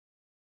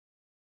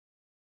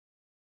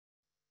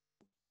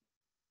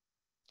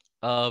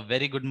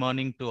Very good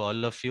morning to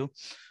all of you.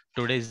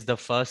 Today is the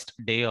first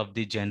day of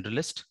the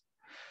Generalist.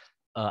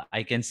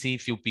 I can see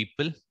few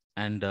people,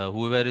 and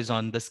whoever is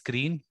on the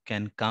screen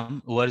can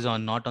come. Whoever is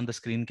not on the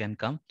screen can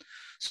come.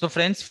 So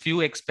friends,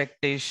 few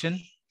expectation.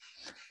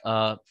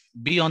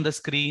 Be on the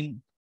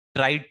screen.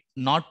 Try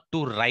not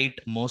to write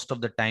most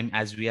of the time,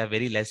 as we are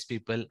very less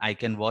people. I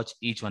can watch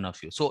each one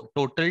of you. So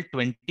total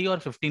 20 or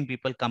 15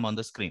 people come on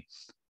the screen.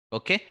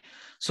 Okay,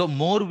 so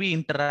more we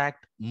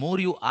interact, more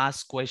you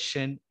ask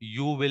question,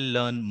 you will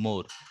learn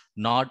more,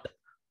 not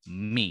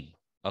me.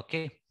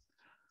 Okay,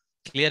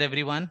 clear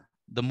everyone?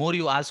 The more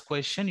you ask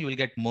question, you will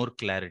get more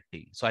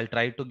clarity. So I'll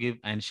try to give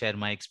and share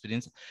my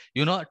experience.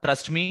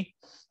 Trust me,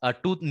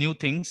 two new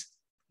things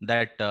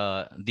that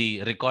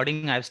the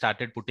recording I've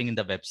started putting in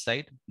the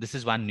website. This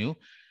is one new.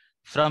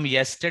 From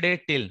yesterday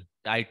till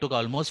I took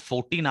almost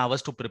 14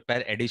 hours to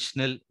prepare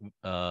additional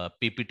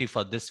PPT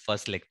for this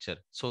first lecture.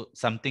 So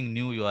something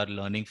new you are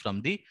learning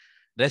from the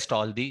rest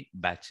all the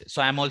batches.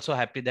 So I'm also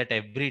happy that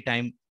every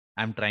time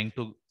I'm trying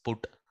to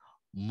put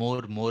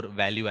more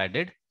value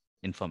added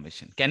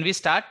information. Can we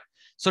start?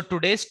 So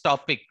today's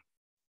topic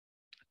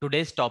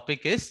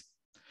is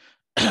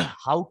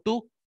how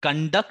to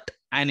conduct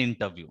an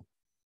interview.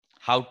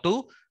 How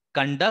to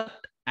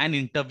conduct an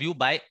interview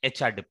by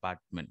HR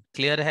department.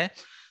 Clear hai?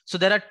 So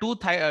there are two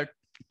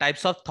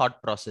types of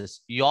thought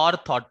process. Your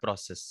thought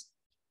process,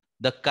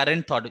 the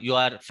current thought, you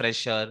are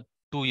fresher,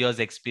 2 years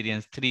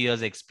experience, 3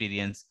 years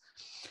experience.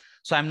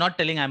 So I'm not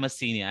telling I'm a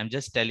senior. I'm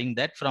just telling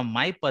that from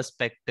my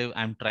perspective,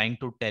 I'm trying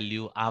to tell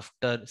you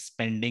after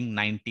spending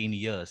 19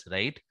 years,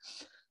 right?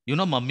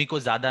 Mummy ko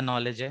zyada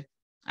knowledge hai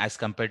as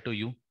compared to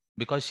you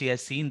because she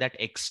has seen that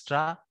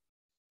extra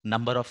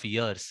number of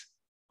years.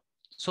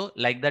 So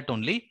like that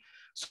only.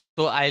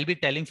 So I'll be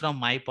telling from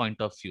my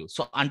point of view.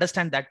 So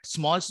understand that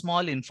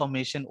small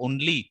information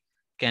only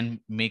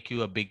can make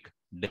you a big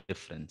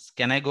difference.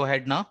 Can I go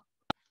ahead now?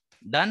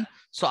 Done.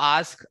 So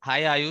ask,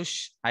 hi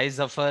Ayush, hi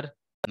Zafar,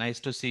 nice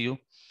to see you.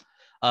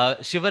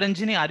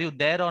 Shivaranjani, are you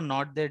there or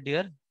not there,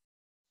 dear?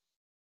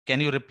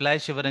 Can you reply,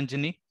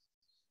 Shivaranjani?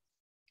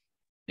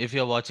 If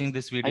you're watching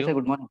this video. Hi sir,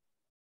 good morning.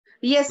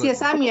 Yes, Good.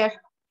 yes, I'm here.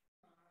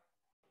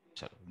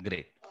 Chalo,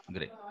 great.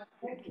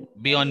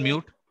 Be on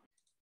mute.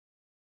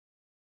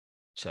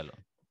 Chalo.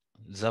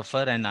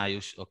 Zafar and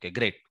Ayush. Okay,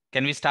 great.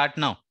 Can we start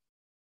now?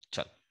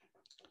 Chalo.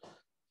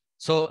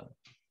 So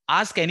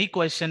ask any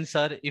question,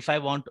 sir. If I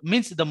want,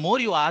 means the more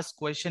you ask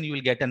question, you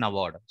will get an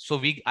award. So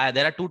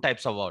there are two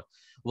types of award.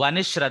 One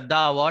is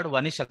Shraddha Award,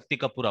 one is Shakti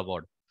Kapoor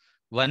Award.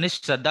 One is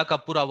Shraddha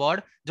Kapoor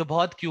Award, जो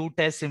बहुत cute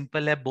है,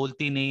 simple है,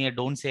 बोलती नहीं है,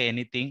 don't say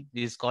anything.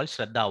 This is called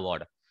Shraddha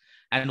Award.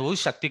 And वो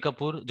Shakti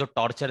Kapoor जो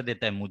torture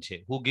देता है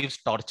मुझे, who gives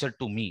torture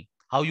to me.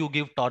 How you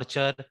give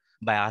torture?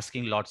 By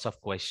asking lots of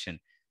questions.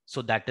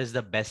 So that is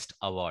the best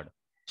award.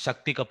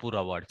 Shakti Kapoor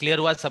Award. Clear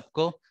हुआ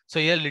सबको? So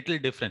here little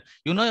different.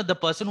 The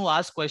person who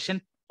asks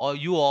question, or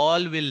you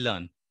all will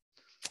learn.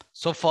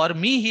 So for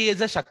me, he is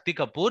a Shakti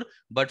Kapoor,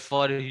 but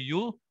for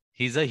you,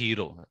 he's a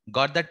hero.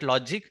 Got that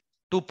logic?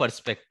 Two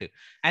perspective.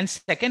 And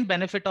second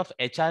benefit of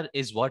HR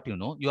is what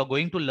you are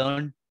going to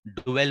learn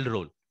dual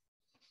role.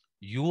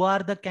 You are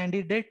the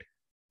candidate,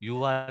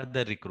 you are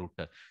the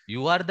recruiter.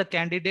 You are the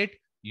candidate,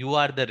 you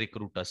are the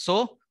recruiter.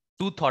 So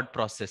two thought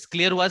process.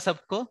 Clear हुआ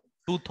सबको?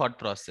 Two thought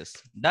process.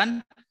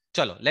 Done?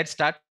 Chalo, let's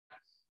start.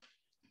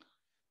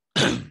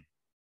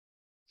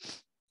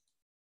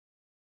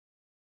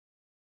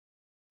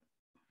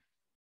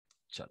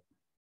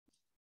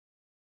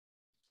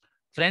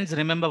 Friends,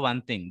 remember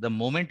one thing. The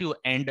moment you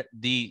end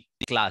the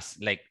class,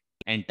 like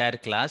entire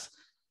class,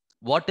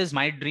 what is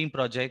my dream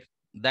project?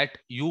 That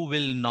you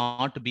will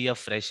not be a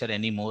fresher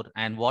anymore.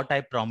 And what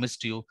I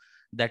promised you,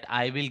 that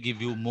I will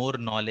give you more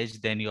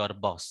knowledge than your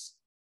boss.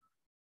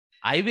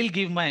 I will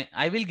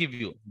give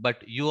you,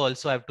 but you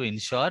also have to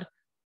ensure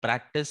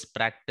practice,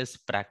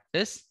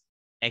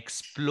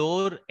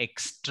 explore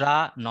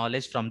extra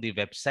knowledge from the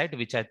website,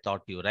 which I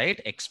taught you, right?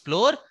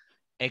 Explore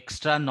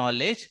extra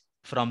knowledge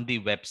from the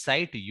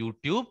website,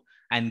 YouTube,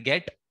 and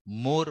get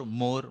more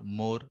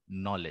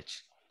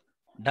knowledge.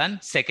 Done.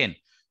 Second,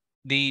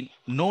 the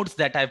notes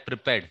that I've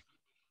prepared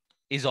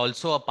is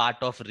also a part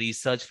of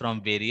research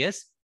from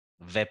various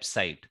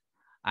websites.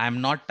 I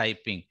am not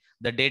typing.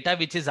 The data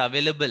which is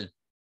available,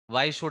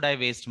 why should I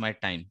waste my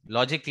time?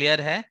 Logic clear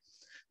hai?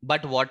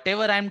 But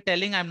whatever I'm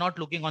telling, I'm not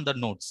looking on the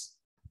notes.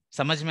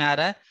 समझ में आ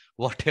रहा है?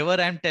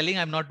 Whatever I'm telling,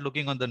 I'm not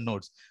looking on the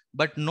notes.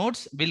 But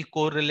notes will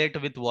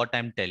correlate with what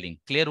I'm telling.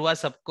 Clear हुआ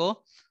सबको?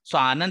 So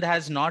Anand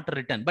has not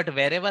written, but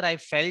wherever I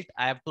felt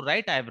I have to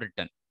write, I have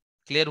written.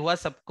 Clear हुआ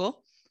सबको?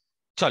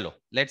 चलो,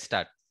 let's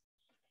start.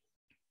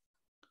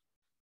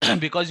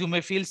 Because you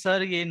may feel, sir,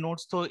 ये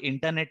notes तो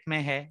internet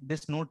में है.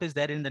 This note is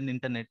there in the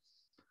internet.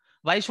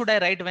 Why should I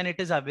write when it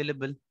is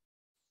available?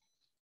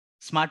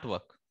 Smart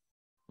work.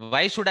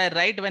 Why should I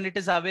write when it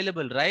is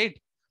available, right?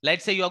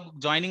 Let's say you're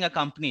joining a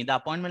company. The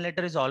appointment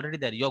letter is already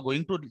there. You're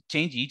going to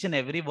change each and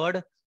every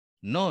word?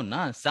 No,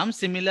 nah. Some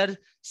similar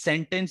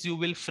sentence you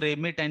will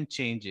frame it and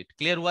change it.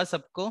 Clear हुआ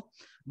सबको?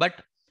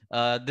 But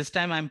this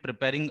time I'm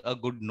preparing a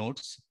good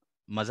notes.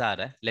 मजा आ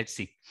रहा है. Let's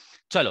see.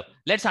 चलो,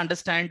 let's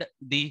understand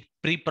the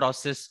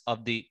pre-process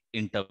of the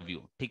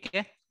interview. ठीक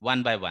है,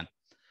 one by one.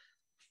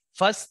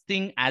 First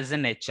thing as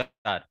an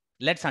HR,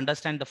 let's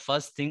understand the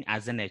first thing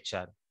as an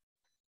HR.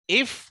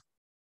 If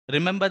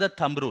remember the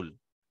thumb rule,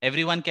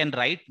 everyone can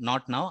write,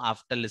 not now,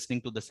 after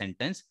listening to the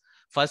sentence.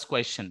 First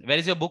question, where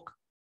is your book?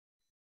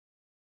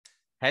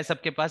 है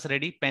सबके पास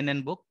ready pen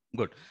and book?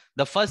 Good.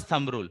 The first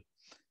thumb rule,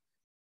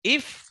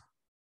 if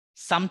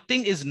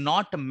something is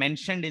not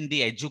mentioned in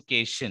the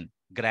education,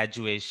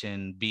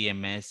 graduation,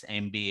 BMS,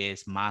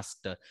 MBS,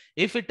 master,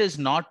 if it is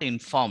not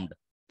informed,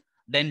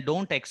 then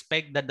don't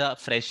expect that the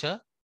fresher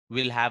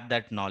will have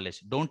that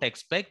knowledge. Don't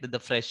expect that the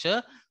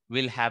fresher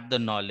will have the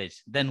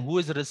knowledge. Then who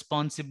is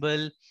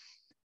responsible?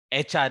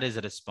 HR is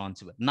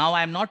responsible. Now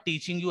I'm not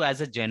teaching you as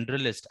a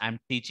generalist. I'm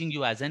teaching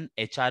you as an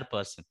HR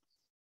person.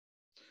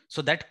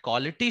 So that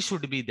quality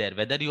should be there,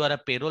 whether you are a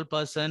payroll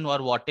person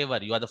or whatever.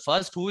 You are the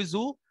first. Who is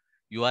who?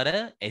 You are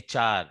a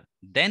HR.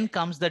 Then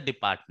comes the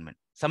department.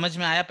 समझ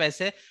में आया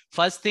पैसे?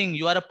 First thing,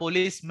 you are a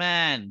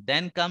policeman.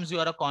 Then comes you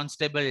are a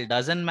constable.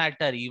 Doesn't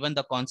matter. Even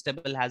the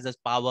constable has a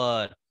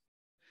power.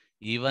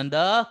 Even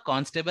the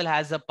constable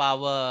has a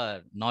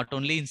power. Not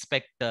only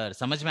inspector.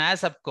 समझ में आया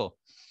सबको?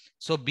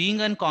 So being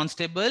a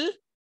constable,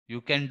 you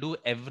can do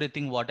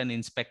everything what an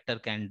inspector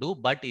can do,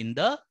 but in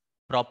the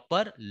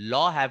proper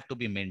law have to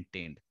be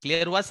maintained.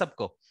 Clear हुआ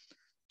सबको?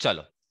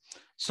 चलो.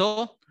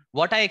 So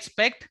what I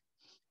expect,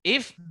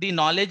 if the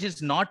knowledge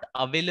is not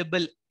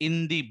available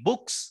in the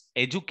books,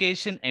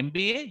 education,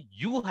 MBA,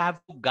 you have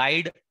to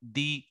guide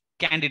the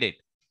candidate.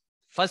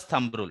 First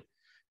thumb rule,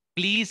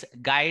 please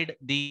guide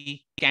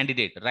the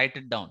candidate. Write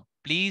it down.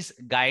 Please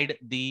guide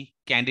the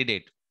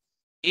candidate.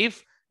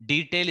 If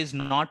detail is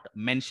not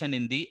mentioned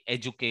in the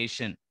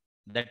education,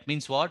 that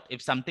means what?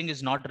 If something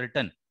is not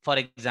written, for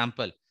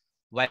example,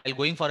 while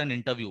going for an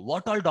interview,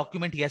 what all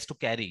document he has to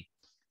carry?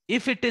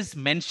 If it is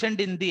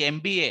mentioned in the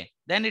MBA,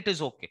 then it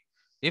is okay.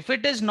 If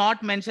it is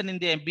not mentioned in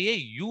the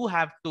MBA, you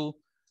have to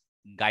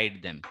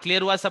guide them. Clear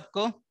हुआ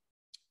सबको?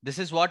 This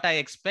is what I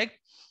expect.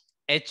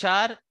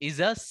 HR is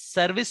a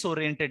service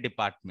oriented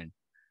department.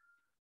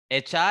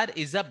 HR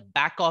is a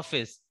back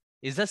office,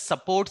 is a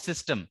support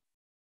system.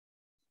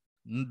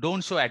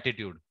 Don't show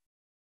attitude.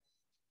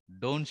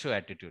 Don't show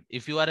attitude.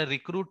 If you are a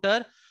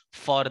recruiter,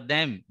 for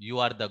them, you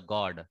are the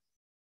God.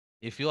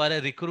 If you are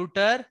a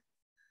recruiter,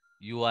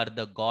 you are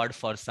the God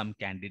for some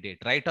candidate.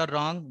 Right or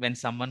wrong? When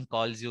someone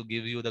calls you,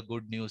 give you the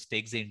good news,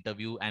 takes the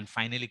interview, and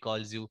finally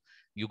calls you,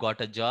 you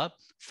got a job.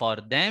 For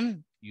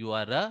them, you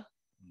are a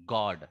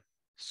God.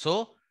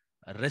 So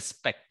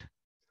respect.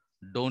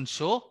 Don't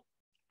show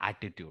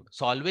attitude.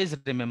 So always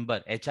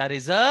remember, HR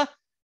is a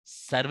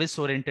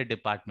service-oriented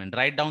department.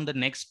 Write down the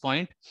next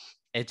point.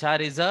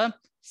 HR is a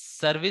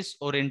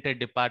service-oriented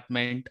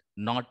department,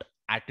 not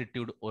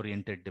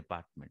attitude-oriented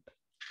department.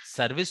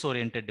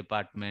 Service-oriented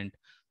department,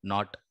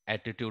 not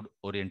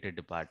attitude-oriented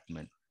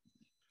department.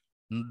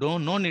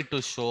 No need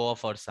to show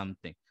off or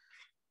something.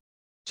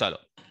 Chalo.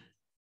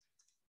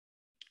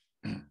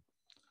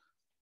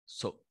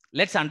 So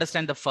let's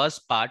understand the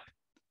first part.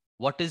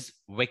 What is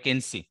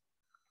vacancy?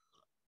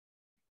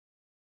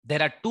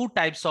 There are two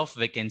types of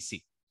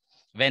vacancy.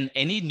 When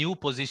any new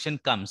position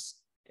comes,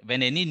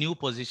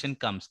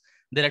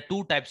 there are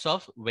two types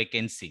of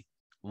vacancy.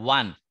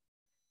 One,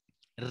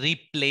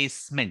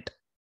 replacement.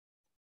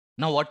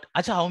 Now what?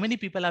 Acha, how many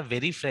people are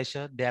very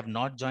fresher? They have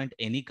not joined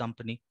any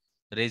company.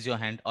 Raise your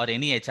hand. Or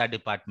any HR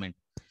department.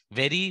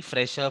 Very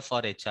fresher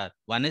for HR.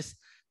 One is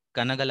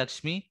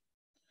Kanagalakshmi,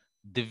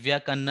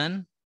 Divya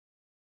Kannan,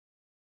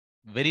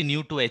 very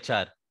new to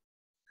HR.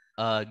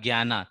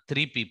 Gyana,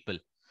 3 people.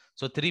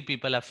 So 3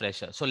 people are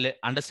fresher. So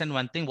understand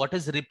one thing. What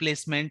is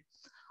replacement?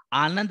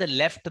 Anand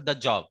left the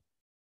job.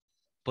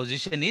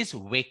 Position is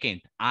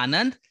vacant.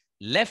 Anand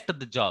left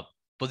the job.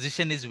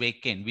 Position is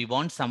vacant. We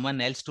want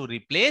someone else to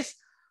replace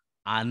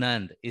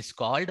Anand. Is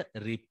called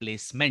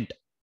replacement.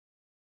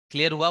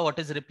 Clear hua? What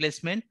is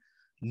replacement?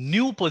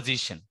 New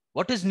position.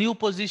 What is new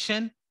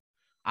position?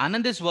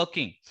 Anand is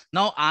working.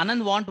 Now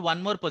Anand want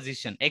one more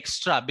position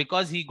extra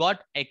because he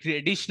got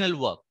additional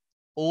work,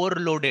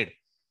 overloaded.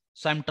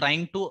 So I'm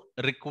trying to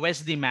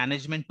request the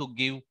management to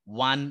give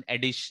one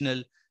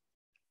additional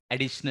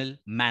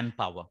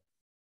manpower.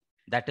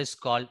 That is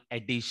called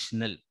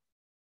additional.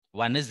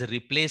 One is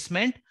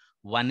replacement,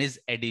 one is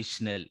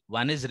additional.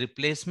 One is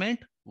replacement,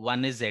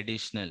 one is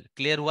additional.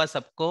 Clear hua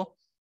sabko?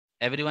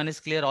 Everyone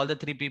is clear? All the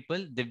 3 people,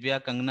 Divya,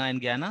 Kangna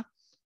and Gyana.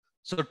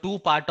 So 2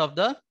 part of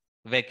the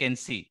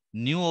vacancy,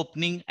 new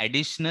opening,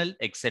 additional,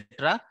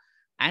 etc.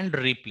 and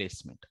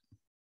replacement.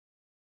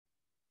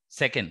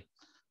 Second,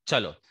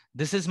 chalo.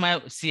 This is my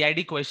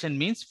CID question,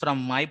 means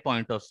from my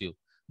point of view.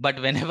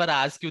 But whenever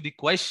I ask you the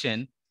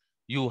question,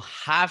 you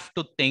have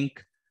to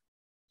think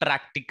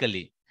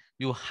practically.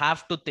 You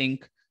have to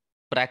think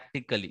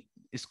practically.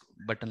 Is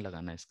button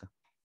lagana iska.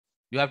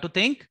 You have to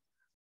think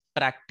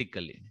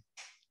practically.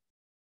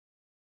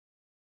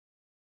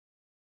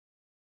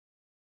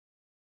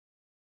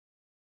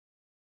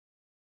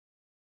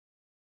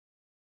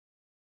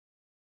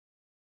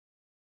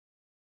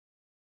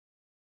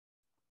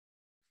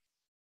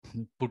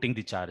 Putting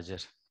the charger.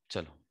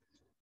 Chalo.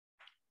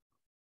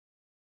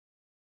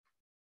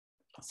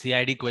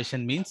 CID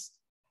question means,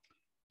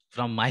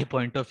 from my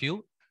point of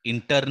view,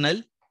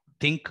 internal,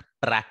 think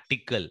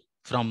practical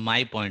from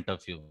my point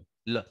of view.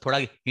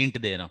 Thoda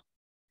hint de raha.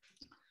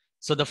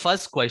 So the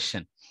first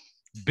question,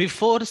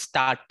 before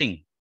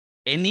starting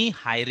any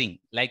hiring,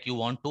 like you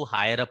want to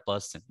hire a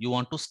person, you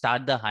want to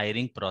start the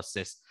hiring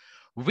process,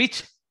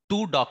 which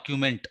two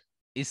document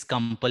is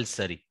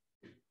compulsory?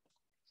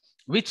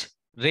 Which,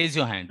 raise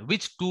your hand,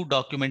 which two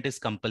document is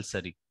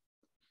compulsory?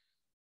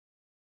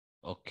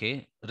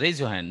 Okay, raise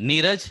your hand.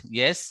 Neeraj,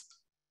 yes.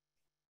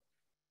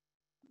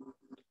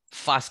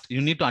 Fast.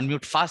 You need to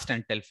unmute fast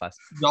and tell fast.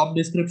 Job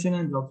description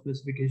and job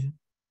specification.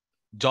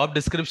 Job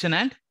description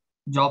and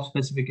job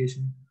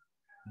specification.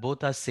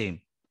 Both are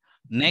same.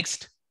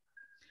 Next,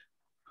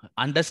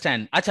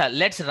 understand. Acha,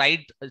 let's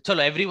write. Chalo,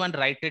 everyone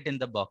write it in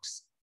the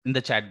box, in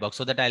the chat box,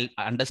 so that I'll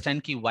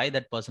understand ki why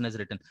that person has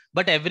written.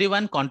 But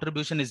everyone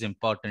contribution is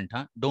important.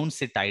 Huh? Don't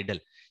sit idle.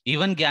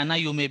 Even Gyana,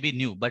 you may be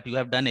new, but you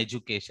have done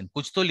education.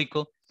 Kuch to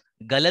likho.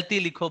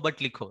 Galati likho, but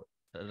likho.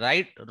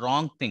 Right,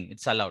 wrong thing.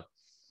 It's allowed.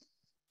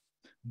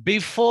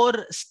 Before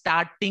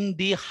starting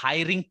the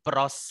hiring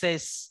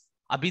process,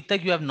 abhi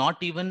tak you have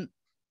not even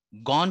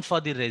gone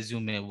for the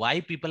resume. Why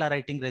people are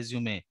writing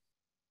resume?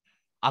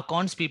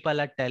 Accounts people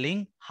are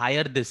telling,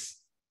 hire this.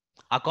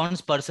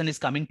 Accounts person is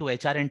coming to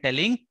HR and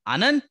telling,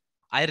 Anand,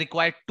 I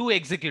require 2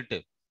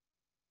 executive.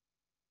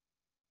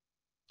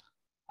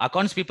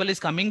 Accounts people is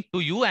coming to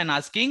you and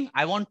asking,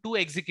 I want 2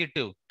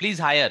 executive. Please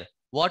hire.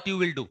 What you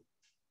will do?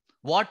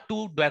 What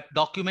 2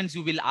 documents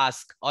you will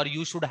ask or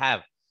you should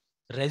have?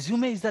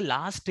 Resume is the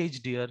last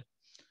stage, dear.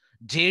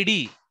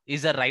 JD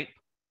is a right.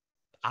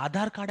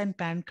 Aadhaar card and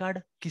PAN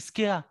card,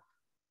 kiske?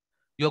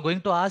 You are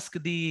going to ask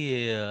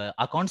the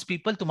accounts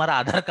people,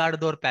 tumhara Aadhaar card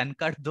do or PAN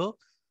card do?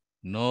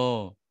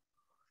 No.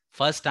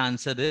 First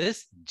answer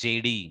is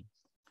JD.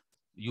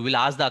 You will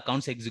ask the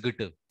accounts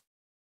executive.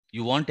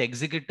 You want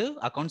executive,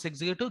 accounts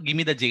executive? Give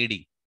me the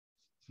JD.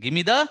 Give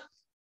me the,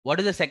 what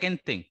is the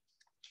second thing?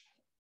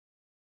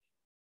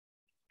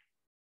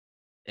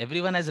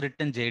 Everyone has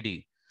written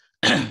JD.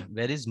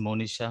 Where is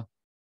Monisha?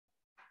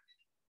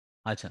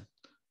 Acha.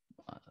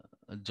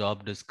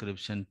 Job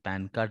description,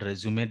 PAN card,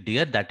 resume.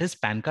 Dear, that is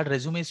PAN card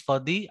resume is for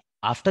the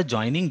after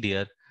joining,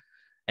 dear.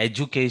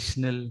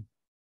 Educational.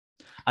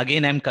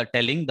 Again, I'm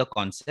telling the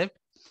concept.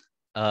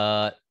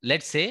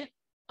 Let's say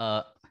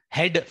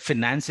head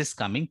finance is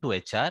coming to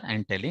HR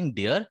and telling,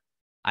 dear,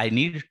 I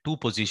need 2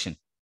 position,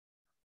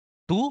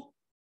 2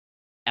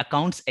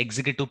 accounts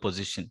executive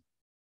position.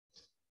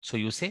 So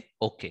you say,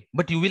 okay,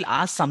 but you will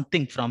ask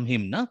something from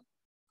him, na?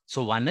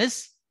 So one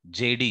is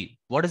JD.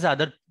 What is the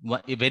other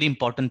a very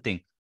important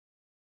thing?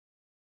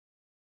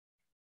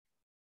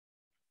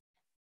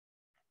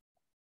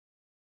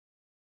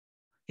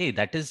 Hey,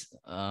 that is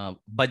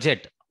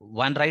budget.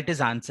 One right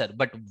is answer,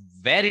 but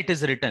where it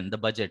is written, the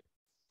budget,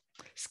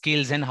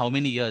 skills and how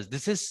many years.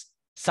 This is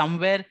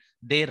somewhere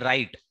they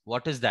write.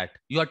 What is that?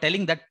 You are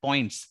telling that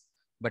points,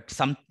 but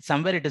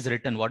somewhere it is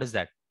written. What is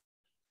that?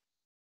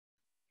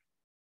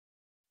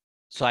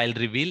 So I'll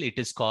reveal, it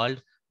is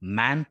called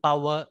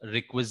manpower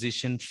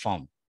requisition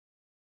form.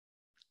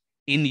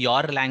 In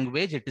your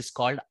language, it is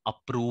called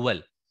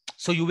approval.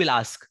 So you will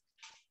ask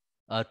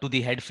to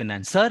the head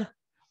finance, sir,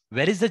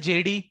 where is the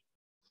JD?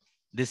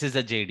 This is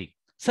the JD.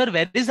 Sir,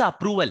 where is the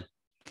approval?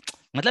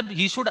 Matlab,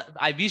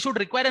 we should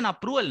require an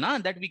approval, na,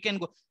 that we can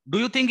go. Do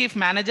you think if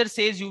manager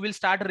says you will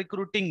start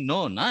recruiting?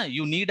 No, na,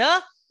 you need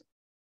a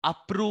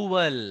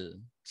approval.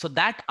 So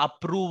that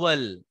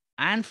approval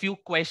and few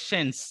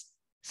questions.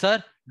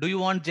 Sir, do you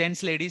want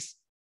gents, ladies?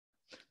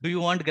 Do you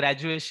want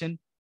graduation?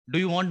 Do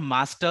you want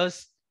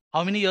masters?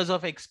 How many years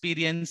of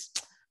experience?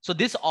 So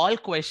this all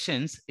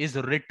questions is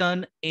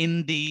written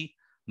in the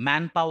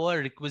manpower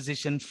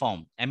requisition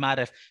form,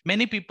 MRF.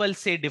 Many people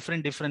say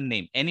different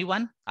name.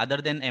 Anyone other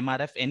than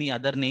MRF, any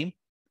other name?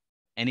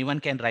 Anyone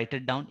can write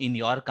it down. In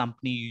your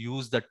company, you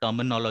use the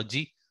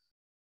terminology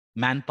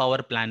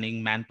manpower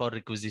planning, manpower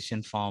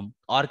requisition form,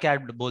 or क्या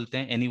बोलते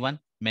हैं? Anyone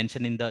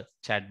mention in the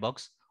chat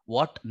box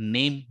what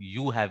name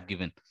you have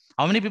given.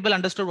 How many people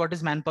understood what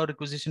is manpower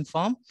requisition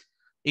form?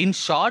 In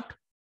short,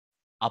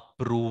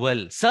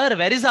 approval. Sir,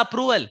 where is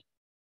approval?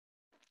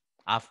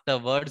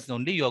 Afterwards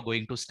only you are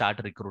going to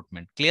start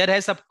recruitment. Clear hai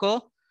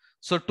sabko?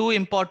 So 2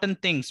 important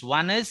things.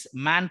 One is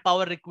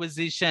manpower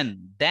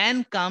requisition.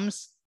 Then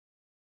comes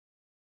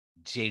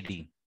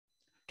JD.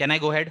 Can I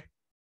go ahead?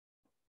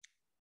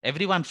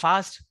 Everyone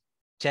fast.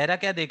 चेहरा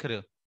क्या देख रहे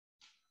हो?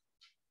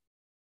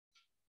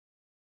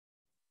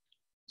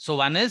 So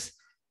one is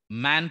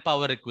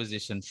manpower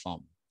requisition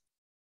form.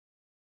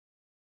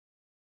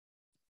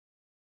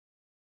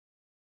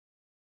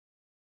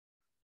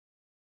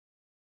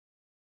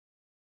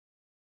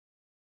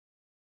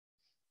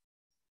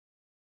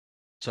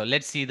 So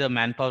let's see the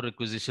manpower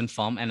requisition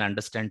form and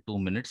understand 2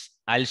 minutes.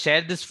 I'll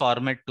share this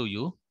format to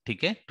you.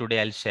 Okay?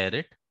 Today I'll share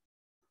it.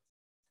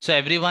 So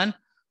everyone,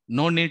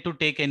 no need to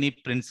take any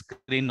print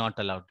screen, not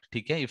allowed.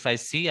 Okay? If I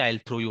see, I'll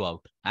throw you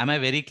out. Am I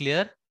very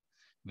clear?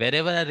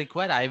 Wherever I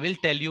require, I will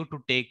tell you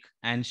to take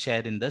and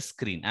share in the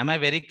screen. Am I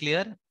very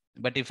clear?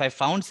 But if I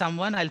found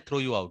someone, I'll throw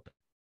you out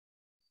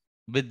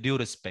with due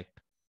respect.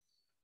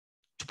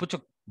 चुप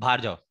चुप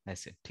बाहर जाओ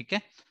ऐसे, ठीक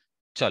है?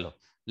 चलो,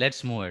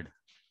 let's move it.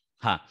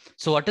 हाँ,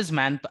 so what is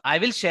man? I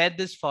will share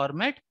this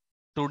format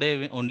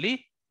today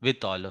only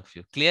with all of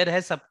you. Clear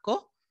है सबको?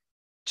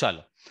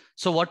 चलो.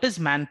 So what is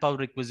manpower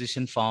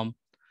requisition form?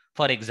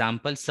 For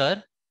example,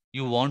 sir,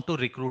 you want to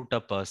recruit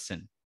a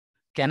person.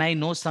 Can I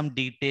know some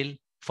detail?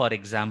 For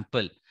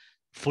example,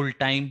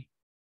 full-time,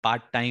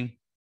 part-time,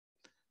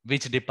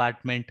 which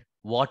department,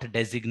 what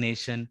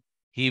designation,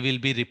 he will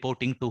be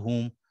reporting to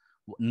whom,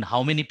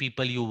 how many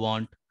people you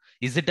want.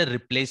 Is it a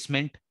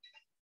replacement?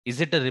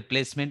 Is it a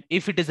replacement?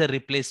 If it is a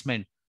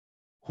replacement,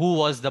 who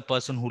was the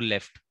person who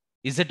left?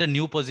 Is it a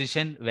new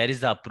position? Where is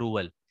the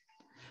approval?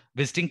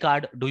 Visiting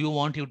card, do you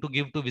want you to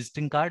give to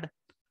visiting card?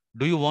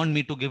 Do you want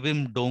me to give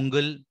him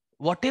dongle?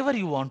 Whatever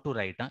you want to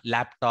write,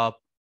 laptop,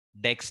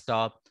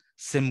 desktop,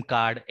 SIM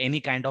card, any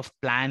kind of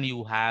plan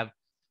you have,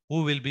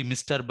 who will be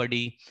Mr.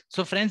 Buddy.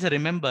 So friends,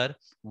 remember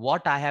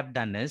what I have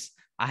done is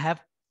I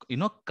have,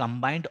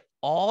 combined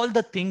all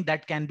the thing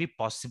that can be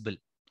possible,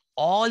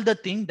 all the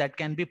thing that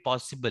can be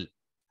possible.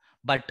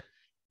 But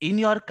in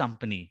your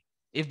company,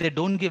 if they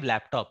don't give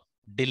laptop,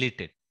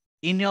 delete it.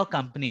 In your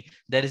company,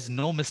 there is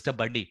no Mr.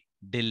 Buddy,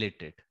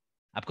 delete it.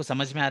 आपको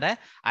समझ में आ रहा है?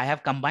 I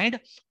have combined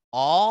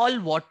all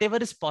whatever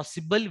is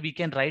possible we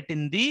can write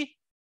in the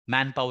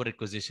manpower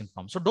requisition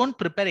form. So don't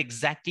prepare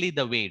exactly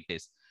the way it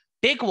is.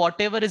 Take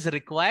whatever is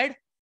required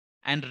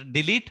and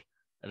delete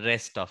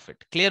rest of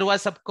it. Clear हुआ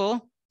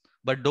सबको?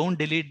 But don't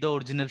delete the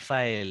original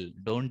file.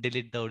 Don't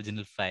delete the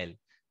original file.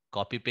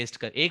 Copy paste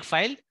कर एक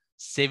file,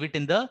 save it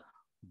in the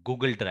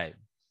Google Drive.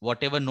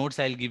 Whatever notes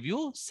I'll give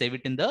you, save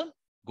it in the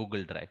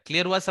Google Drive.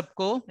 Clear हुआ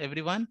सबको,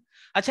 everyone?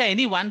 अच्छा,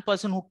 any one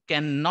person who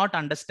cannot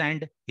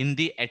understand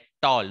Hindi at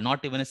all,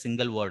 not even a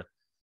single word.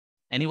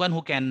 Anyone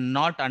who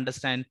cannot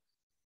understand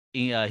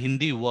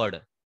Hindi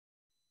word.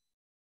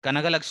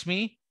 Kanaga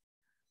Lakshmi,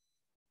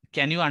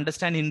 can you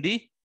understand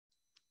Hindi?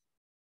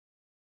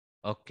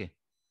 Okay.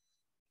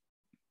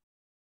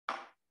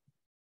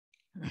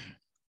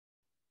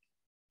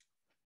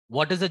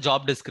 What is the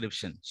job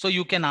description? So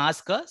you can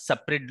ask a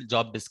separate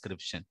job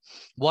description.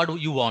 What do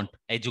you want?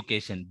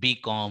 Education,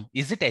 BCom.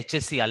 Is it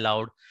HSC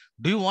allowed?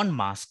 Do you want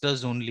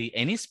masters only?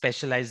 Any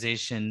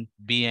specialization,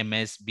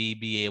 BMS,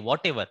 BBA,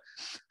 whatever?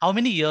 How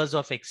many years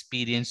of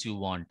experience you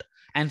want?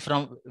 And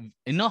from,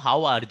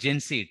 how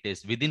urgency it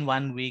is. Within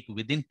 1 week,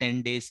 within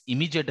 10 days,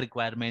 immediate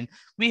requirement.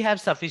 We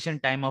have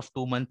sufficient time of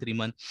 2 months, 3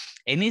 months.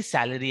 Any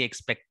salary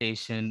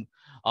expectation,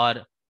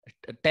 or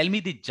tell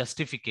me the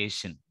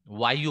justification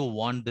why you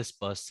want this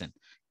person.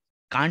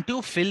 Can't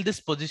you fill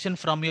this position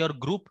from your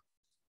group?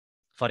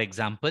 For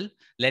example,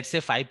 let's say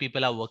 5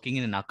 people are working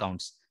in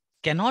accounts.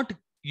 Cannot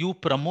you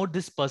promote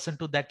this person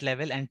to that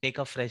level and take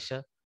a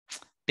fresher,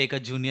 take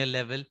a junior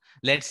level?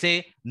 Let's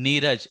say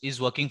Neeraj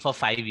is working for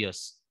 5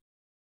 years.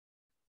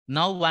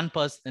 Now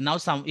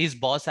his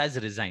boss has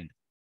resigned,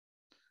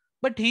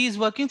 but he is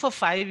working for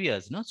 5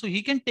 years, no? So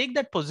he can take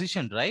that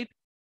position, right?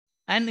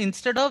 And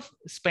instead of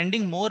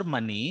spending more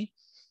money,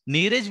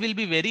 Neeraj will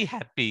be very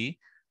happy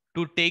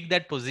to take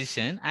that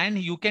position, and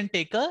you can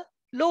take a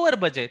lower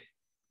budget.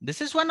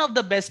 This is one of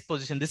the best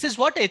positions. This is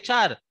what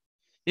HR.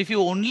 If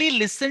you only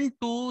listen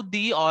to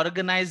the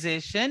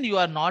organization, you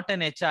are not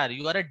an HR.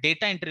 You are a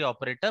data entry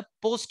operator,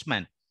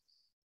 postman.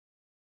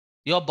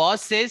 Your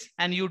boss says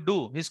and you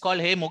do. He's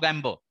called Hey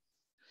Mogambo.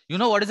 You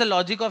know what is the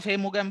logic of Hey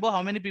Mogambo?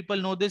 How many people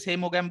know this Hey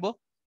Mogambo?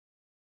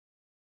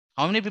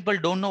 How many people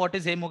don't know what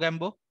is Hey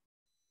Mogambo?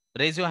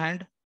 Raise your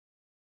hand.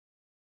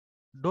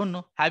 Don't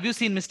know. Have you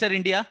seen Mr.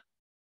 India?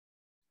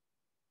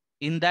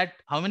 In that,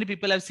 how many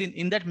people have seen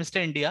in that Mr.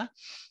 India?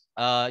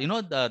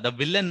 The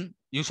villain,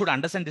 you should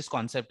understand this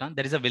concept. Huh?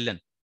 There is a villain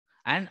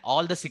and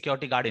all the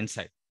security guard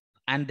inside.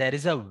 And there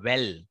is a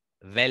well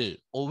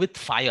with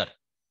fire.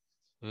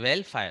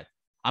 Well, fire.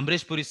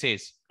 Amrish Puri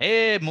says,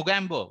 Hey,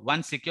 Mugambo,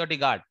 one security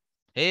guard.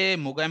 Hey,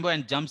 Mugambo,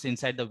 and jumps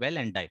inside the well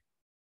and die.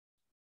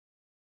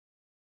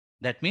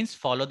 That means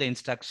follow the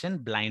instruction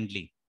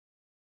blindly.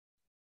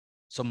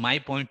 So my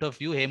point of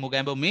view, Hey,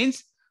 Mugambo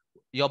means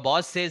your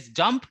boss says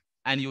jump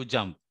and you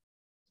jump.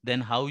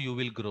 Then how you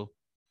will grow?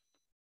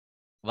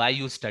 Why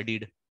you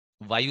studied?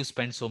 Why you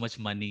spend so much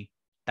money,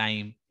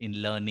 time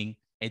in learning,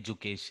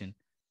 education?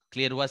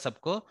 Clear हुआ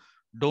सबको?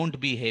 Don't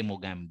be Hey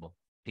Mogambo.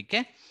 ठीक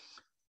है?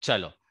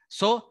 चलो.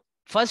 So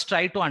first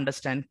try to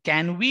understand,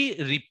 can we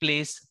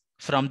replace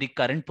from the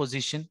current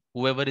position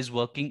whoever is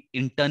working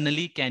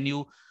internally? Can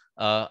you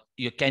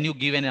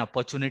give an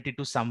opportunity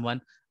to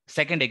someone?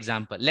 Second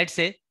example, let's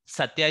say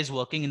Satya is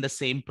working in the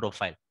same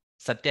profile.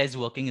 Satya is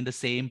working in the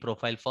same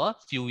profile for a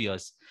few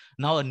years.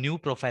 Now a new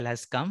profile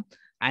has come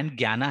and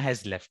Gyana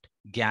has left.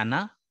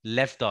 Gyana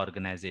left the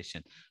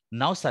organization.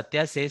 Now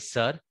Satya says,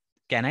 sir,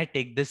 can I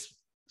take this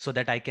so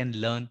that I can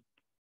learn?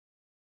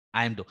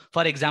 I am do.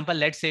 For example,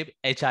 let's say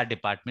HR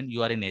department,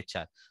 you are in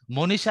HR.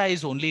 Monisha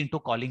is only into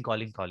calling.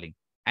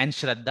 And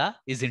Shraddha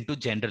is into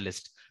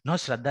generalist. Now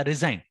Shraddha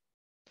resigned.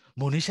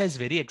 Monisha is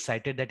very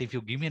excited that if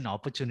you give me an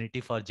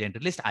opportunity for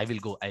generalist, I will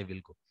go. I will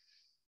go.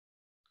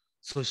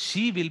 So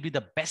she will be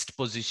the best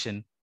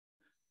position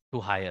to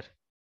hire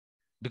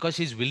because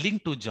she's willing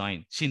to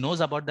join. She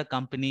knows about the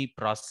company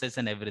process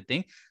and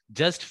everything.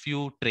 Just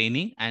few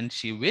training and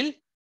she will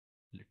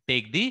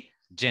take the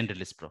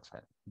generalist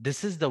profile.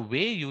 This is the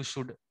way you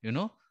should,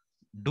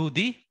 do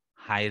the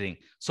hiring.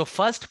 So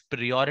first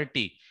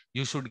priority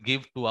you should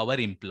give to our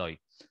employee.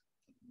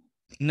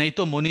 Nahi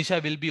to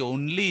Monisha will be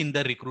only in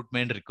the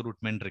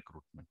recruitment.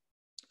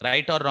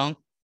 Right or wrong?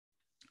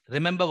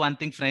 Remember one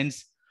thing,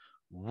 friends.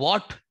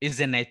 What is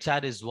an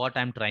HR is what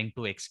I'm trying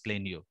to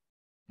explain you.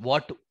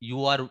 What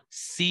you are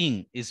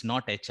seeing is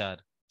not HR.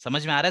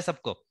 समझ में आ रहा है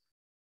सबको?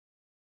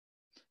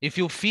 If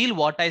you feel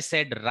what I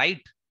said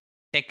right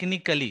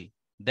technically,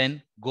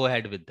 then go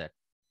ahead with that.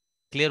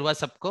 Clear हुआ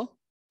सबको?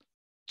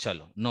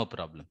 चलो, no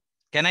problem.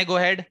 Can I go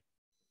ahead?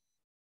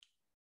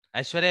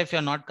 Aishwarya, if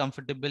you're not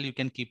comfortable, you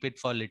can keep it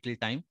for a little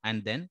time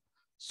and then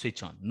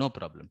switch on. No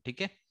problem. ठीक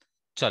है?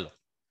 चलो.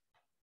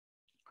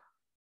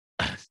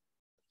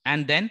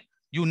 And then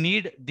you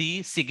need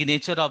the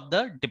signature of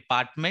the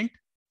department,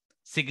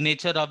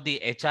 signature of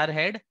the HR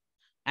head,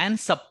 and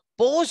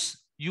suppose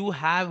you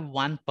have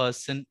one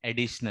person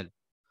additional,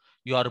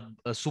 your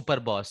super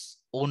boss,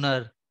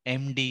 owner,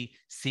 MD,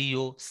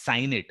 CEO,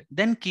 sign it,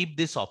 then keep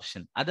this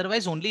option.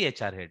 Otherwise, only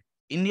HR head.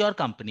 In your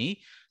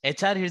company,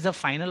 HR is the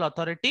final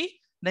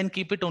authority, then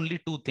keep it only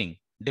two things,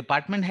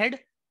 department head,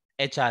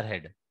 HR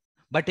head.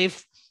 But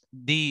if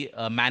the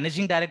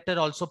managing director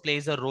also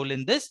plays a role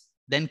in this,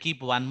 then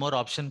keep one more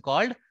option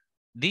called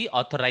the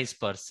authorized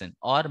person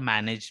or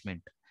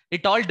management.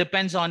 It all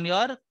depends on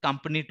your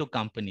company to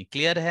company.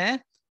 Clear hai?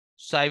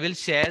 So I will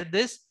share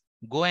this.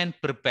 Go and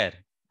prepare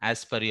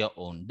as per your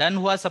own. Done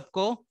hua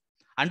sabko?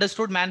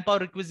 Understood manpower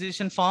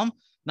requisition form?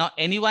 Now,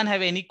 anyone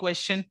have any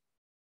question?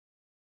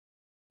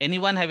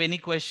 Anyone have any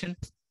question?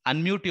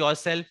 Unmute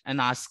yourself and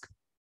ask.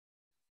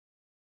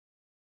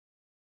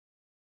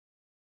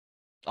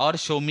 Or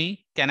show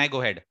me. Can I go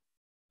ahead?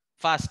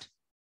 Fast.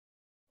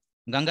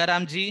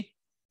 Gangaram ji.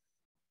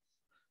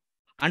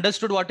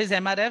 Understood what is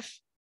MRF?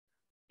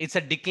 It's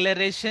a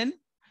declaration.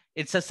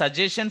 It's a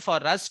suggestion for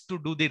us to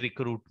do the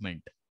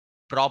recruitment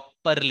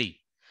properly.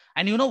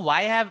 And you know why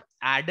I have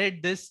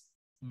added this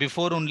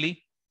before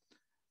only?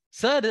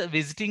 Sir,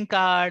 visiting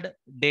card,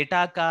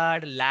 data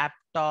card,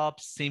 laptop,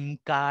 SIM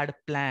card,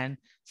 plan.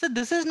 So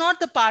this is not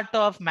the part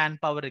of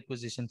manpower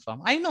requisition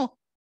form. I know.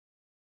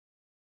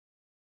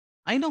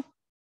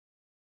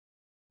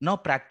 Now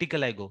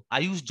practical I go.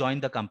 Ayush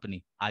joined the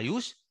company.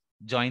 Ayush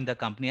joined the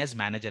company as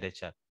manager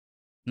HR.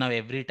 Now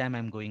every time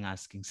I'm going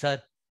asking,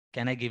 sir,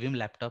 can I give him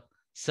laptop?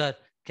 Sir,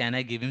 can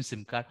I give him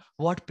SIM card?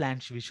 What plan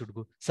we should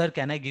go? Sir,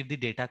 can I give the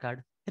data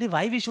card?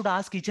 Why we should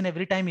ask each and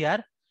every time,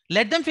 yaar?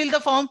 Let them fill the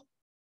form.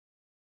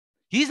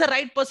 He's the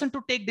right person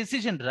to take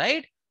decision,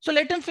 right? So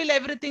let him fill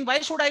everything. Why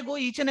should I go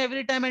each and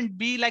every time and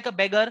be like a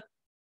beggar?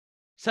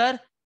 Sir,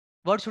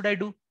 what should I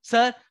do?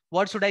 Sir,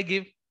 what should I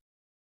give?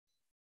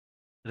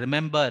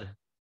 Remember,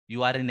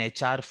 you are in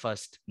HR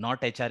first,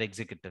 not HR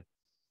executive.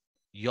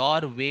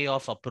 Your way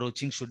of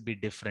approaching should be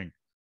different.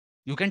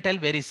 You can tell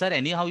very, sir,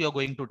 anyhow you're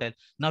going to tell.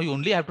 Now you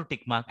only have to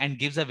tick mark and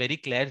gives a very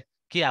clear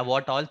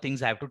what all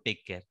things I have to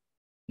take care.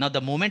 Now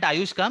the moment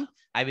Ayush come,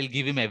 I will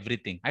give him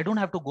everything. I don't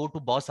have to go to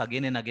boss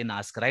again and again,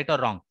 ask right or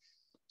wrong.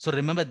 So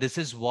remember, this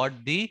is what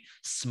the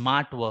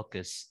smart work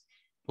is.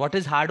 What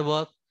is hard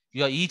work?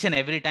 You're each and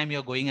every time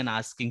you're going and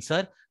asking,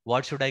 sir,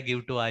 what should I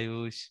give to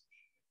Ayush?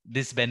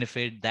 This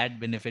benefit, that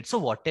benefit. So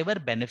whatever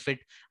benefit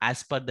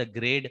as per the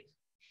grade,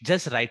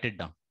 just write it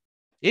down.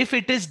 If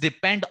it is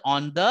depend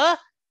on the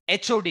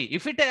HOD,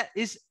 if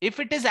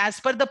it is as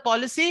per the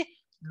policy,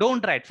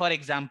 don't write. For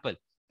example,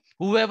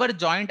 whoever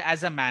joined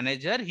as a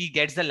manager, he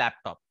gets the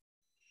laptop.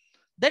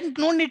 Then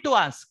no need to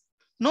ask.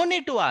 No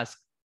need to ask.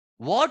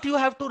 What you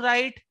have to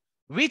write,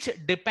 which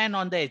depend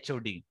on the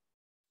HOD.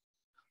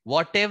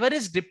 Whatever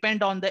is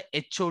depend on the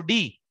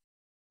HOD,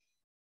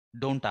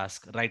 don't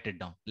ask. Write it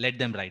down. Let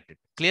them write it.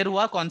 Clear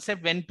hua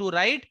concept when to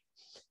write?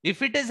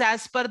 If it is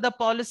as per the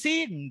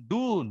policy,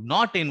 do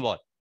not involve.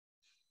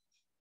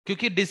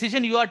 Because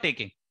decision you are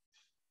taking.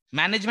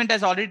 Management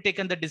has already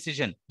taken the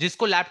decision.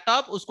 जिसको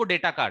laptop, उसको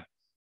data card.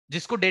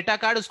 जिसको data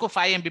card, उसको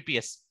 5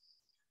 Mbps.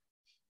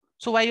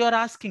 So why you are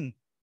asking?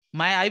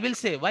 I will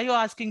say, why you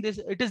are asking this?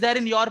 It is there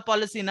in your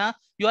policy, na?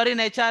 You are in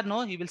HR,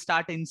 no? He will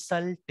start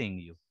insulting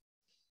you.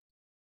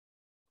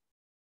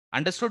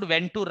 Understood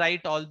when to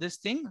write all this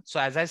thing? So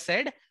as I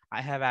said,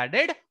 I have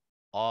added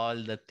all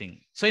the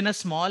thing. So in a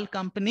small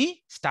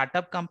company,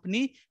 startup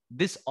company,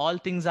 this all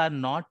things are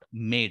not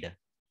made.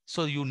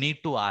 So you need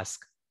to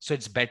ask. So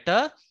it's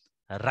better,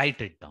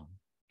 write it down.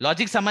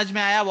 Logic samajh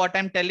mein aaya what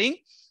I'm telling?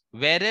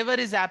 Wherever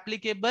is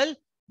applicable,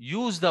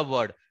 use the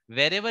word.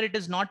 Wherever it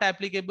is not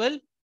applicable,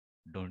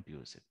 don't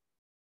use it.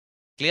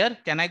 Clear?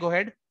 Can I go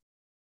ahead?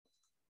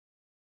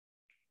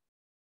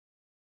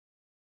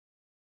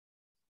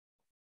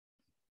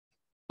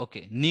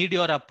 Okay. Need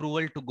your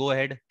approval to go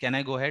ahead. Can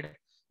I go ahead?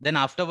 Then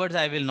afterwards,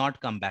 I will not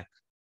come back.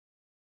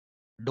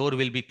 Door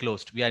will be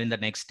closed. We are in the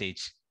next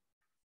stage.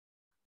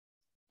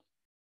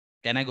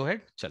 Can I go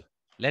ahead? Chal.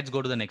 Let's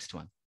go to the next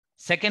one.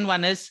 Second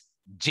one is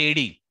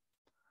JD.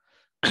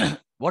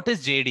 What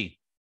is JD?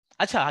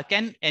 Acha,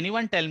 can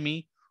anyone tell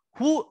me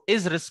who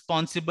is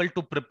responsible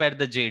to prepare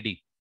the JD?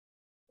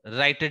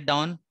 Write it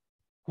down.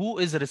 Who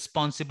is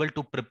responsible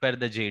to prepare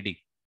the JD?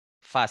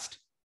 Fast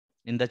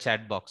in the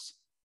chat box.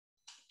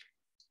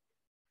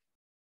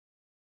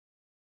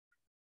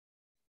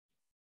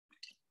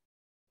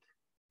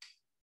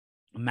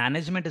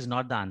 Management is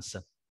not the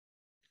answer.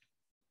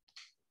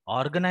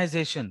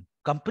 Organization,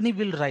 company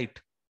will write.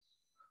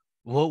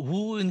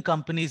 Who in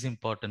company is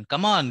important?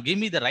 Come on, give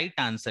me the right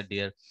answer,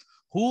 dear.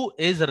 Who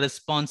is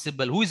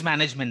responsible? Who is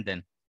management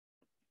then?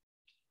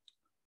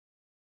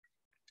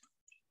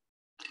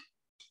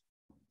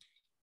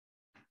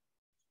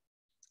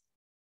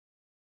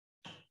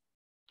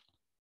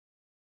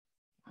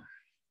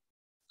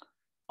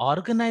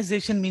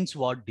 Organization means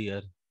what,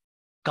 dear?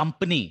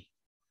 Company.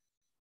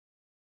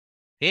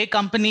 Hey,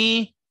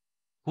 company.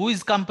 Who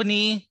is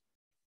company?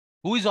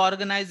 Who is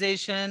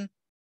organization?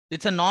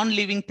 It's a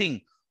non-living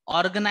thing.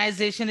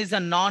 Organization is a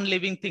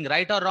non-living thing,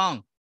 right or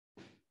wrong?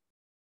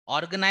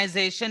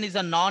 Organization is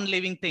a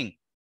non-living thing.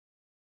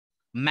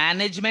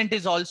 Management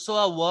is also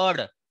a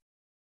word.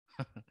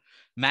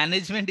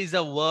 Management is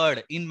a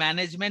word. In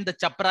management, the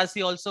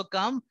chaprasi also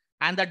come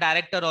and the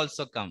director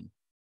also come.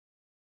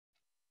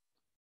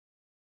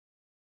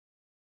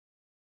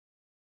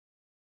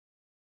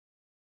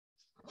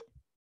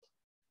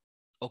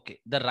 Okay,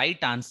 the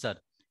right answer.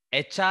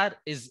 HR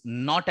is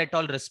not at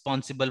all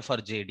responsible for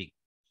JD.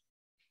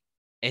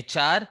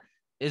 HR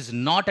is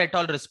not at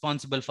all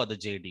responsible for the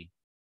JD.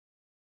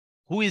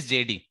 Who is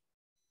JD?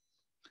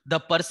 The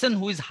person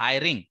who is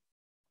hiring,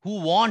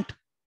 who want,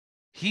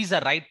 he's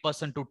the right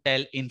person to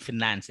tell in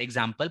finance.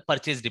 Example,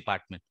 purchase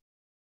department.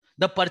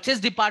 The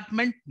purchase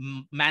department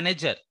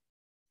manager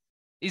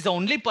is the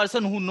only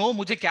person who know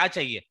mujhe kya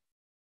chahiye.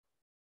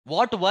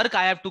 What work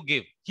I have to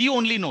give. He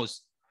only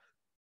knows.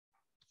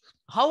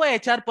 How a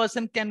HR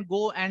person can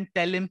go and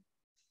tell him?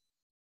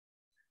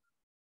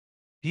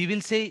 He will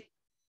say,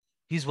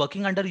 he's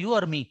working under you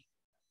or me.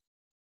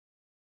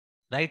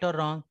 Right or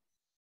wrong?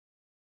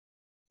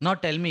 Now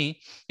tell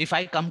me, if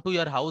I come to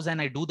your house and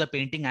I do the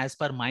painting as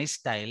per my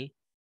style,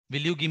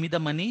 will you give me the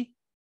money?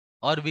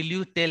 Or will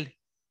you tell,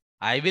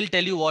 I will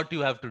tell you what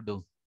you have to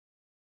do?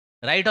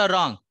 Right or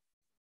wrong?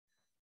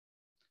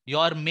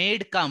 Your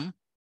maid come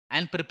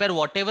and prepare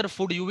whatever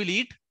food you will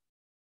eat.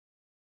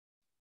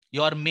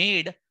 Your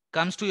maid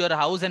comes to your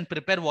house and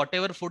prepare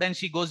whatever food and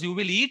she goes, you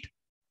will eat?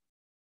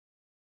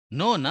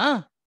 No,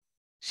 na.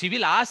 She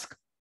will ask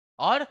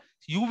or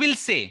you will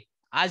say,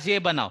 aaj ye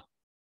banao.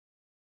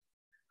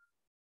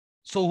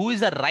 So who is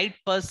the right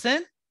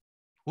person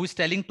who is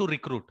telling to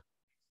recruit?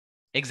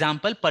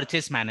 Example,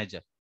 purchase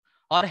manager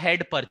or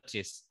head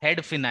purchase,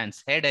 head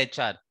finance, head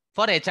HR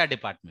for HR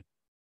department.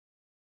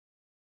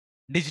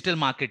 Digital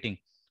marketing.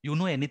 You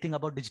know anything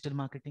about digital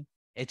marketing?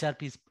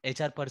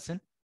 HR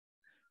person.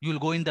 You will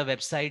go in the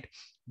website,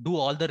 do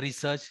all the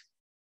research,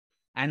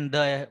 and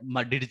the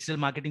digital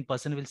marketing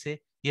person will say,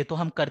 ये तो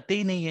हम करते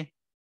ही नहीं है.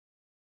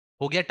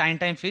 हो गया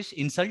time fish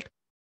insult.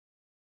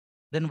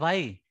 Then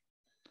why?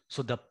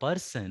 So the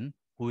person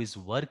who is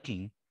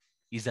working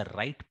is the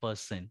right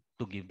person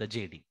to give the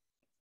JD.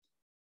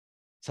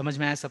 समझ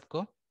में आया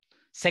सबको?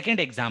 Second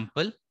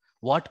example,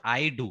 what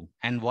I do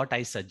and what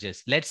I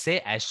suggest. Let's say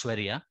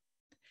Aishwarya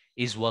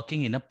is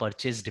working in a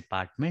purchase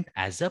department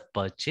as a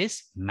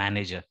purchase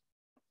manager.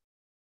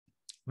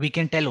 We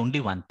can tell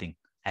only one thing.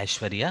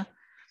 Aishwarya,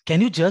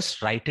 can you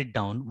just write it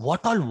down?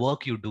 What all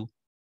work you do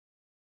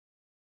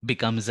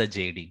becomes a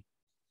JD.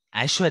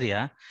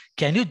 Aishwarya,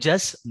 can you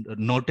just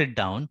note it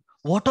down?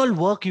 What all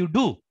work you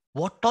do?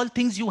 What all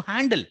things you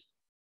handle?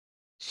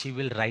 She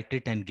will write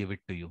it and give it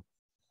to you.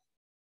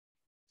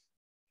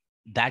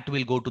 That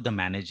will go to the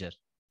manager.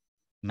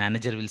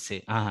 Manager will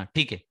say,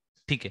 ठीक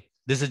है,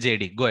 this is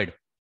JD, go ahead.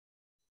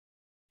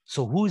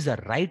 So who is the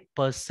right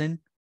person?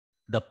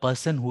 The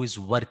person who is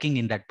working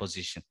in that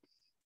position.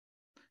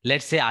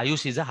 Let's say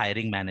Ayush is a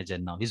hiring manager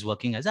now. He's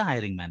working as a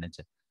hiring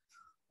manager.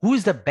 Who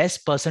is the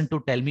best person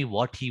to tell me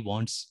what he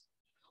wants?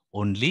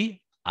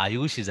 Only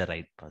Ayush is the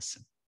right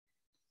person.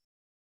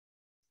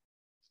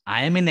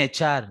 I am in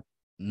HR,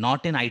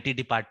 not in IT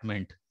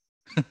department.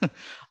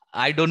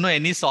 I don't know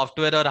any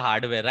software or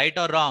hardware, right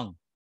or wrong?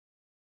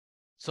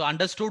 So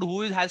understood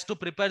who has to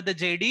prepare the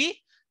JD?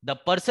 The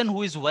person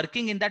who is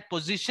working in that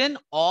position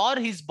or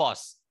his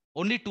boss.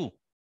 Only two.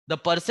 The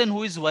person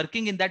who is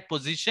working in that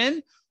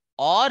position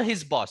or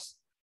his boss.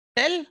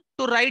 Tell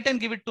to write and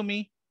give it to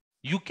me.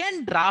 You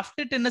can draft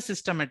it in a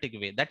systematic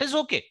way. That is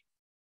okay.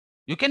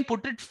 You can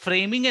put it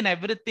framing and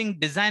everything,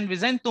 design,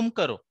 tum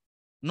karo.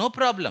 No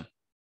problem.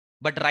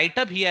 But write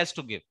up he has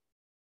to give.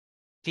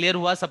 Clear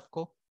hua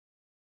sabko?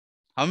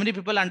 How many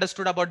people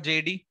understood about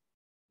JD?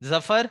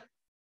 Zafar?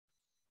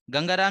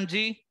 Gangaram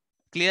ji?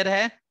 Clear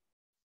hai?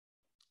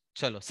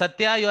 Chalo.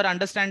 Satya, you are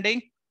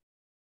understanding?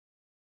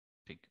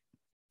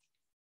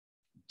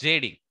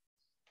 JD.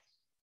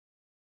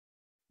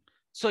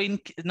 So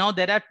now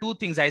there are two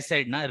things I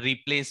said, na,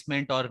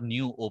 replacement or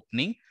new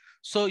opening.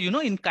 So,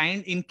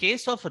 in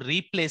case of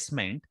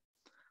replacement,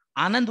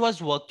 Anand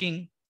was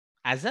working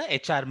as a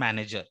HR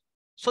manager.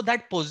 So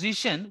that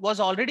position was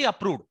already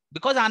approved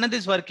because Anand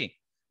is working.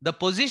 The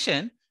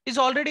position is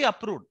already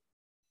approved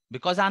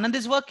because Anand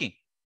is working.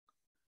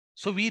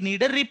 So we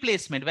need a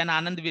replacement when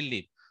Anand will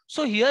leave.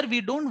 So here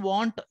we don't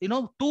want,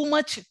 too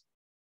much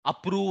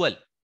approval.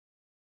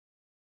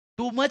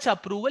 Too much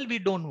approval we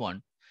don't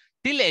want.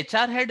 Till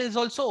HR head is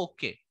also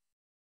okay.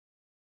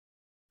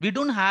 We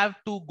don't have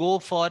to go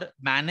for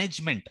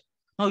management.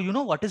 Now, you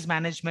know what is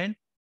management?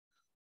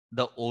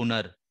 The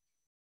owner,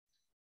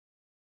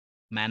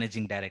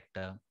 managing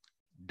director,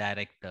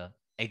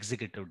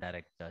 executive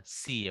director,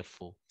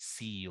 CFO,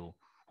 CEO,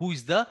 who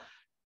is the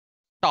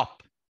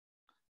top.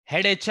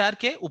 Head HR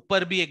के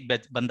ऊपर भी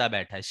एक बंदा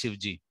बैठा है,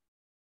 Shivji.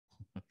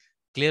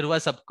 Clear हुआ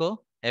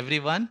सबको?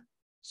 Everyone?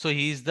 So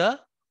he is the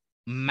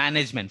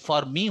management.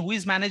 For me, who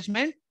is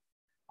management?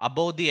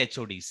 Above the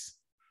HODs.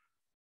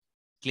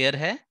 Clear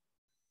है?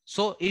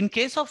 So in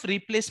case of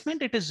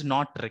replacement, it is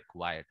not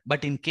required.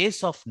 But in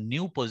case of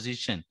new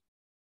position,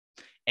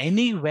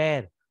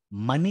 anywhere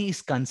money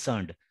is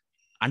concerned,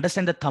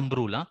 understand the thumb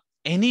rule.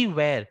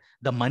 Anywhere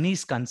the money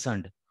is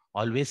concerned,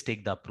 always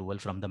take the approval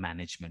from the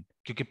management.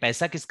 क्योंकि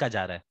पैसा किसका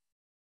जा रहा है?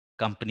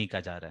 Company का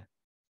जा रहा है.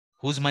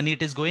 Whose money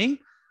it is going?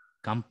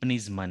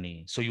 Company's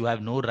money. So you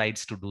have no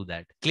rights to do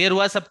that. Clear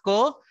हुआ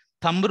सबको?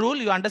 Thumb rule,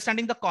 you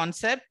understanding the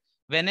concept?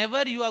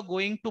 Whenever you are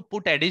going to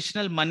put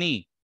additional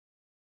money,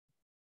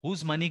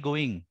 whose money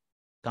going?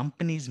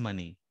 Company's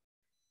money.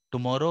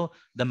 Tomorrow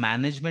the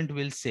management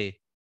will say,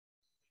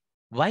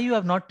 why you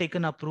have not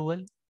taken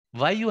approval?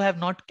 Why you have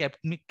not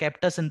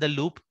kept us in the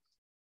loop?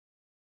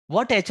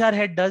 What HR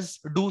head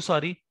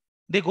do,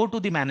 they go to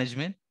the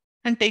management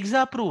and takes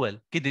the approval.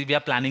 We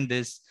are planning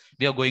this,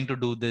 we are going to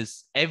do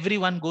this.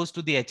 Everyone goes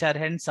to the HR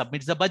head and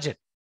submits the budget.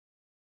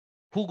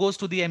 Who goes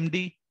to the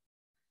MD?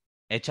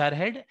 HR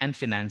head and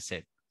finance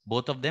head.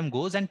 Both of them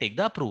goes and take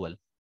the approval.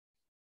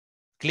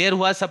 Clear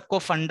हुआ सबको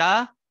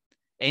फंडा?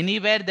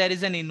 Anywhere there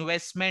is an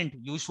investment,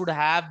 you should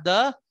have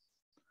the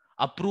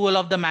approval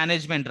of the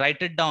management.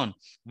 Write it down.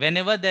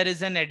 Whenever there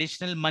is an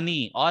additional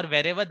money or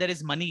wherever there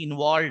is money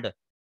involved,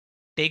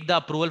 take the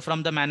approval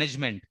from the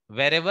management.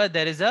 Wherever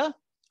there is a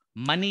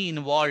money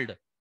involved,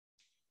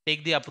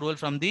 take the approval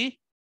from the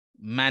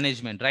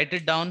management. Write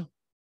it down.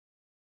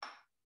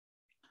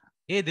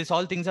 Hey, this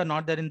all things are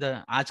not there in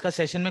the आज का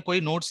session में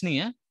कोई notes नहीं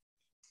है.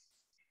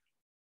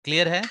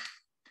 Clear है?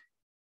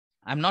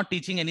 I'm not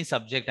teaching any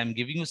subject. I'm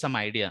giving you some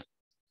idea,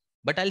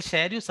 but I'll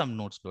share you some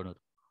notes.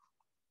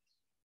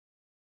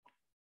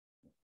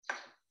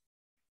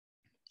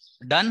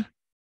 Done?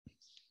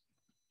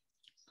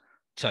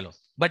 Chalo.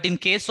 But in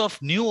case of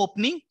new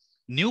opening,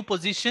 new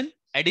position,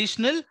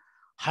 additional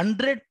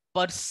 100%,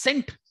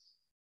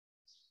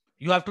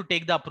 you have to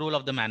take the approval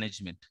of the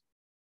management.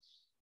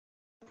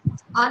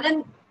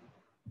 Anand,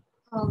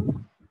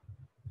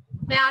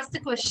 may I ask the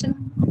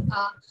question?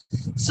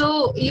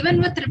 So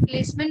even with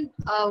replacement,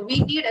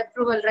 we need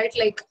approval, right?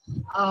 Like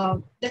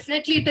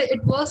definitely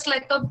it works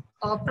like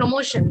a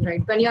promotion,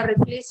 right? When you are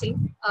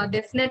replacing,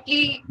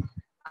 definitely,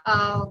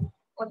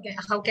 okay,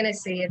 how can I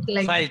say it?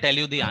 Like, so I'll tell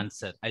you the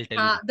answer. I'll tell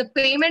you. The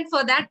payment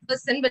for that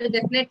person will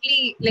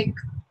definitely, like,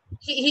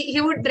 he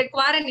would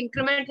require an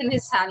increment in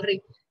his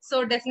salary.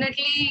 So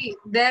definitely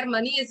their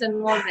money is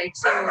involved, right?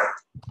 So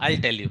I'll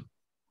tell you.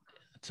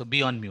 So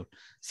be on mute.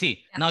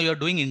 See, now you're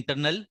doing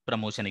internal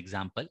promotion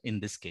example in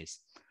this case.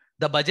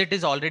 The budget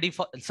is already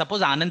for,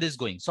 suppose Anand is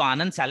going. So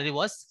Anand's salary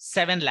was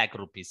 7 lakh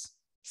rupees.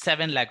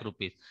 7 lakh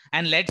rupees.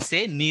 And let's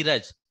say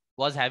Neeraj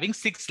was having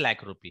 6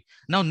 lakh rupees.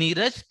 Now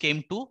Neeraj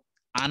came to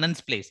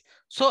Anand's place.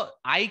 So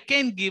I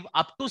can give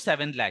up to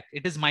 7 lakh.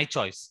 It is my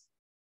choice.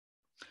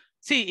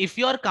 See, if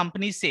your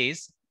company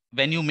says,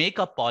 when you make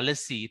a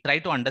policy, try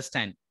to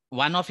understand.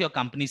 One of your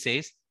company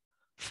says,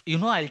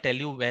 I'll tell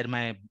you where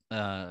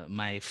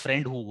my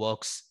friend who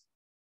works,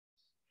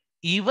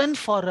 even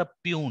for a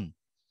peon,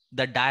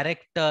 the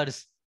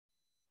directors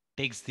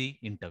takes the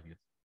interview.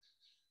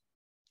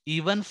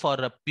 Even for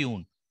a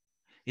peon,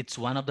 it's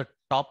one of the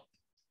top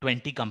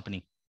 20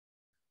 company,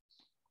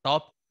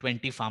 top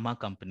 20 pharma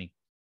company.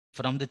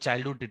 From the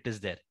childhood, it is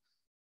there.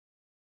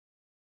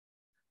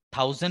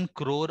 1,000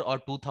 crore or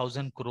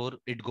 2,000 crore,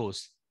 it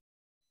goes.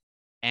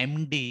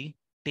 MD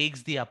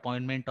takes the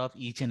appointment of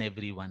each and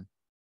every one.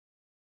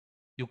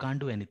 You can't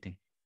do anything.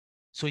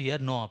 So here,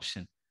 no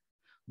option.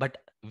 But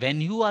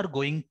when you are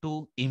going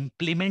to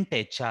implement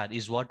HR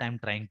is what I'm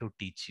trying to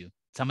teach you.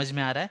 समझ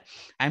में आ रहा है?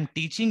 I'm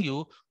teaching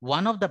you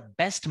one of the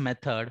best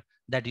method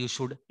that you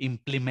should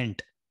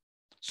implement.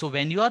 So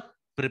when you are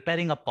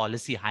preparing a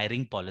policy,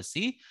 hiring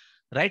policy,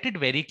 write it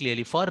very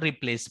clearly. For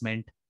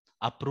replacement,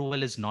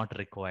 approval is not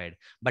required.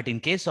 But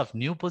in case of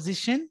new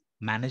position,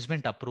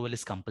 management approval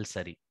is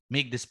compulsory.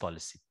 Make this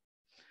policy.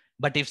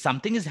 But if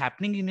something is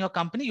happening in your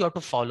company, you have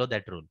to follow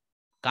that rule.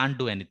 Can't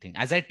do anything.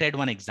 As I tried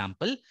one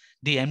example,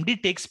 the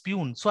MD takes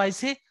peon. So I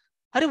say,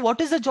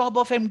 what is the job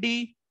of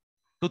MD?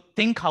 To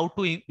think how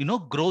to,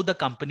 grow the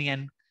company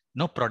and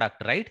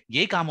product, right?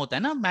 ये काम होता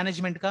है ना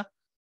management का.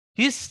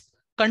 His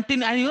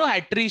continue, and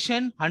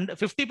attrition,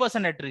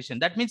 50% attrition.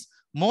 That means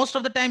most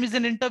of the time is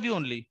an interview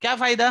only. Kya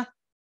fayda?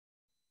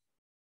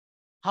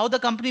 How the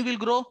company will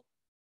grow?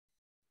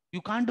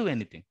 You can't do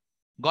anything.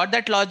 Got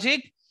that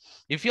logic?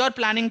 If you are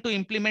planning to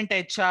implement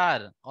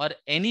HR or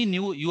any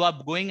new, you are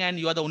going and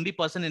you are the only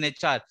person in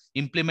HR,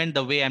 implement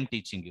the way I'm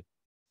teaching you.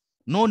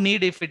 No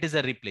need if it is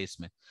a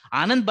replacement.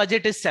 Anand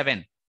budget is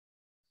 7.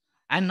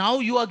 And now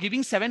you are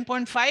giving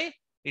 7.5,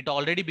 it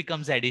already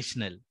becomes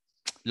additional.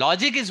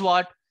 Logic is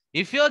what?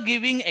 If you're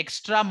giving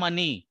extra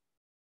money,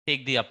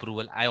 take the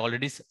approval. I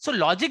already said. So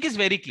logic is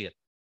very clear.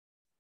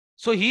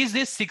 So he is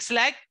this 6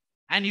 lakh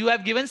and you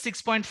have given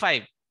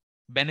 6.5.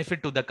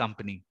 Benefit to the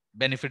company.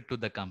 Benefit to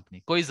the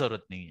company. Koi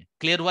zarurat nahi hai.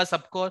 Clear hua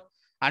sabko?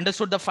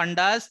 Understood the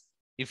fundas?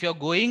 If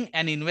you're going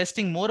and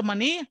investing more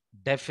money,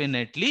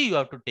 definitely you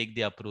have to take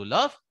the approval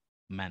of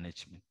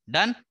management.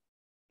 Done?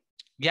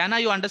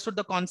 Gyana, you understood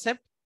the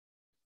concept?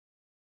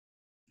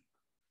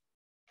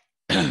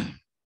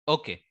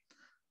 Okay.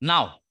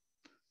 Now,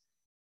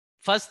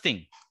 first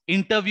thing,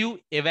 interview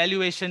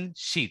evaluation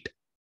sheet.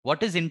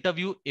 What is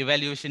interview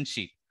evaluation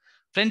sheet?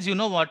 Friends, you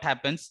know what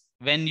happens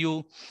when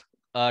you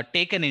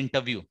take an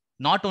interview?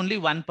 Not only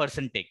one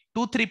person take,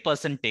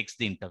 2-3% takes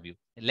the interview.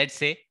 Let's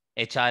say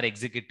HR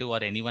executive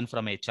or anyone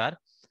from HR,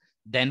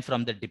 then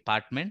from the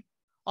department,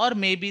 or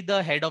maybe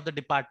the head of the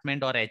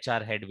department or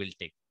HR head will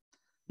take.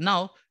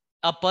 Now,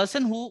 a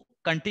person who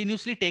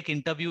continuously take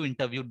interview,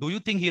 do you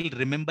think he'll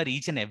remember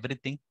each and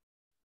everything?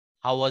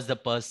 How was the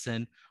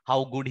person?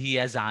 How good he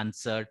has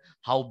answered?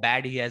 How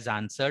bad he has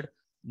answered?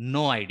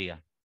 No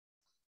idea.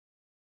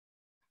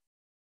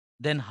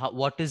 Then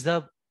what is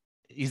there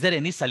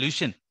any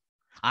solution?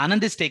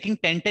 Anand is taking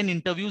 10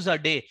 interviews a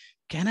day.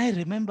 Can I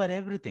remember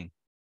everything?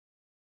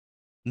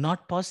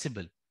 Not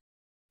possible.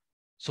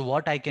 So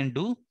what I can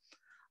do?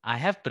 I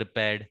have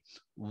prepared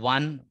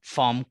one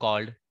form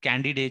called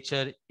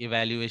candidature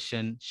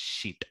evaluation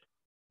sheet.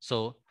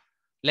 So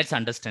let's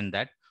understand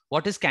that.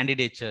 What is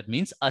candidature?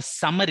 Means a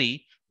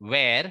summary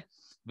where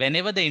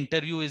whenever the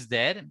interview is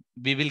there,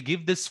 we will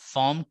give this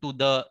form to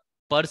the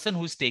person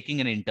who's taking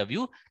an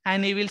interview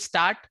and he will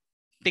start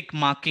tick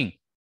marking.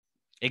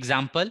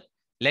 Example,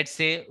 let's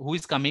say who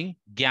is coming?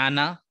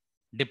 Gyana,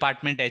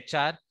 department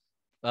HR,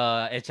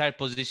 HR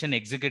position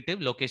executive,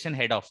 location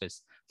head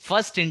office.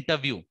 First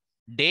interview,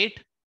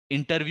 date,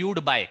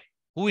 interviewed by,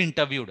 who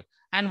interviewed,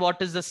 and what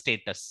is the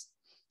status.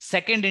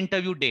 Second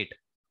interview date,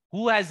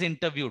 who has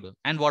interviewed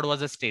and what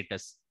was the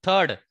status.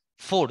 Third,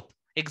 fourth,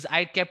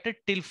 I kept it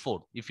till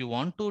 4. If you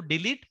want to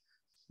delete,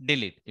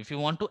 delete. If you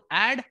want to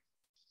add,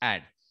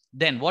 add.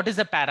 Then what is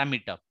the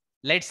parameter?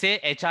 Let's say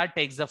HR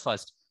takes the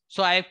first.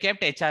 So I have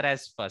kept HR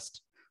as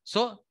first.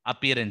 So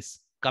appearance,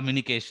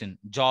 communication,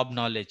 job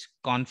knowledge,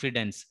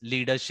 confidence,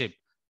 leadership,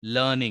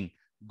 learning,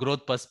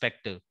 growth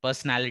perspective,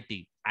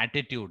 personality,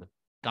 attitude,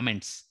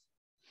 comments.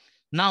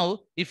 Now,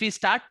 if we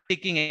start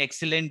ticking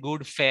excellent,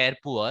 good, fair,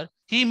 poor,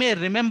 he may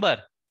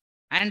remember.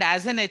 And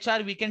as an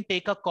HR, we can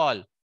take a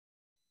call.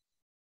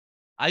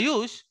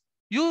 Ayush,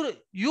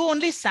 you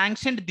only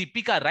sanctioned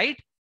Deepika, right?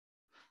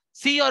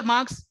 See your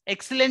marks,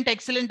 excellent,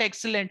 excellent,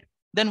 excellent.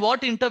 Then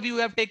what interview you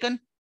have taken?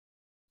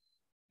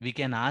 We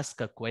can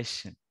ask a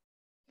question.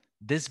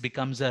 This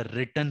becomes a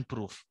written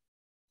proof.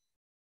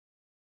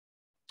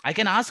 I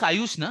can ask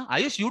Ayush, na?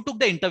 Ayush, you took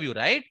the interview,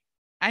 right?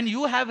 And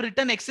you have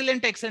written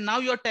excellent, excellent. Now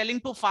you're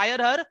telling to fire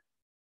her.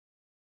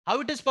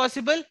 How it is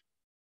possible?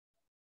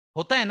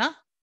 Hota hai na?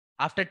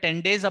 After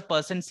 10 days, a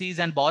person sees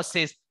and boss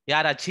says,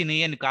 yaar, achhi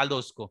nahi hai, nikal do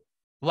usko.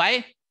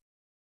 Why?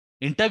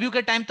 Interview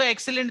ke time to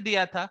excellent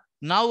diya tha.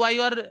 Now why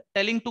you are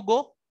telling to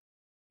go?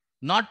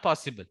 Not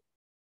possible.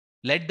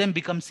 Let them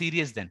become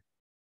serious then.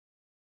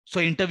 So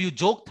interview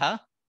joke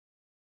tha.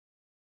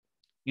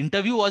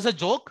 Interview was a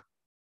joke.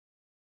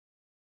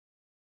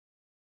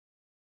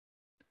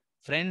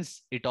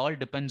 Friends, it all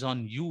depends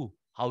on you,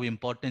 how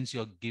importance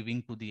you're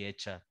giving to the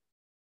HR.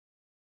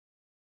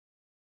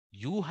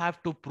 You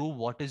have to prove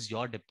what is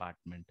your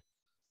department.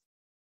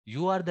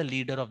 You are the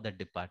leader of that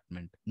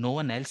department. No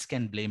one else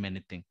can blame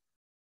anything.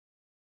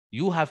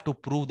 You have to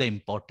prove the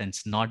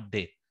importance, not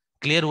they.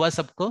 Clear hua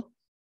sabko?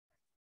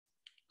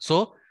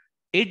 So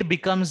it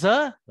becomes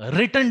a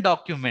written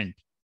document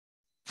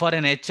for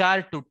an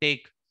HR to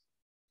take.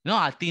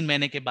 3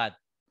 mahine ke baad,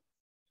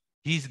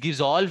 he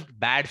gives all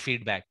bad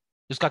feedback.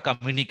 Uska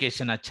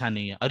communication acha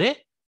nahi hai. Arey,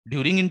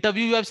 during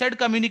interview you have said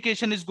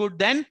communication is good.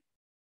 Then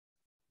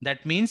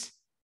that means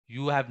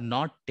you have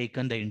not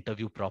taken the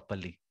interview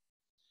properly.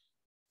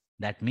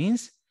 That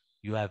means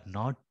you have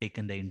not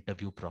taken the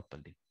interview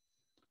properly.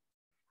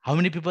 How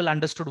many people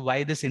understood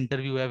why this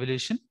interview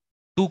evaluation?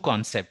 2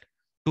 concepts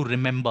to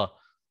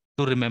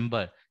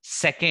remember.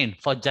 Second,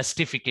 for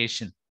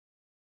justification.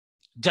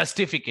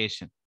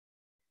 Justification.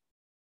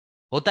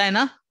 Hota hai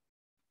na?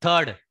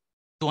 Third,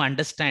 to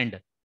understand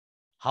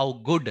how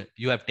good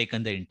you have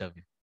taken the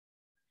interview.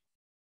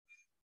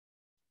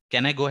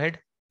 Can I go ahead?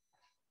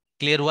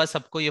 Clear hua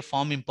sabko ye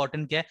form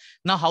important kya hai?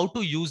 Now how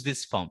to use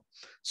this form?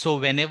 So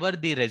whenever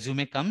the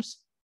resume comes,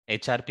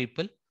 HR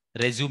people,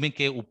 resume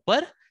ke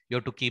upar You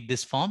have to keep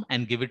this form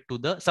and give it to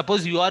the,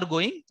 suppose you are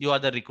going, you are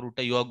the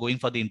recruiter, you are going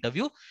for the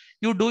interview,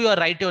 you do your,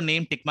 write your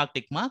name, tick mark,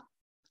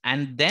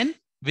 and then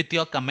with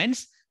your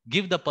comments,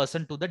 give the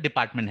person to the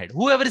department head.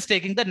 Whoever is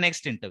taking the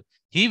next interview,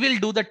 he will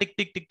do the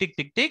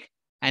tick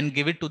and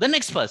give it to the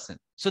next person.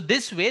 So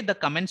this way the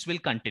comments will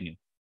continue.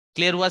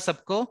 Clear hua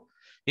sabko?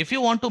 If you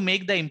want to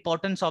make the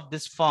importance of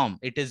this form,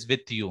 it is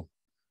with you.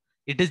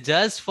 It is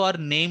just for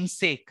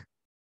namesake.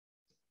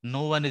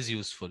 No one is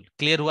useful.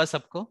 Clear hua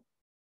sabko?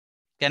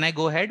 Can I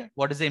go ahead?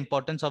 What is the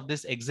importance of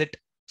this exit?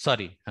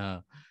 Sorry,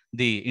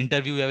 the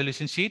interview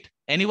evaluation sheet.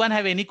 Anyone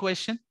have any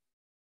question?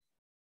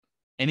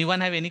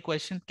 Anyone have any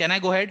question? Can I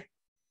go ahead?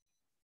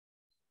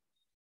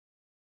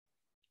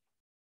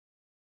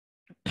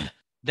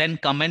 Then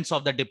comments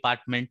of the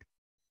department,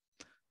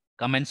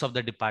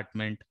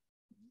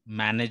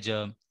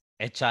 manager,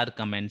 HR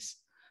comments,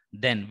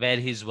 then where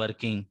he's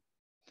working,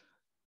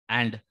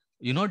 and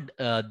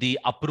the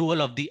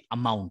approval of the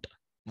amount,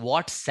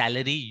 what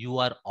salary you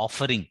are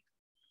offering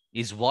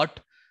is what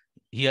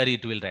here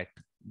it will write.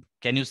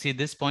 Can you see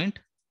this point?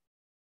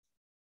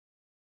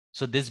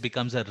 So this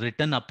becomes a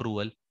written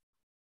approval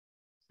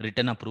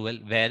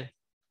where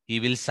he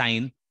will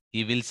sign.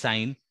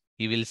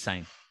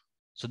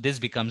 So this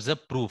becomes a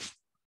proof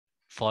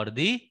for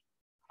the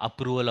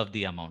approval of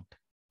the amount.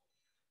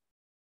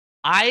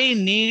 I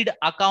need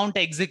account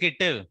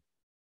executive,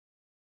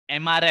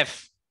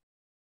 MRF.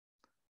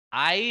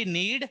 I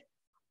need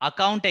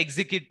account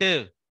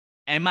executive,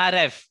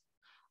 MRF.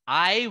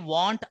 I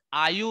want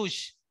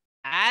Ayush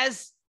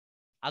as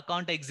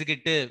account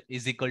executive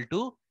is equal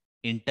to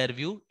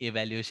interview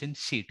evaluation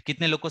sheet.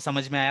 कितने लोग को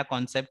समझ में आया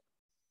concept?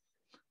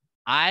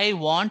 I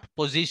want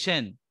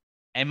position,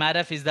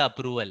 MRF is the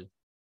approval.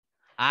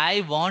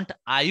 I want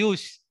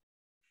Ayush,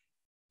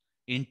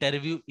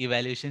 interview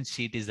evaluation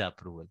sheet is the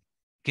approval.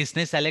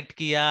 किसने select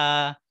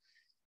किया,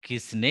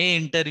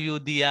 किसने interview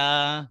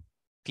दिया?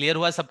 Clear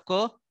हुआ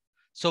सबको?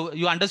 So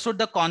you understood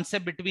the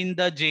concept between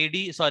the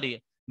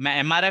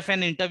MRF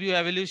and interview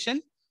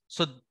evaluation.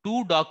 So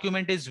two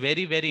document is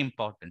very, very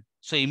important.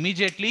 So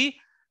immediately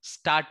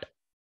start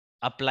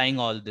applying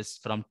all this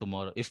from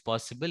tomorrow, if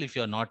possible, if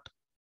you're not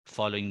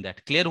following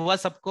that. Clear hua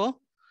sabko?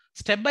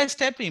 Step by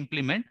step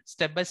implement,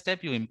 step by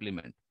step you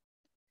implement.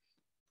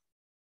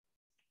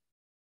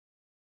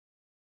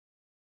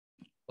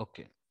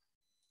 Okay.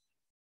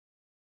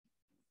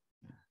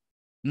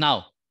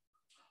 Now,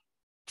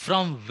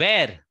 from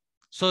where?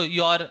 So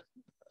your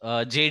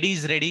JD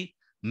is ready,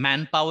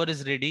 manpower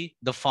is ready,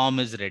 the form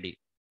is ready.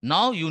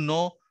 Now you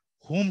know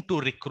whom to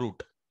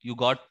recruit. You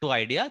got to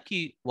idea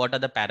ki what are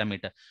the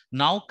parameters.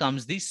 Now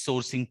comes the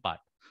sourcing part.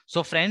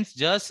 So friends,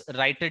 just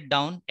write it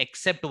down,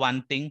 except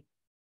one thing,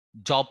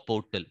 job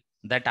portal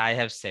that I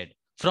have said.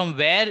 From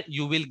where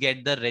you will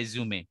get the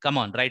resume. Come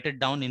on, write it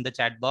down in the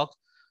chat box.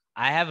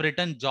 I have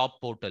written job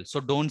portal.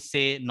 So don't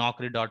say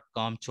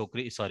naukri.com,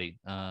 chokri, sorry,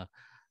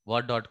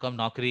 what.com,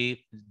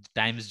 Naukri,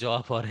 Times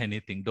Job or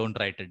anything. Don't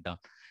write it down.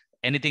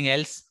 Anything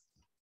else?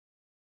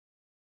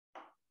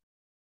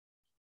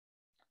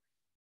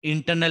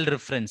 Internal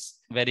reference,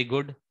 very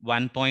good.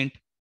 1 point.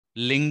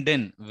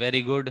 LinkedIn,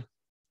 very good.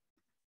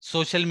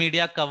 Social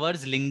media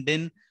covers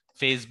LinkedIn,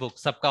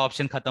 Facebook. Sabka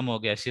option khatam ho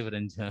gaya,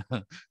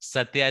 Shivranjan.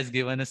 Satya has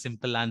given a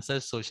simple answer,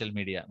 social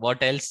media.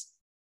 What else?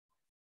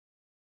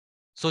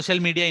 Social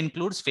media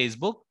includes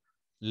Facebook,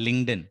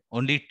 LinkedIn.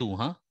 Only two,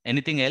 huh?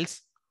 Anything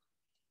else?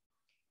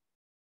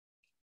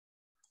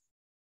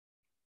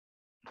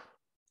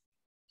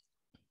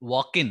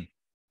 Walk-in.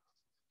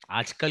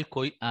 Aajkal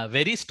koi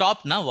very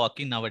stop na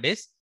walk-in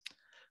nowadays.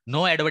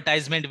 No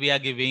advertisement we are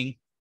giving.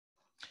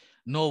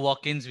 No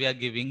walk-ins we are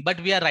giving,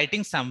 but we are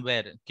writing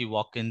somewhere ki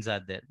walk-ins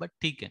are there. But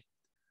theek hai.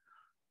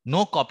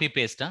 No copy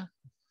paste. Huh?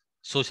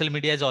 Social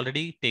media is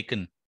already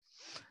taken.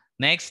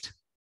 Next.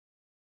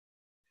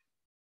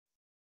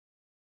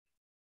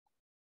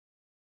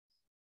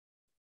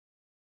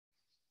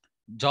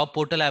 Job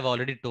portal I've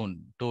already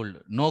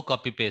told. No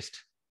copy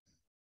paste.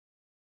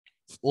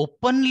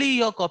 Openly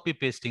you're copy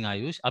pasting,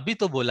 Ayush. Abhi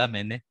to bola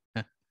maine.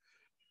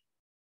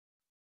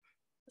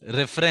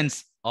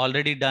 Reference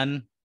already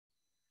done.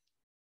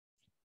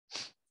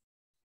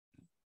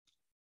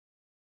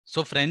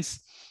 So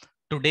friends,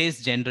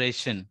 today's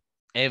generation,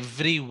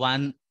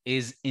 everyone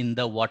is in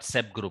the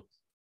WhatsApp group.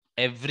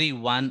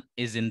 Everyone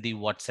is in the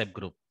WhatsApp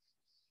group.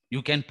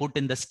 You can put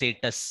in the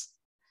status.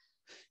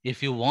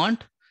 If you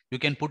want, you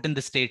can put in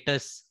the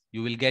status.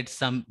 You will get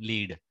some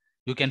lead.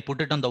 You can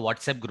put it on the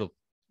WhatsApp group.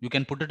 You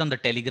can put it on the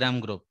Telegram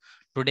group.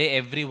 Today,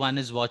 everyone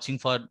is watching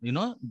for,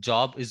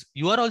 job is,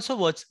 you are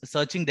also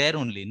searching there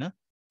only, no?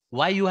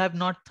 Why you have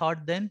not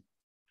thought then?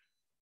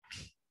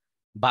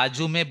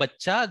 बाजू में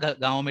बच्चा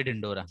गांव में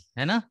ढिंडोरा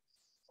है ना.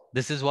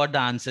 This is what the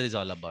answer is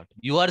all about.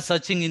 You are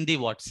searching in the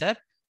WhatsApp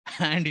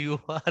and you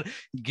are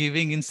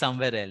giving in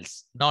somewhere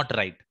else. Not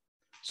right.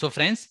 So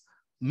friends,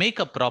 make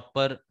a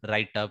proper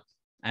write-up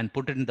and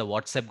put it in the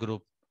WhatsApp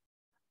group,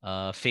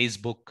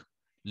 Facebook,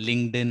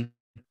 LinkedIn,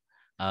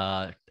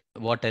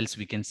 what else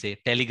we can say,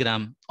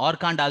 Telegram, और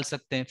कहाँ डाल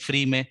सकते हैं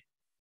free में.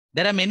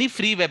 There are many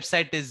free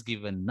website is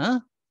given, na?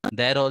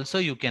 there also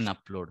you can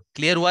upload.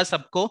 Clear हुआ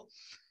सबको?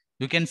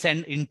 You can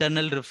send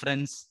internal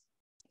reference.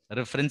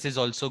 Reference is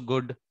also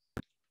good.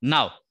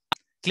 Now,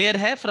 clear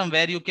hai from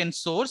where you can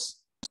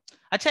source?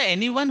 Acha,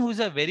 anyone who is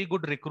a very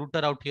good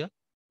recruiter out here?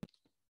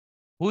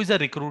 Who is a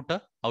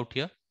recruiter out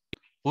here?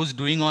 Who's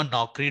doing on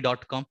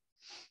Naukri.com?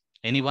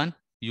 Anyone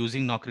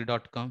using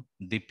Naukri.com?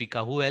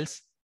 Deepika, who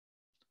else?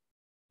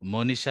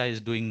 Monisha is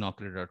doing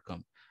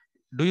Naukri.com.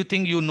 Do you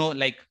think you know,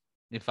 like,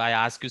 if I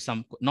ask you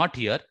some, not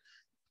here,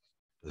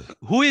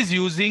 who is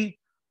using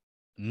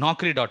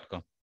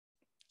Naukri.com?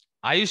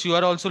 Ayush, you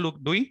are also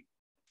doing?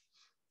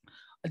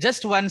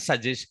 Just one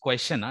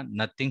question,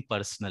 nothing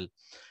personal.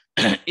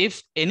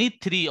 If any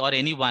three or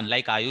anyone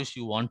like Ayush,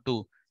 you want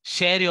to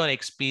share your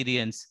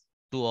experience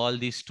to all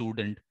the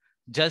students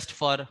just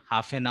for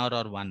half an hour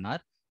or 1 hour,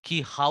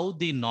 ki how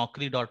the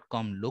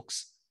Naukri.com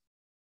looks,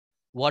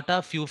 what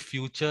are few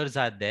features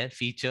are there,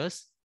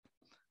 features,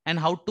 and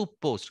how to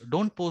post.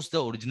 Don't post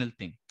the original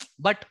thing,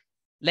 but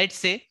let's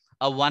say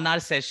a 1 hour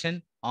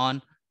session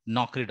on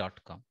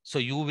Naukri.com. So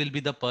you will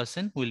be the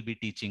person who will be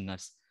teaching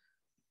us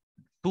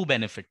to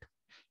benefit.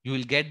 You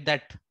will get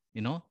that,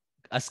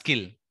 a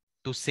skill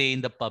to say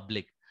in the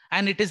public,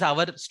 and it is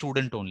our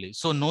student only.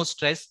 So no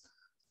stress.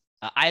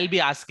 I'll be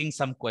asking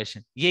some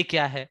question. Ye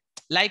kya hai?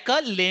 Like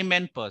a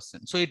layman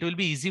person. So it will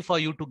be easy for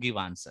you to give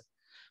answer.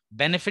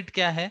 Benefit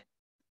kya hai?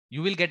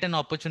 You will get an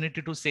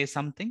opportunity to say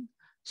something.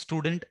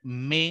 Student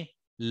may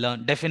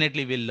learn,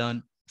 definitely will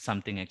learn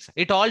something extra.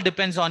 It all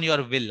depends on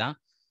your will. Huh?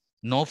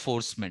 No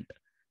forcement.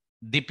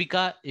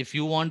 Deepika, if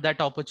you want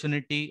that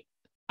opportunity,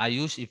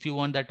 Ayush, if you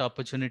want that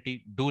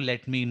opportunity, do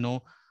let me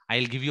know.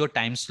 I'll give you a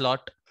time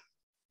slot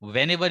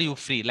whenever you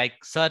free.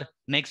 Like, sir,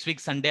 next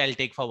week Sunday I'll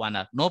take for 1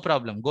 hour. No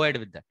problem. Go ahead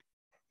with that.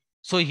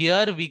 So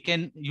here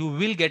you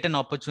will get an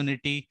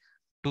opportunity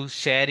to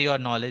share your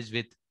knowledge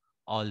with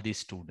all these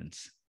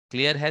students.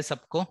 Clear hai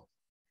sabko?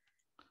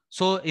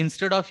 So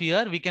instead of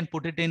here, we can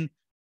put it in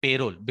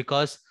payroll,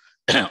 because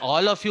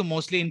all of you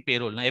mostly in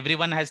payroll.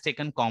 Everyone has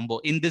taken combo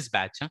in this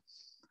batch. Huh?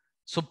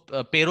 So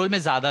payroll में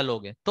ज़्यादा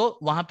लोग हैं, तो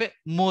वहाँ पे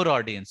more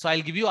audience. So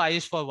I'll give you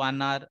Ayush for 1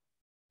 hour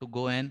to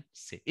go and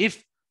say,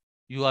 if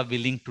you are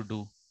willing to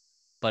do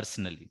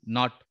personally,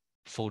 not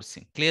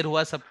forcing. Clear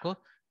हुआ सबको?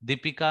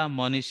 Deepika,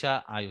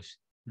 Monisha, Ayush,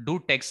 do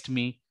text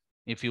me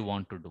if you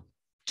want to do.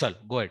 Chalo,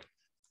 go ahead.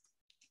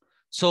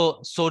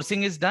 So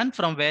sourcing is done,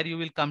 from where you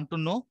will come to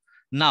know.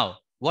 Now,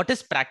 what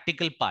is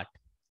practical part?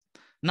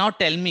 Now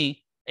tell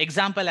me,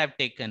 example I've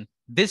taken.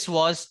 This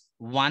was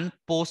one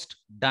post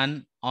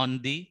done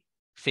on the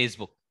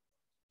Facebook,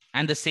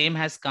 and the same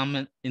has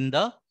come in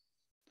the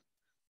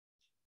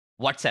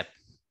WhatsApp.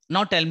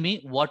 Now tell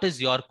me, what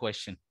is your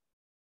question?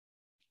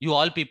 You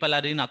all people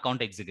are in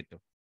account executive.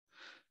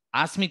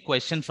 Ask me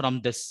question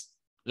from this.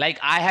 Like,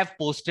 I have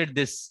posted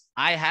this.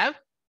 I have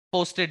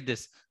posted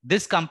this.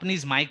 This company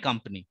is my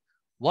company.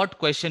 What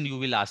question you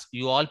will ask?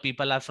 You all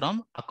people are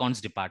from accounts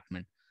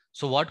department.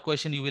 So what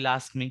question you will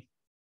ask me?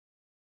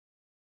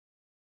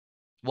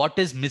 What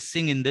is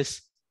missing in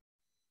this?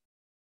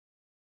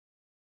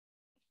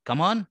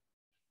 Come on.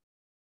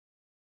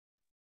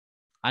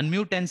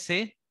 Unmute and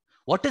say,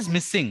 what is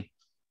missing?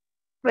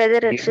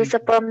 Whether it is a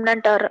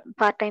permanent or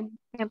part-time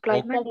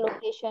employment. Okay.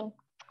 Location.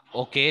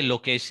 Okay,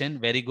 location.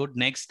 Very good.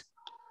 Next.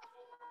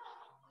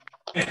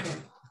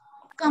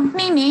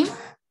 Company name.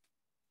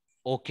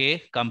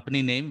 Okay,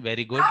 company name.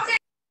 Very good.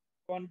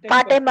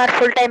 Part-time or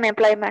full-time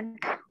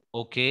employment.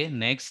 Okay,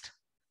 next.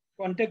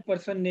 Contact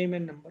person name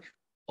and number.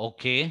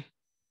 Okay.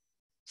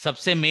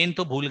 सबसे main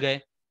तो भूल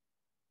गए.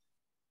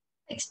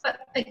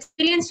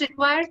 Experience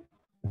required.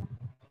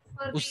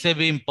 उससे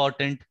भी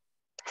important.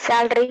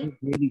 Salary.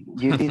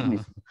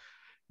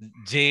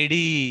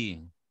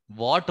 JD.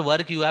 What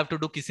work you have to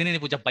do? किसी ने नहीं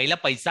पूछा. पहला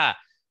पैसा.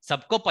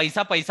 सबको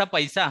पैसा पैसा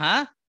पैसा.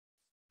 हाँ.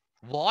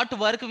 What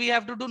work we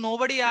have to do?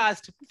 Nobody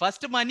asked.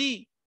 First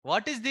money.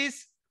 What is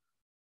this?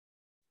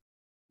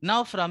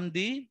 Now from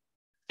the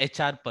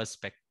HR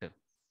perspective,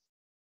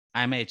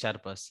 I'm a HR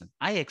person.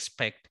 I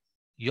expect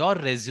your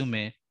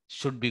resume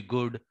should be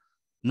good.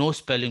 No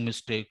spelling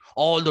mistake.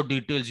 All the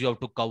details you have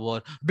to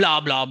cover.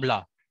 Blah, blah,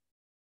 blah.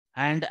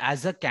 And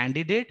as a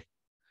candidate,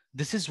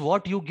 this is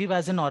what you give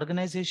as an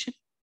organization.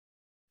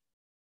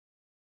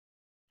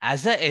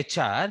 As a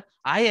HR,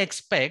 I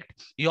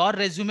expect your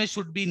resume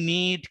should be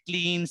neat,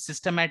 clean,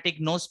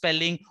 systematic, no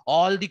spelling.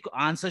 All the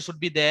answers should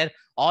be there.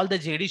 All the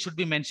JD should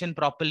be mentioned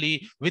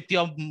properly with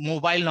your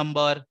mobile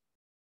number.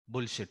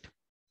 Bullshit.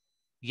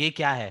 Ye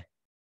kya hai?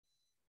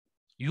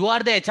 You are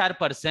the HR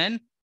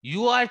person.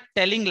 You are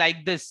telling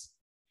like this.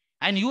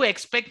 And you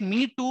expect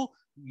me to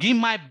give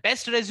my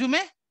best resume?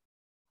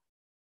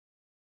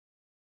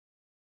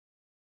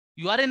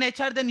 You are in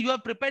HR, then you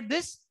have prepared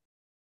this?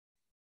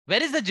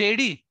 Where is the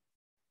JD?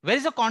 Where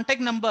is the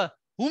contact number?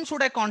 Whom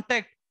should I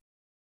contact?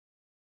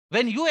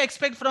 When you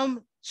expect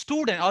from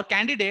student or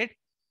candidate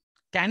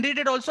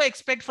also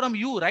expect from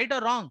you, right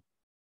or wrong?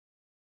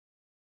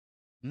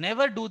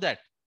 Never do that.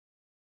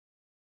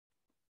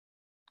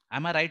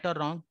 Am I right or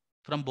wrong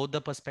from both the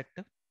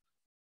perspective?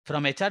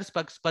 From HR's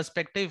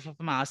perspective, if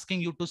I'm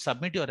asking you to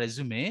submit your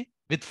resume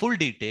with full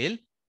detail,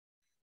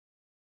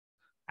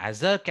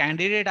 as a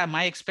candidate,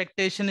 my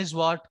expectation is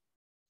what?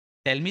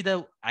 Tell me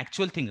the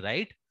actual thing,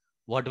 right?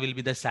 What will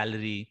be the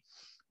salary?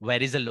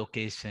 Where is the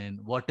location?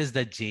 What is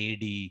the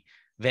JD?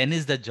 When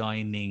is the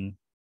joining?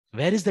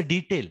 Where is the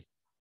detail?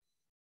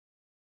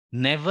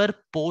 Never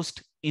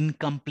post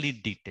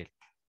incomplete detail.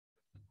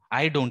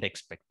 I don't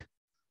expect.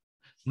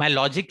 My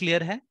logic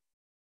clear hai?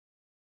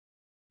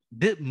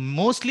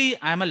 Mostly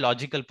I'm a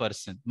logical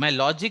person. My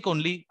logic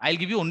only, I'll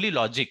give you only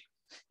logic.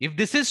 If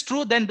this is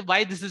true, then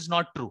why this is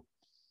not true?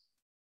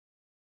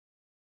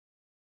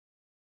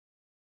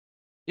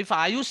 If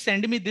Ayush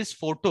send me this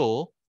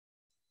photo,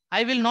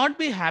 I will not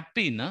be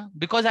happy, na?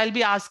 Because I'll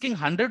be asking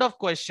 100 of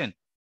questions.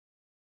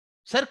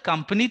 Sir,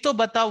 company to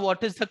bata,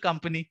 what is the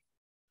company?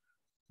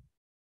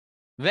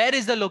 Where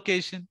is the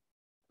location?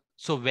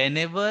 So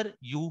whenever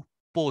you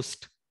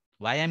post,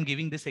 why I'm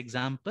giving this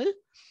example?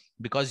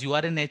 Because you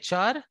are in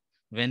HR,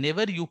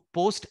 whenever you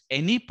post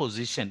any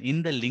position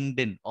in the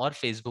LinkedIn or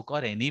Facebook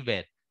or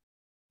anywhere,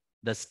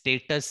 the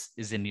status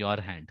is in your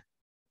hand.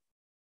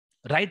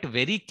 Write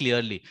very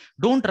clearly.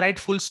 Don't write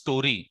full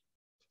story.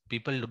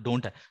 People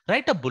don't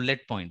write a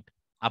bullet point.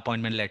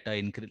 Appointment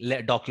letter,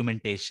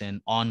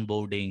 documentation,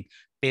 onboarding,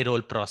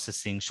 payroll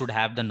processing, should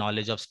have the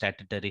knowledge of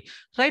statutory.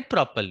 Write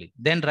properly.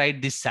 Then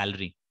write the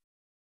salary.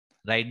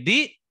 Write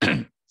the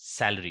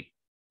salary,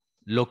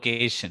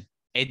 location,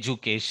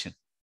 education.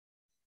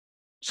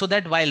 So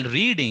that while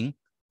reading,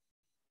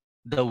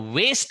 the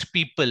waste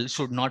people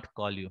should not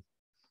call you.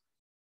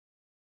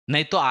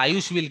 Nahi to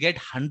Ayush will get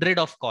 100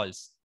 of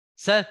calls.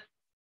 Sir,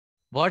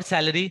 what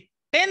salary?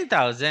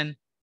 10,000.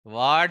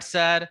 What,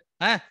 sir?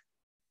 Huh?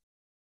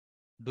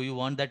 Do you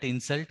want that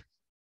insult?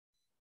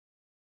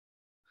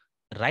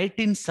 Write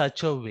in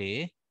such a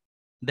way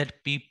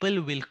that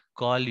people will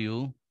call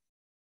you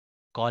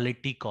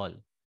quality call.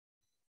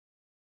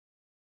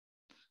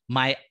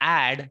 My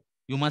ad,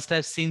 you must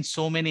have seen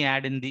so many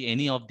ad in the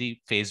any of the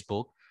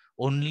Facebook.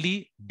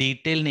 Only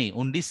detail nahi,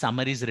 only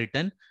summary is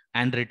written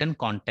and written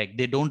contact.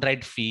 They don't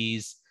write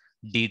fees,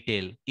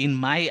 detail. In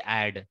my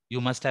ad,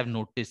 you must have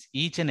noticed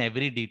each and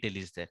every detail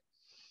is there.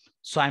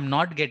 So I'm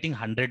not getting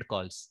 100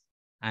 calls.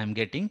 I'm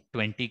getting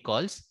 20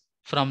 calls.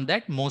 From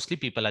that, mostly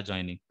people are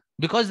joining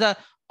because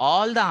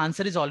all the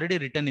answer is already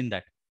written in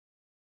that.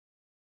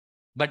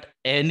 But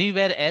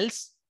anywhere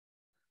else,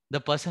 the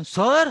person,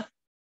 sir,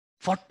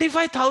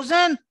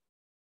 45,000.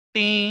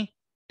 T,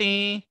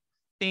 T,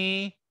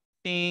 T,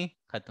 T,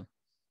 khatam.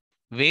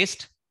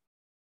 Waste.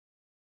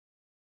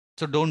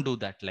 So don't do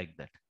that like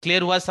that. Clear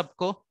hua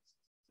sabko?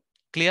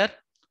 Clear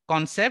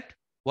concept?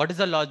 What is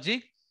the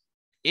logic?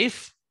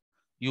 If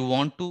you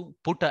want to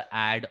put an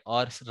ad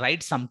or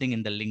write something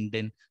in the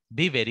LinkedIn,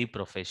 be very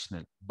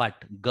professional.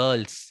 But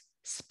girls,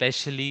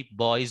 especially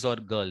boys or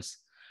girls,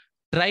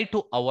 try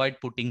to avoid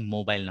putting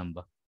mobile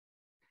number.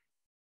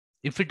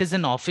 If it is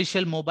an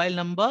official mobile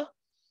number,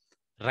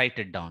 write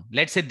it down.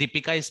 Let's say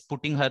Deepika is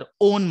putting her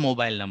own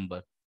mobile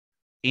number.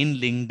 In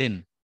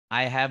LinkedIn,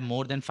 I have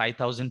more than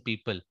 5,000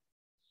 people.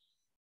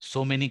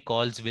 So many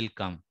calls will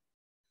come.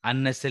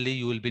 Unnecessarily,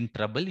 you will be in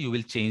trouble. You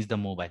will change the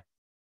mobile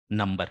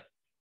number.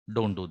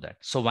 Don't do that.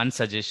 So one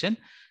suggestion,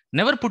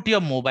 never put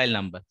your mobile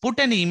number. Put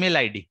an email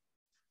ID.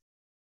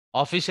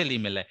 Official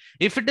email ID.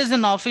 If it is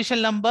an official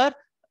number,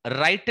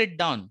 write it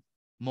down.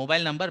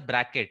 Mobile number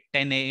bracket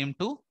 10 a.m.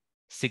 to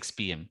 6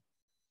 p.m.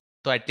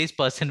 So at least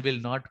person will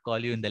not call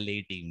you in the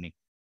late evening.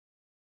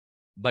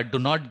 But do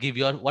not give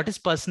your, what is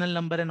personal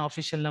number and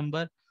official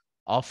number?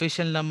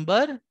 Official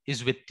number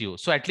is with you.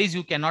 So at least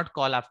you cannot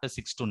call after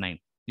 6 to 9.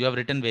 You have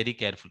written very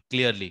careful,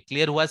 clearly.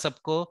 Clear hua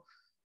sabko?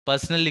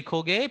 Personal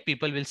likhoge,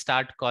 people will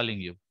start calling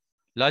you.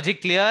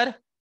 Logic clear?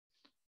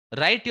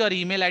 Write your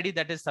email ID,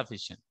 that is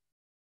sufficient.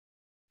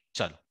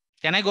 Chalo.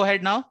 Can I go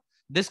ahead now?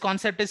 This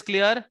concept is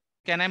clear.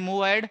 Can I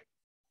move ahead?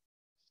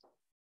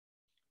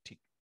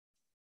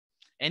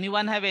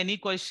 Anyone have any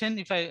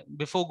question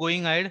before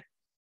going ahead?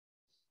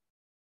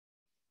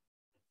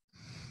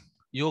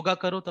 Yoga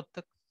karo tab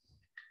tak.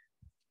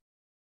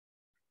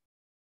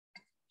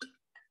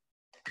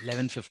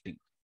 11:15.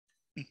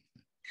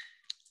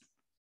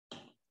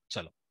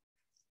 Chalo.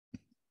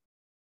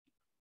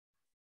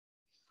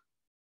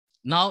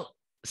 Now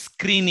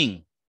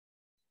screening.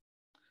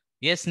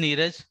 Yes,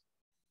 Neeraj.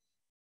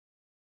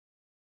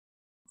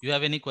 You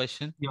have any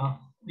question?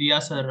 Yeah,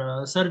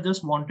 sir. Sir,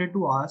 just wanted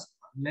to ask.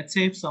 Let's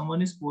say if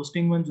someone is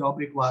posting one job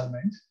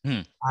requirement,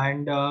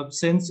 and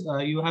since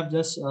you have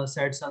just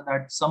said, sir,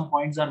 that some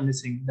points are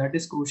missing, that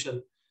is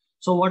crucial.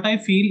 So what I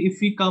feel, if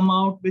we come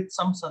out with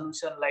some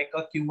solution like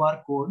a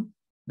QR code,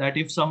 that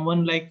if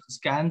someone like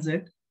scans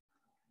it,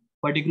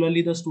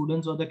 particularly the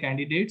students or the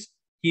candidates,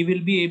 he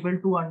will be able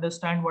to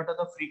understand what are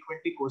the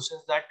frequently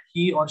questions that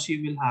he or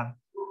she will have.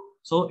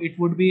 So it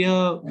would be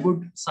a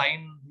good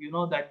sign,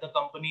 that the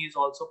company is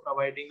also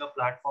providing a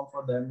platform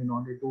for them in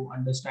order to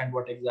understand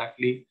what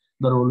exactly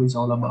the role is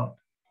all about.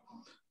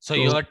 So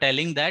you are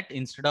telling that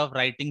instead of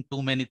writing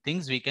too many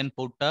things, we can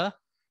put a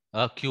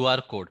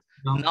QR code.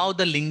 Yeah. Now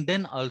the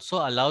LinkedIn also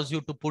allows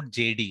you to put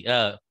JD,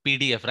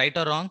 PDF, right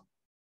or wrong?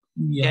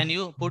 Yeah. Can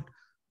you put,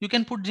 you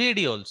can put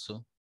JD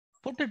also.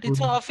 Put it, it's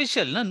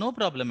official, no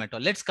problem at all.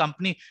 Let's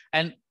company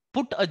and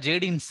put a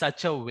JD in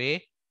such a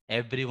way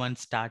everyone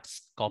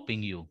starts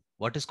copying you.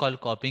 What is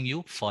called copying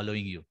you?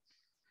 Following you.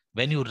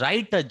 When you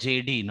write a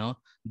JD,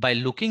 by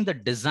looking the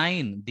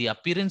design, the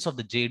appearance of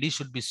the JD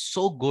should be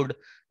so good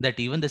that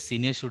even the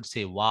senior should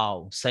say,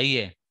 wow,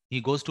 sahi hai.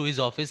 He goes to his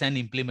office and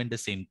implement the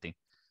same thing.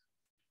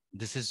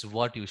 This is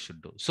what you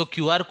should do. So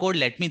QR code,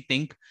 let me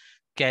think,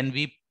 can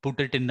we put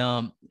it in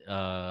a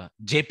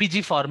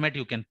JPG format?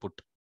 You can put.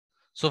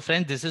 So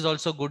friends, this is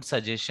also good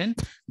suggestion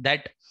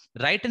that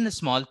write in a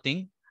small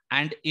thing.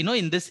 And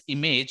in this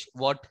image,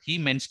 what he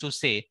meant to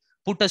say,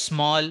 put a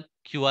small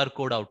QR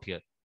code out here.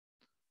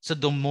 So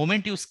the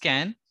moment you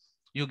scan,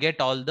 you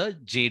get all the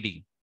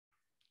JD.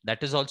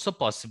 That is also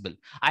possible.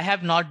 I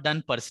have not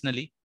done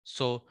personally.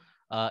 So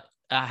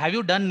have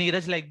you done,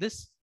 Neeraj, like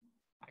this?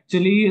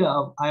 Actually,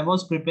 I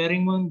was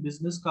preparing one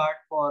business card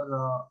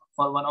for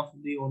one of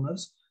the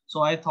owners.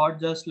 So I thought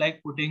just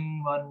like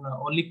putting one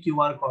only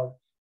QR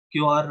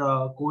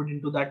code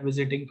into that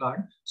visiting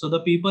card. So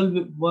the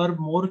people were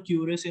more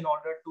curious in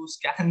order to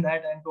scan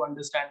that and to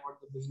understand what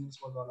the business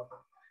was all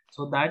about.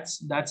 So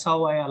that's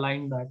how I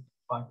aligned that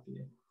part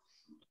here.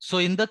 So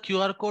in the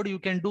QR code, you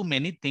can do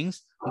many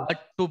things,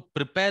 but to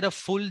prepare a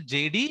full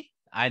JD,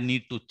 I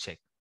need to check.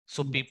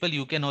 So people,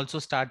 you can also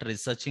start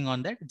researching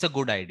on that. It's a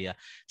good idea.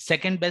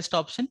 Second best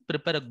option,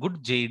 prepare a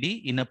good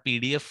JD in a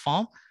PDF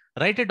form,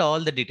 write it all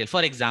the detail.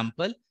 For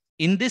example,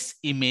 in this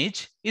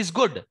image is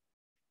good.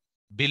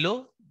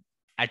 Below,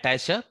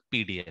 attach a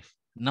PDF.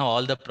 Now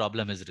all the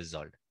problem is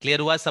resolved. Clear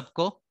hua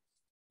sabko?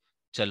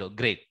 Chalo,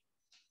 great.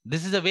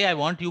 This is the way I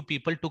want you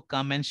people to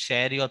come and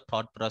share your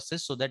thought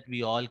process so that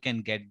we all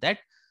can get that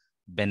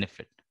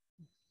benefit.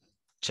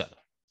 Chalo.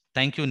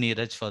 Thank you,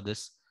 Neeraj, for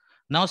this.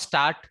 Now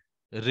start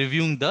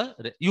reviewing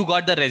you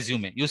got the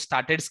resume. You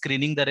started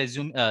screening the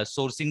resume,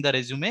 sourcing the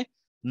resume.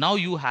 Now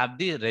you have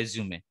the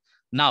resume.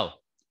 Now,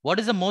 what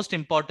is the most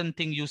important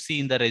thing you see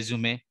in the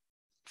resume?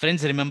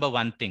 Friends, remember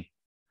one thing.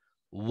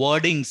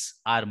 Wordings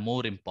are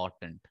more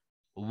important.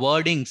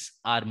 Wordings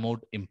are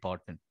more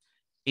important.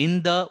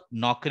 In the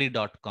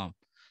Naukri.com,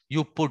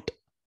 you put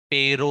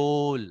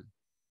payroll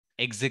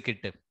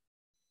executive.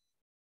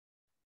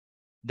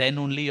 Then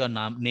only your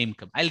name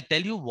comes. I'll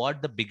tell you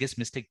what the biggest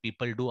mistake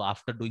people do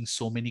after doing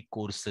so many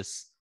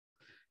courses.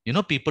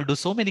 People do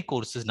so many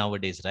courses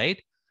nowadays,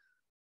 right?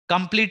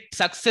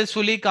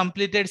 Successfully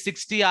completed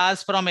 60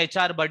 hours from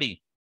HR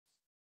buddy.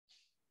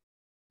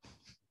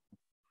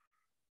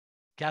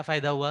 क्या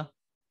फायदा हुआ?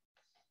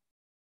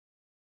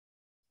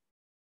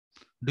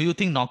 Do you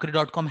think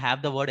Naukri.com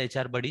have the word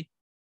HR buddy?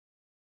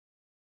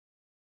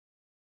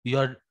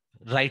 You're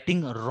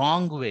writing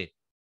wrong way.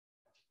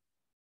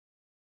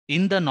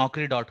 In the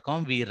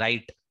Naukri.com, we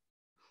write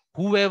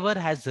whoever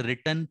has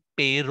written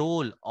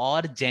payroll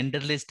or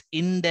generalist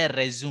in their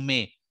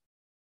resume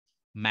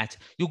match.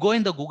 You go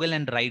in the Google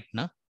and write,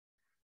 na?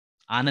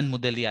 Anand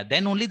Mudaliar.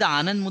 Then only the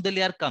Anand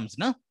Mudaliar comes,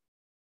 na?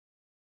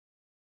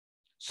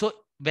 So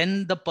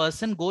when the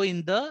person go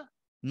in the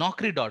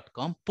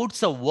Naukri.com,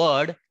 puts a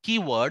word,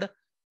 keyword,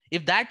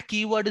 if that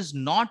keyword is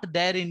not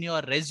there in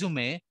your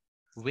resume,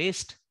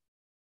 waste.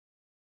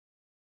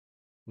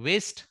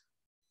 Waste.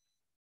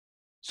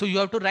 So you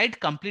have to write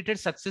completed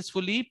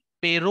successfully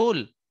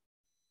payroll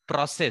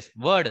process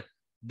word.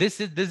 This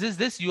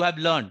you have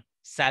learned.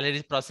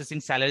 Salary processing,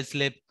 salary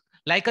slip.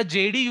 Like a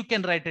JD, you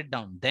can write it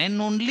down.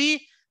 Then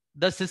only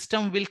the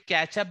system will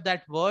catch up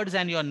that words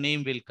and your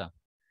name will come.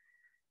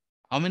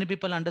 How many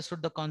people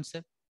understood the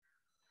concept?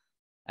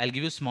 I'll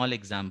give you a small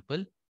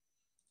example.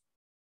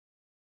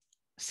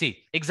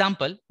 See,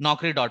 example,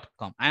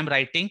 Naukri.com. I'm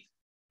writing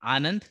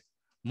Anand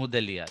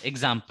Mudaliar.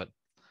 Example.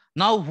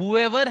 Now,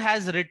 whoever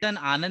has written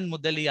Anand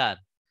Mudaliar,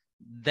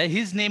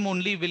 his name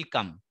only will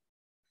come.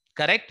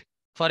 Correct?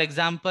 For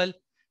example,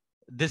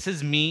 this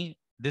is me.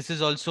 This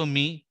is also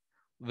me.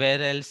 Where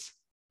else?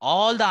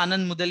 All the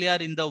Anand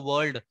Mudaliar in the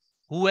world,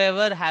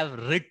 whoever have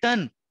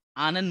written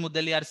Anand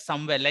Mudaliar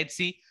somewhere. Let's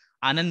see,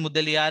 Anand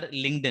Mudaliar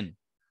LinkedIn.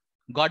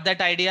 Got that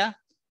idea?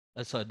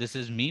 So this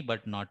is me,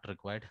 but not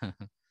required.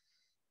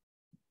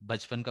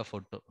 बचपन का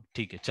photo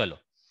ठीक है चलो.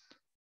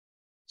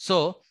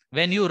 So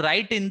when you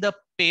write in the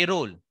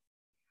payroll,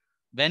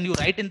 when you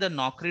write in the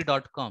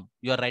Naukri.com,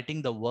 you are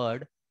writing the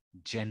word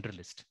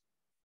generalist.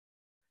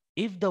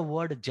 If the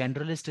word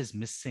generalist is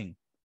missing,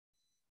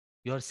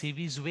 your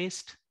CV is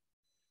waste.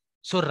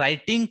 So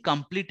writing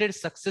completed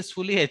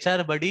successfully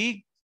HR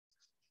buddy,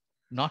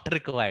 not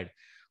required.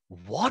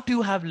 What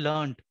you have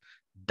learned,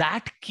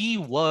 that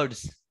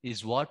keywords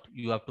is what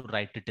you have to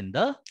write it in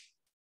the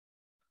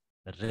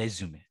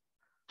resume.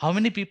 How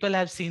many people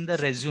have seen the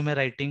resume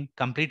writing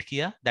complete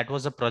kiya? That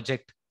was a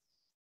project.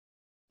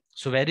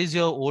 So where is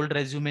your old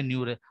resume,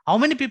 new? How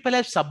many people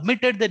have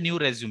submitted the new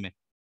resume?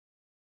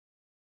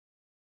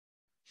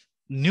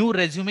 New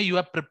resume you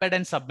have prepared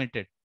and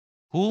submitted.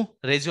 Who?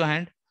 Raise your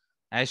hand.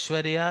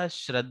 Aishwarya,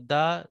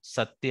 Shraddha,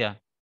 Satya.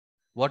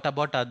 What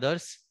about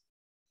others?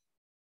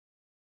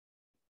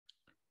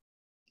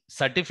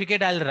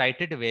 certificate, I'll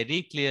write it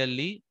very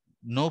clearly.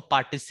 No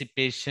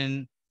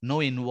participation, no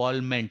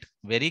involvement,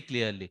 very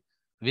clearly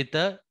with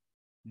a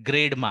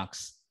grade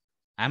marks.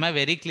 Am I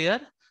very clear?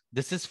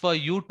 This is for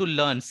you to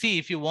learn. See,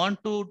 if you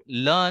want to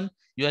learn,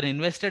 your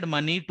invested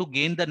money to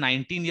gain the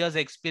 19 years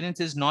experience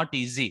is not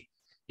easy.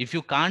 If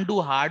you can't do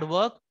hard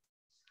work,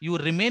 you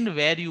remain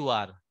where you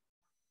are.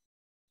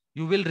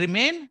 You will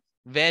remain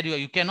where you are.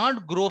 You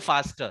cannot grow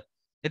faster.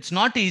 It's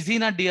not easy,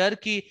 na dear,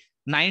 ki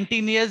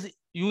 19 years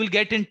you will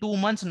get in 2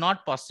 months,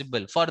 not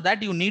possible. For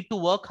that, you need to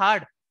work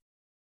hard.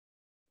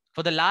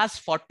 For the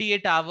last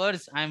 48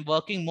 hours, I'm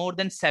working more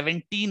than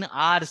 17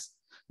 hours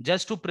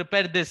just to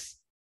prepare this.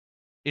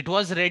 It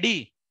was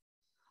ready.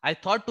 I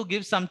thought to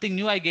give something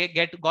new. I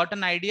got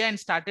an idea and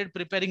started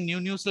preparing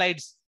new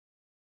slides.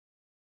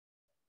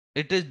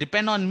 It is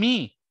depend on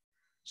me.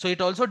 So it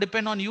also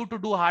depend on you to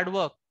do hard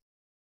work.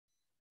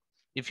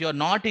 If you're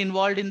not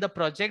involved in the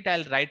project,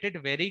 I'll write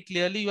it very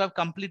clearly. You have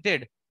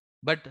completed.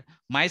 But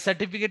my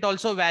certificate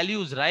also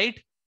values, right?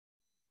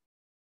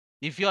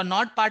 If you're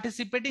not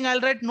participating,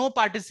 I'll write no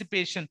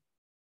participation.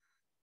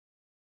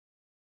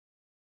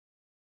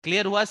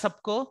 Clear hua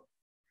sabko?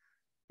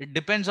 It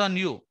depends on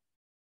you.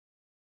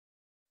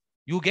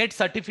 You get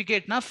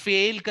certificate na,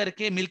 fail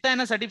karke milta hai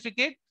na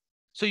certificate.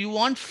 So you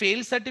want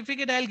fail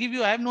certificate, I'll give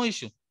you. I have no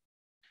issue.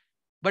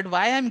 But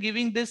why I'm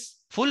giving this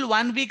full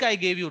 1 week I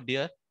gave you,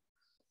 dear.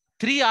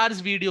 3 hours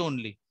video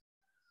only.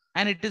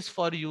 And it is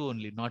for you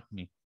only, not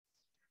me.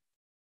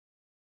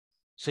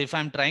 So if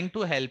I'm trying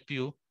to help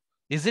you,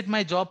 is it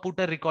my job put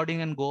a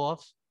recording and go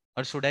off?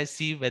 Or should I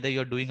see whether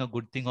you're doing a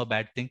good thing or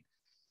bad thing?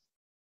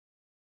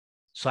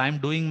 So I'm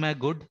doing my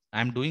good.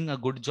 I'm doing a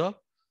good job.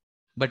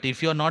 But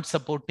if you're not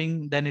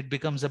supporting, then it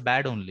becomes a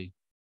bad only.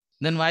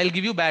 Then why I'll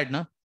give you bad,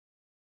 na?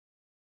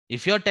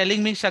 If you're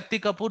telling me Shakti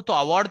Kapoor, to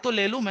award to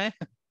le lu main.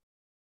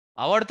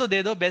 Award to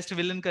de do best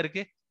villain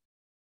karke.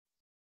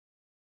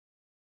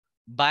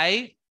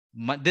 By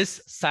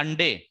this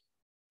Sunday,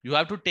 you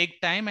have to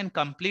take time and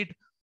complete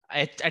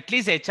at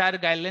least HR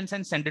guidelines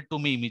and send it to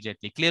me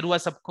immediately. Clear hua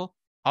sabko?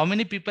 How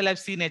many people have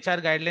seen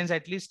HR guidelines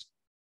at least?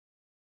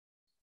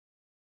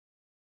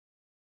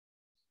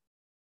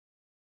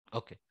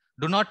 Okay.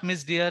 Do not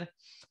miss, dear,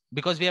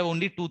 because we have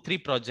only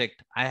 2-3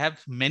 projects. I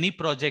have many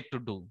projects to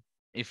do.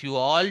 If you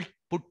all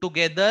put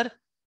together,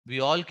 we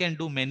all can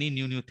do many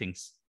new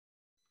things.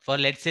 For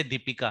let's say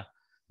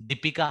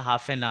Deepika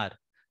half an hour.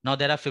 Now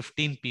there are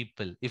 15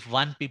 people. If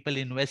one people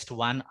invest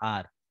 1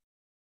 hour,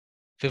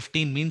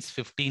 15 means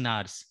 15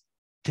 hours,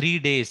 3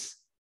 days,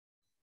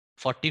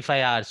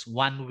 45 hours,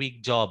 1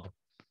 week job.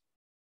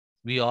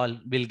 We all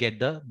will get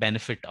the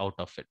benefit out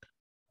of it.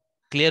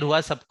 Clear hua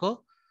sabko?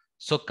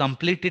 So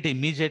complete it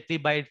immediately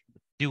by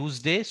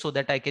Tuesday so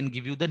that I can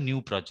give you the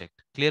new project.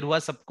 Clear hua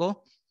sabko?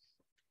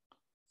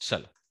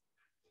 Chalo.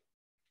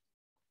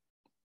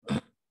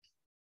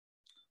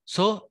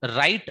 So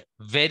write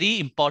very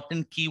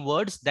important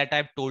keywords that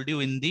I've told you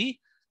in the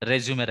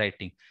resume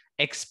writing.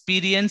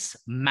 Experience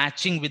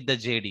matching with the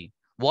JD.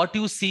 What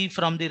you see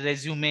from the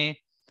resume,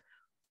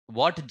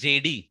 what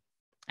JD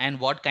and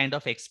what kind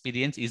of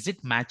experience, is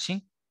it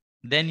matching?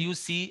 Then you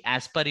see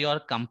as per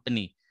your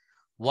company,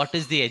 what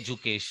is the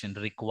education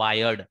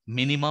required,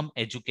 minimum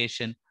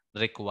education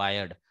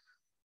required,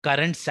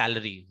 current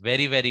salary,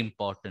 very, very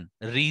important,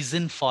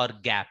 reason for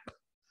gap.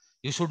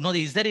 You should know,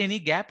 is there any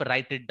gap?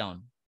 Write it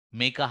down,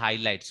 make a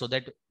highlight so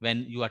that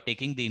when you are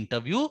taking the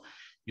interview,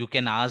 you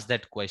can ask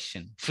that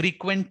question.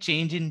 Frequent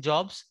change in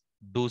jobs,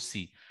 do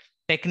see.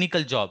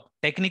 Technical job,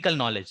 technical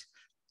knowledge.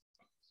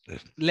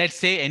 Let's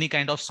say any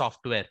kind of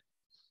software,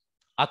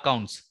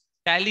 accounts,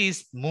 Tally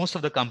is most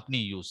of the company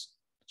use.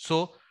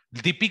 So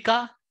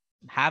Deepika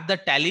have the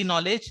Tally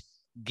knowledge.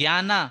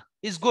 Gyana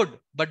is good,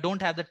 but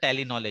don't have the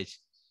Tally knowledge.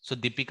 So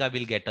Deepika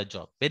will get a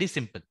job. Very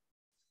simple.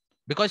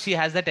 Because she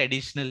has that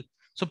additional.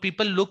 So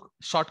people look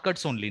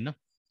shortcuts only. No?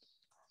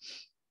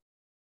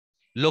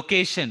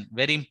 Location,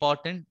 very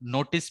important.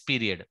 Notice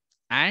period.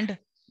 And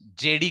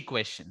JD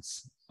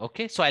questions.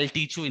 Okay. So I'll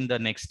teach you in the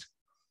next.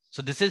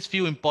 So this is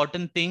few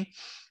important thing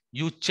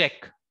you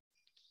check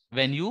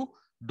when you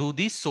do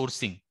the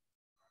sourcing.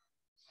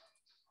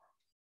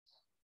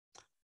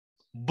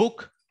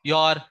 Book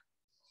your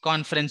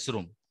conference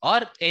room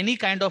or any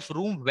kind of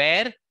room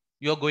where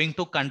you're going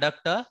to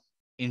conduct a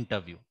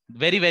interview.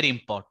 Very, very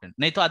important.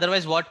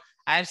 Otherwise, what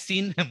I've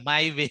seen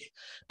my way,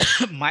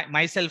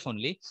 myself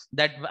only,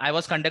 that I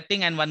was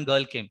conducting and one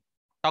girl came.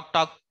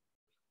 Talk.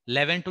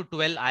 11 to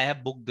 12, I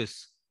have booked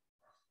this.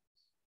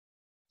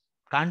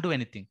 Can't do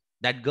anything.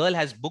 That girl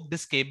has booked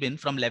this cabin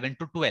from 11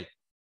 to 12.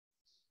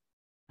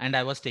 And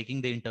I was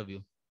taking the interview.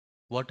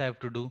 What I have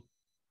to do?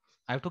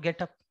 I have to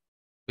get up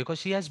because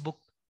she has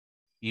booked.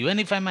 Even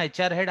if I'm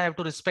HR head, I have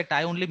to respect.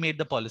 I only made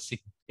the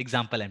policy.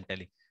 Example, I'm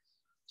telling.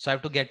 So I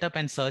have to get up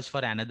and search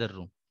for another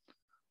room.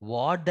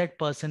 What that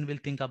person will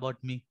think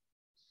about me?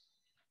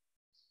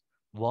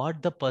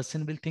 What the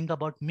person will think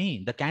about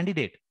me, the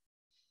candidate?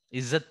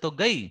 Izzat to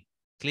gayi.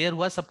 Clear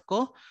hua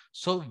sabko?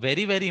 So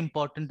very, very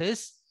important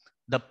is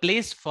the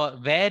place for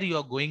where you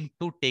are going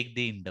to take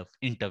the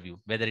interview,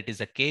 whether it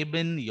is a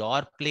cabin,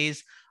 your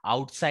place,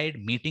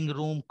 outside, meeting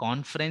room,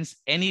 conference,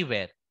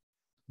 anywhere.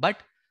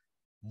 But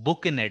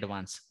book in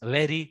advance.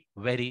 Very,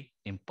 very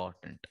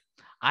important.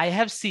 I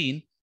have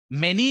seen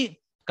many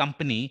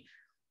company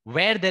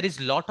where there is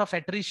lot of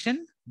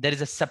attrition, there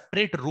is a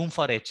separate room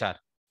for HR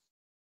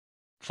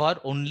for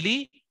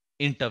only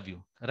interview,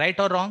 right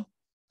or wrong?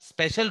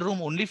 Special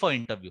room only for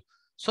interview,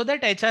 so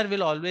that HR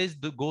will always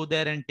go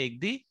there and take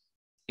the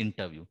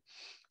interview.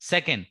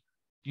 Second,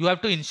 you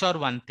have to ensure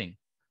one thing.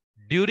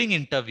 During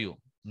interview,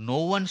 no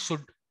one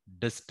should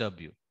disturb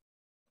you.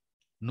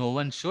 No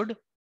one should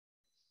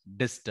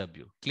disturb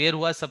you. Clear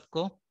हुआ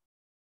सबको?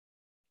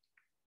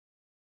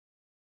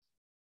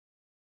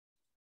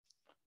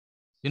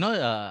 You know,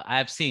 I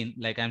have seen,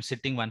 like I'm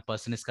sitting, one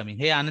person is coming.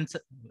 Hey, Anand, sir,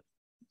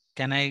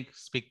 can I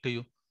speak to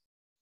you?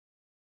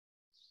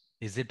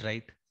 Is it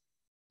right?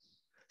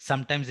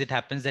 Sometimes it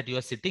happens that you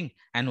are sitting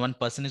and one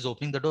person is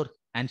opening the door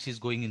and she's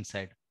going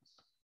inside.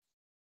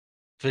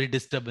 Very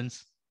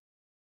disturbance.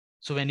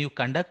 So when you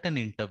conduct an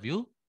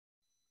interview,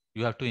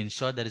 you have to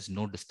ensure there is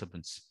no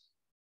disturbance.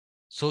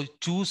 So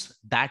choose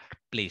that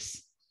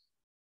place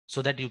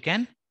so that you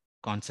can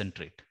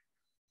concentrate.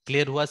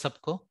 Clear हुआ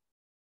सबको?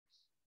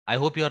 I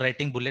hope you are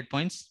writing bullet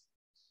points.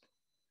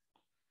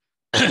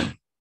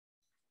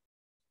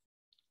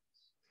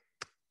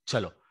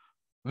 Chalo.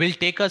 We'll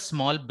take a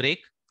small break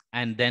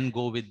and then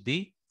go with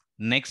the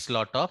next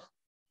lot of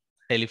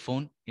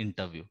telephone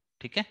interview.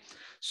 Okay?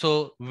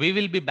 So we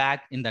will be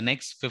back in the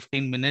next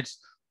 15 minutes.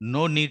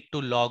 No need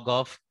to log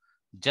off.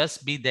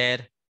 Just be there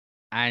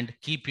and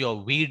keep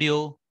your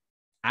video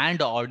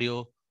and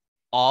audio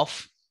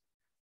off.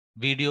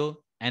 Video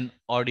and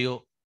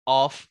audio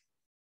off.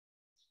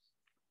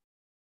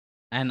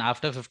 And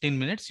after 15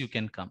 minutes, you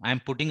can come. I'm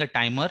putting a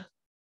timer.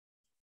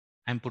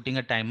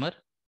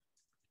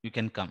 You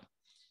can come.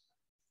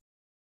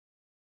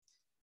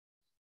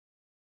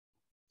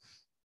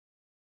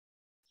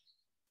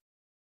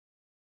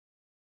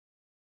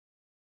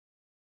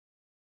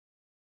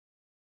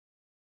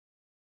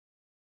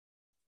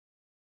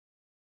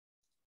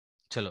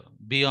 Chalo,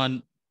 be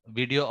on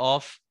video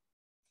off.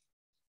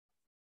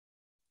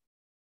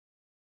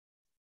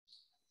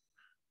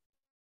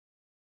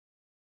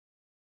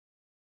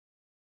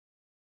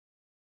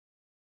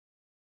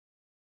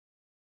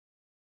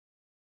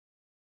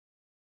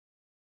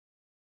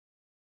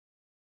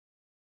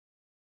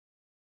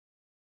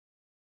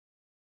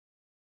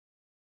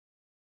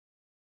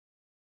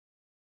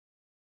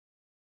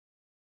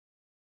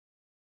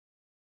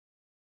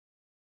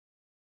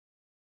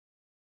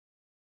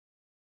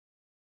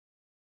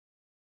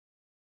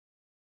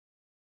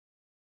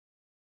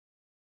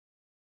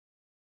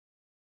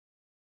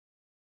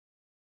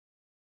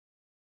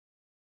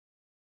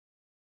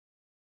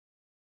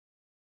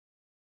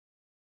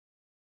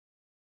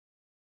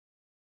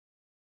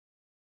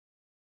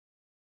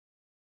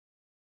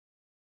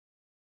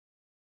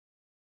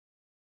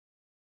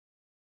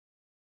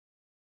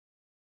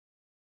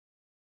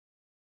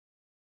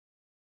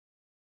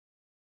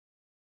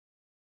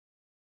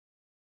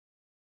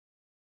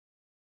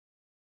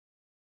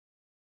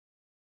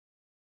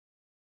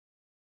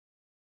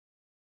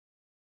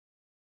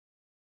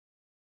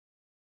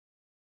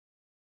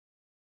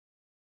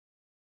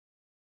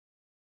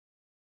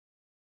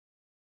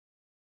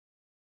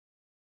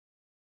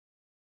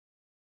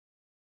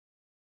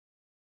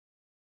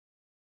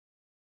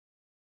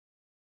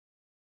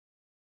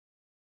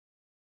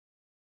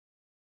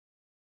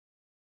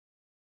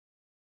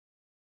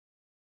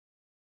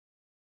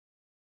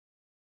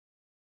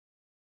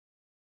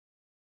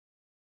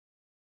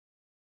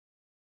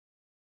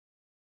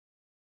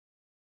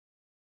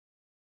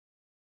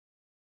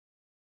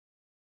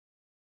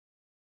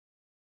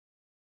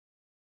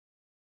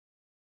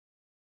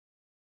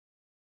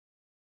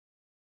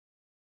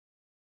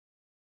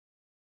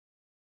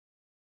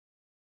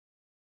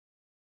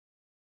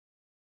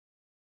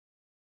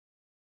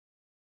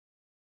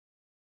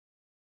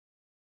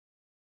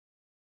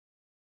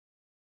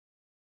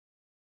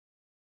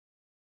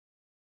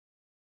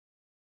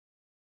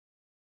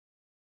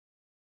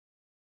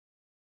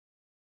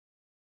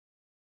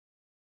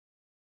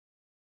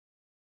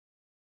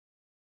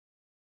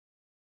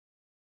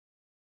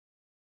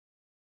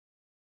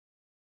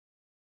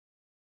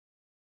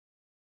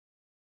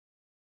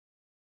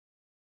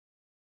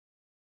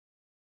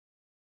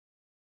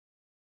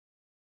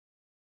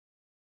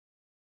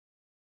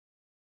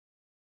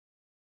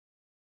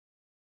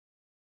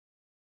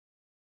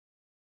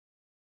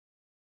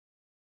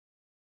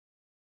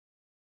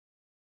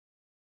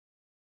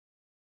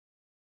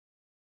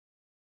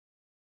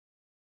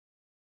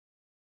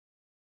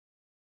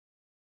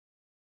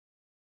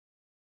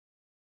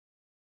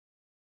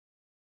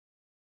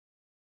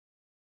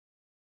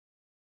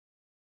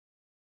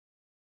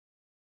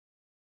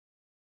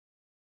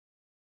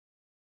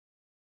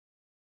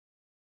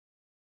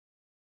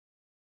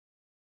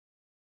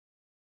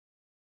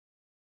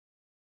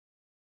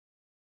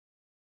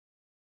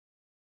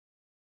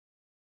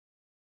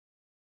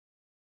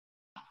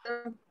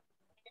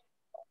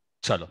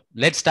 Chalo,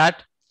 let's start.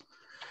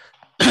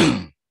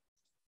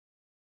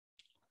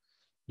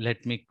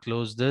 Let me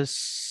close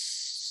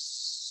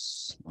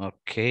this.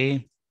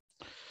 Okay.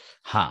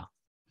 Ha.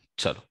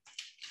 Chalo.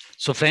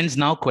 So friends,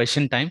 now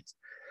question time.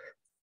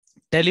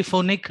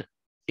 Telephonic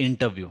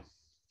interview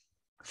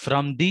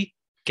from the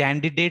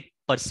candidate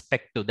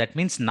perspective. That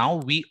means now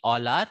we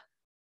all are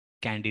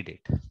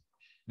candidate.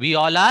 We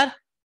all are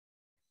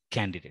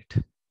candidate.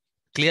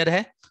 Clear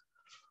hai?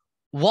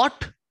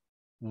 What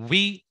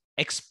we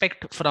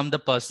expect from the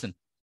person?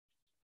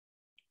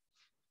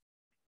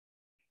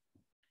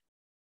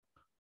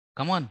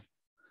 Come on.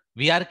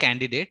 We are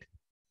candidate.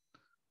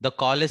 The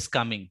call is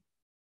coming.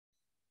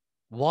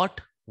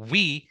 What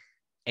we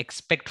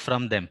expect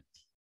from them?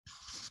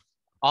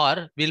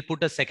 Or we'll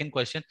put a second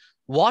question.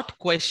 What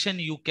question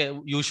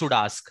you should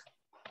ask?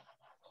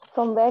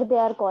 From where they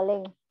are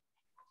calling?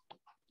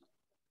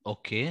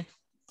 Okay.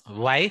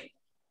 Why?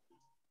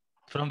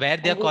 From where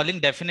they are calling,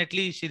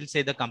 definitely she'll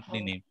say the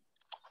company name.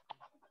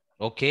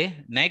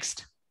 Okay.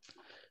 Next.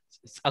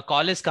 A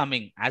call is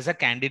coming. As a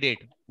candidate,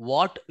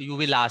 what you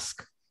will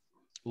ask?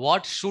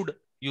 What should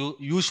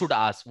you should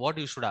ask? What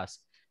you should ask?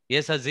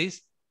 Yes,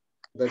 Aziz?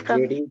 The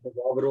JD, the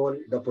job role,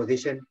 the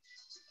position.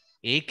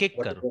 Ek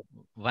karo.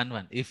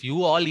 One. If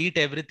you all eat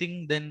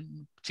everything,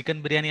 then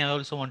chicken biryani I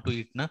also want to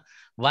eat. Na?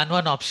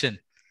 One option.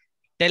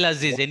 Tell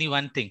Aziz any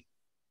one thing.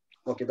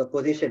 Okay, the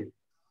position.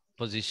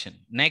 Position.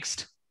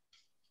 Next.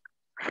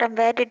 From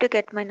where did you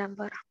get my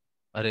number?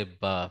 Arre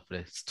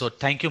baapre. So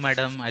thank you,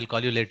 madam. I'll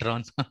call you later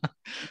on.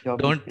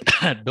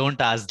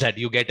 don't ask that.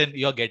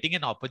 You're getting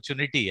an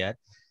opportunity here.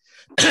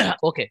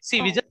 Okay.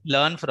 See, we just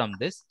learn from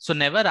this. So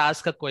never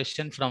ask a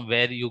question from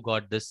where you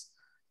got this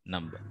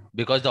number,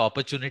 because the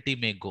opportunity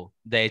may go.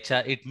 The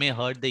HR, it may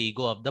hurt the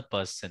ego of the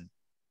person.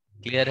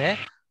 Clear hai?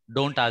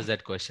 Don't ask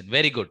that question.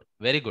 Very good.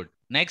 Very good.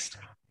 Next.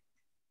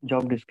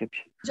 Job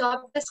description.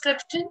 Job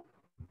description.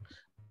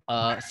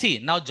 See,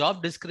 now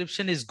job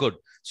description is good.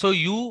 So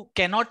you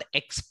cannot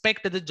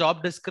expect the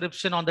job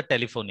description on the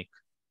telephonic.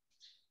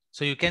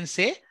 So you can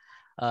say,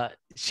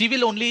 she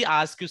will only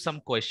ask you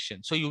some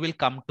questions. So you will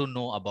come to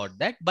know about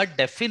that. But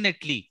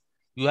definitely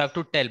you have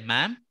to tell,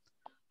 ma'am,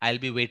 I'll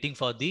be waiting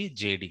for the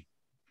JD.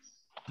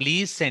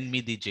 Please send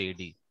me the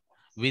JD.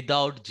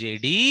 Without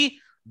JD,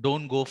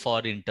 don't go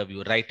for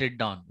interview. Write it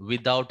down.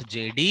 Without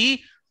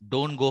JD,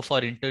 don't go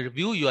for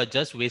interview. You are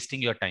just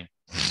wasting your time.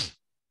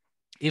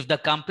 If the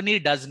company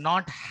does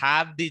not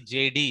have the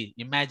JD,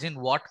 imagine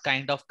what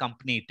kind of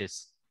company it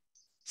is.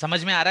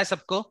 समझ में आ रहा है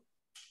सबको?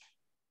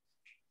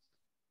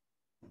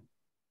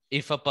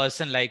 If a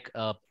person like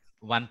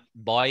one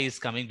boy is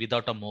coming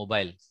without a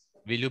mobile,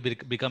 will you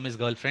become his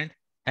girlfriend?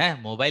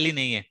 Mobile ही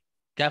नहीं है,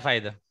 क्या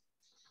फायदा?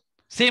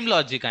 Same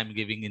logic I'm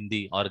giving in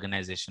the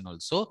organization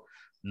also.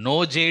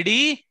 No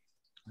JD,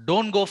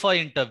 don't go for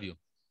interview.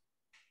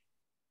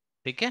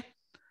 ठीक है?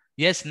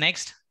 Yes,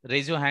 next.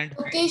 Raise your hand.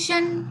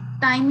 Location,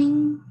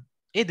 timing.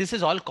 Hey, this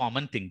is all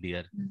common thing,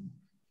 dear.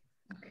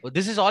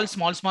 This is all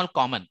small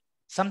common.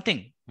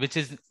 Something which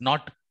is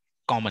not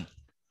common.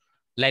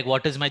 Like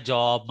what is my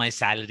job, my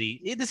salary.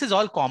 Hey, this is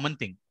all common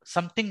thing.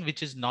 Something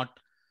which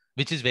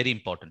is very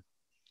important.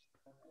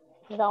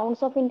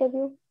 Rounds of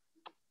interview.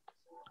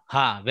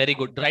 Ha, very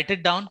good. Write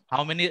it down.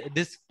 How many,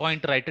 this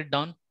point, write it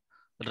down.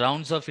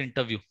 Rounds of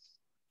interview.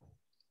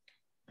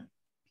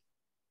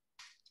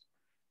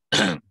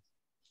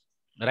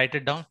 Write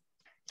it down.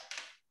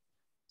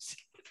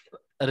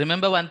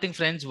 Remember one thing,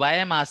 friends, why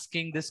I'm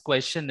asking this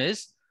question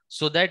is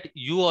so that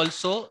you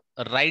also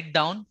write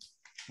down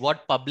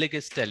what public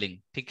is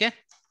telling. Okay?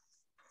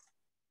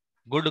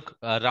 Good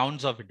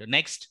rounds of it.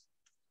 Next.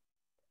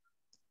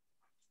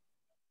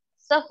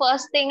 So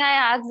first thing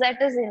I asked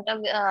that is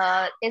interview.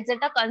 Is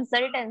it a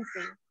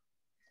consultancy?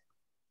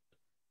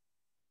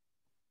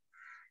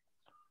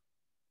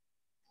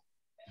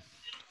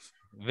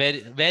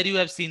 Where you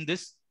have seen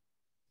this?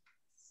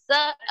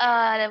 Sir,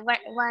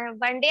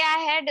 one day I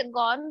had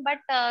gone, but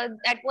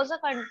that was a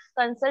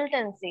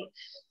consultancy.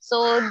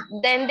 So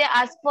then they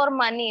asked for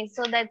money.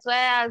 So that's why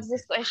I asked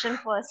this question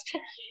first.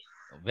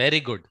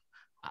 Very good.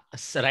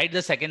 So write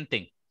the second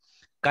thing.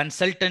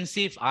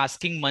 Consultancy, if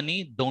asking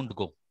money, don't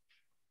go.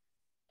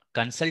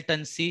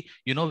 Consultancy,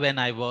 you know, when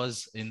I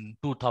was in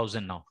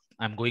 2000 now,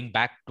 I'm going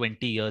back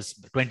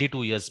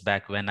 22 years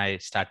back when I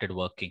started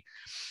working.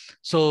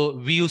 So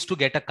we used to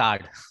get a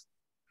card,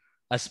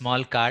 a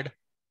small card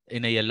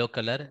in a yellow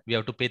color. We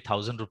have to pay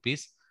 1,000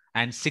 rupees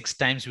and 6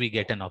 times we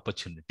get an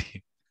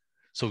opportunity.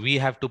 So we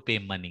have to pay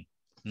money.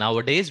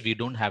 Nowadays, we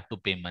don't have to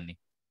pay money.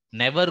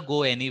 Never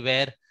go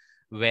anywhere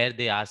where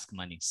they ask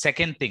money.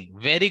 Second thing,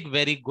 very,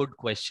 very good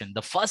question.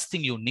 The first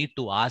thing you need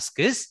to ask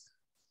is,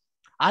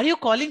 are you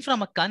calling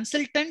from a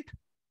consultant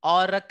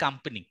or a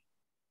company?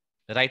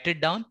 Write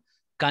it down.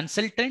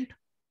 Consultant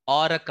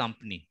or a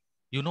company.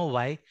 You know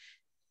why?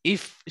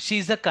 If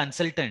she's a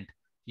consultant,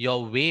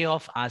 your way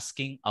of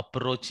asking,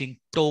 approaching,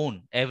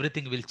 tone,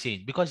 everything will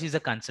change because she's a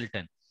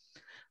consultant.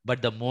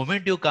 But the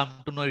moment you come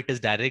to know it is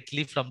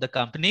directly from the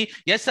company,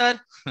 yes, sir,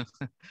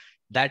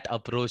 that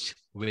approach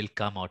will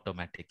come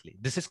automatically.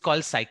 This is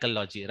called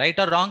psychology, right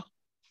or wrong?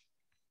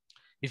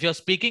 If you're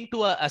speaking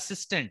to an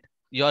assistant,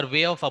 your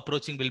way of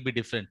approaching will be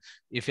different.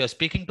 If you're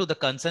speaking to the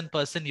concerned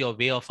person, your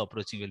way of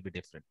approaching will be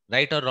different,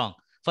 right or wrong?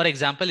 For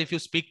example, if you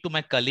speak to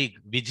my colleague,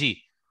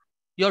 Viji,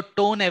 your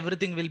tone,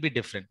 everything will be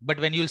different. But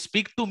when you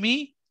speak to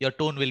me, your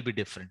tone will be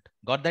different.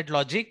 Got that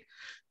logic?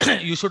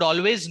 You should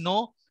always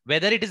know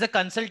whether it is a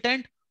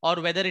consultant or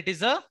whether it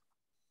is a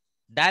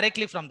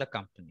directly from the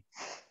company.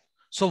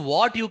 So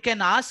what you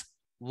can ask,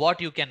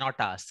 what you cannot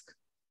ask.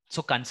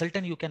 So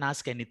consultant, you can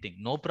ask anything,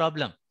 no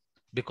problem,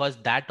 because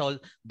that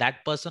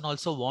person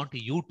also want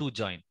you to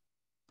join.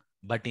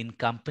 But in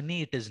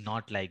company, it is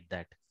not like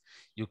that.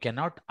 You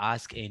cannot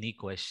ask any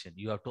question.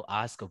 You have to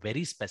ask a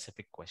very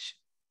specific question.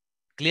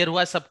 Clear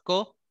hua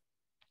sabko?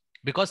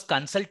 Because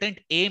consultant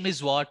aim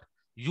is what?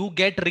 You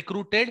get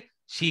recruited,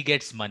 she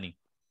gets money.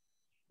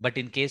 But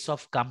in case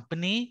of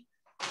company,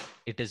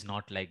 it is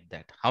not like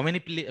that. How many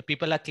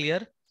people are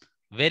clear?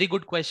 Very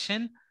good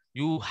question.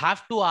 You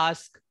have to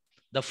ask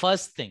the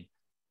first thing.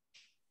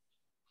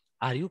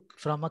 Are you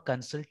from a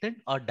consultant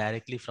or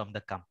directly from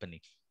the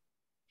company?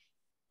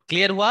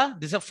 Clear hua?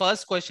 This is the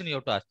first question you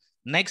have to ask.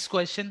 Next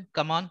question.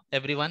 Come on,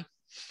 everyone.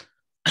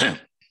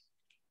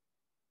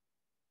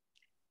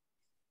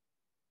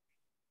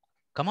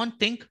 Come on,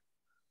 think.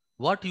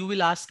 What you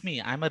will ask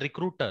me? I'm a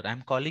recruiter.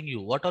 I'm calling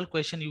you. What all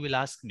question you will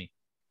ask me?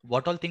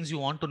 What all things you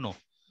want to know?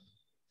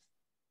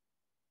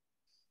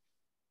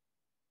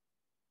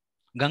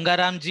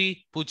 Gangaram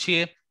ji,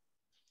 puchiye.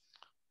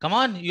 Come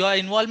on, your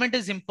involvement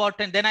is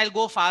important. Then I'll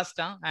go fast.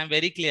 Huh? I'm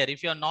very clear.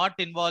 If you're not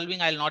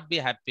involving, I'll not be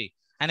happy.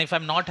 And if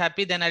I'm not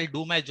happy, then I'll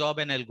do my job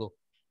and I'll go.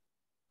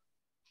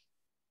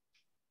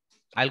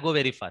 I'll go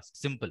very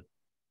fast. Simple.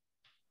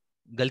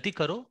 Galti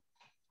karo.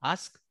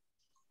 Ask.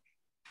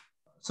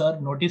 Sir,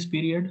 notice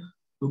period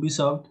to be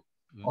served,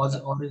 or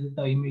is it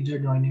the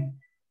immediate joining?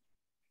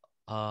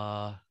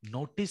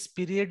 Notice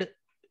period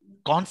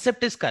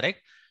concept is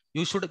correct.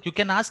 You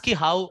can ask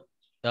how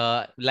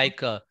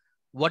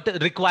what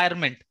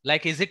requirement,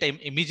 like is it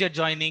immediate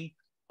joining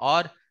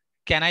or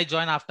can I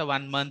join after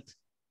 1 month?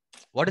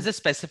 What is the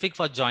specific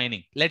for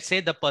joining? Let's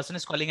say the person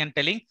is calling and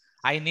telling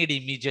I need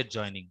immediate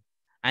joining,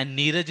 and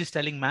Neeraj is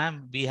telling,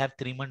 ma'am, we have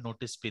 3-month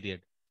notice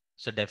period.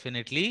 So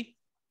definitely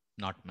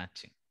not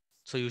matching.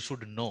 So you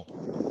should know.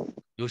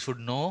 You should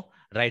know,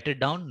 write it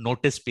down,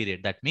 notice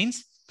period. That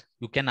means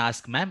you can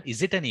ask, ma'am,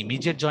 is it an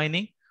immediate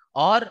joining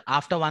or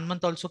after 1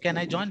 month also can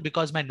I join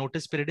because my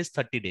notice period is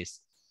 30 days.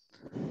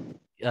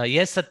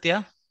 Yes,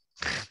 Satya.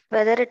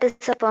 Whether it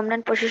is a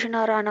permanent position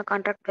or on a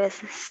contract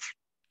basis.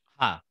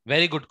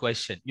 Very good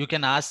question. You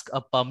can ask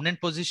a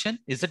permanent position.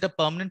 Is it a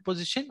permanent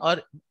position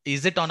or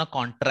is it on a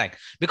contract?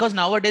 Because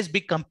nowadays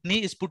big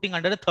company is putting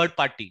under a third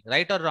party,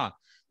 right or wrong?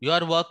 You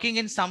are working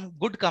in some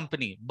good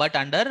company, but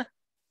under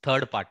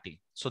third party.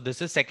 So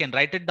this is second.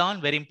 Write it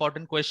down. Very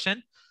important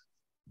question.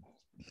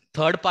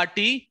 Third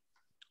party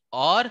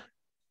or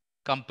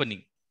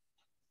company.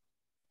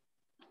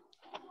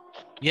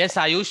 Yes,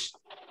 Ayush.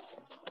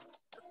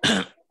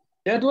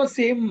 That was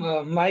same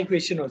my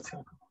question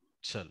also.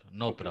 Chalo,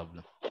 no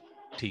problem.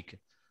 Okay.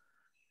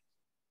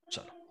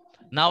 Chalo.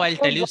 Now I'll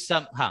tell you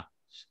some.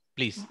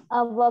 Please.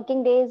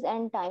 Working days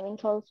and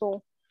timings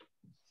also.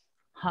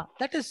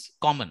 That is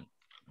common.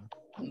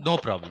 No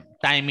problem.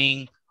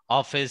 Timing,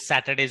 office,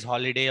 Saturday's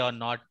holiday or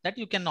not, that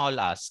you can all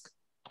ask.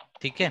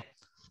 Okay.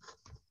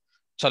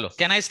 Chalo,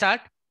 can I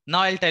start? Now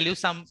I'll tell you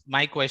some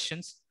my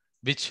questions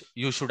which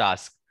you should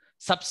ask.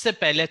 Sabse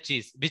pehle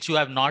cheez which you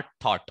have not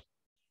thought.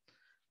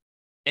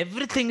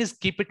 Everything is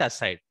keep it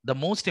aside. The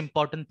most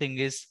important thing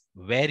is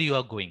where you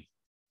are going.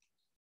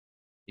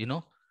 You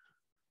know,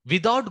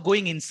 without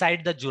going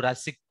inside the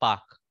Jurassic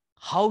Park,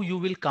 how you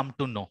will come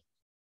to know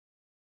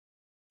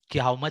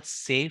how much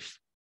safe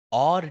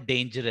or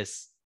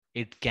dangerous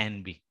it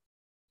can be.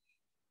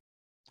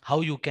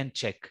 How you can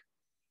check.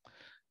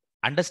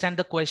 Understand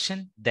the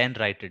question, then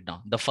write it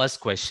down. The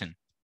first question,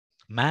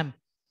 ma'am,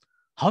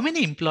 how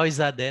many employees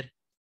are there?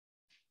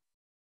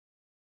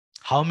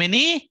 How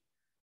many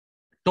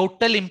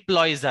total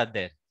employees are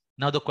there?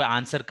 Now the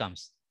answer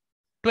comes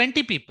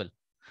 20 people.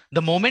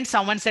 The moment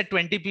someone said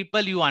 20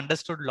 people, you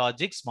understood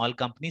logic, small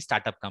company,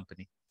 startup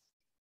company.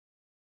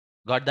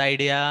 Got the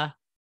idea?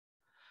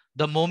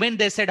 The moment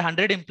they said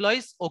 100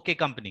 employees, okay,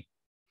 company.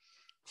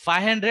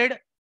 500,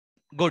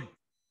 good.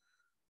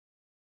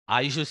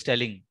 Ayush is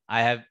telling,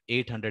 I have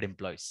 800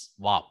 employees.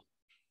 Wow.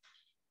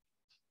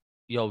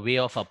 Your way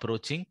of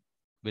approaching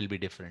will be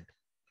different.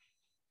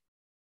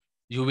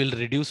 You will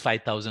reduce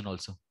 5,000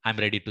 also. I'm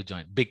ready to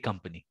join. Big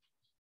company.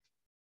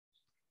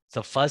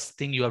 So first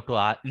thing you have to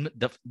ask,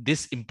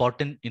 this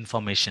important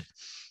information.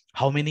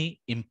 How many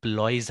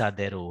employees are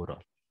there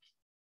overall?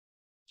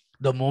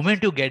 The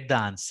moment you get the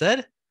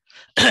answer,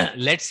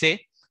 let's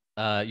say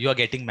you are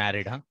getting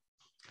married.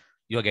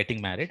 You are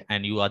getting married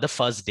and you are the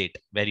first date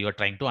where you are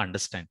trying to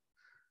understand.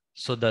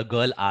 So the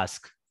girl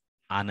asks,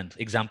 Anand,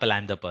 example,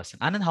 I'm the person.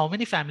 Anand, how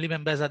many family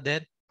members are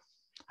there?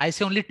 I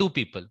say only 2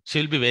 people.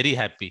 She'll be very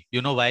happy.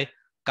 You know why?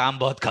 Kaam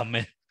bahut kam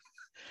hai.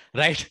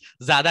 right?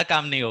 ज्यादा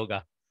काम नहीं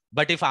होगा.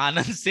 But if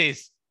Anand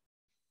says,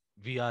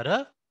 we are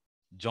a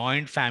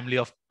joint family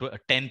of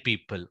 10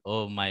 people.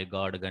 Oh my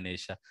God,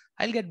 Ganesha.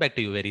 I'll get back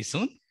to you very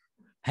soon.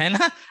 है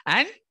ना?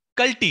 And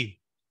culti.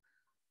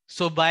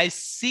 So by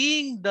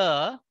seeing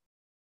the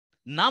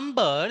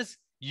numbers,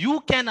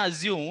 you can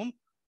assume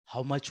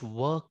how much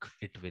work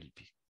it will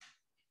be.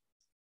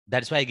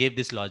 That's why I gave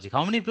this logic.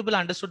 How many people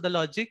understood the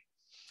logic?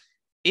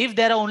 If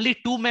there are only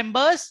 2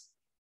 members,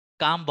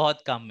 काम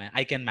बहुत कम है,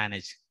 I can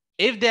manage.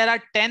 If there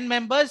are 10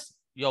 members,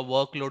 your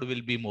workload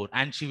will be more.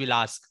 And she will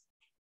ask,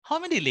 how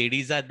many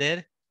ladies are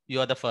there? You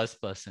are the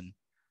first person.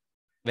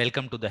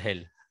 Welcome to the hell.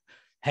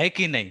 Hai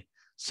ki nahi?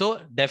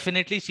 So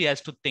definitely she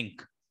has to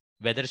think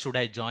whether should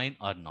I join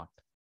or not.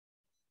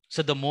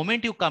 So the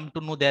moment you come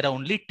to know there are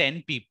only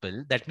 10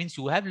 people, that means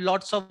you have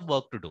lots of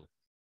work to do.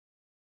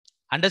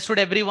 Understood,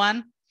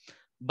 everyone?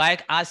 By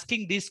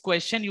asking this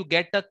question, you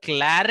get a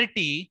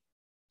clarity.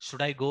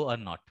 Should I go or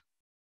not?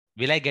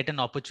 Will I get an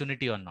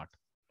opportunity or not?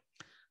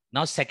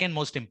 Now, second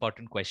most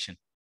important question.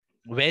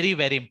 Very,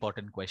 very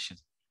important question.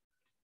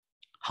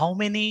 How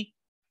many,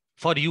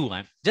 for you,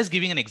 I'm just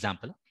giving an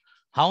example.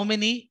 How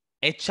many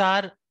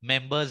HR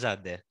members are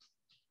there?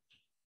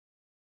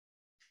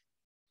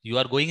 You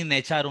are going in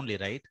HR only,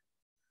 right?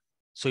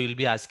 So you'll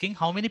be asking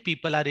how many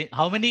people are in,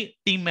 how many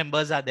team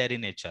members are there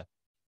in HR?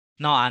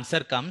 Now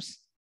answer comes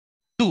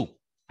 2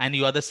 and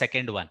you are the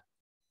second one.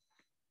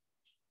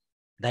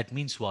 That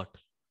means what?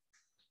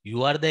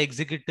 You are the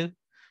executive.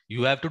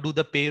 You have to do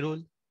the payroll,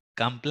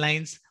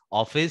 compliance,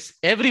 office,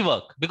 every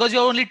work because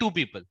you're only 2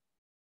 people.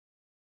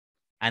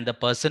 And the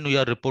person you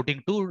are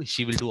reporting to,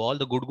 she will do all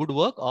the good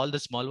work, all the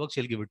small work,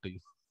 she'll give it to you.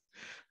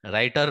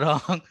 Right or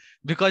wrong?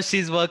 Because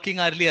she's working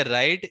earlier,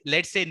 right?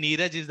 Let's say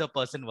Neeraj is the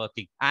person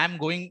working. I'm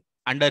going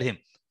under him.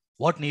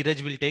 What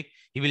Neeraj will take?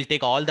 He will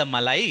take all the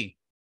malai,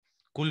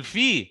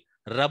 kulfi,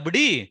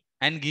 rabdi,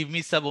 and give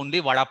me sub only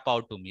vada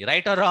pav to me.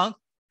 Right or wrong?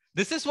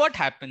 This is what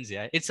happens.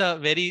 Yeah, it's a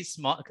very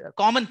small,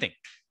 common thing.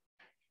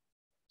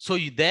 So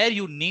there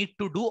you need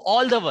to do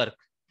all the work.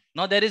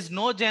 Now there is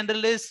no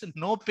generalist,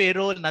 no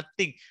payroll,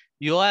 nothing.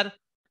 You are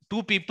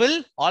 2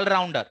 people, all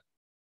rounder.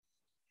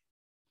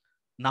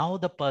 Now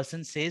the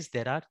person says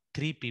there are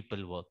 3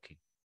 people working.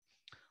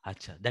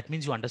 Achha, that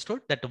means you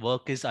understood that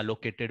work is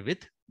allocated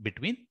with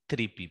between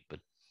 3 people.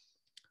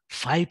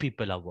 5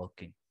 people are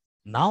working.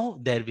 Now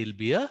there will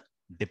be a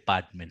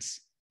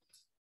departments.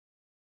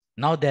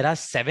 Now there are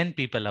 7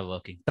 people are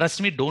working.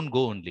 Trust me, don't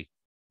go only.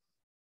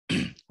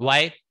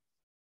 Why?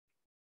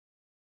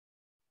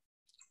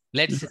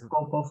 Let's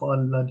scope of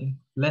learning.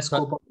 Less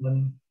scope of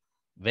learning.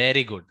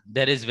 Very good.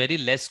 There is very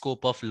less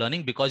scope of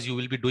learning because you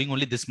will be doing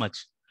only this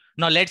much.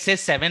 Now let's say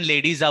 7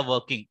 ladies are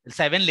working.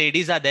 7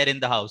 ladies are there in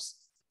the house.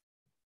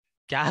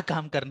 क्या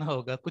काम करना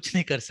होगा? कुछ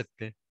नहीं कर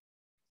सकते.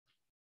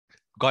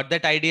 Got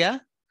that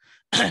idea?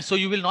 So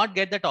you will not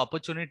get that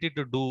opportunity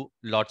to do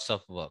lots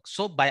of work.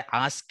 So by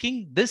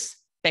asking this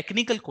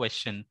technical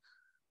question,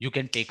 you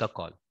can take a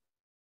call.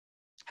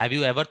 Have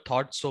you ever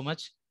thought so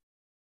much?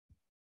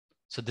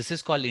 So this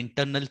is called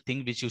internal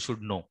thing which you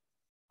should know.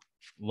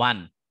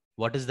 1,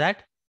 what is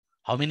that?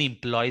 How many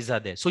employees are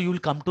there? So you will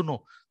come to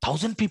know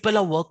 1,000 people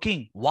are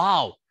working.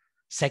 Wow.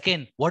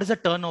 Second, what is the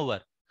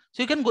turnover?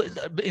 So you can go,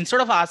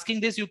 instead of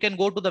asking this, you can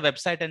go to the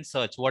website and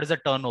search what is the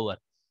turnover.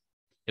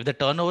 If the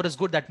turnover is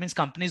good, that means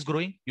company is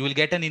growing. You will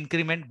get an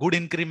increment, good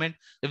increment.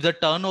 If the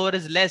turnover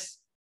is less,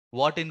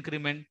 what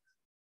increment?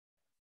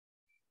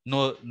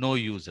 No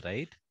use,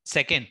 right?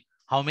 Second,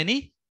 how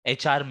many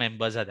HR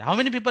members are there? How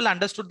many people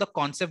understood the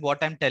concept,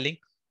 what I'm telling?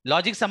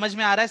 Logic समझ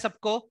में आ रहा है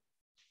सबको?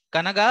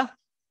 Kanaga?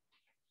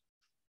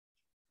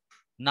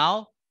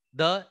 Now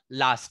the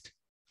last.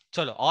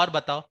 चलो और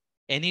बताओ.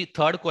 Any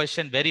third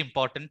question, very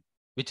important,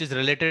 which is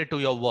related to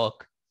your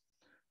work.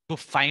 To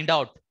find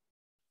out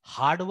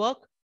hard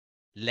work,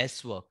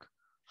 less work,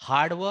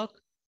 hard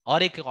work,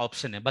 और एक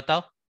option है.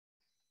 बताओ.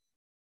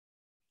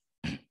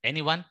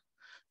 Anyone?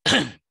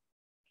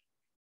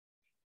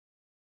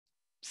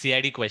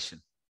 CID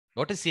question.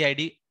 What is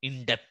CID?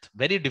 In depth,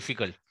 very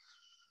difficult.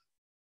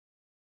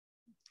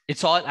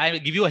 It's all, I will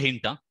give you a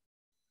hint. Huh?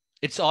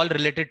 It's all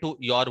related to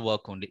your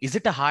work only. Is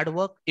it a hard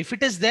work? If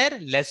it is there,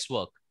 less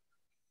work.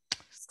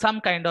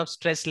 Some kind of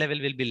stress level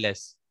will be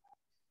less.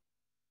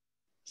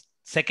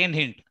 Second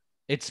hint,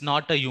 it's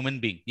not a human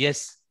being.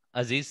 Yes,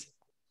 Aziz.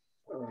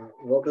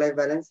 Work-life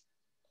balance.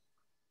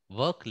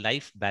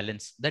 Work-life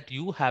balance that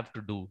you have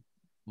to do.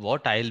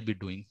 What I'll be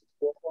doing.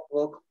 Scope of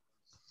work.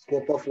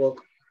 Scope of work.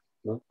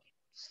 No.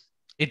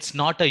 It's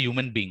not a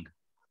human being.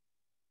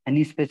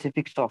 Any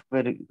specific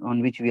software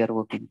on which we are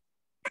working?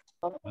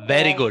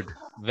 Very good.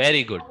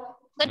 Very good.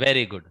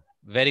 Very good.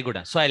 Very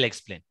good. So I'll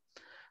explain.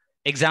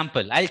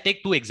 Example. I'll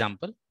take 2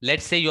 examples.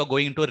 Let's say you're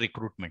going into a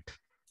recruitment.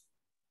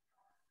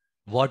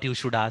 What you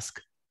should ask,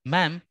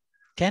 ma'am,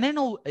 can I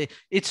know?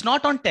 It's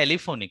not on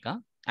Telefonica.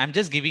 I'm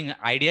just giving,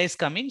 idea is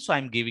coming, so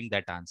I'm giving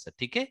that answer.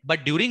 Okay?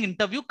 But during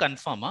interview,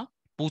 confirm.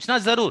 Puchna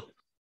zarur.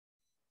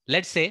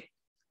 Let's say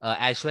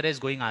Aishwarya is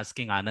going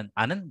asking Anand,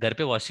 Anand, घर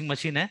पे washing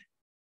machine है?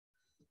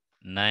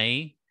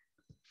 नहीं.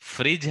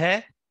 Fridge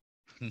है?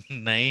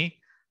 Nahi.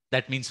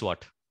 That means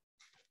what?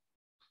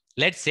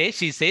 Let's say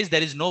she says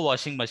there is no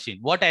washing machine.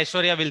 What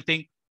Aishwarya will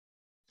think?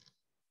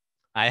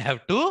 I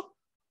have to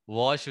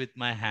wash with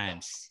my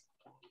hands.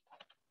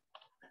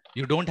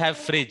 You don't have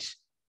fridge.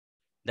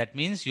 That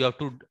means you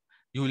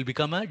will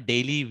become a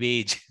daily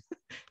wage.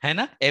 है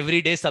ना?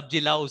 Every day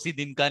sabji lao उसी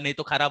दिन का, नहीं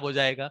तो खराब हो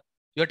जाएगा.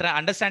 You're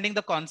understanding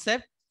the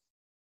concept.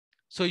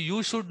 So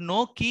you should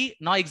know कि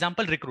now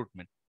example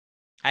recruitment.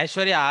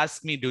 Aishwarya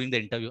asked me during the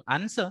interview,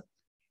 answer,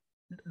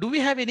 do we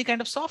have any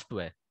kind of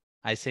software?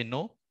 I say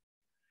no.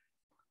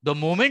 The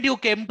moment you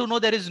came to know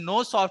there is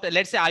no software,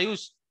 let's say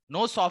Ayush,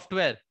 no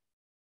software,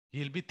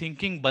 he'll be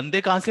thinking,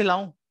 bande kahan se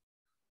laun?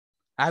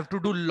 I have to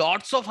do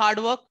lots of hard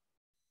work.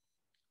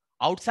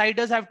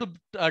 Outsiders I have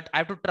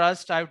to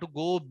trust, I have to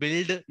go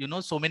build,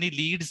 so many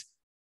leads.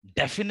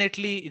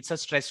 Definitely it's a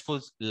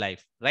stressful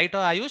life, right,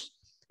 Ayush?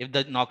 If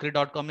the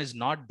Naukri.com is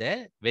not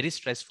there, very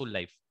stressful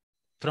life.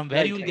 From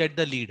where you will get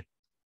the lead?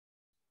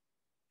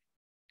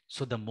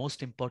 So the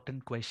most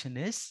important question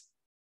is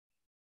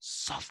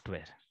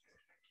software.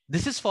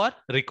 This is for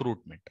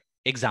recruitment.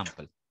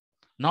 Example.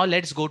 Now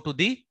let's go to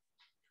the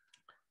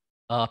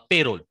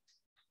payroll.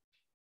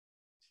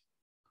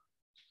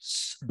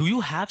 Do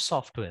you have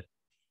software?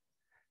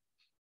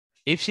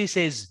 If she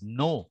says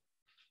no,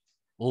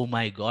 oh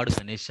my God,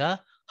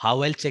 Ganesha,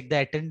 how I'll check the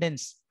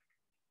attendance?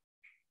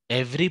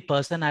 Every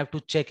person I have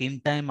to check in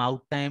time,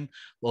 out time,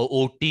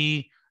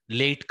 OT,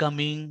 late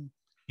coming.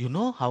 You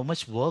know how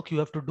much work you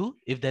have to do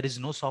if there is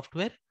no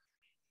software?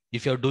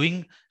 If you're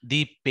doing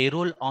the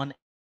payroll on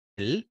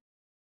Excel,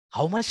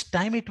 how much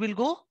time it will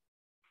go?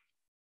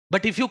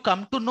 But if you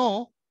come to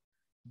know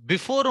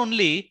before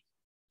only,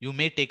 you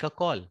may take a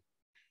call.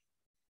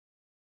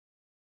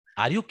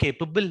 Are you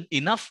capable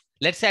enough?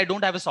 Let's say I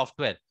don't have a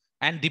software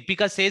and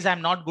Deepika says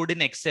I'm not good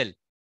in Excel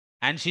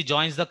and she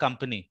joins the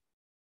company.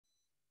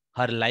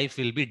 Her life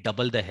will be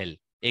double the hell.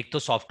 Ek to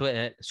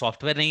software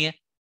nahi hai.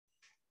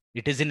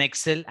 It is in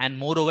Excel and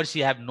moreover she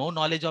have no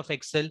knowledge of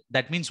Excel.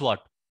 That means what?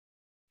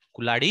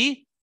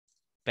 Kuladi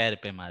pair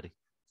pe mari.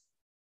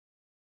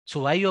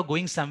 So why you're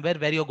going somewhere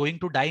where you're going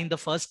to die in the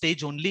first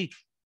stage only?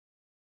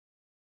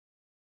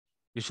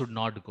 You should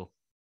not go.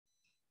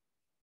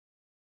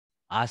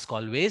 Ask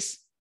always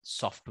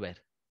software.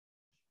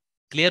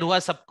 Clear hua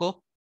sabko?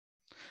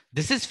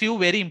 This is few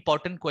very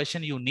important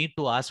questions you need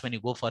to ask when you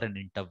go for an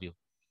interview.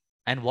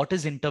 And what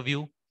is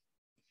interview?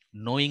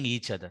 Knowing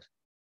each other.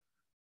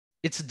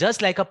 It's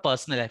just like a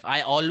personal life.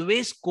 I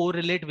always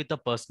correlate with a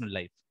personal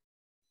life.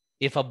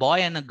 If a boy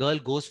and a girl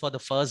goes for the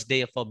first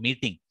day of a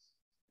meeting,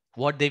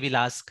 what they will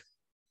ask?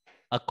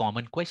 A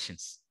common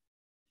questions.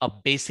 A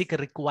basic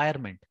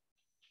requirement.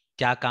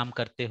 क्या काम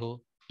करते हो?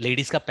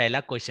 Ladies का पहला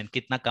question,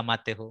 कितना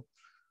कमाते हो?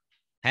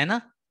 है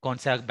ना? कौन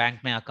सा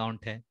बैंक में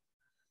अकाउंट है?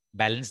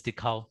 बैलेंस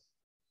दिखाओ.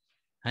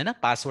 है ना?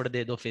 पासवर्ड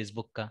दे दो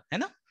फेसबुक का. है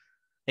ना?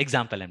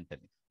 Example I'm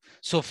telling.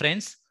 So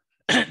friends,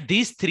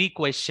 these three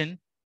questions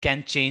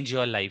can change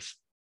your life,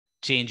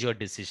 change your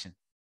decision.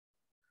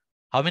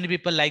 How many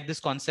people like this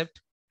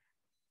concept?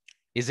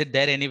 Is it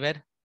there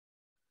anywhere?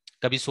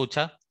 कभी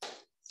सोचा?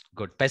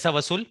 Good. पैसा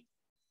वसूल?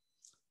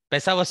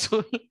 पैसा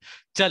वसूल?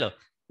 चलो.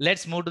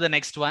 Let's move to the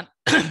next one.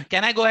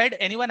 Can I go ahead?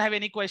 Anyone have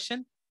any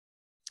question?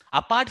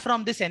 Apart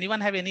from this,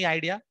 anyone have any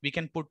idea? We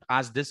can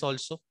ask this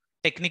also.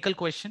 Technical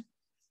question.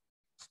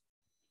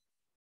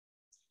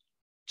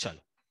 Chalo.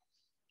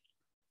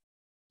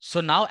 So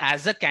now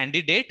as a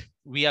candidate,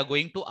 we are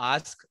going to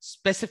ask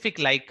specific,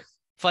 like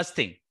first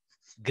thing,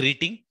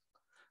 greeting.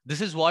 This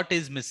is what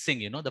is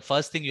missing. The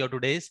first thing you have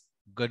today is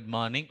good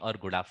morning or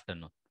good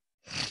afternoon.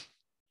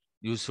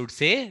 You should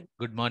say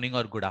good morning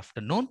or good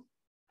afternoon.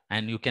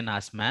 And you can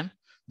ask, ma'am,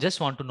 just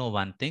want to know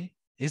one thing.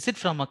 Is it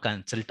from a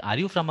consult? Are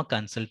you from a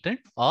consultant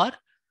or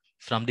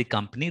from the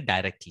company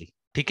directly?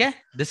 Okay?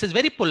 This is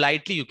very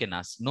politely you can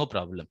ask. No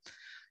problem.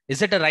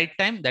 Is it the right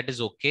time? That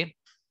is okay.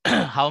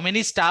 How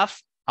many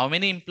staff? How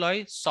many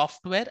employees?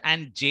 Software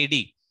and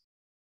JD.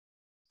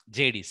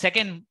 JD.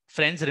 Second,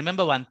 friends,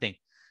 remember one thing.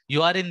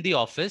 You are in the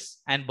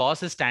office and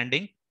boss is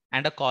standing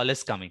and a call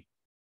is coming.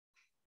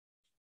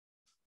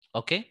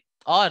 Okay?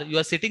 Or you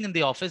are sitting in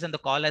the office and the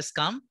call has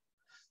come.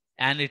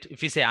 And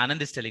if you say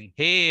Anand is telling,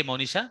 hey,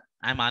 Monisha,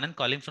 I'm Anand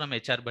calling from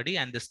HR Buddy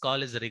and this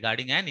call is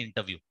regarding an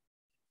interview.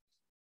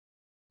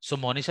 So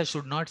Monisha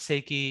should not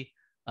say ki,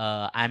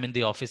 I'm in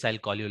the office, I'll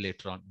call you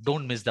later on.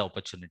 Don't miss the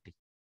opportunity.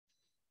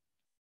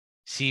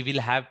 She will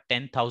have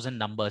 10,000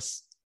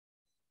 numbers.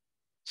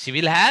 She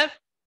will have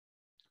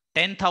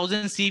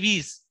 10,000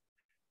 CVs.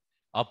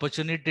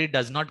 Opportunity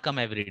does not come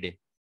every day.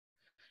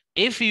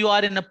 If you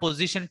are in a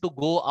position to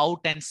go out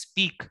and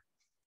speak,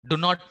 do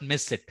not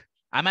miss it.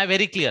 Am I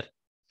very clear?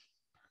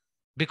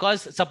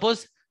 Because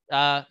suppose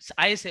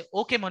I say,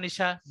 okay,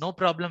 Monisha, no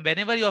problem.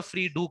 Whenever you're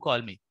free, do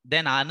call me.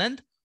 Then Anand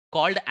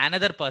called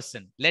another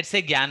person. Let's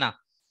say Gyana.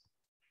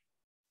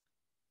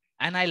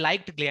 And I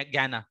liked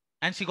Gyana.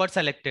 And she got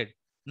selected.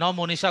 Now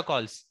Monisha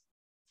calls.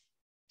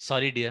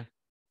 Sorry, dear.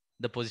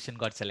 The position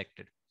got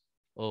selected.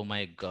 Oh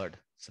my God.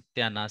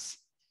 Satyanas.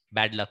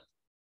 Bad luck.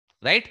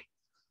 Right?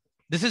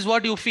 This is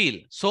what you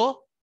feel.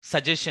 So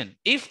suggestion,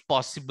 if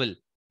possible,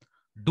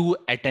 do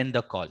attend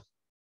the call.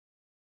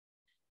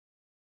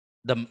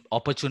 The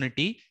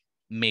opportunity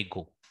may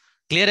go.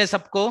 Clear hai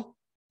sabko?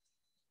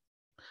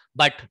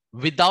 But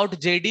without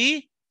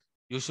JD,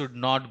 you should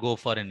not go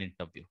for an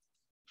interview.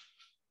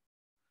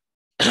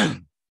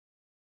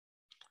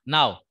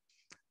 Now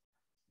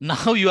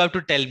you have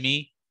to tell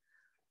me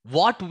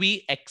what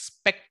we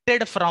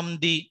expected from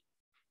the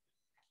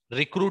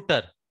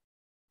recruiter.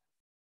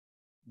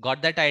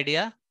 Got that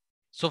idea?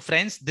 So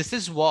friends, this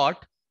is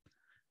what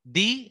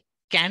the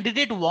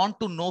candidate want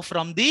to know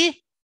from the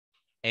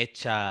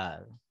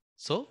HR.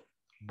 So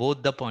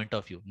both the point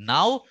of view.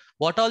 Now,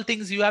 what all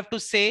things you have to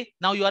say?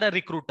 Now you are a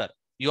recruiter.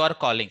 You are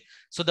calling.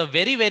 So the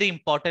very, very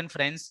important,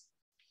 friends.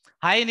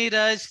 Hi,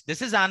 Neeraj.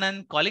 This is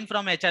Anand calling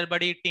from HR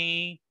buddy.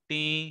 T,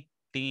 T,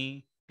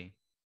 T, T.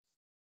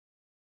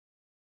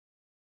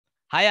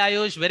 Hi,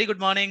 Ayush. Very good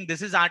morning.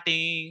 This is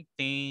Auntie.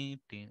 T,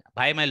 T.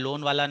 Bhai, मैं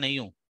loan वाला नहीं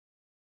हूँ.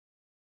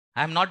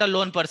 I am not a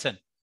loan person.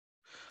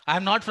 I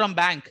am not from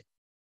bank.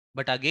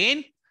 But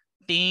again,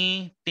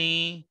 T,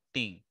 T,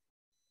 T.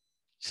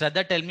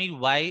 Shraddha, tell me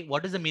why.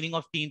 What is the meaning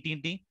of T, T,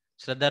 T?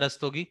 Shraddha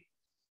Rastogi.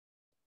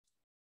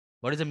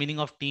 What is the meaning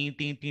of T,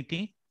 T, T,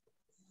 T?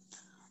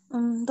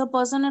 The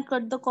person had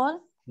cut the call.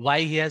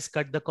 Why he has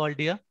cut the call,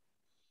 dear?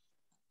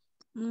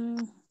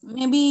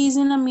 Maybe he's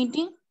in a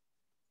meeting.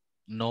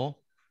 No.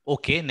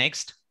 Okay,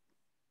 next.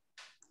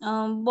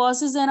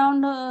 Boss is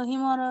around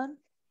him or her.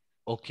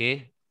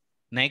 Okay,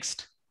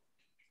 next.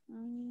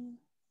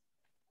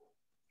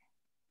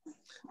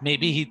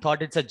 Maybe he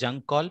thought it's a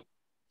junk call.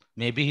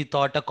 Maybe he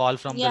thought a call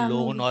from the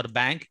loan or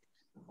bank.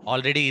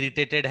 Already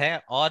irritated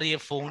hai, or a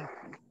phone.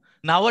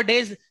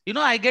 Nowadays, you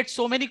know, I get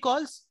so many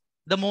calls.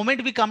 The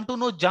moment we come to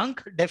know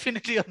junk,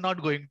 definitely you're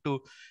not going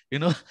to, you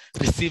know,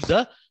 receive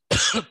the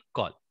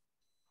call.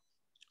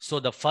 So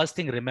the first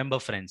thing, remember,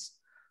 friends,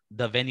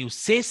 when you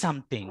say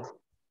something,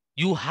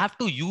 you have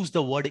to use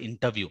the word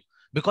interview,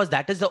 because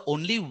that is the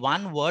only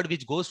one word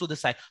which goes to the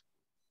side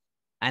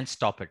and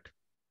stop it.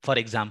 For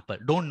example,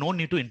 no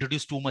need to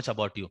introduce too much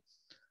about you.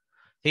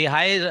 Hey,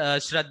 hi,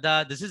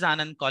 Shraddha. This is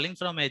Anand calling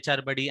from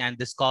HR buddy, and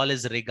this call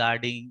is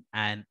regarding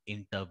an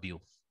interview.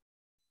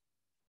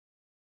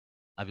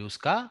 Abhi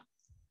uska.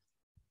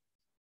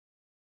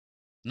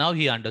 Now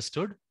he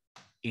understood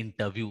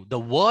interview. The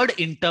word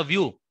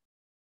interview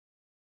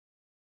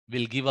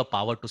will give a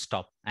power to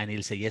stop, and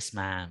he'll say, yes,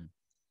 ma'am.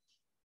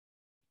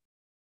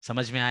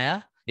 Samajh mein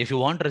aaya? If you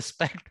want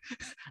respect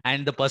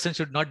and the person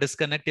should not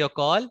disconnect your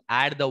call,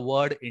 add the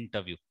word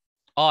interview.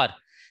 Or,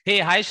 hey,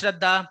 hi,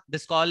 Shraddha.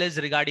 This call is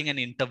regarding an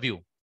interview.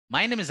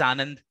 My name is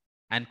Anand.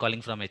 I'm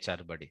calling from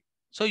HR buddy.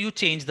 So you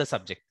change the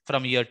subject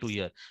from year to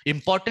year.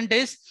 Important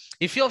is,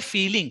 if your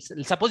feelings,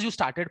 suppose you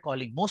started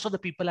calling, most of the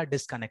people are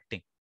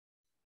disconnecting.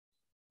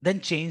 Then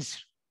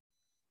change.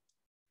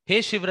 Hey,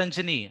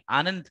 Shivranjani,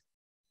 Anand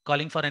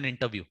calling for an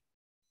interview.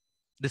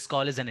 This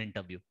call is an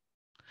interview.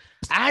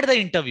 Add the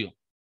interview.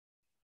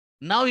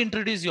 Now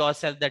introduce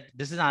yourself that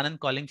this is Anand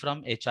calling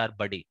from HR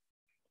buddy.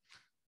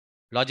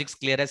 Logic's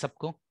clear hai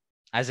sabko?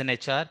 As an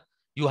HR,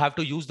 you have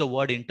to use the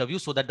word interview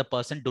so that the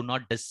person do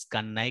not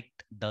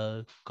disconnect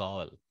the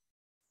call.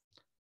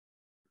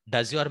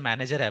 Does your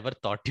manager ever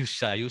taught you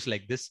use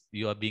like this?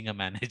 You are being a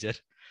manager.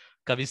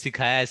 Kabhi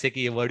sikhaya aise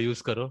ki ye word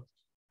use karo,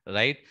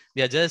 right?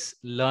 We are just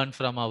learn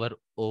from our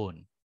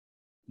own.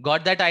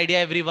 Got that idea,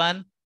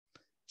 everyone?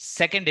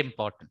 Second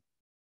important.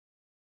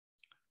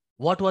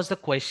 What was the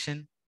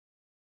question?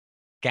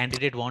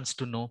 Candidate wants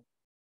to know,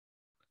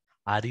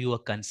 are you a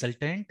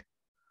consultant?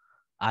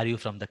 Are you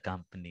from the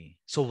company?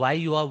 So why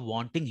you are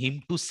wanting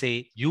him to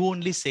say, you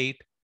only say it.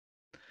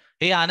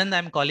 Hey, Anand,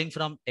 I'm calling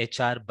from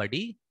HR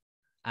buddy.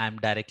 I'm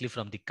directly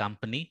from the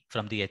company,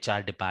 from the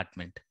HR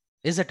department.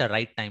 Is it a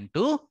right time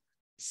to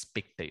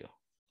speak to you?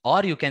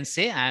 Or you can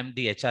say, I'm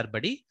the HR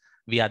buddy.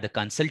 We are the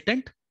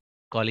consultant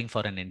calling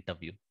for an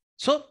interview.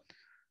 So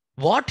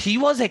what he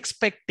was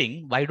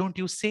expecting, why don't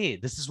you say,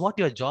 this is what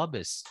your job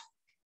is?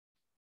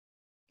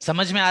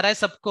 Samajh mein aa raha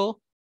hai sabko?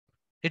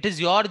 It is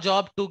your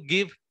job to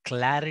give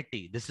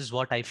clarity. This is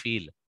what I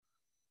feel.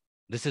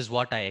 This is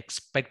what I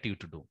expect you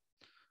to do.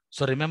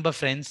 So remember,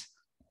 friends,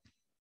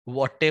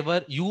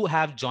 whatever you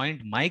have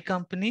joined my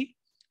company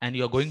and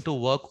you're going to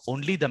work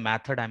only the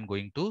method I'm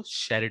going to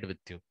share it with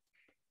you.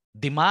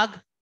 Dimag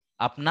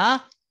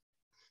apna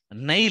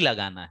nahi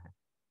lagana hai.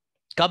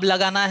 Kab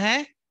lagana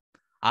hai?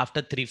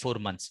 After 3-4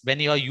 months.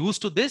 When you are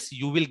used to this,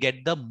 you will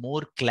get the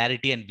more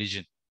clarity and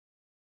vision.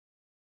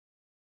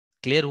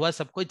 Clear hua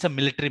sabko? It's a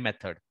military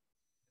method.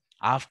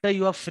 After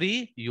you are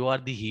free, you are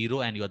the hero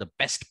and you are the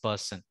best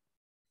person.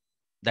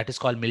 That is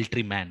called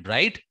military man,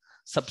 right?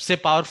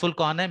 Sabse powerful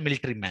kaun hai?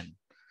 Military man.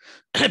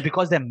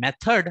 Because their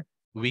method,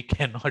 we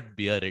cannot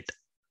bear it.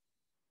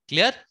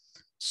 Clear?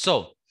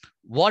 So,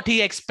 what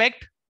he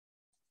expect?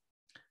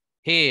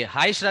 Hey,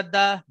 hi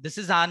Shraddha, this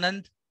is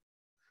Anand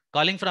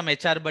calling from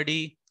HR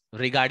buddy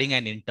regarding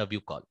an interview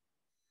call.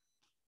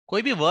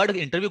 कोई भी word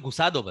interview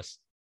घुसा दो बस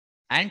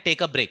and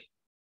take a break.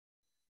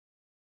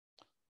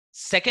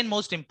 Second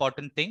most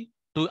important thing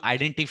to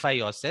identify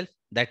yourself,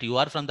 that you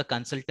are from the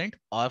consultant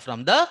or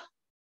from the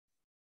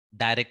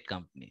direct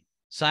company.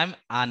 So I'm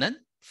Anand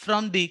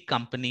from the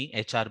company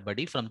HR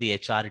Buddy, from the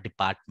HR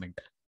department.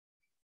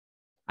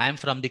 I am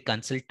from the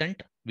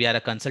consultant. We are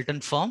a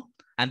consultant firm,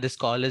 and this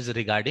call is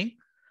regarding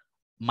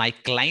my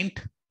client,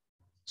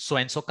 so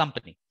and so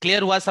company.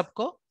 Clear हुआ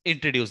सबको?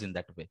 Introduce in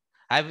that way.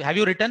 Have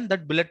you written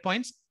that bullet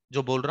points?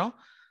 जो बोल रहा हूँ.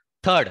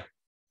 Third,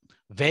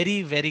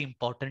 very, very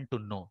important to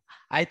know.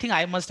 I think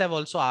I must have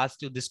also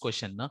asked you this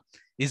question. No?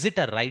 Is it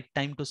a right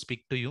time to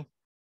speak to you?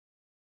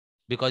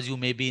 Because you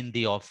may be in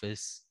the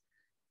office.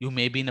 You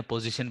may be in a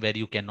position where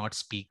you cannot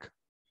speak.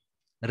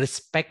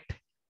 Respect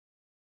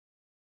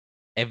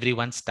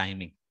everyone's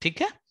timing.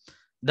 ठीक है?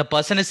 The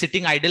person is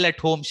sitting idle at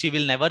home. She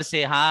will never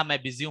say, हाँ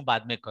मैं busy हूँ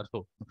बाद में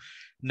करो.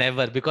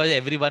 Never, because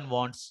everyone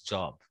wants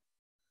job.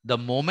 The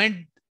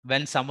moment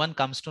when someone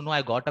comes to know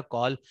I got a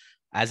call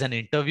as an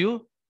interview,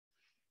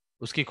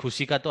 उसकी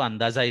खुशी का तो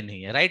अंदाजा ही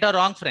नहीं है. Right or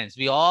wrong, friends?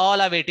 We all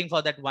are waiting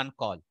for that one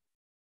call.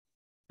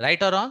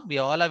 Right or wrong? We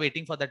all are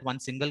waiting for that one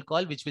single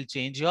call which will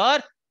change your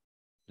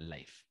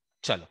life.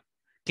 Chalo.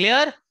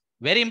 Clear?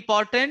 Very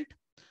important.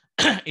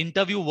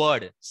 Interview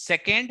word.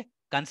 Second,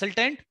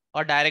 consultant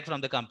or direct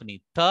from the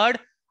company. Third,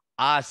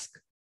 ask,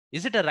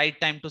 is it a right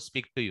time to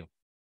speak to you?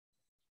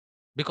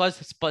 Because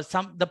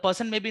the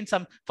person may be in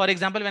some, for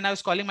example, when I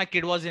was calling, my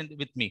kid was in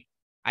with me.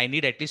 I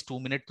need at least 2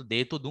 minutes to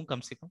de to do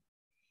kam se kam.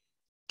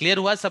 Clear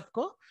hua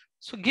sabko?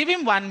 So give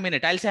him 1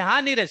 minute. I'll say,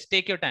 ha Neeraj,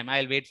 take your time.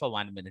 I'll wait for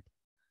 1 minute.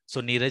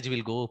 So Neeraj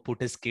will go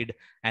put his kid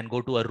and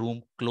go to a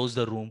room, close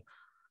the room.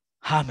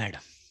 Ha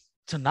madam.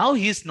 So now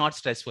he is not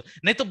stressful.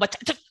 Nahi to bacha,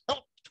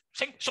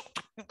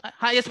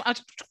 yes,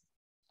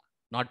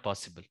 not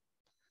possible.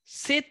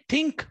 Say,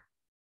 think.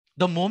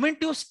 The moment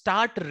you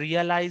start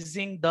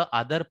realizing the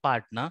other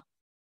partner,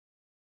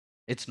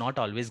 it's not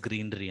always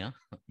greenery. Huh?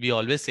 We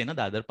always say, no,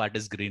 the other part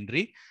is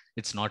greenery.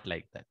 It's not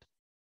like that.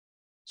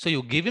 So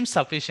you give him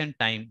sufficient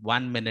time,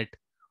 1 minute,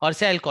 or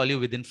say, I'll call you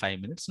within 5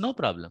 minutes. No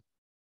problem.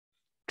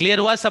 Clear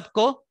hua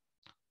sabko?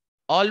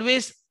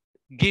 Always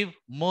give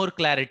more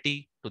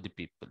clarity to the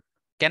people.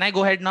 Can I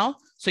go ahead now?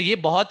 So ye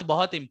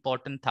bahut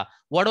important tha.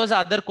 What was the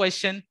other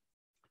question?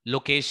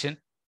 Location.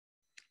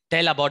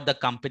 Tell about the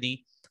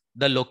company,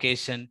 the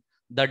location,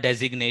 the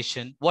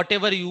designation,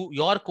 whatever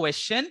your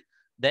question,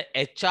 the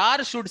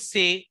HR should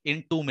say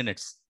in 2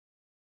 minutes,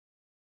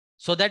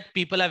 so that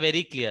people are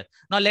very clear.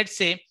 Now let's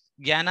say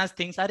Gyana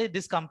thinks, "Arey,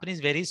 this company is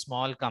very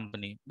small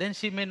company." Then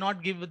she may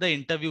not give the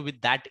interview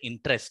with that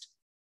interest.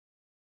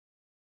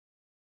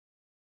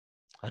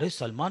 Arey,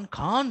 Salman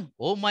Khan,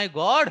 oh my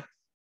God,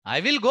 I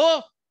will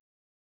go.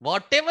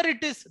 Whatever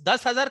it is,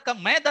 10,000 ka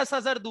main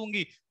 10,000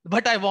 dungi,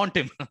 but I want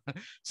him.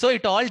 So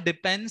it all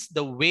depends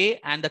the way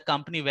and the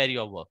company where you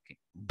are working.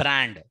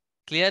 Brand.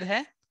 Clear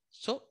hai?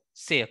 So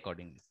say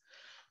accordingly.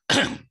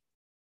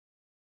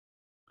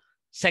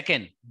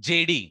 Second,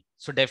 JD.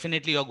 So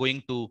definitely you're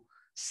going to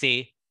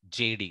say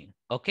JD.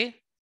 Okay.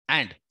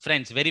 And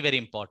friends, very, very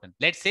important.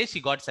 Let's say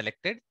she got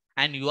selected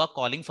and you are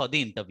calling for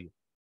the interview.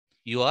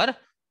 You are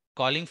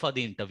calling for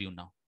the interview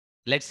now.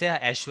 Let's say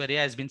Aishwarya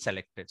has been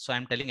selected. So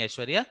I'm telling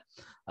Aishwarya,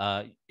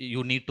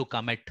 you need to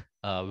come at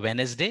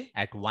Wednesday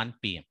at 1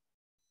 p.m.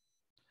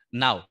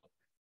 Now,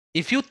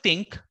 if you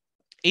think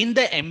in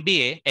the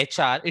MBA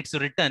HR, it's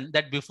written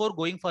that before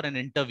going for an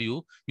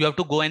interview, you have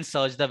to go and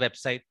search the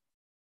website.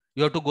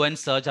 You have to go and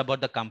search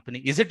about the company.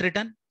 Is it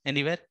written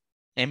anywhere?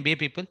 MBA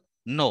people?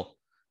 No.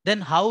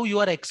 Then how you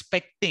are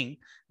expecting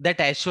that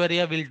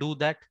Aishwarya will do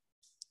that?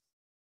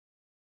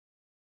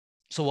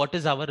 So what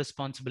is our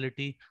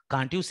responsibility?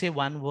 Can't you say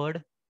one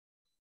word?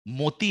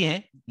 Moti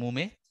hai muh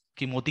mein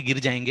ki moti gir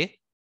jayenge.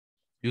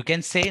 You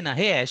can say, na,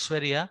 hey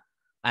Aishwarya,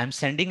 I'm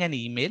sending an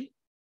email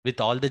with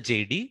all the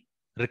JD,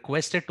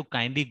 requested to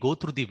kindly go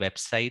through the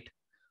website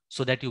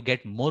so that you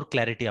get more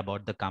clarity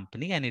about the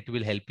company and it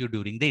will help you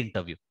during the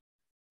interview.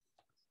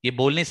 ये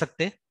बोल नहीं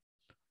सकते,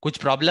 कुछ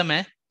problem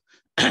है,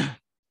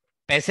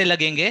 पैसे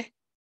लगेंगे,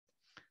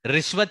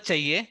 रिश्वत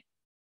चाहिए.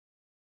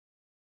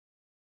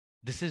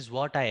 This is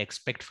what I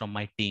expect from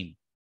my team,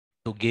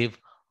 to give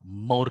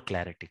more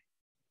clarity.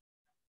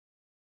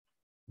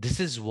 This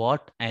is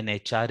what an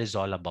HR is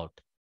all about.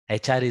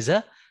 HR is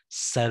a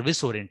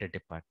service-oriented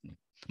department.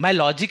 My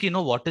logic, you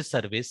know what is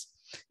service?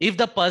 If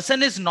the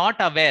person is not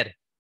aware,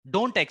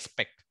 don't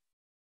expect.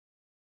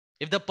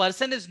 If the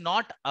person is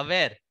not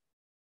aware,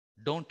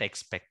 don't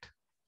expect.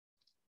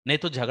 नहीं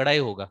तो झगड़ा ही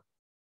होगा.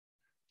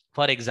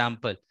 For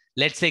example,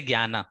 let's say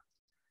Gyana.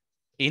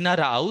 In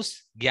her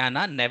house,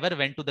 Gyana never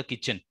went to the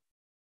kitchen.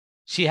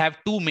 She have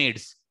 2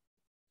 maids.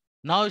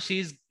 Now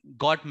she's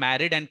got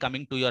married and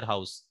coming to your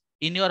house.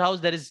 In your house,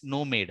 there is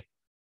no maid.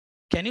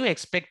 Can you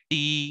expect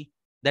tea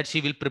that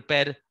she will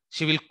prepare?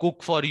 She will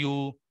cook for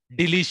you,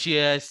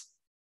 delicious.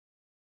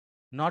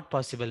 Not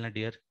possible, na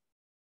dear.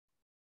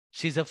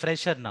 She's a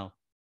fresher now.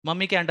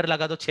 Mummy ke under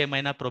laga do 6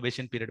 mahina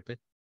probation period pe.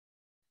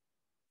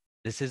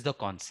 This is the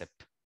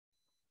concept.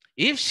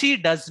 If she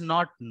does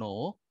not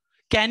know,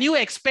 can you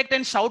expect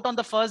and shout on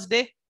the first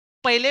day?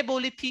 Pehle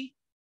boli thi,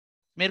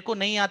 mere ko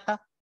nahi aata.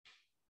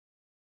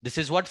 This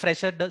is what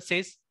fresher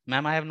says.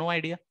 Ma'am, I have no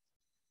idea.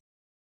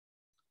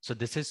 So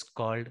this is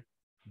called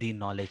the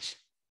knowledge.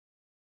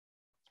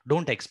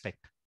 Don't expect.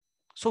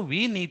 So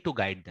we need to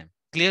guide them.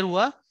 Clear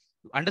hua?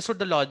 Understood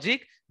the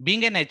logic?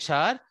 Being an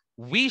HR,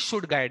 we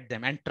should guide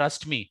them. And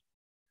trust me,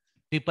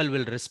 people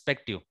will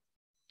respect you.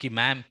 Ki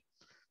ma'am,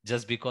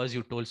 just because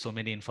you told so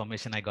many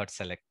information, I got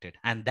selected.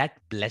 And that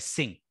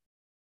blessing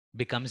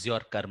becomes your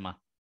karma.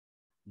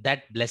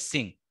 That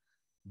blessing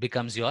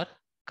becomes your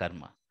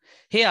karma.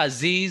 Hey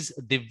Aziz,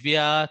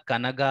 Divya,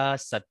 Kanaga,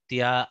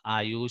 Satya,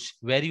 Ayush,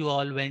 where you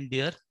all went,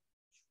 dear?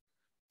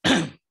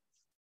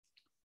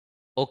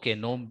 Okay,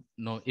 no.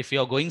 If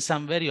you're going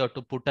somewhere, you have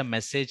to put a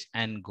message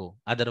and go.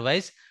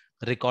 Otherwise,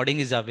 recording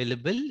is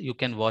available. You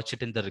can watch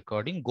it in the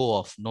recording. Go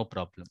off, no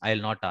problem.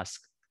 I'll not ask.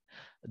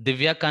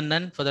 Divya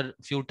Kannan, for the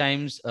few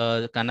times,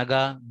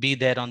 Kanaga, be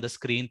there on the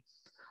screen.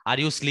 Are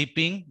you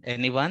sleeping?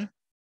 Anyone?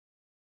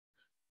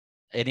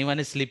 Anyone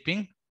is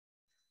sleeping?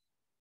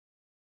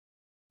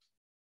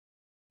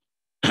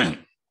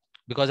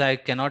 Because I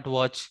cannot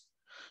watch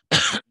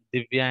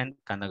Divya and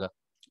Kanaga.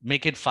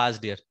 Make it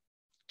fast, dear.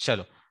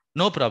 Chalo.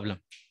 No problem.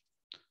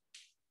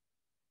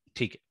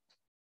 ठीक है.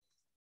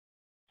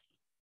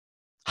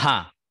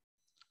 हाँ.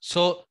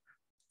 So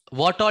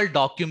what all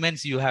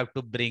documents you have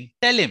to bring?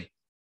 Tell him.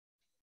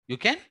 You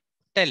can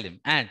tell him.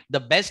 And the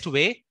best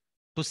way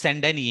to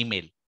send an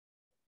email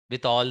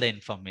with all the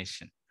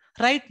information.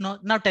 Right now,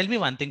 now tell me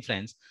one thing,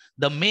 friends.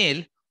 The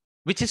mail,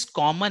 which is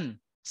common,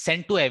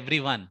 sent to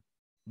everyone,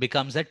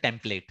 becomes a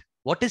template.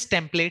 What is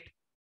template?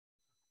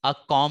 A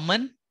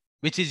common,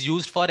 which is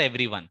used for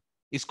everyone,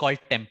 is called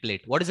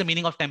template. What is the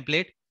meaning of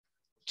template?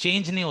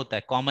 Change nahi hota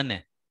hai, common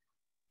hai.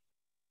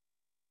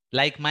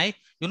 Like my,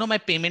 my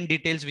payment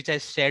details, which I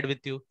shared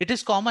with you. It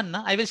is common,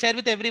 na? I will share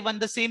with everyone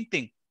the same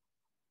thing.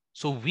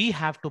 So we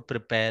have to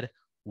prepare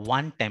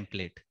one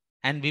template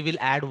and we will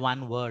add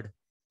one word.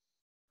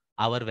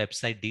 Our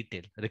website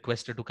detail.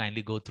 Requested to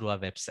kindly go through our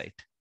website.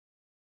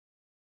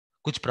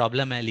 कुछ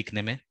problem है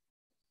लिखने में.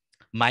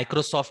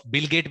 Microsoft,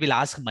 Bill Gates will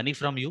ask money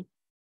from you.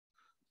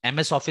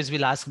 MS Office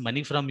will ask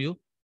money from you.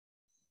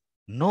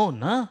 No,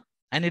 no.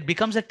 And it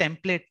becomes a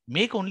template.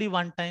 Make only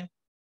one time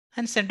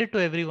and send it to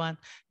everyone.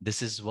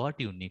 This is what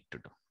you need to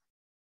do.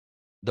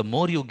 The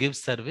more you give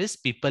service,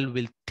 people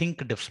will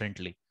think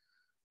differently.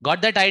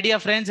 Got that idea,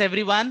 friends,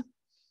 everyone?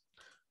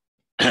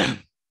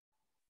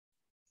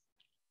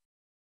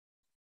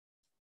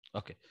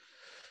 Okay.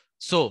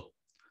 So,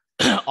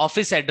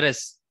 office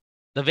address,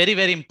 the very,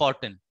 very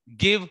important.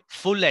 Give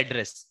full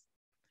address.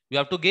 You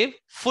have to give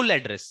full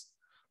address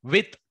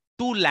with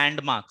 2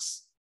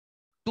 landmarks.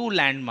 2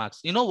 landmarks.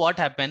 You know what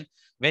happened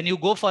when you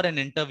go for an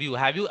interview?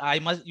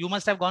 You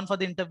must have gone for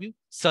the interview,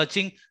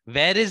 searching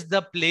where is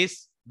the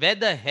place, where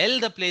the hell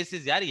the place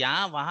is. Yaar,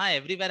 yahan, wahan,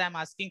 everywhere I'm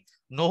asking.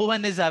 No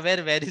one is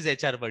aware where is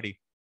HR buddy.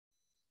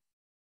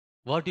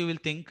 What you will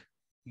think?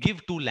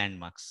 Give 2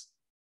 landmarks.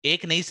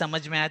 एक नहीं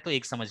समझ में आया तो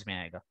एक समझ में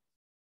आएगा.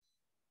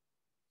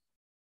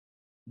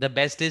 The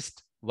best is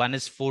one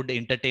is food,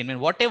 entertainment,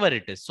 whatever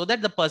it is, so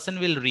that the person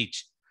will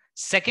reach.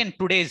 Second,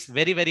 today is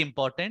very, very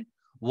important.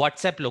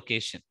 WhatsApp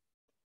location.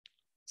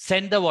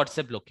 Send the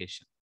WhatsApp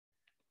location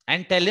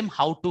and tell him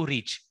how to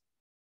reach.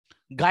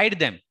 Guide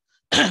them.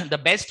 The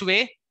best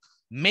way,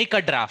 make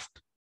a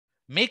draft.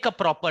 Make a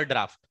proper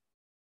draft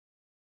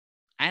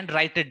and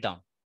write it down.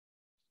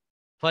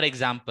 For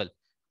example,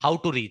 how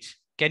to reach.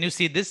 Can you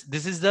see this?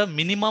 This is the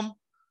minimum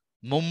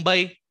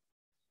Mumbai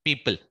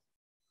people.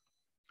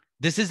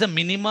 This is the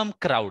minimum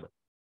crowd.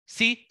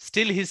 See,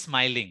 still he's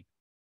smiling.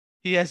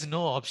 He has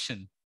no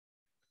option.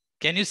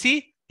 Can you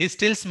see? He's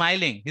still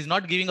smiling. He's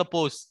not giving a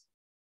pose.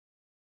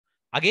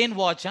 Again,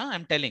 watch,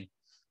 I'm telling.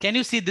 Can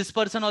you see this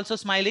person also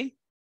smiling?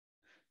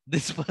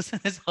 This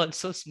person is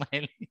also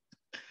smiling.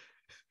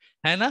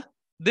 Hannah,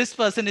 this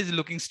person is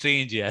looking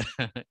strange here,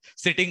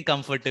 sitting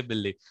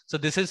comfortably. So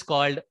this is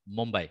called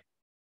Mumbai.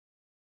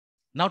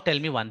 Now tell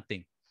me one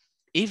thing.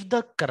 If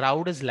the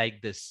crowd is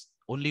like this,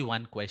 only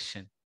one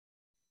question.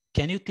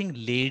 Can you think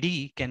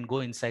lady can go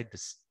inside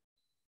this?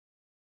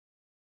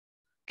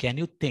 Can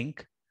you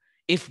think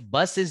if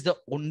bus is the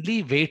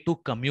only way to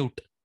commute,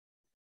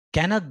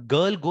 can a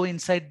girl go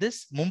inside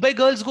this? Mumbai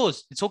girls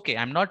goes. It's okay.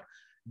 I'm not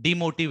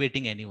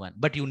demotivating anyone,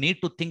 but you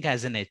need to think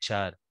as an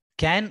HR.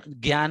 Can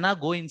Gyana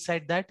go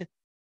inside that?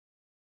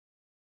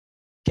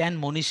 Can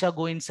Monisha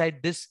go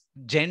inside this?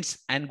 Gents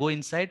and go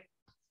inside?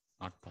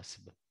 Not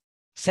possible.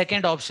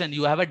 Second option,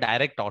 you have a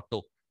direct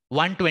auto,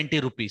 120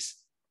 rupees.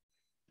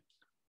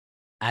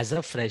 As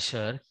a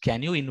fresher,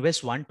 can you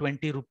invest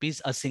 120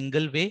 rupees a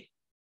single way?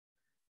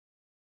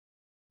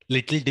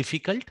 Little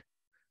difficult.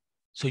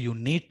 So you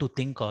need to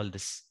think all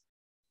this.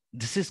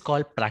 This is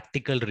called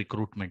practical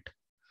recruitment.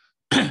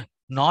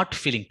 Not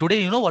feeling.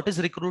 Today, you know what is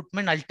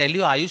recruitment? I'll tell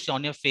you, Ayush,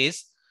 on your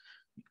face.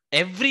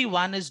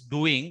 Everyone is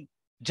doing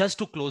just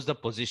to close the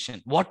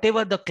position.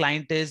 Whatever the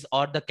client is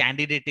or the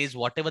candidate is,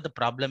 whatever the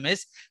problem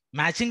is,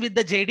 matching with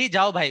the JD,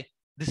 jao bhai.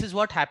 This is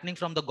what happening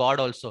from the God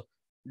also.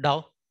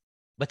 Dao.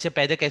 बच्चे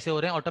पैदा कैसे हो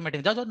रहे हैं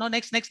automatic जाओ no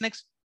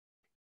next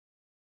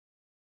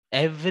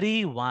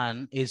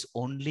everyone is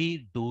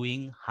only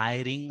doing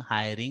hiring.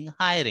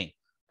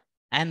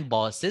 and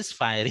boss is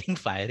firing,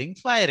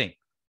 firing.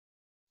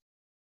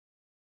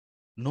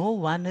 No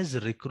one is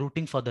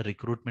recruiting for the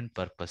recruitment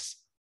purpose.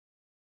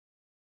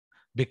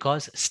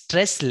 Because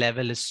stress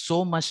level is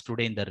so much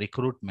today in the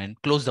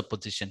recruitment. Close the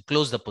position.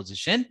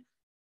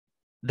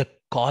 The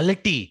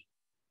quality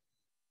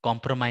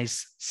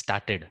compromise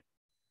started.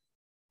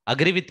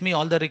 Agree with me,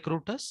 all the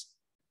recruiters?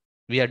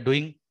 We are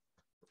doing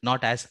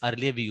not as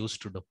earlier we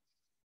used to do.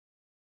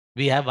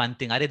 We have one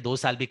thing. अरे 2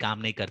 साल भी काम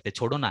नहीं करते,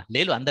 छोड़ो ना,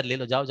 ले लो अंदर, ले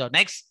लो, जाओ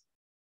next.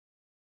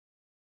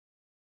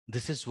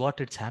 This is what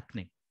it's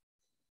happening.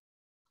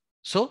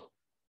 So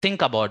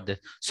think about this.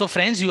 So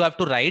friends, you have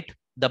to write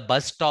the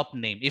bus stop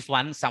name. If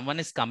someone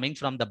is coming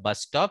from the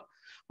bus stop,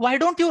 why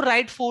don't you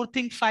write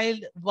 5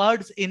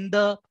 words in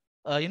the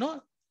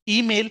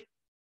email?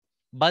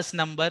 Bus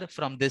number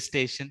from this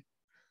station.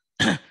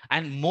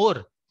 And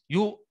more,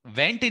 you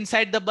went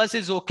inside the bus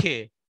is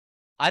okay.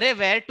 Arey,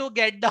 where to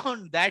get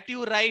down? That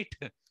you write.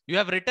 You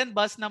have written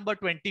bus number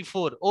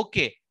 24.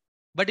 Okay.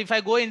 But if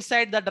I go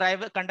inside, the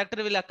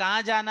conductor will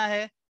कहाँ जाना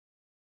है?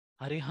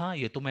 अरे हाँ,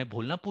 ये तो मैं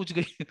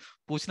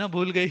पूछना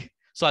भूल गई.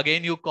 So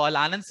again, you call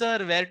Anand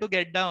sir, where to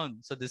get down?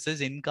 So this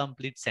is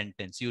incomplete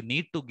sentence. You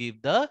need to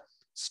give the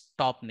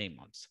stop name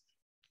also.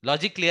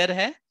 Logic clear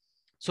hai?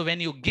 So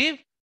when you give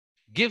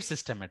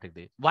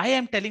systematically. Why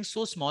I'm telling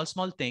so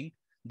small thing?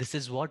 This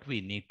is what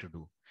we need to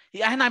do.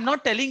 And I'm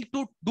not telling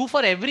to do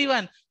for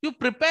everyone. You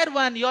prepare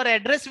one, your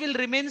address will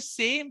remain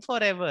same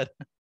forever.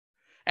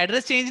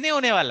 Address change nahi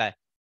hone wala hai.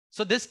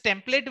 So this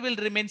template will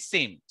remain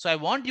same. So I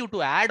want you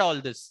to add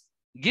all this.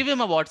 Give him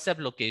a WhatsApp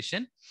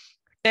location.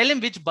 Tell him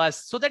which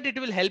bus so that it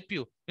will help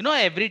you. You know,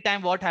 every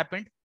time what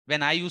happened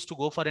when I used to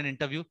go for an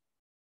interview.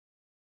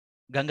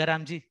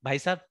 Gangaram ji, bhai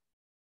sahab,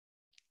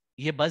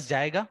 ye bus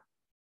jayega?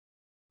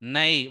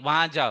 Nahi,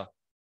 wahan jao.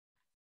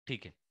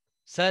 ठीक है.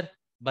 Sir,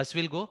 bus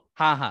will go?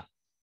 हाँ.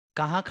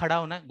 कहाँ खड़ा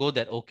होना है? Go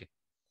there. Okay.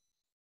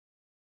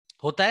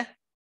 होता है?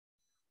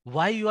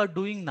 Why you are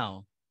doing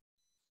now?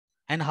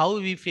 And how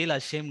we feel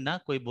ashamed ना?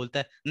 कोई बोलता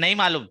है नहीं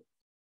मालूम.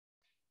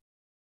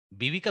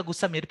 बीवी का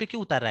गुस्सा मेरे पे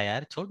क्यों उतार रहा है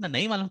यार? छोड़ ना,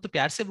 नहीं मालूम तो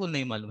प्यार से बोल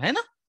नहीं मालूम, है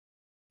ना?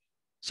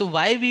 So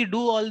why we do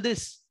all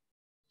this?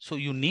 So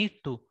you need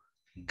to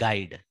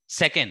guide.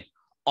 Second,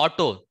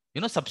 auto.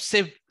 You know,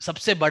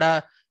 सबसे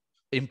बड़ा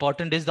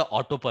important is the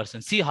auto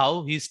person. See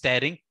how he's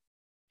staring.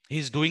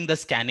 He's doing the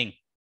scanning.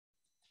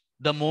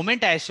 The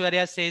moment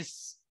Aishwarya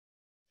says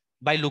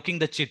by looking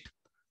the chit,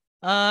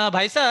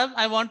 bhai sahab,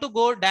 I want to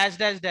go dash.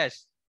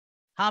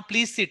 हाँ,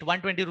 please sit,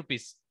 120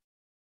 rupees.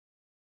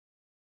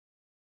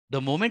 The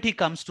moment he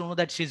comes to know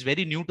that she's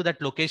very new to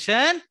that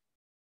location,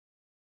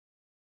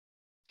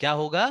 क्या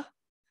होगा?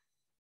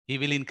 He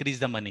will increase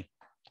the money.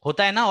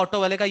 होता है ना,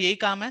 auto वाले का यही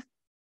काम है.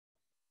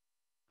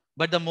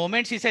 But the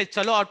moment she says,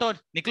 चलो ऑटो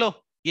निकलो,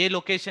 ये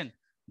location,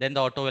 then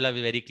the auto will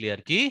be very clear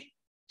कि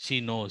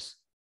she knows.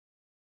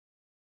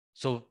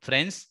 So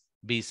friends,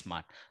 be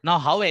smart. Now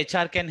how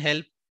HR can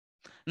help?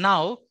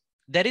 Now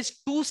there is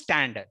 2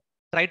 standard.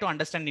 Try to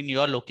understand in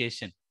your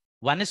location.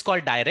 One is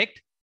called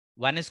direct.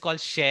 One is called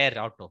share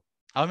auto.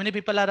 How many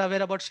people are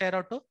aware about share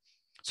auto?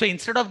 So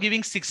instead of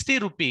giving 60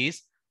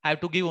 rupees, I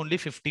have to give only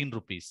 15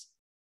 rupees.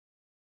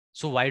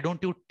 So why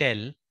don't you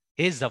tell,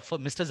 hey Zafar,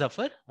 Mr.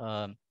 Zafar,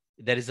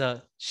 there is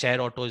a share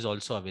auto is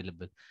also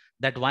available.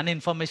 That one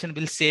information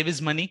will save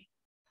his money.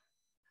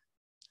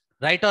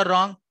 Right or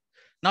wrong?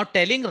 Now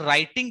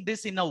writing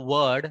this in a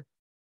word,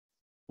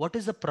 what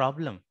is the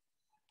problem?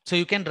 So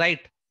you can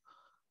write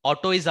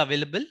auto is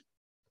available,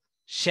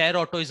 share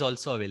auto is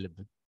also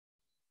available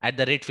at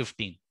the rate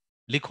 15.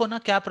 Likho na,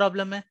 kya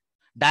problem hai?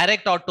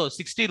 Direct auto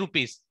 60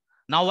 rupees.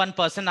 Now one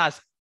person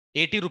asks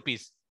 80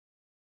 rupees.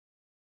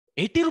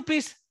 80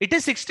 rupees? It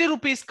is 60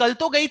 rupees. कल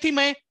तो गई थी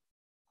मैं.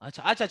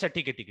 अच्छा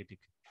ठीक है.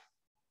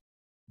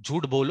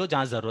 झूठ बोलो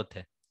जहां जरूरत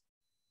है.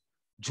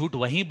 झूठ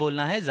वहीं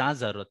बोलना है जहां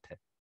जरूरत है.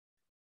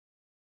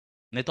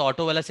 नहीं तो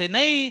ऑटो वाला से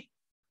नहीं,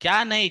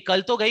 क्या नहीं,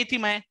 कल तो गई थी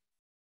मैं.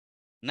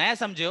 नया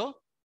समझे हो?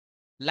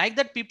 Like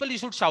that people you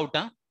should shout.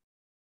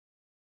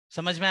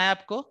 समझ में आया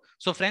आपको?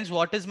 So friends,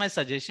 what is my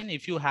suggestion?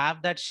 If you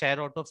have that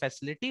share auto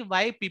facility,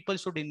 why people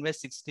should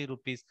invest 60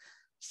 rupees,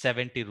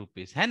 70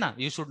 rupees? है ना?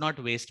 You should not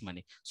waste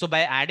money. So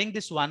by adding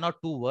this 1 or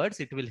 2 words,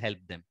 it will help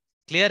them.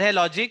 Clear hai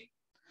logic?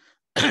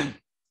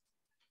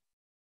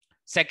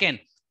 Second,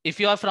 if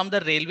you are from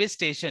the railway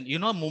station, you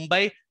know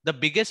Mumbai, the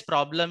biggest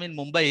problem in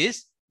Mumbai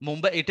is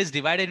it is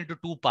divided into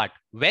 2 parts,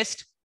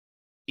 West,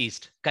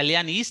 East.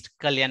 Kalyan East,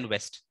 Kalyan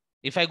West.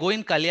 If I go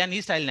in Kalyan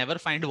East, I'll never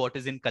find what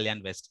is in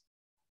Kalyan West.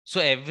 So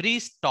every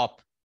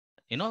stop,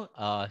 you know,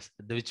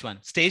 which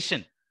one?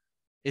 Station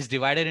is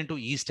divided into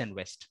East and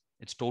West.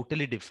 It's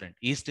totally different.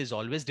 East is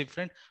always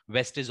different.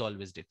 West is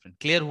always different.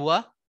 Clear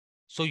hua?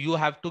 So you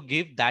have to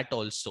give that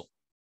also.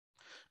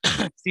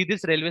 See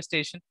this railway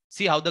station.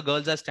 See how the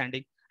girls are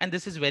standing. And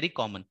this is very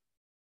common.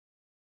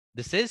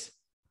 This is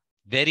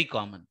very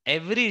common.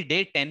 Every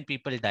day 10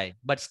 people die.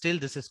 But still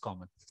this is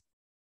common.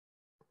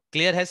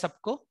 Clear hai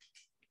sabko?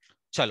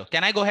 Chalo.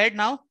 Can I go ahead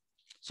now?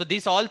 So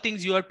these all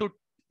things you have to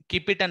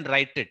keep it and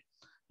write it.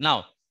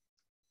 Now,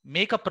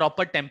 make a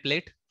proper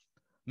template.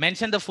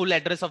 Mention the full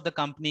address of the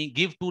company,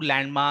 give two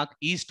landmark,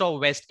 east or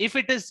west, if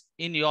it is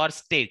in your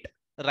state,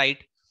 right?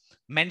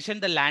 Mention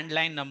the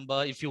landline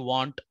number if you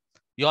want,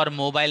 your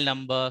mobile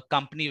number,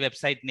 company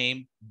website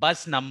name,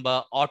 bus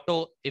number,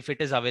 auto if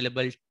it is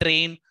available,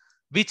 train,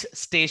 which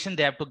station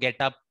they have to get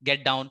up,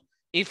 get down.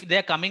 If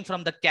they're coming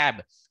from the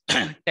cab,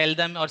 tell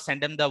them or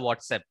send them the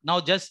WhatsApp. Now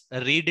just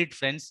read it,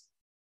 friends.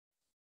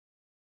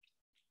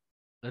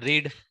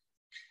 Read.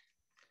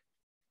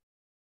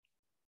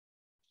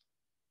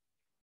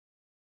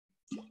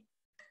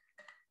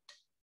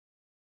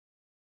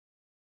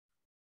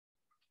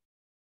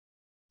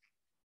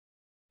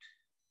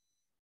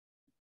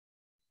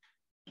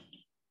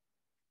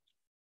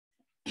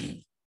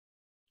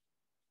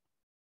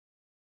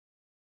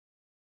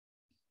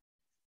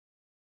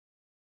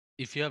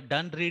 If you have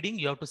done reading,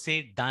 you have to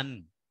say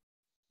done.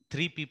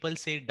 3 people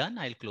say done,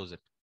 I'll close it.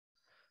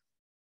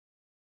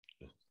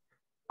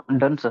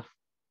 Done, sir.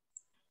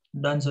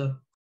 Done, sir.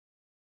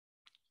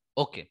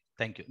 Okay,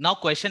 thank you. Now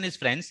question is,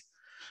 friends,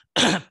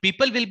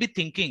 people will be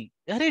thinking,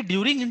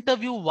 during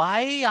interview,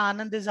 why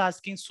Anand is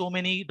asking so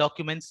many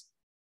documents?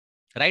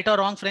 Right or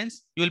wrong,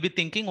 friends? You will be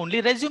thinking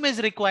only resume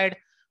is required.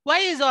 Why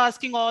is he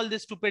asking all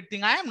this stupid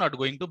thing? I am not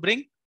going to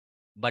bring.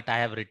 But I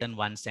have written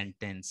one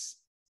sentence.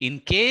 In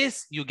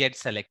case you get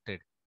selected,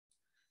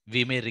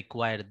 we may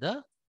require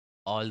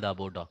all the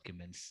above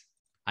documents.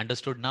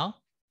 Understood now?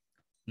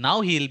 Now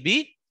he'll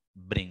be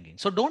bringing.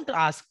 So don't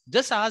ask,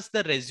 just ask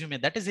the resume.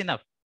 That is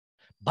enough.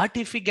 But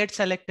if he gets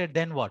selected,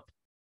 then what?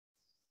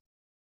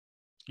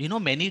 You know,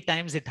 many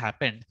times it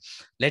happened.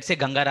 Let's say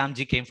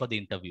Gangaramji came for the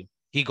interview.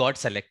 He got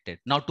selected.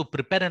 Now to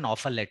prepare an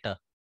offer letter,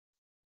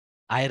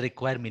 I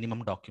require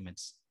minimum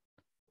documents.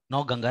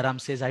 Now Gangaram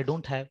says, I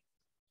don't have.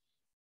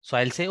 So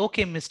I'll say,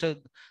 okay,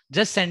 Mr.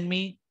 Just send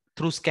me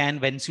through scan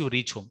once you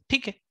reach home.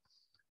 Okay.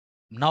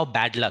 Now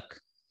bad luck.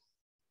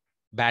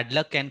 Bad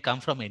luck can come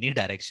from any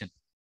direction.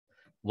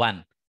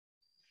 One,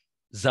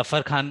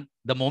 Zafar Khan,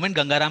 the moment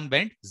Gangaram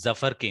went,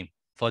 Zafar came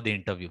for the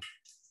interview.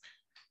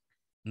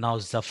 Now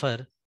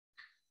Zafar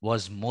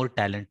was more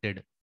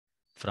talented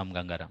from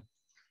Gangaram.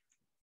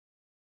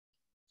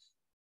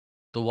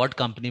 So what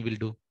company will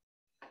do?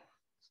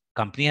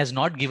 Company has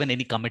not given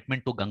any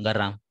commitment to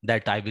Gangaram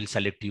that I will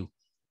select you.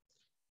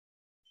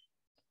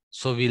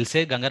 So we'll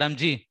say, Gangaram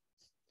ji,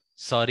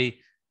 sorry,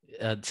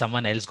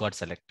 someone else got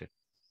selected.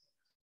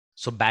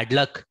 So bad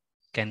luck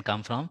can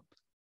come from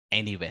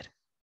anywhere.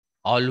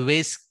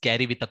 Always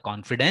carry with a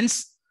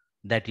confidence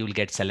that you will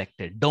get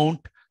selected.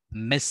 Don't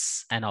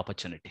miss an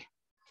opportunity.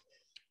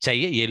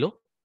 Chahiye ye lo.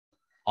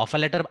 Offer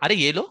letter. Are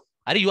ye lo.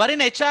 Are you are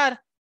in HR.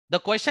 The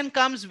question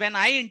comes when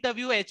I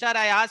interview HR,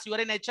 I ask, you are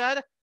in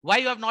HR, why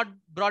you have not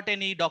brought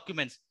any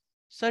documents?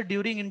 Sir,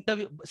 during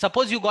interview,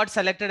 suppose you got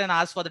selected and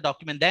asked for the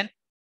document, then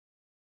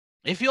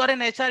if you are in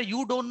HR,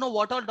 you don't know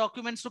what all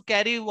documents to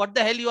carry. What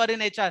the hell you are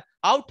in HR?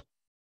 Out.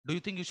 Do you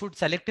think you should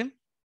select him?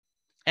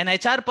 An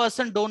HR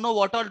person don't know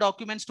what all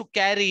documents to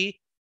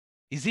carry.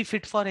 Is he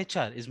fit for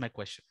HR? Is my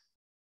question.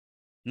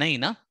 नहीं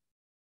ना?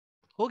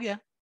 हो गया.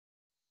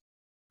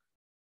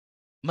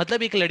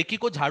 मतलब एक लड़की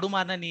को झाड़ू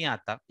मारना नहीं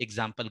आता,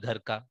 एग्जाम्पल घर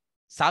का,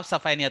 साफ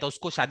सफाई नहीं आता,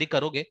 उसको शादी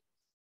करोगे?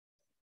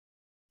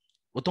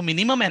 वो तो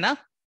मिनिमम है ना?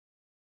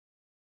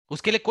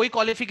 उसके लिए कोई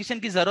क्वालिफिकेशन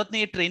की जरूरत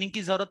नहीं है, ट्रेनिंग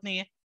की जरूरत नहीं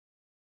है.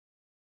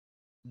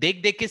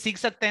 देख देख के सीख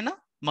सकते हैं ना.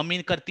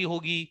 मम्मी करती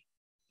होगी,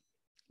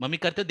 मम्मी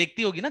करते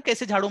देखती होगी ना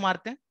कैसे झाड़ू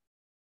मारते हैं.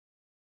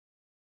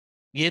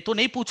 ये तो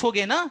नहीं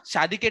पूछोगे ना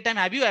शादी के time,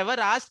 have you ever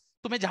asked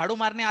तुम्हें झाड़ू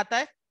मारने आता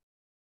है?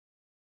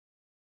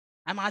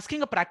 I am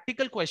asking a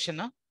practical question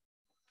ना.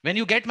 When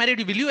you get married,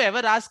 will you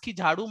ever ask कि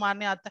झाड़ू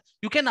मारने आता है?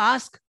 You can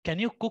ask, can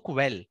you cook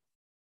well?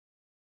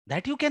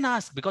 That you can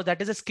ask because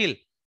that is a skill.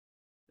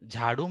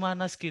 झाड़ू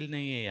मारना skill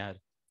नहीं है यार.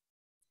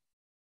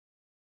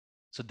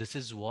 So this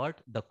is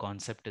what the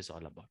concept is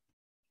all about.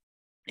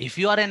 If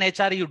you are an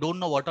HR, you don't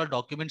know what all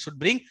documents should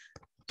bring,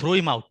 throw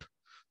him out.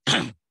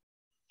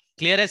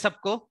 Clear है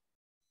सबको?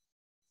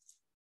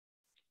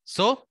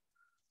 So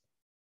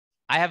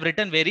I have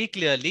written very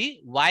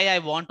clearly why I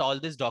want all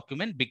this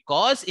document,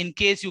 because in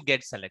case you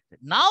get selected.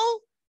 Now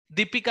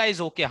Deepika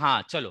is okay.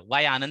 Haan, chalo.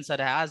 Why Anand sir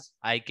has,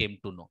 I came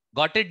to know.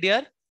 Got it,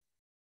 dear?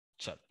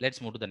 Chalo, let's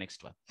move to the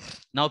next one.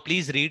 Now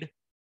please read.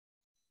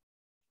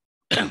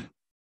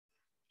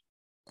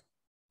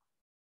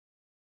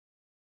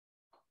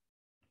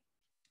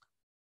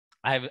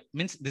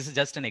 Means this is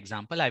just an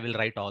example. I will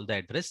write all the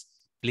address.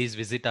 Please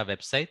visit our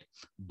website.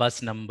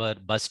 Bus number,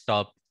 bus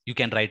stop. You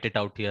can write it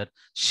out here.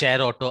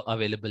 Share auto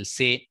available.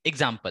 Say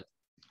example,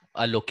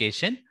 a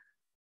location,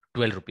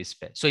 12 rupees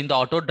fare. So in the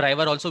auto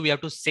driver also we have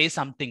to say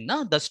something,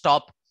 na? The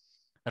stop,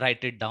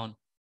 write it down.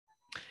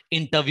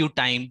 Interview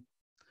time.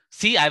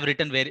 See, I've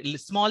written very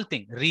small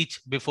thing,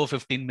 reach before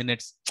 15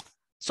 minutes.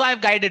 So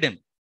I've guided him.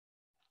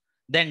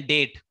 Then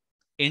date,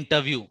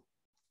 interview.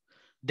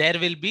 There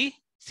will be,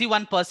 see,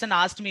 one person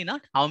asked me, na,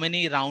 how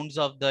many rounds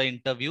of the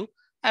interview.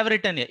 I've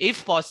written here,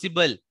 if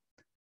possible,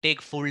 take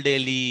full day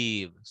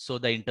leave. So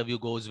the interview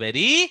goes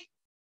very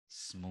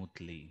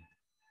smoothly.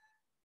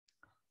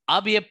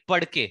 Ab ye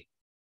pad ke,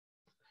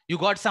 you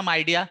got some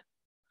idea?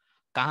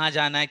 कहाँ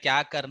जाना है,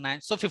 क्या करना है.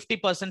 So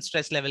 50%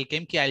 stress level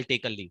came कि I'll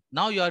take a leave.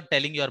 Now you are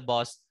telling your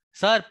boss,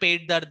 sir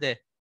पेट दर्द है,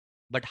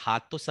 but हाथ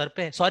तो सर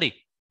पे है. Sorry,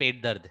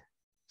 पेट दर्द है,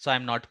 so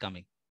I'm not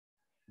coming.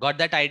 Got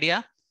that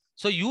idea?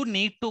 So you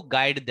need to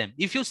guide them.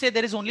 If you say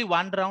there is only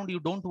one round, you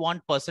don't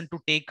want person to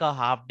take a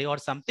half day or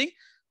something,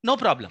 no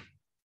problem.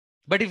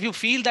 But if you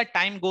feel that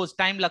time goes,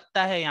 time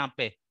लगता है यहाँ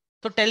पे,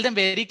 so tell them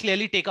very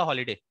clearly, take a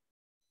holiday.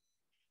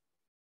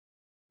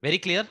 Very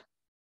clear?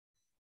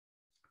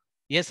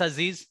 Yes,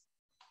 Aziz.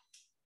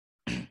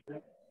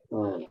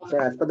 So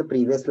as per the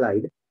previous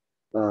slide,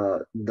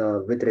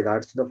 with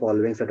regards to the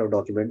following set of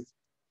documents,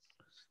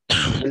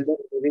 will the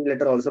saving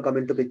letter also come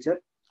into picture?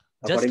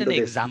 Just According an to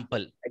this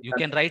example. You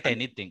can write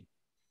anything.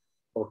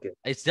 Okay.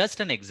 It's just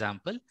an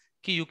example.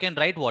 कि you can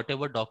write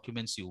whatever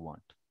documents you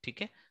want.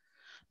 ठीक है?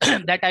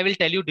 That I will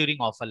tell you during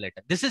offer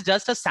letter. This is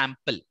just a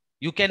sample.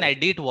 You can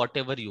edit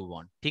whatever you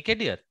want. ठीक है,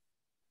 dear?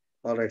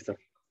 All right, sir.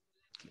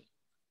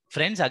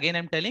 Friends, again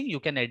I'm telling you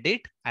can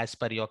edit as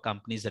per your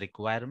company's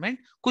requirement.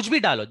 कुछ भी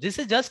डालो. This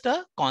is just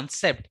a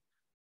concept.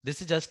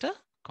 This is just a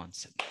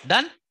concept.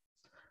 Done?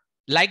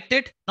 Liked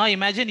it? Now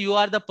imagine you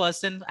are the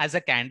person as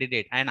a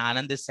candidate and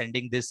Anand is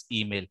sending this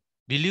email.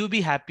 Will you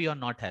be happy or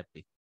not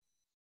happy?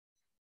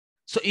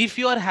 So if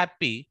you are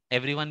happy,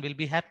 everyone will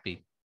be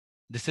happy.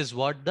 This is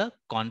what the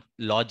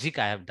logic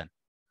I have done.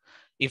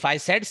 If I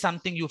said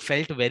something you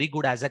felt very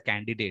good as a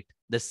candidate,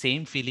 the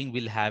same feeling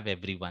will have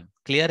everyone.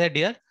 Clear है,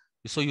 dear?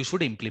 So you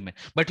should implement.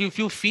 But if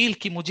you feel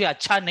कि मुझे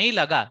अच्छा नहीं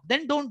लगा,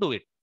 then don't do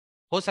it.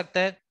 हो सकता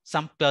है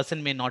some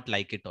person may not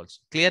like it also.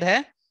 Clear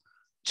है?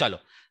 चलो.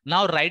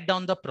 Now write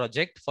down the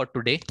project for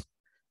today.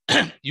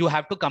 You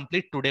have to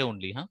complete today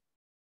only, huh?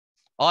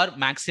 Or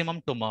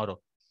maximum tomorrow.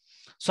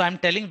 So I'm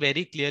telling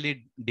very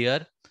clearly,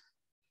 dear,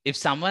 if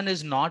someone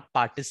is not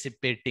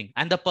participating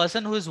and the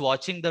person who is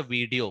watching the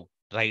video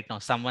right now,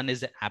 someone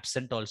is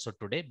absent also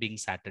today being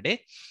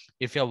Saturday.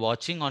 If you're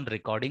watching on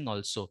recording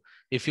also,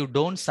 if you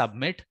don't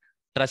submit,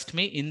 trust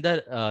me, in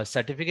the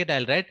certificate,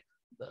 I'll write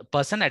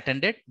person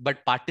attended,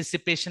 but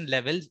participation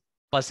level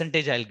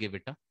percentage, I'll give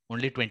it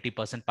only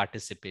 20%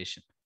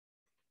 participation.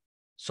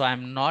 So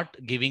I'm not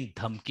giving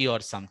dhamki or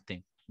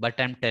something, but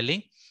I'm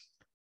telling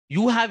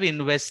you have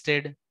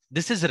invested.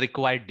 This is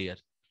required, dear.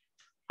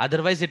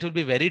 Otherwise, it will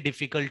be very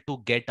difficult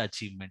to get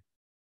achievement.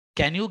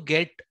 Can you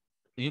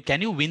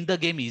win the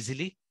game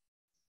easily?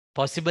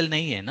 Possible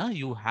nahi hai na?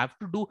 You have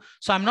to do.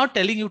 So I'm not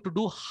telling you to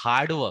do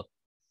hard work.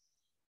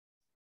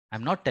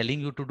 I'm not telling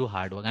you to do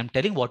hard work. I'm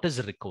telling what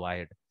is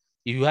required.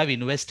 You have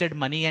invested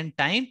money and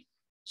time.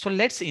 So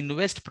let's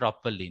invest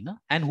properly. Na?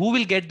 And who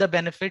will get the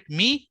benefit?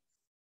 Me?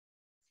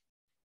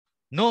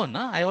 No,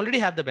 na? I already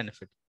have the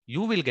benefit.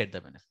 You will get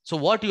the benefit. So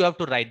what you have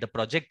to write, the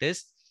project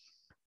is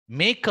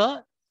make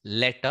a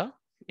letter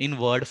in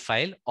Word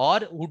file, or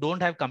who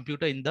don't have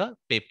computer, in the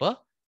paper,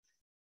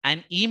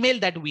 an email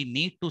that we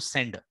need to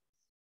send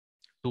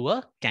to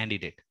a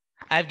candidate.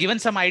 I've given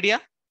some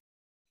idea.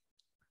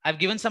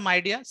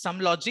 Some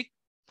logic.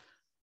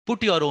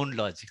 Put your own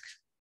logic.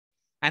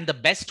 And the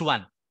best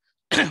one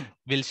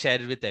will share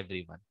with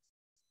everyone.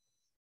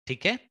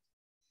 Okay?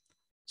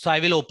 So I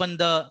will open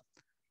the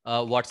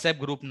WhatsApp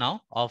group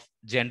now of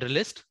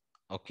Generalist.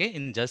 Okay,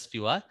 in just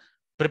few hours.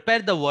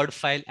 Prepare the Word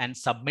file and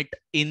submit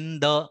in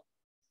the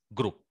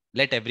group.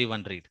 Let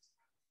everyone read.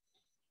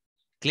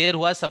 Clear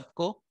हुआ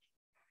सबको?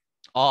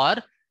 Or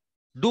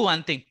do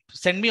one thing.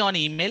 Send me on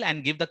email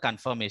and give the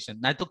confirmation.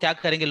 नहीं तो क्या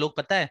करेंगे लोग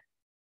पता है?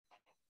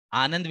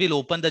 Anand will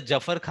open the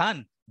Jafar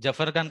Khan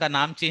का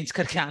नाम change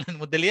करके Anand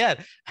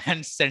Mudaliar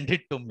and send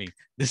it to me.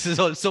 This is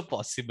also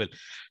possible.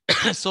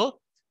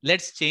 So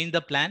let's change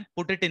the plan.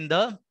 Put it in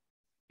the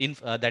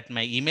that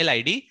my email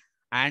ID,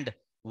 and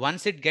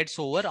once it gets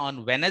over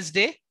on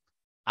Wednesday,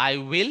 I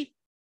will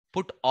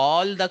put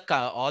all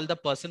the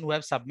person who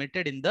have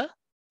submitted in the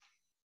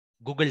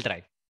Google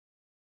Drive.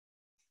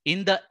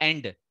 In the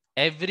end,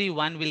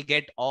 everyone will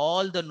get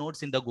all the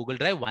notes in the Google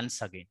Drive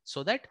once again,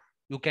 so that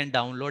you can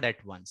download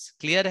at once.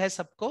 Clear hai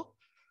sabko?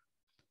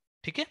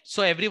 Okay?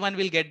 So everyone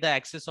will get the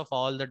access of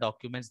all the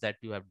documents that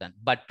you have done,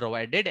 but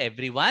provided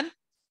everyone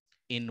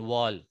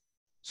involve.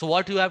 So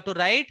what you have to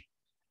write?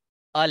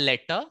 A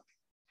letter,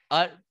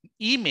 a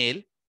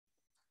email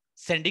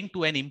sending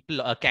to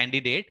a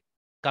candidate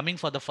coming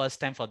for the first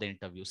time for the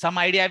interview. Some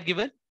idea I've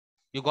given.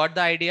 You got the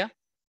idea?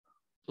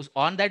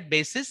 On that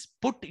basis,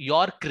 put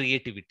your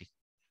creativity.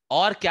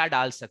 और क्या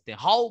डाल सकते हैं?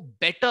 How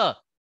better?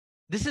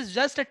 This is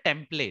just a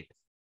template.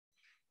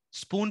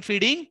 Spoon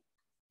feeding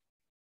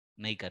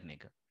नहीं करने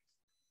का.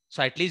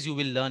 So at least you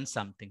will learn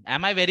something.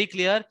 Am I very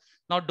clear?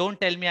 Now don't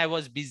tell me I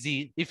was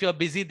busy. If you're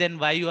busy, then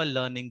why you are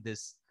learning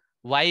this?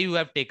 Why you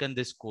have taken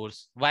this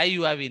course? Why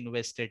you have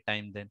invested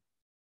time then?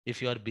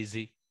 If you are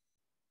busy.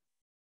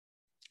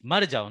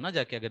 मर जाओ ना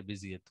जाके अगर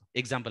busy है तो.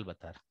 Example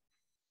बता रहा.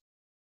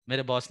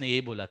 मेरे बॉस ने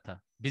यही बोला था,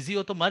 बिजी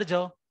हो तो मर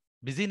जाओ,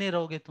 बिजी नहीं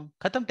रहोगे तुम,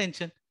 खत्म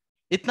टेंशन.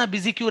 इतना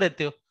बिजी क्यों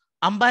रहते हो?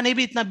 अंबानी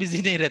भी इतना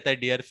बिजी नहीं रहता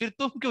डियर, फिर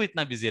तुम क्यों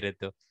इतना बिजी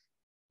रहते हो?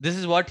 This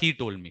is what he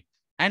told me,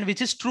 and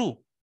which is true.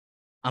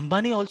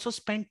 Ambani also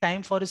spend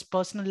time for his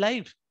personal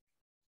life.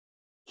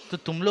 तो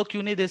तुम लोग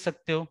क्यों नहीं दे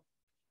सकते हो?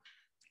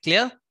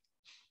 Clear?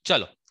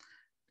 Chalo.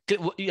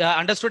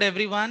 Understood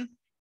everyone?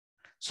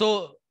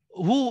 So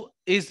who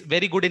is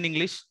very good in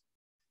English?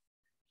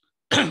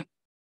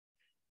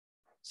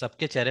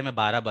 सबके चेहरे में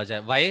 12 बजा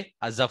है. Why?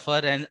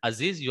 Zafar and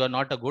Aziz, you are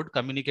not a good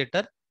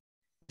communicator.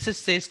 This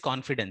says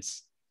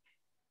confidence.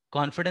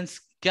 Confidence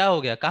क्या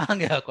हो गया? कहाँ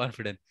गया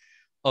confidence?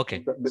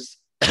 Okay.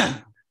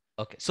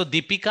 Okay. So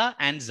Deepika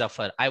and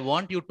Zafar, I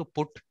want you to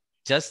put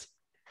just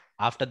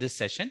after this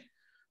session,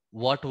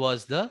 what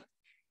was the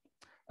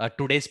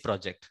today's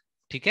project?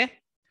 ठीक है?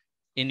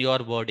 In your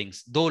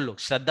wordings. दो लोग.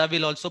 Shraddha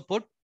will also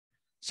put.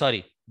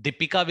 Sorry.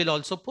 Deepika will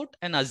also put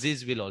and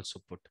Aziz will also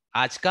put.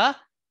 आज का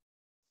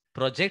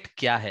project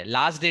क्या है?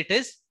 Last date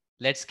is,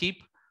 let's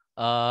keep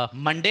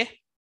Monday.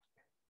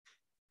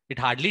 It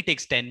hardly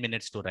takes 10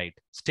 minutes to write.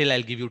 Still,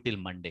 I'll give you till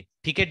Monday.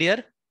 ठीक है,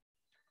 dear?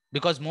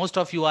 Because most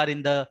of you are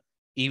in the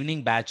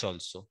evening batch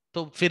also.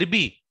 So, फिर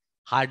भी,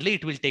 hardly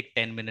it will take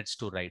 10 minutes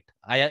to write.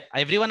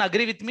 Everyone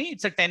agree with me?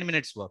 It's a 10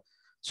 minutes work.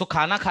 So,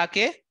 खाना खा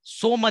के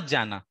सो मत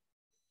जाना.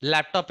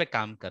 Laptop पे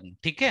काम करना.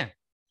 ठीक है?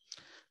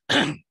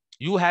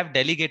 You have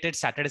delegated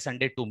Saturday,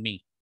 Sunday to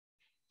me.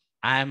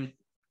 I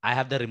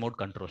have the remote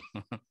control.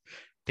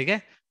 ठीक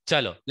है?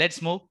 चलो,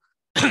 let's move.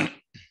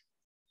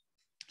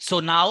 So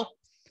now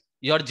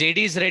your JD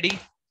is ready,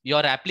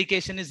 your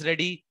application is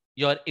ready,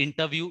 your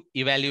interview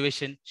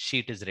evaluation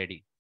sheet is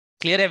ready.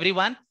 Clear,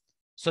 everyone?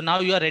 So now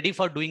you are ready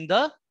for doing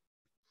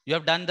you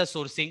have done the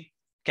sourcing,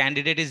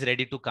 candidate is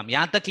ready to come.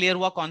 यहाँ तक clear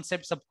हुआ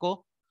concept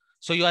सबको?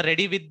 So you are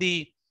ready with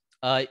the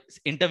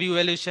interview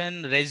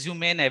evaluation,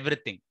 resume and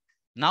everything.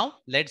 Now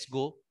let's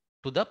go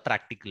to the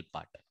practical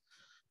part.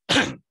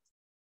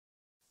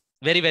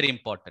 Very, very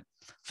important.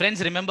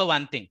 Friends, remember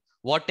one thing.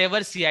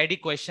 Whatever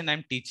CID question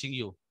I'm teaching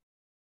you,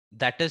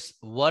 that is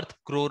worth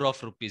crore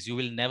of rupees. You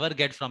will never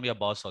get from your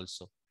boss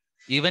also.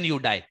 Even you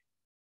die.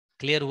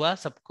 Clear hua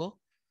sabko?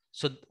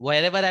 So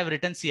wherever I've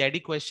written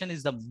CID question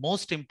is the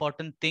most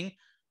important thing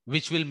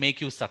which will make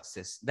you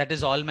success. That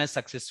is all my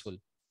successful.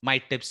 My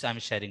tips I'm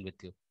sharing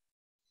with you.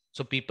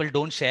 So people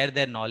don't share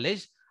their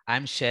knowledge.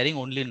 I'm sharing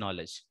only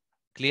knowledge.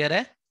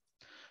 Clear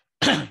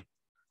hai?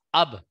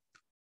 Ab,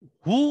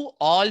 who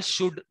all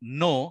should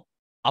know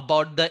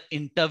about the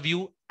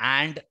interview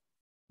and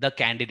the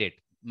candidate?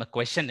 My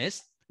question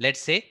is, let's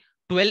say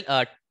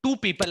 2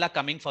 people are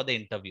coming for the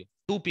interview.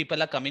 2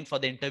 people are coming for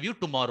the interview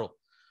tomorrow.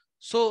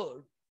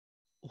 So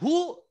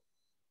who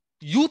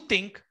you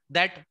think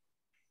that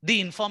the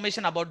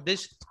information about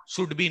this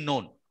should be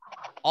known?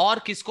 और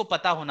किसको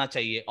पता होना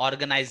चाहिए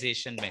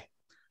organization में?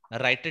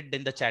 Write it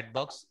in the chat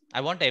box.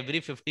 I want every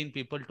 15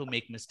 people to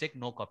make mistake,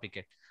 no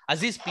copycat.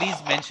 Aziz, please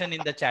mention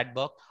in the chat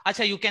box.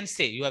 Acha, you can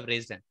say, you have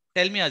raised hand.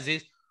 Tell me,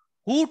 Aziz,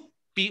 who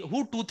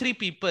 2-3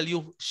 people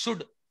you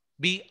should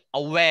be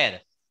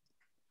aware?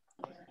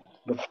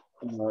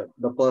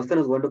 The person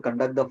who's going to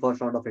conduct the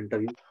first round of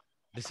interview.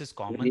 This is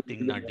common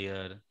thing, na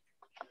dear.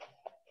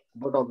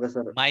 But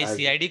obviously, my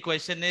CID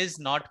question is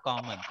not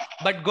common,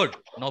 but good,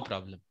 no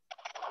problem.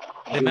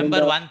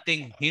 Remember one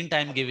thing, hint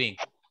I'm giving.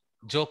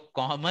 जो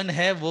common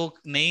है वो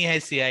नहीं है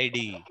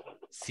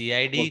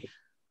CID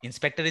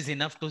inspector is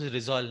enough to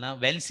resolve ना.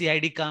 When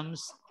CID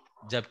comes,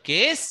 जब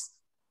case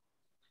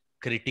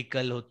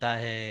critical होता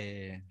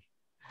है.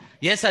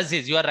 Yes,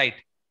 Aziz, you are right.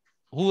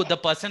 Who the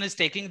person is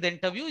taking the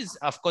interview is,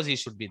 of course, he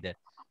should be there.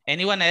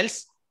 Anyone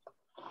else?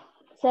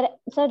 Sir.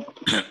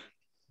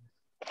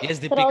 Yes,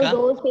 Deepika. Sir,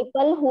 all those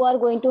people who are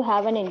going to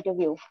have an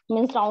interview,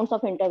 means rounds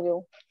of interview.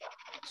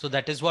 So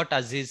that is what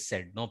Aziz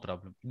said. No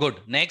problem.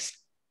 Good. Next.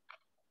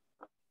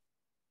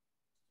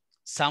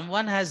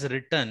 Someone has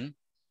written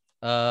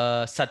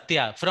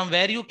Satya. From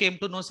where you came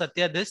to know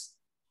Satya this?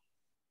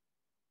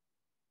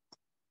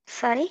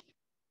 Sorry?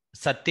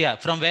 Satya,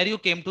 from where you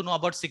came to know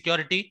about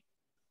security?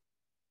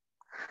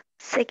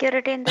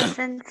 Security in the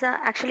sense,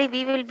 actually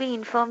we will be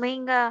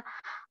informing to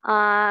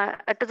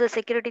the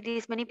security,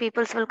 these many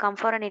people will come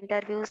for an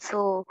interview.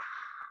 So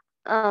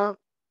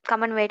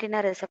come and wait in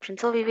a reception.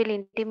 So we will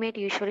intimate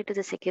usually to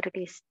the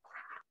securities.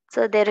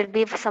 So there will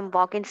be some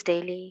walk-ins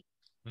daily.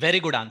 Very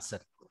good answer.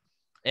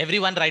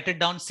 Everyone write it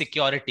down,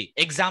 security.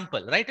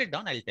 Example, write it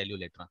down. I'll tell you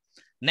later on.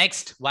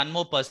 Next, one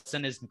more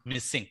person is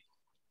missing.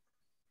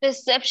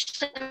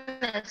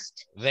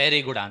 Receptionist.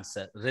 Very good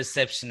answer.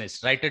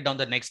 Receptionist. Write it down.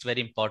 The next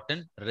very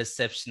important,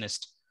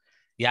 receptionist.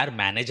 यार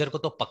manager को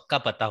तो पक्का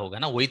पता होगा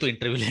ना, वही तो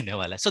interview लेने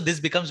वाला है. So this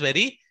becomes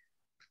very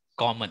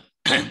common.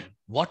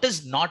 What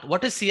is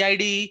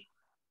CID?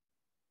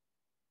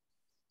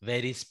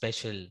 Very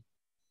special,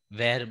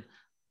 where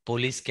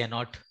police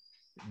cannot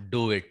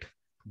do it.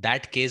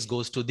 That case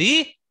goes to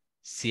the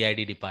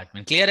CID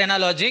department. Clear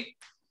analogy?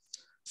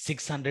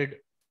 600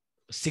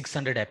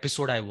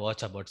 episode I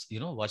watched about,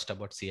 watched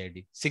about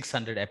CID.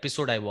 600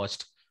 episode I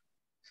watched.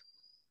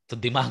 So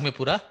दिमाग में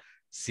पूरा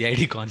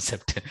CID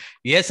concept.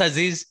 Yes,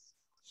 Aziz.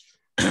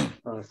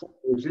 So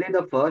usually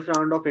the first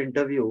round of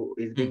interview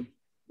is being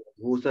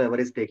whosoever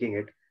is taking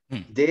it.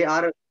 They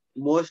are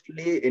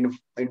mostly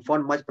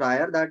informed much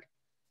prior that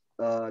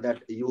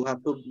you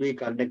have to be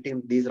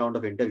conducting these round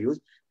of interviews.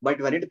 But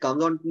when it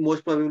comes on,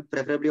 most probably,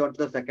 preferably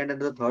onto the second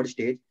and the third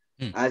stage,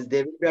 as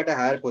they will be at a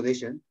higher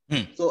position.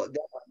 So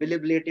their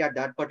availability at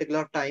that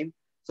particular time.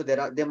 So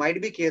there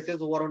might be cases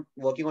who are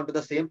working onto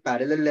the same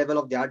parallel level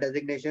of their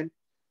designation.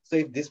 So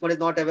if this one is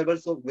not available,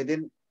 so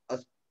within a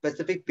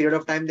specific period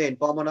of time, they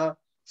inform on a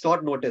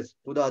short notice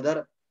to the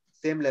other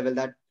same level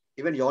that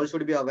even y'all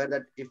should be aware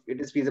that if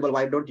it is feasible,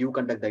 why don't you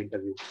conduct the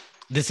interview?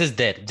 This is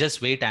there.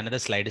 Just wait, another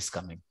slide is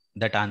coming.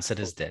 That answer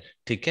is there.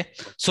 Okay.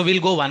 So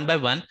we'll go one by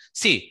one.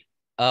 See,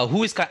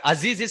 who is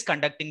Aziz is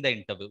conducting the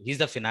interview. He's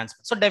the finance.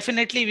 So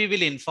definitely we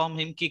will inform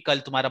him कि कल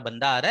तुम्हारा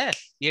बंदा आ रहा है,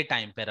 ये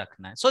time पे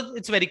रखना है. So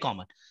it's very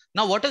common.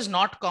 Now what is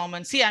not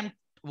common? See,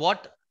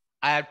 what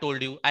I have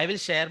told you. I will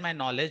share my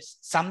knowledge.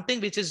 Something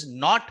which is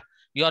not,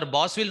 your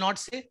boss will not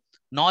say,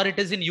 nor it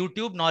is in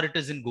YouTube, nor it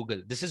is in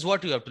Google. This is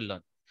what you have to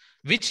learn.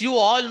 Which you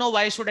all know.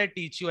 Why should I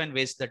teach you and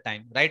waste the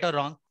time? Right or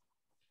wrong?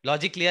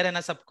 Logic clear है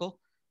ना सबको?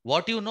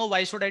 What you know,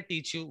 why should I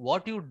teach you?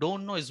 What you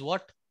don't know is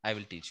what I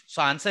will teach you.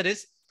 So answer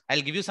is,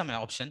 I'll give you some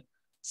option.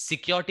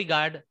 Security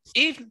guard.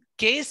 In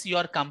case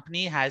your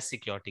company has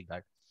security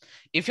guard.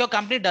 If your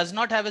company does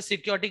not have a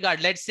security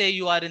guard, let's say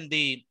you are in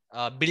the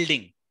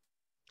building.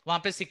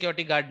 वहाँ पे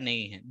security guard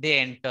नहीं है. They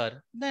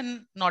enter,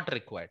 then not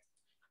required.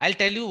 I'll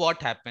tell you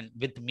what happened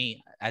with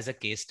me as a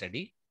case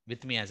study.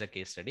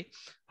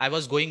 I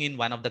was going in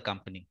one of the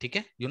company. ठीक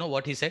है? You know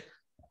what he said?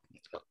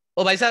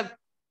 Oh भाई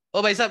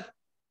साहब,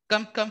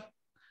 come.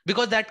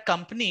 Because that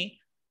company,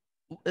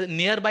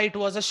 nearby it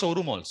was a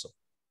showroom also.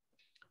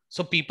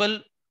 So people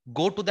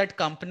go to that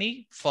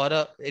company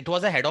it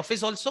was a head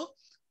office also,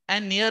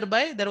 and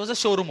nearby there was a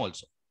showroom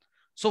also.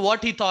 So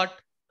what he thought,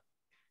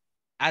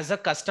 as a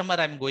customer,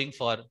 I'm going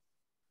for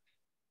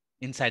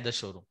inside the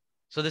showroom.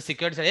 So the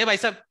security said, hey bhai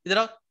sahab,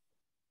 idhar aao.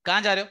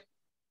 Kahan ja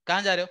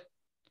rahe ho?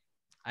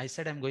 I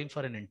said, I'm going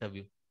for an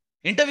interview.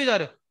 Interview ja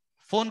rahe ho?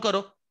 Phone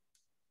karo.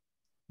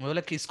 मैं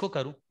बोला किसको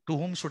करूं? To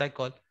whom should I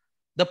call?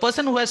 The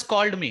person who has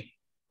called me.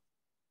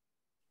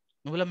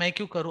 मैं बोला मैं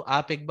क्यों करूं?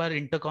 आप एक बार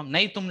इंटरकॉम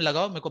नहीं तुम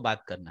लगाओ, मेरे को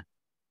बात करना है.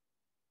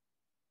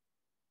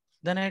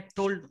 Then I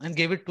told and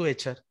gave it to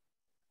HR.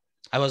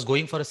 I was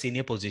going for a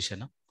senior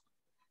position.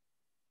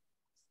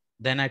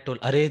 Then I told,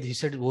 अरे he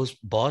said वो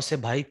boss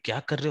है भाई, क्या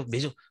कर रहे हो?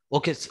 भेजो.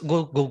 Okay,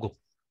 go.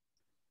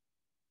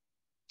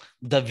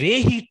 The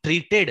way he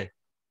treated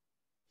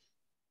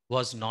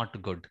was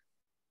not good.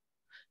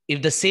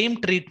 If the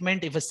same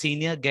treatment, if a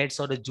senior gets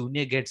or a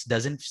junior gets,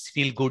 doesn't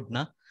feel good,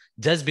 na?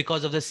 Just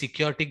because of the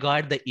security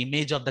guard, the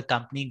image of the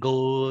company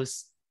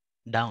goes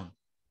down.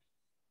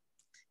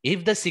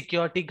 If the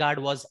security guard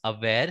was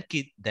aware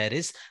कि there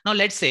is, now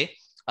let's say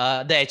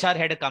the HR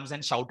head comes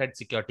and shout at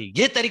security,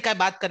 ये तरीका है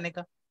बात करने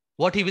का.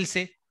 What he will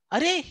say?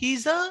 अरे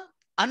he's a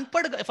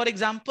unpad guy. For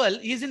example,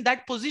 he's in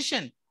that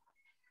position.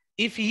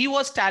 If he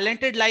was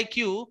talented like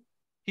you,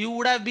 he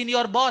would have been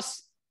your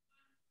boss.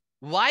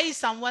 Why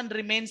someone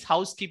remains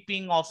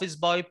housekeeping, office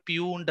boy,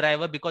 peon,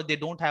 driver? Because they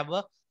don't have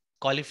a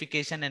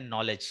qualification and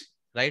knowledge.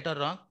 Right or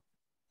wrong?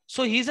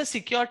 So he's a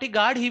security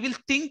guard. He will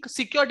think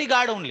security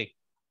guard only.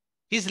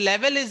 His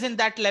level is in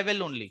that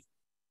level only.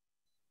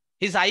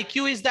 His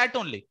IQ is that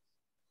only.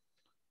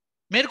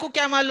 मेरे को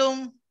क्या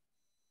मालूम?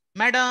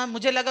 Madam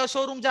मुझे लगा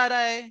showroom जा रहा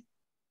है.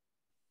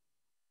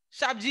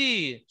 साहब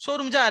जी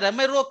शोरूम जा रहा है,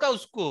 मैं रोका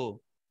उसको.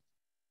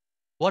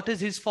 What is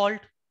his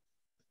fault?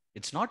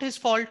 It's not his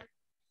fault.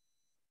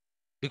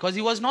 Because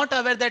he was not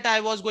aware that I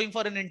was going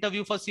for an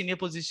interview for senior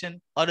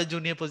position or a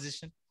junior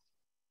position.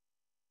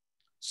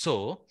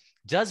 So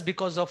just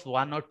because of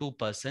 1 or 2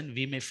 person,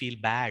 we may feel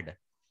bad.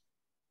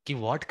 Ki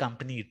what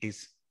company it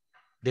is.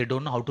 They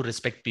don't know how to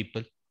respect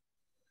people.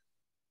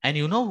 And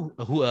you know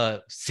who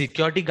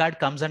security guard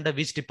comes under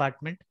which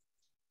department?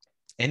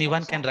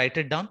 Anyone can write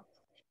it down?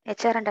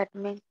 HR and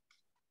admin.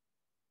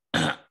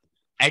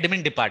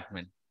 Admin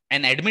department.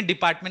 And admin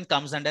department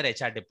comes under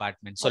HR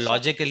department. So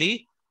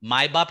logically,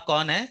 my baap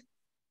kaun hai?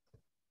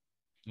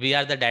 We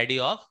are the daddy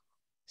of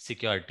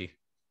security.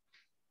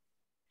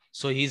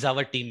 So he's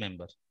our team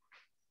member.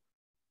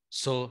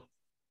 So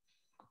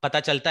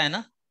pata chalta hai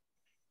na?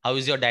 How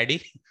is your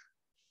daddy?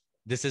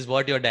 This is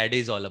what your daddy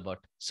is all about.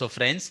 So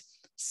friends,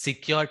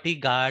 security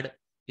guard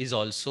is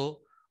also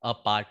a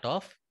part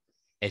of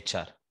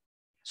HR.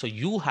 So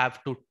you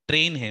have to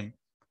train him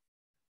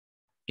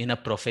in a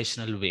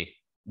professional way.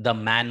 The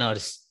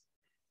manners.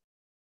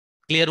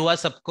 Clear hua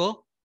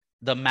sabko?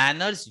 The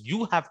manners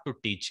you have to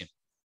teach him.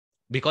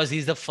 Because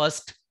he's the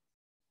first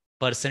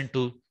person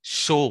to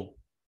show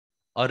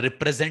or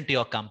represent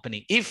your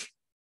company. If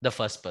the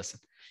first person.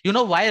 You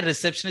know why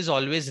reception is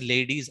always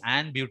ladies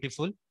and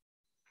beautiful?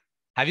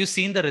 Have you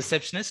seen the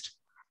receptionist?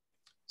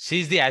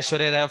 She's the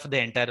Aishwarya Rai of the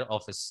entire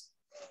office.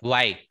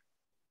 Why?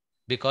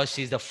 Because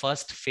she's the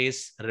first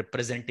face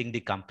representing the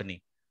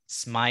company.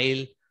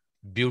 Smile,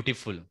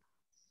 beautiful.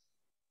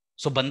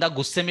 So बंदा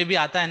गुस्से में भी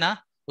आता है ना,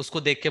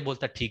 उसको देख के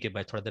बोलता ठीक है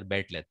भाई थोड़ा देर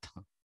बैठ लेता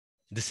हूं.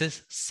 This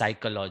is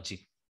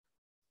psychology.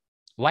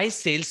 Why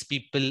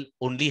salespeople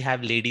only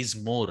have ladies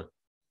more?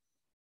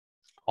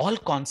 All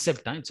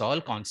concept, it's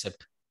all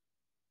concept.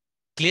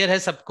 Clear है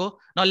सबको?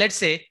 Now let's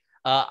say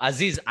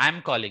Aziz,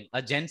 I'm calling.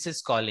 A gents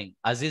is calling.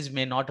 Aziz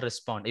may not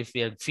respond. If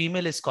a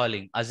female is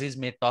calling, Aziz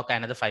may talk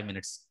another 5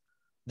 minutes.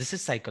 This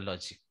is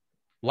psychology.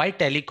 Why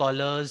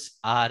telecallers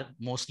are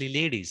mostly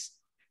ladies?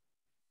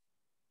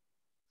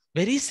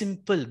 Very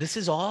simple. This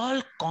is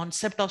all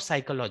concept of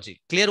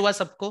psychology. Clear हुआ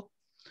सबको?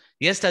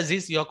 Yes,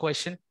 Aziz, your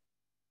question.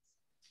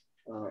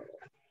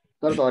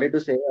 Sir, sorry to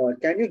say,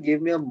 can you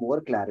give me a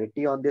more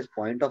clarity on this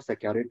point of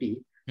security?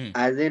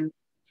 As in,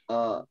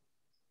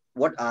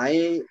 what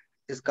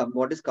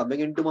is coming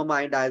into my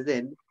mind, as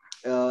in,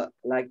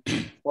 like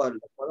for an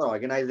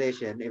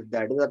organization, if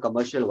that is a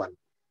commercial one,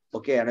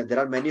 okay, and if there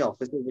are many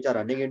offices which are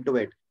running into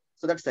it,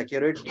 so that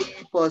security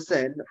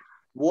person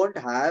won't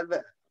have,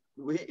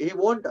 he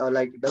won't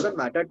like, it doesn't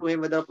matter to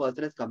him whether a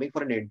person is coming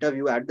for an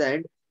interview. At the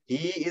end,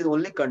 he is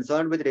only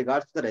concerned with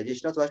regards to the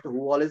register, so as to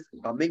who all is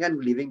coming and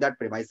leaving that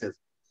premises.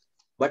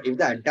 But if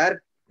the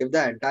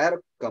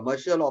entire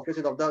commercial office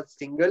is of the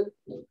single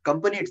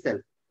company itself,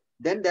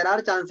 then there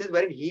are chances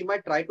wherein he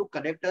might try to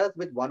connect us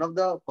with one of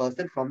the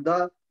person from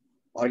the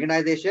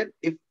organization.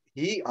 If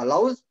he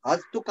allows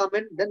us to come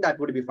in, then that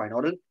would be fine.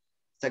 Or else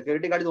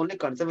security guard is only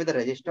concerned with the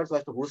register, so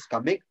as to who's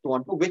coming to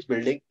onto which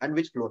building and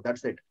which floor.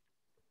 That's it.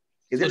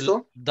 Is it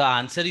so? The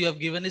answer you have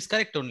given is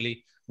correct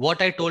only.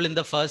 What I told in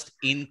the first,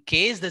 in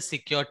case the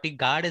security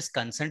guard is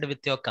concerned with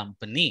your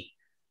company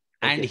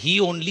and he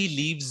only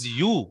leaves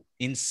you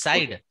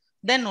inside,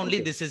 then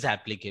only this is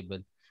applicable.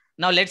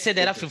 Now, let's say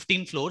there are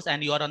 15 floors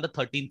and you are on the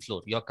 13th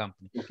floor, your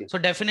company. So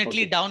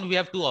definitely down, we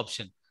have two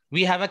options.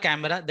 We have a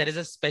camera. There is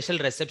a special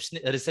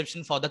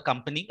reception for the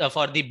company,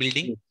 for the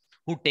building,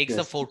 who takes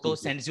a photo,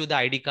 sends you the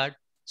ID card.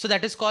 So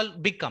that is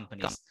called big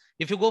companies.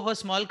 If you go for a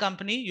small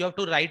company, you have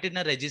to write in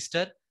a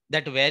register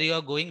that where you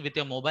are going with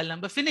your mobile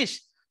number,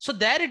 finish. So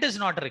there it is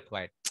not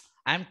required.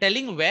 I'm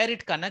telling where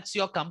it connects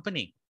your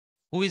company,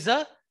 who is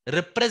a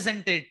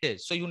representative.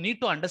 So you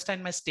need to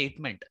understand my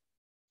statement.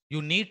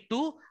 You need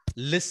to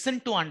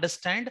listen to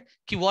understand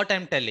what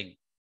I'm telling.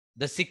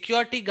 The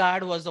security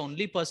guard was the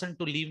only person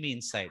to leave me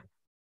inside.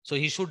 So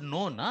he should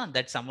know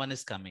that someone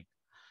is coming.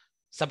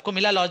 Sabko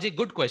mila logic?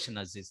 Good question,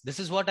 Aziz. This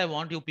is what I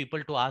want you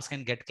people to ask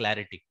and get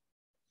clarity.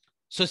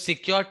 So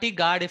security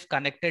guard, if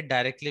connected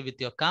directly with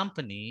your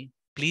company,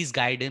 please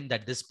guide him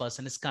that this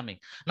person is coming.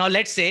 Now,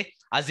 let's say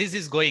Aziz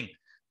is going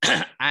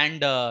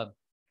and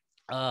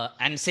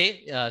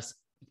say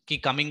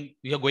coming,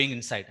 you're going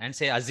inside and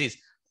say, Aziz,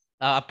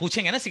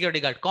 पूछेंगे ना security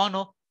guard, कौन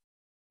हो?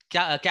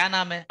 क्या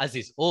नाम है?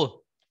 Aziz.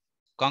 Oh,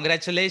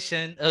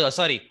 congratulations.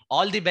 Sorry,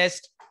 all the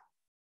best.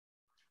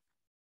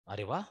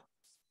 Arey wah.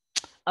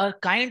 A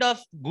kind of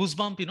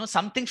goosebump,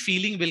 something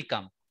feeling will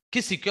come.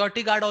 Ki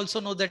security guard also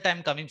know that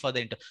I'm coming for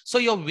the interview. So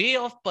your way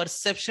of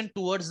perception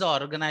towards the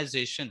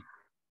organization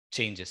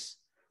changes.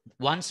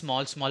 One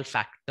small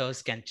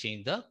factors can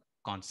change the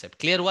concept.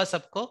 Clear hua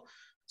sabko?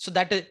 So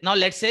that is, now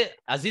let's say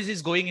Aziz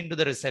is going into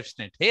the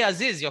receptionist. Hey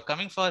Aziz, you're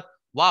coming for,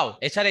 wow,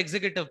 HR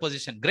executive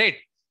position. Great.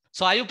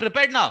 So are you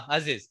prepared now,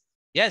 Aziz?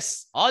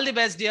 Yes. All the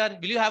best, dear.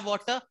 Will you have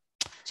water?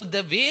 So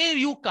the way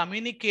you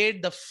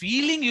communicate, the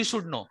feeling you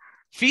should know.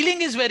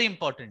 Feeling is very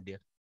important, dear.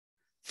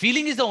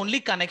 Feeling is the only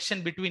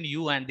connection between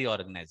you and the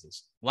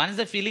organization. Once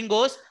the feeling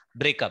goes,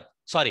 breakup.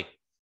 Sorry,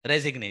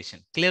 resignation.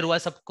 Clear hua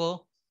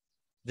sabko?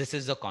 This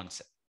is the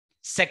concept.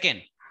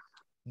 Second,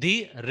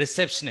 the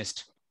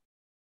receptionist.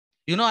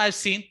 I've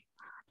seen,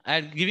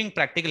 I'm giving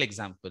practical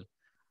example.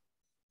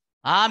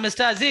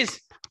 Mr. Aziz,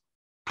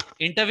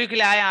 interview ke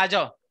liye aaye, aa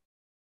jao.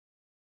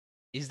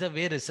 Is the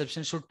way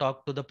reception should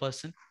talk to the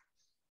person.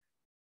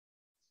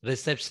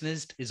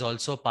 Receptionist is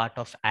also part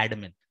of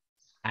admin.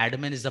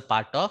 Admin is a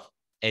part of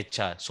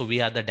HR. So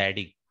we are the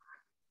daddy.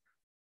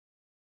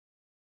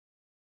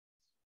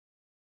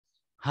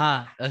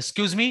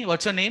 Excuse me,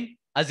 what's your name?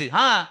 Aziz.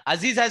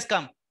 Aziz has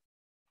come.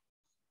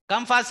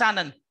 Come fast,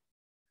 Anand.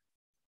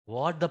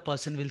 What the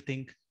person will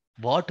think,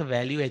 what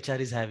value HR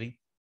is having.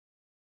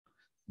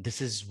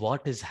 This is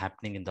what is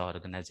happening in the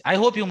organization. I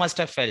hope you must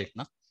have felt,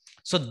 no?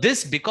 So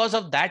this, because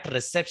of that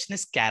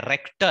receptionist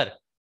character,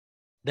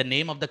 the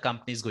name of the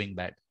company is going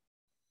bad.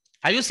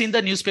 Have you seen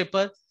the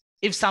newspaper?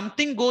 If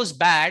something goes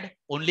bad,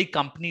 only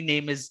company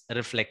name is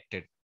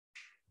reflected.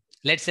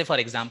 Let's say, for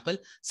example,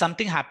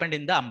 something happened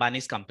in the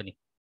Ambani's company.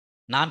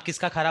 नाम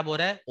किसका खराब हो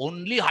रहा है?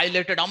 Only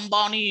highlighted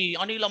Ambani,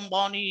 Anil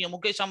Ambani,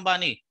 Mukesh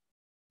Ambani.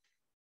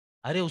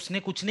 अरे उसने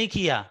कुछ नहीं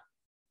किया.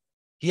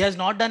 He has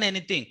not done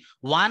anything.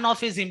 One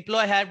of his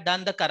employee have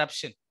done the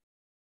corruption.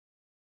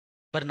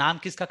 पर नाम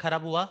किसका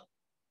खराब हुआ?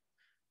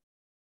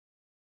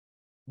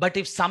 But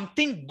if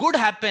something good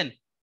happen,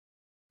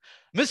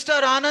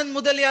 Mr. Anand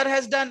Mudaliar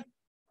has done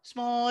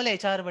small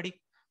HR buddy,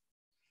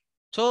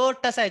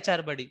 छोटा सा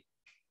HR buddy,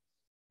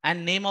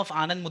 and name of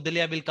Anand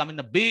Mudaliar will come in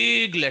a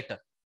big letter.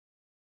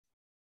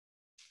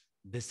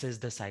 This is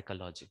the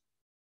psychology.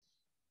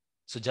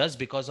 So just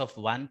because of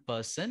one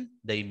person,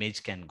 the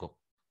image can go.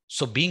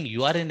 So being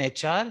you are in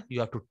HR, you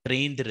have to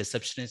train the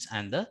receptionist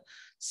and the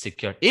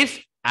security,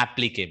 if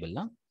applicable.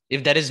 No?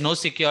 If there is no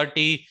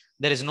security,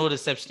 there is no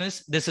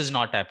receptionist, this is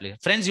not applicable.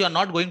 Friends, you are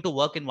not going to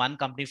work in one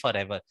company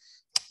forever.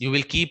 you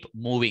will keep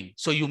moving.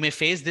 So you may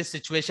face this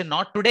situation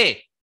not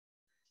today,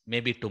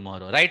 maybe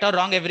tomorrow. Right or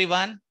wrong,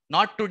 everyone?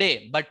 Not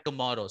today, but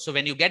tomorrow. So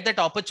when you get that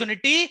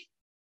opportunity,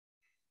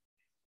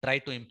 try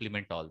to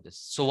implement all this.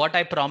 So what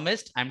I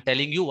promised, I'm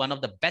telling you one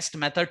of the best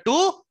method to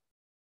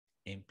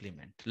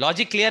implement.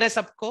 Logic clear hai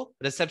sabko?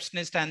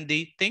 Receptionist and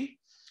the thing.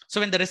 So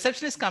when the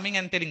receptionist is coming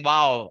and telling,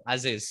 wow,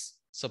 Aziz,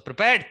 so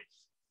prepared.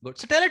 Good.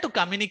 So tell her to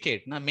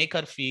communicate, na, make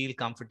her feel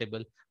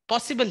comfortable.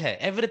 Possible hai.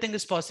 Everything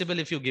is possible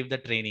if you give the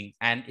training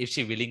and if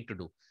she's willing to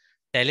do.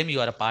 Tell him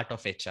you are a part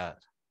of HR.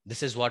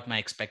 This is what my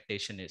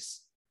expectation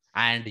is.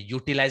 And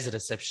utilize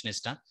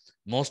receptionist. Huh?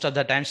 Most of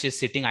the time she's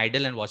sitting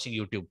idle and watching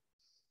YouTube.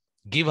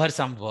 Give her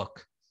some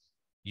work.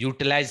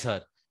 Utilize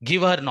her.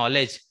 Give her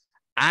knowledge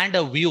and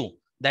a view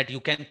that you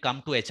can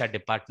come to HR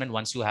department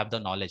once you have the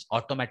knowledge.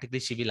 Automatically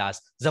she will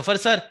ask, Zafar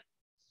sir,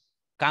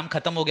 काम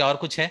खत्म हो गया और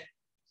कुछ है?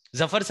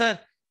 Zafar sir,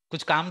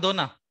 कुछ काम दो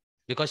ना.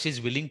 Because she is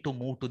willing to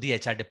move to the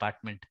HR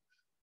department.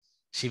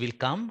 She will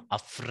come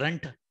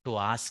upfront to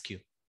ask you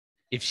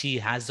if she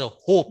has a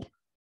hope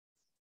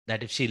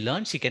that if she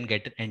learns, she can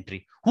get an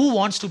entry. Who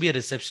wants to be a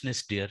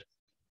receptionist, dear?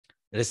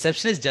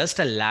 Reception is just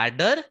a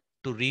ladder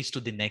to reach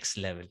to the next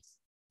level.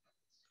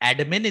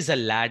 Admin is a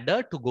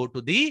ladder to go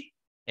to the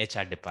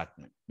HR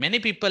department. Many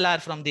people are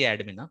from the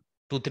admin. Huh?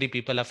 2-3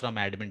 people are from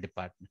admin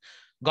department.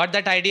 Got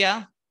that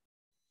idea?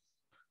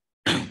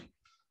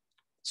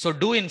 So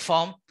do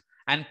inform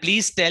and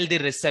please tell the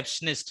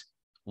receptionist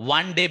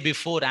one day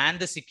before and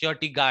the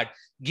security guard,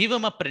 give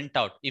him a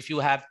printout. If you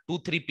have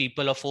 2-3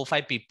 people or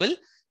 4-5 people,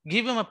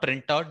 give him a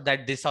printout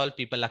that this all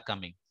people are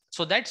coming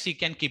so that she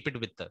can keep it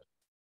with her.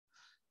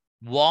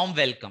 Warm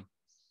welcome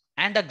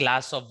and a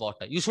glass of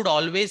water. You should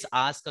always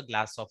ask a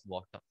glass of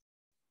water.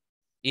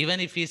 Even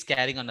if he is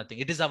carrying on nothing,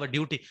 it is our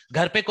duty.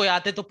 घर पे कोई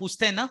आते तो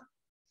पूछते हैं ना,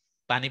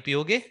 पानी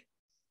पियोगे?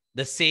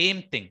 The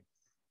same thing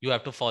you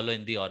have to follow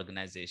in the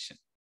organization.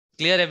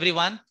 Clear,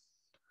 everyone?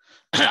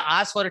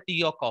 Ask for a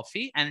tea or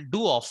coffee and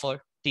do offer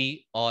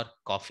tea or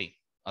coffee.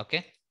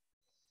 Okay.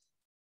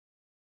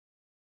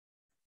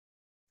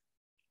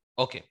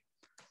 Okay.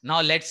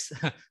 Now let's,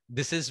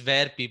 this is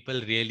where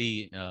people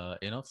really,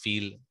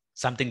 feel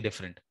something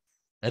different.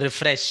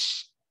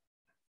 Refresh.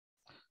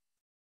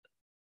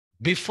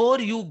 Before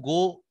you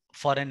go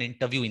for an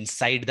interview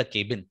inside the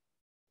cabin,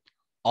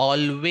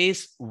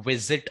 always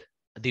visit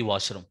the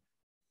washroom.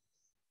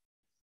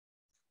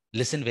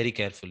 Listen very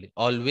carefully.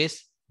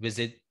 Always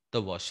visit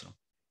the washroom.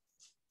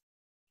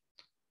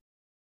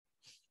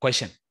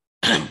 Question.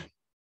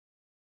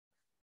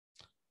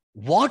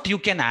 What you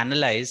can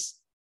analyze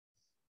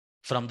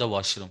from the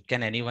washroom?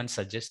 Can anyone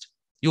suggest?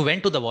 You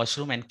went to the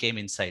washroom and came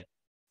inside.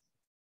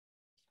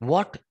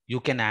 What you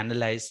can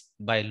analyze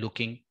by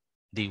looking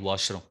the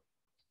washroom?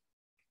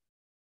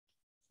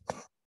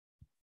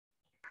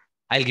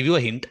 I'll give you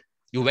a hint.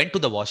 You went to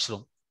the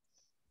washroom.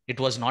 It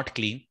was not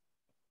clean.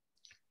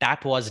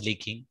 Tap was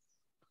leaking.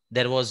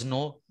 There was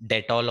no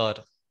Dettol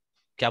or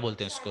क्या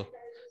बोलते हैं उसको,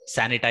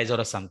 sanitizer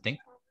or something.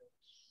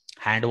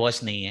 Hand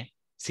wash नहीं है.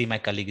 See, my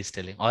colleague is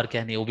telling. और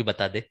क्या नहीं, वो भी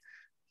बता दे.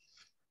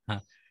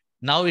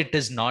 Now it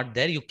is not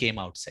there. You came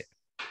outside.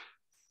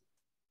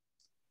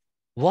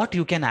 What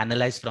you can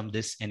analyze from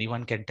this?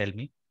 Anyone can tell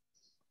me?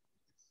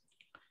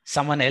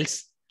 Someone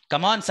else?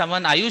 Come on,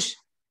 someone. Ayush.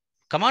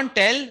 Come on,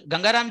 tell.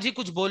 Gangaram ji,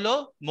 कुछ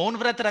बोलो. मौन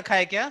व्रत रखा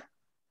है क्या?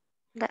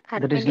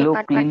 There is low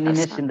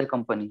cleanliness in the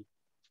company.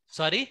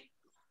 Sorry?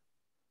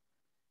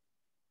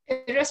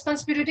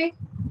 Irresponsibility.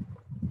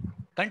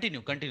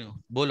 Continue.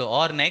 Bolo.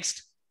 Or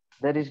next?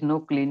 There is no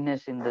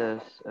cleanness in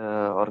the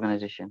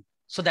organization.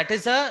 So that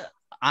is the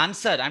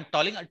answer. I'm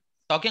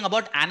talking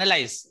about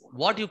analyze.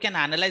 What you can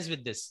analyze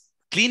with this?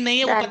 Clean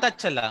nahi hai, wo pata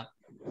chala.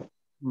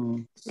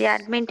 The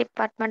admin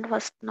department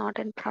was not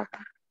in proper.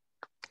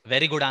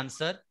 Very good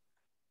answer.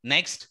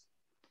 Next.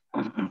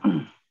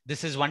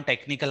 This is one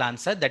technical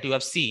answer that you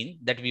have seen,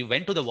 that we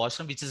went to the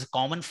washroom, which is a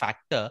common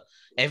factor.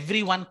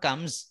 Everyone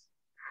comes,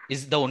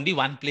 is the only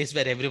one place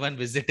where everyone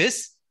visit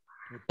is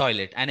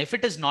toilet. And if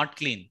it is not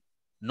clean,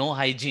 no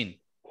hygiene,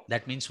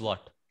 that means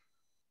what?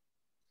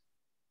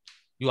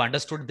 You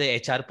understood the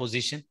HR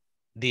position,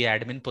 the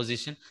admin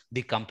position,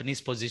 the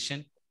company's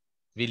position.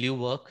 Will you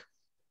work?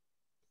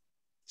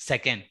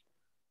 Second,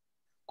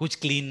 kuch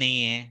clean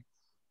nahi hai.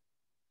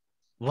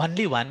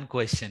 Only one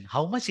question.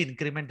 How much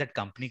increment that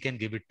company can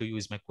give it to you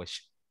is my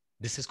question.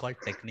 This is called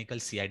technical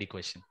CID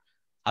question.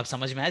 अब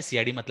समझ में आया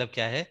CID मतलब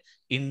क्या है?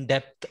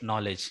 In-depth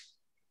knowledge.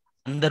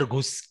 अंदर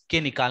घुस के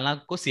निकालना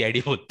को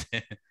CID बोलते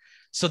हैं.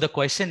 So the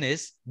question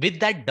is, with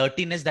that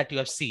dirtiness that you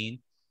have seen,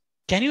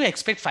 can you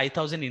expect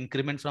 5,000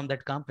 increment from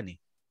that company?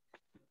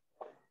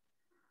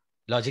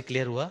 Logic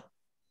clear हुआ?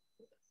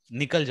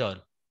 निकल जाओ.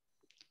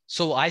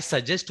 So I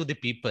suggest to the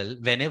people,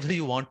 whenever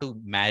you want to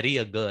marry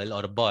a girl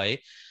or a boy,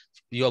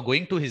 you are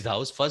going to his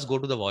house, first go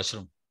to the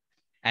washroom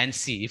and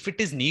see if it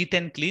is neat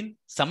and clean.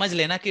 समझ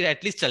लेना कि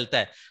at least चलता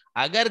है.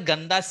 अगर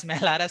गंदा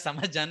smell आ रहा है,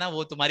 समझ जाना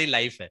वो तुम्हारी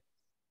life है.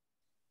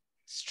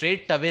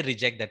 Straight away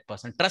reject that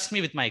person. Trust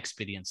me with my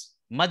experience.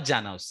 मत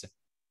जाना उससे.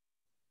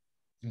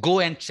 Go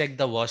and check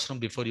the washroom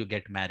before you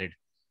get married.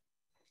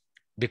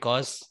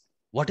 Because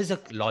What is the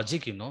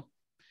logic, you know?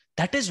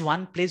 That is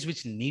one place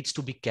which needs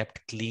to be kept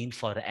clean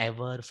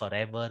forever,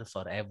 forever,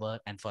 forever,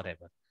 and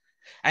forever.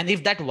 And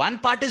if that one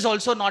part is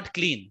also not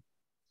clean,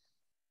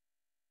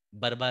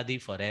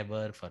 barbadi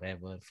forever,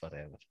 forever,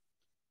 forever.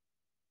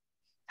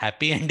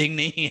 Happy ending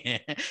nahi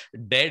hai.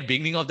 Dead,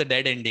 beginning of the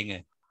dead ending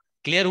hai.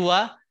 Clear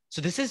hua?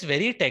 So this is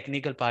very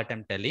technical part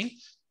I'm telling.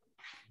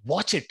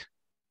 Watch it.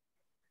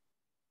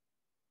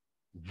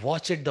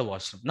 Watch it, the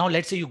washroom. Now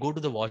let's say you go to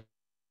the washroom.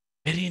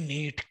 Very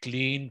neat,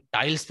 clean,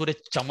 tiles पूरे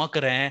चमक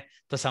रहे हैं,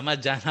 तो समझ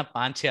जाना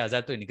 5-6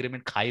 हजार तो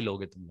increment खा ही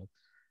लोगे तुम लोग.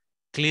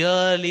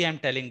 Clearly, I'm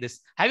telling this.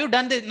 Have you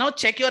done this? Now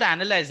check your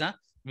analyze, huh?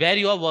 Where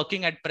you are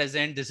working at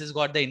present. This has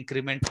got the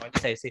increment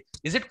points. I say,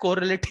 is it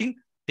correlating?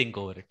 Think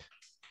over it.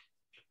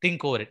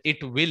 Think over it.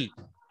 It will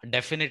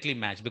definitely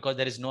match because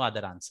there is no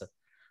other answer.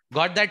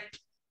 Got that?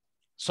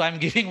 So I'm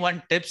giving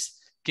one tips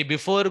कि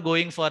before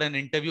going for an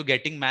interview,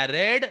 getting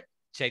married,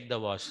 check the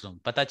washroom.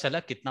 पता चला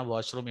कितना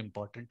washroom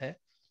important है?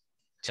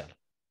 चलो.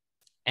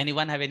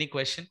 Anyone have any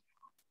question?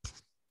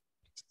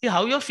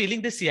 How you're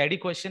feeling this CID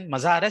question?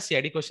 मजा आ रहा है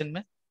CID question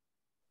में?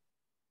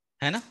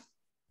 है ना?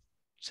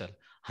 चल.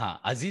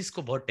 हाँ, अजीज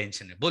को बहुत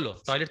टेंशन है. बोलो,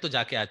 टॉयलेट तो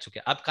जाके आ चुके.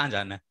 अब कहाँ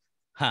जाना है?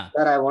 हाँ.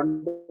 Sir, I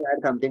want to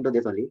add something to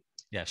this only.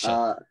 Yeah,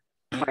 sure.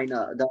 Fine.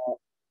 The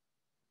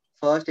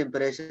first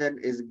impression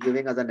is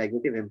giving us a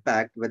negative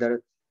impact,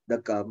 whether the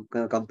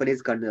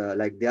companies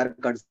like they are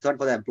concerned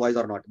for the employees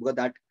or not, because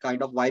that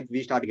kind of vibe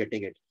we start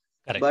getting it.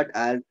 Correct. But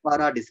as per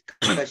our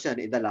discussion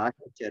in the last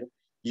lecture,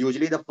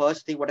 usually the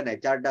first thing what an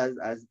HR does,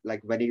 as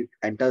like when he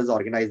enters the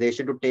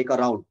organization, to take a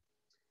round,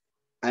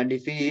 and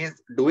if he is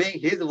doing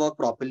his work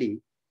properly,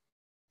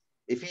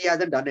 if he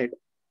hasn't done it,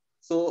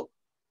 so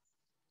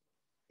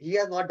he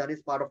has not done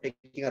his part of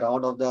taking a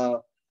round of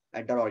the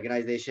entire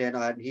organization,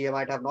 and he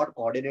might have not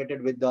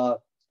coordinated with the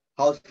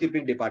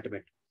housekeeping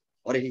department,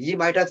 or he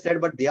might have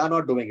said, but they are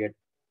not doing it.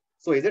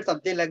 So is it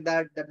something like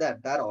that, that the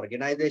entire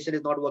organization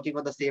is not working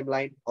on the same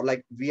line, or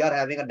like we are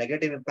having a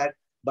negative impact,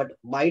 but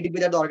might be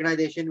that the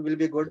organization will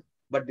be good,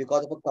 but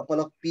because of a couple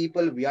of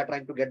people, we are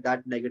trying to get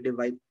that negative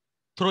vibe?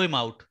 Throw him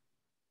out.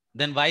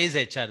 Then why is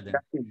HR then?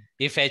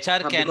 If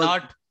HR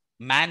cannot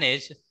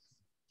manage,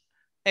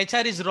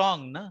 HR is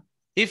wrong, na?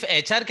 If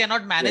HR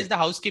cannot manage the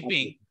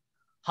housekeeping,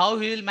 how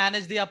he will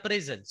manage the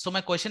appraisal? So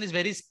my question is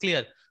very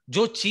clear.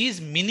 जो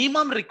चीज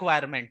minimum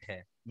requirement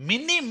है,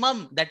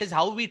 minimum, that is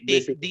how we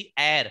take the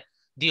air,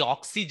 the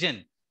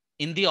oxygen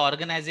in the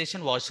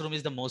organization. Washroom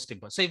is the most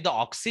important. So if the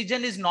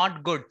oxygen is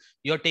not good,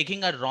 you're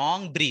taking a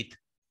wrong breath,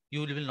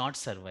 you will not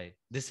survive.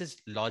 This is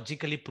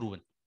logically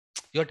proven.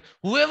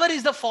 Whoever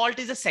is the fault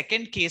is a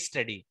second case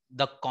study.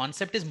 The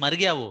concept is मर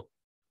गया वो.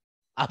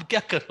 अब क्या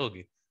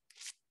करोगे?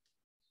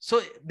 So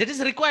that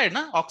is required,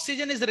 na?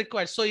 Oxygen is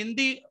required. So in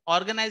the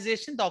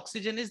organization, the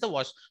oxygen is the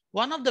wash.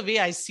 One of the way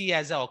I see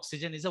as a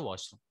oxygen is a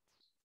washroom.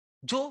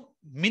 Jo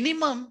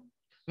minimum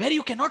where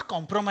you cannot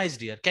compromise,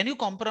 dear. Can you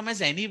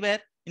compromise anywhere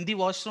in the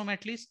washroom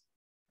at least?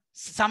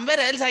 Somewhere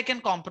else I can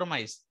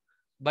compromise,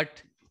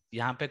 but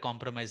यहाँ पे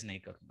compromise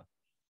नहीं करूँगा.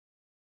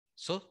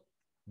 So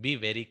be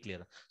very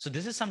clear. So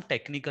this is some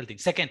technical thing.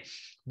 Second,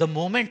 the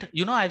moment,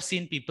 you know, I've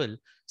seen people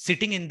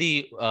sitting in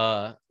the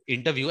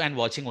interview and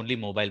watching only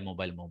mobile,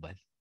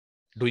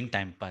 doing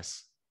time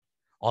pass.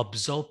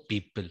 Observe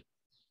people.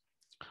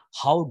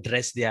 How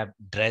dressed they are,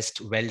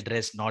 dressed, well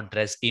dressed, not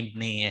dressed, imp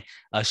nahi hai,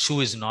 a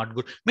shoe is not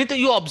good.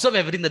 You observe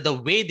everything, the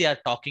way they are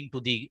talking to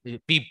the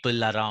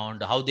people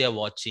around, how they are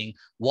watching,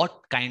 what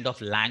kind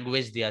of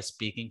language they are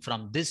speaking.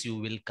 From this, you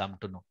will come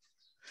to know.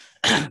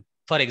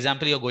 For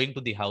example, you're going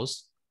to the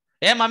house.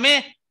 Hey,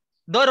 mummy,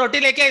 do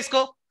roti leke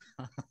isko.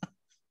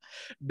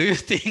 Do you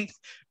think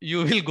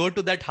you will go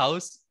to that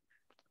house?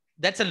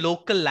 That's a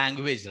local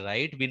language,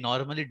 right? We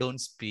normally don't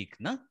speak.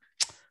 No?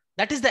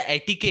 That is the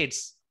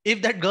etiquettes.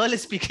 If that girl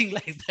is speaking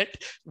like that,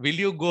 will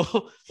you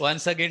go?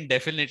 Once again,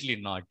 definitely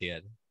not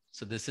here.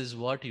 So this is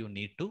what you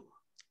need to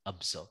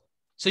observe.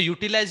 So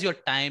utilize your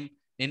time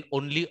in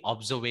only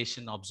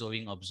observation,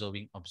 observing.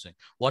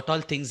 What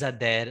all things are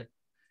there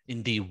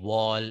in the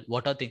wall?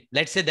 What are things?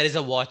 Let's say there is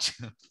a watch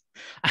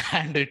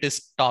and it is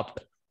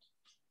stopped.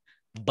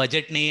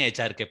 Budget nahi hai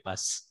HR के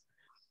पास.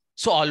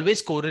 So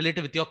always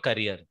correlate with your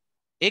career.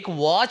 एक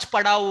watch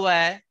पड़ा हुआ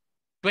है,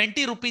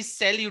 20 rupees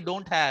sell you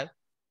don't have.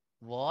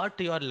 What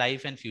your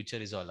life and future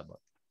is all about.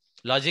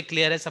 Logic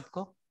clear है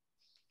सबको?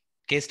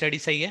 Case study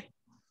सही है?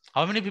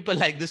 How many people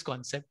like this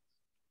concept?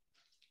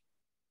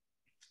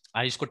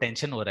 Ayush को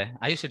टेंशन हो रहा है.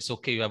 Ayush, it's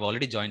okay, you have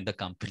already joined the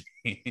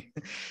company.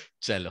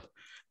 चलो.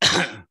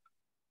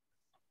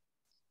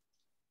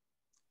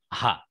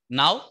 हाँ,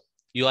 now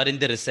you are in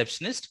the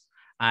receptionist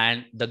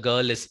and the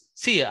girl is,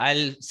 see,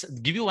 I'll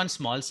give you one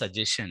small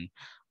suggestion.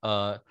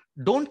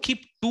 Don't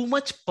keep too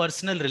much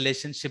personal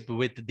relationship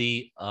with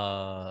the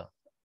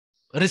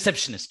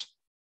receptionist,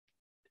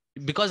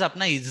 because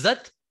अपना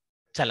इज्जत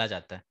चला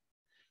जाता है.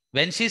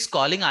 When she is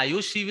calling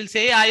Ayush, she will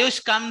say, hey,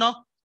 Ayush, come no.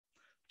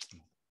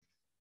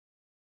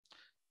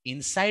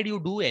 Inside you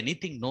do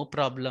anything, no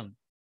problem.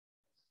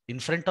 In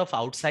front of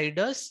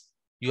outsiders,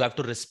 you have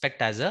to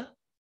respect as a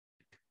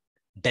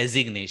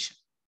designation.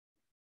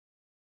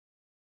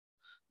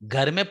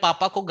 घर में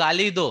पापा को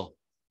गाली दो,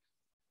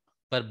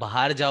 पर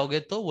बाहर जाओगे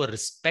तो वो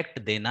रिस्पेक्ट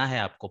देना है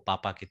आपको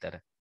पापा की तरह.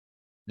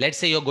 Let's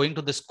say you are going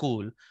to the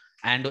school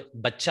and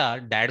बच्चा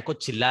डैड को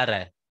चिल्ला रहा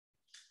है,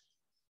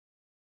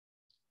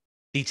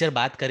 टीचर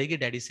बात करेगी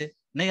डैडी से,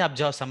 नहीं आप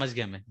जाओ, समझ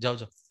गया मैं, जाओ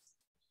जाओ.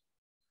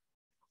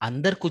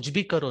 अंदर कुछ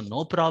भी करो,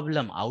 नो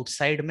प्रॉब्लम,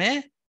 आउटसाइड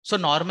में. सो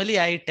नॉर्मली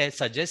आई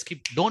सजेस्ट कि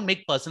don't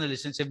make personal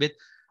relationship with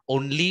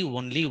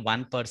only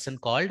one person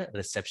called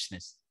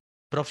receptionist.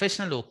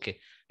 Professional okay.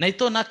 नहीं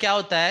तो ना क्या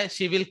होता है,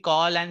 she will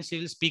call and she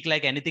will speak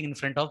like anything in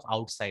front of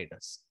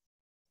outsiders.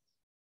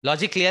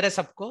 Logic clear है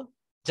सबको?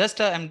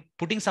 Just I'm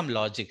putting some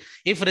logic.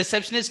 If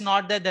reception is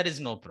not there, there is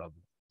no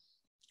problem.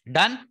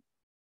 Done?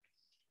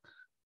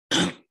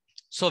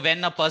 So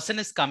when a person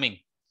is coming,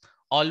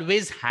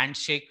 always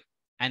handshake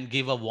and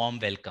give a warm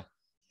welcome.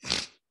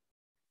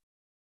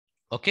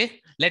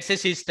 Okay, let's say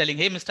she's telling,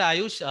 hey Mr.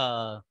 Ayush,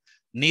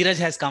 Neeraj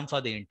has come for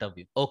the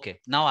interview. Okay,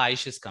 now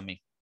Ayush is coming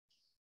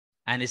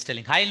and is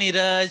telling, hi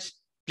Neeraj,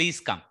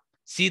 please come.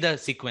 See the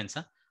sequence.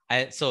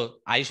 So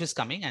Ayush is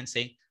coming and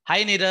saying,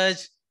 hi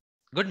Neeraj,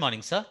 good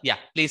morning sir, yeah,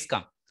 please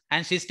come.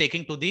 And she's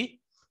taking to the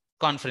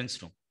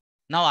conference room.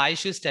 Now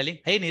Ayush is telling,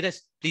 hey Neeraj,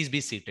 please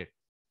be seated.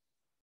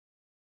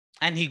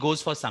 And he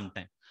goes for some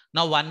time.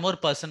 Now one more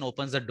person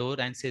opens the door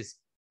and says,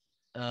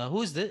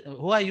 who is this?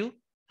 Who are you?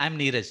 I'm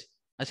Neeraj.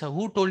 Achha,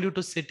 who told you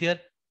to sit here?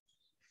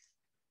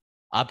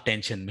 आप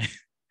tension में,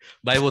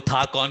 भाई वो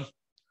था कौन?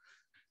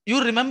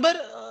 You remember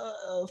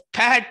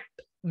fat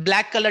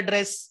black color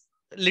dress,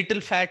 little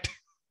fat?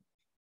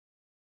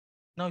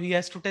 Now he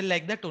has to tell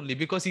like that only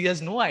because he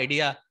has no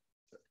idea.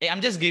 I'm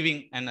just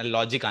giving a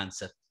logic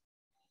answer.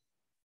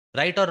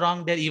 Right or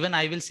wrong there, even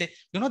I will say,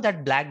 you know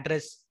that black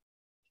dress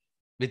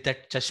with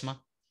that chashma?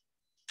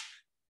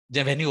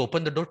 When you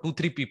open the door,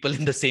 2-3 people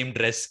in the same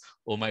dress.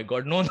 Oh my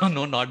God, no,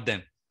 not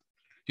them.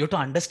 You have to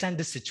understand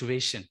this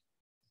situation.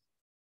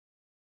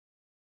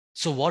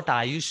 So what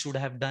Ayush should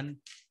have done?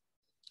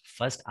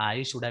 First,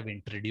 Ayush should have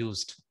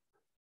introduced.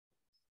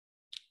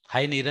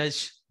 Hi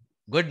Neeraj,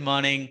 good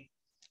morning.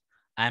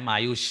 I'm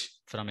Ayush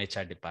from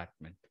HR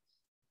department.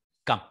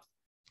 Come.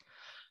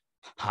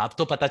 आप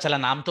तो पता चला,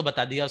 नाम तो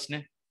बता दिया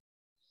उसने.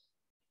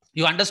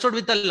 You understood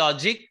with the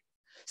logic?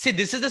 See,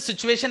 this is the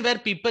situation where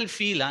people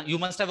feel, you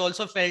must have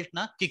also felt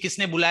na, कि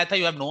किसने बुलाया था,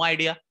 you have no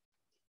idea.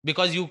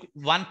 Because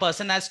one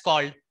person has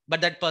called, but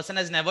that person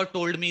has never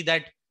told me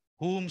that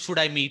whom should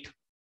I meet.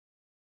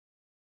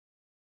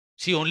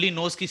 She only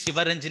knows कि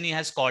Shiva Ranjini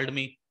has called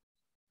me.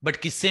 But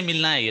किससे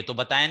मिलना है ये तो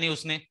बताया नहीं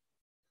उसने.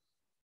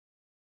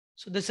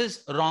 So this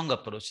is wrong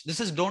approach. This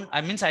is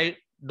I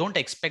don't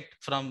expect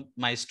from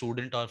my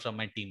student or from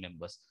my team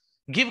members.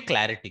 Give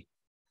clarity.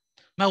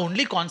 My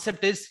only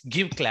concept is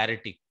give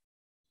clarity.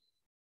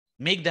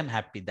 Make them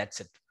happy. That's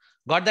it.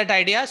 Got that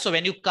idea? So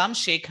when you come,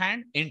 shake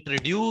hand,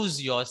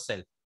 introduce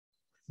yourself.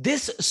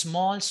 This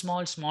small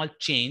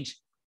change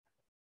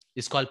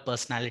is called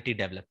personality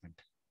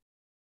development.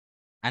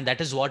 And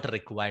that is what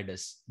required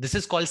us. This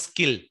is called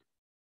skill.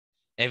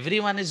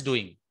 Everyone is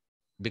doing.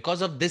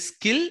 Because of this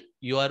skill,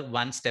 you are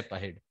one step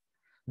ahead.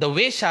 The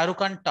way Shah Rukh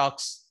Khan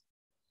talks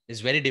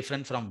is very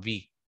different from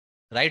we.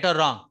 Right or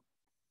wrong?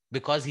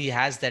 Because he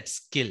has that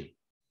skill.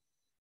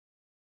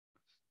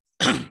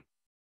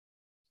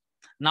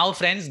 Now,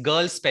 friends,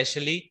 girls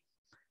especially,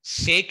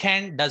 shake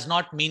hand does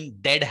not mean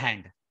dead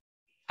hand.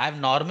 I've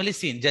normally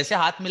seen, जैसे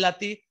हाथ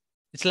मिलाती,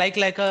 it's like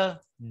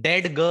a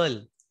dead girl,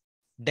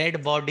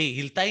 dead body,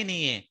 हिलता ही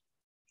नहीं है,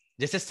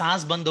 जैसे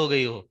सांस बंद हो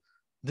गई हो.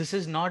 This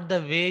is not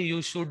the way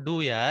you should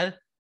do, यार.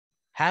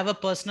 Have a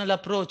personal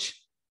approach.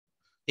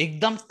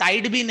 एकदम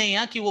tight भी नहीं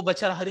है कि वो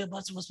बच्चा हरे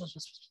बस.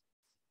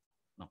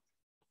 No.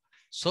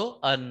 So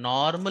a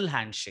normal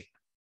handshake,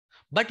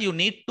 but you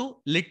need to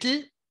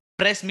little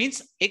press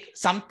means एक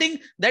something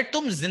that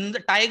तुम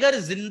tiger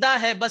जिंदा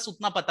है बस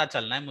उतना पता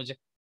चलना है मुझे.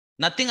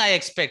 Nothing I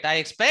expect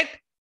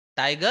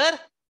tiger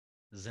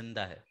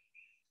जिंदा है.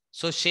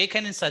 So shake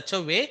hand in such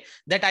a way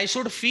that I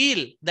should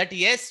feel that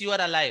yes, you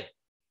are alive.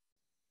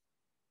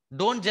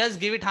 Don't just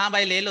give it, हाँ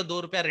भाई ले लो,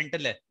 2 रुपया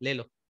रेंटल है, ले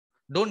लो.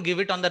 Don't give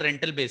it on the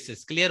rental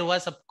basis. Clear हुआ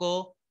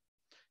सबको?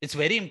 It's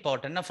very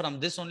important. Now from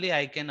this only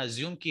I can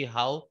assume कि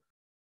how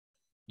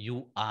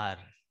you are,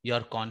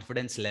 your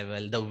confidence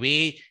level, the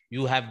way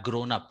you have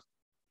grown up.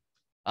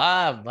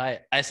 Bhai,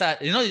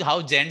 ऐसा, you know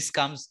how gents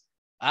comes,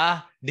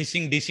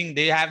 dishing,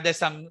 they have the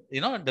some, you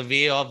know, the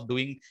way of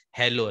doing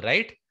hello,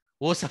 right?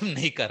 वो सब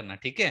नहीं करना,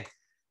 ठीक है?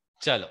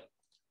 चलो.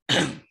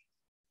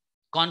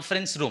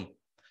 Conference room.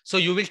 So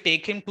you will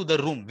take him to the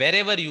room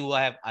wherever you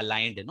have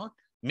aligned, you know,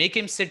 make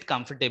him sit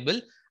comfortable,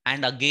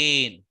 and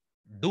again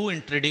do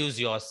introduce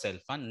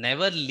yourself, and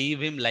never leave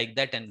him like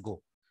that and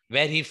go.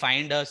 Where he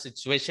find a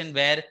situation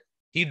where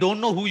he don't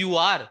know who you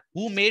are,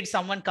 who made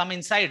someone come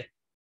inside.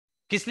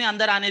 किसने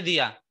अंदर आने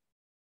दिया?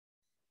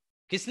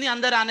 किसने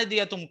अंदर आने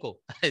दिया तुमको?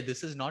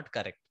 This is not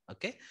correct.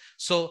 Okay.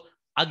 So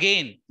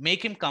again,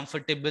 make him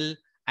comfortable,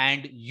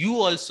 and you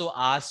also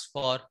ask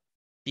for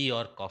tea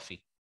or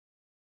coffee.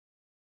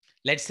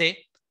 Let's say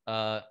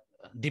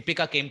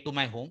Deepika came to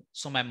my home.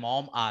 So my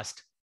mom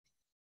asked,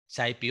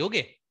 chai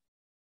piyoge?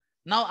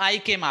 Now I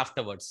came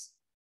afterwards.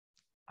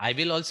 I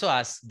will also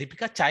ask,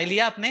 Deepika, chai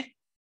liya aapne?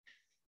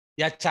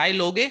 Ya chai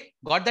loge?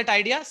 Got that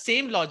idea?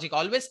 Same logic.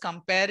 Always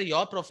compare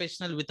your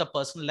professional with a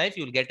personal life.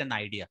 You'll get an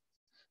idea.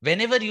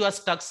 Whenever you are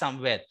stuck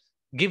somewhere,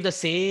 give the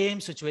same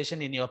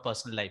situation in your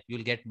personal life.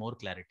 You'll get more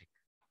clarity.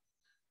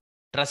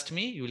 Trust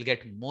me, you will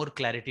get more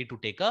clarity to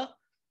take a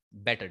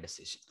better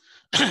decision.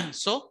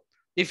 So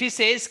if he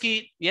says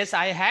ki, yes,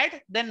 I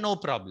had, then no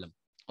problem.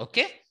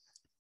 Okay.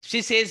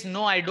 She says,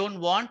 no, I don't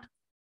want.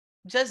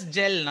 Just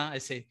gel na. I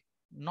say,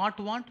 not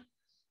want.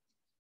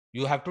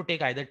 You have to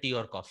take either tea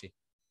or coffee.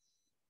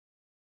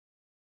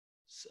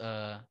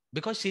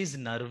 Because she's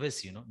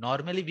nervous, you know.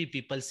 Normally we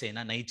people say,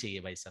 na, nahi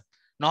chahiye bhai sab.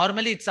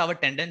 Normally it's our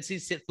tendency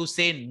to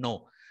say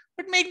no.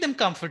 But make them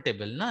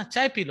comfortable. Na?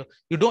 Chai pi lo.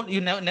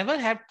 You never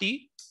have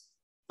tea?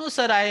 No,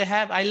 sir,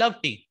 I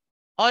love tea.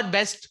 Or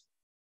best,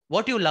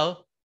 what you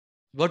love,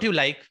 what you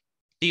like,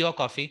 tea or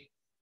coffee?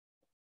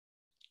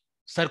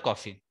 Sir,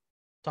 coffee.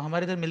 तो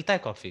हमारे इधर मिलता है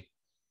coffee?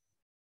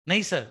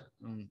 नहीं sir.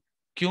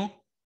 क्यों?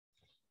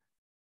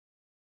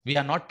 We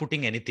are not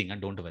putting anything,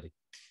 and don't worry.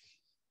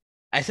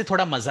 ऐसे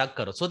थोड़ा मजाक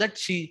करो, so that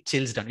she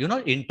chills down. You know,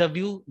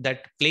 interview,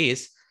 that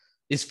place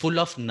is full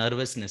of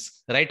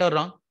nervousness, right or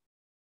wrong?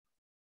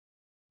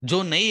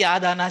 जो नहीं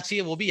याद आना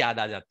चाहिए वो भी याद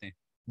आ जाते हैं.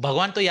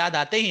 भगवान तो याद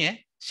आते ही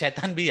हैं,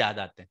 शैतान भी याद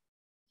आते हैं.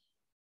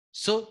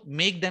 So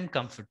make them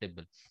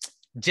comfortable,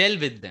 gel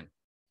with them.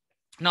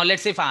 Now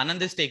let's say if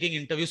Anand is taking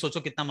interview,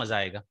 सोचो कितना मजा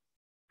आएगा.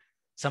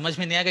 समझ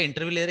में नहीं आएगा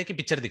इंटरव्यू ले रहे कि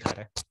पिक्चर दिखा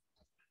रहा है.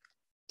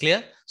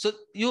 Clear? So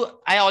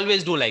I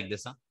always do like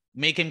this.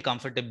 Make him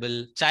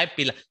comfortable. चाय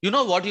पिला. You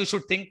know what you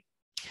should think?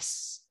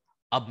 Yes.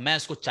 अब मैं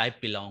इसको चाय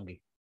पिलाऊंगी.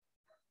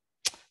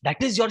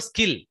 That is your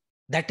skill.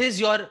 That is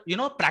your,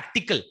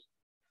 practical.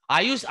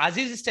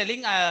 Aziz is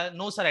telling,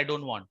 no sir, I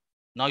don't want.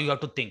 Now you have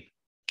to think.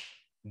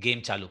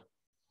 Game chalu.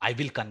 I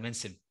will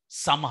convince him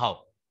somehow.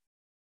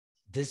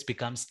 This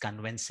becomes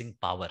convincing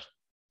power.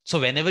 So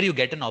whenever you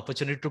get an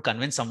opportunity to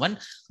convince someone,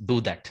 do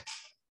that.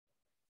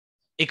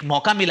 एक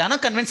मौका मिला ना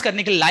convince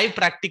करने के लिए, live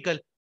practical.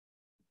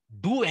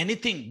 Do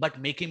anything but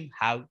make him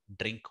have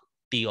drink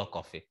tea or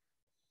coffee.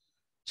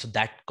 So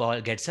that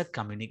call gets a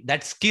community,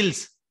 that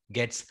skills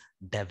gets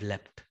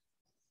developed.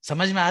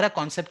 समझ में आ रहा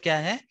कॉन्सेप्ट क्या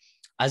है?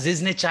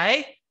 अजीज ने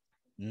चाय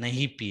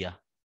नहीं पिया,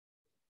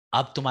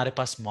 अब तुम्हारे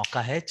पास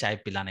मौका है चाय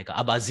पिलाने का.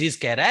 अब अजीज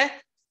कह रहा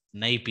है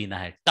नहीं पीना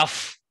है,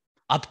 टफ.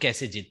 अब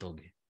कैसे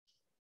जीतोगे?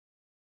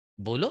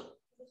 बोलो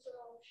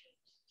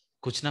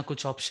कुछ ना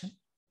कुछ option.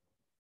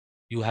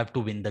 You have to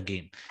win the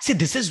game. See,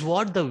 this is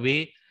what the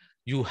way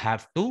you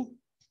have to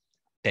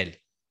tell.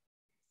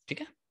 ठीक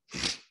है?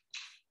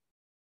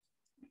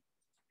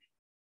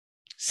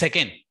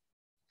 Second,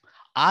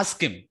 ask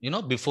him,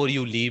 before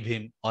you leave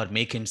him or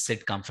make him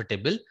sit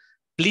comfortable,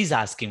 please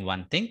ask him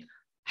one thing.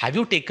 Have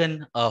you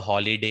taken a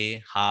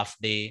holiday, half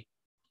day,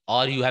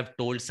 or you have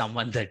told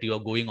someone that you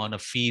are going on a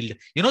field?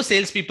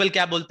 Sales people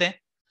क्या बोलते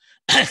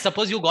हैं?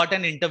 Suppose you got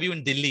an interview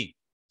in Delhi.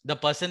 The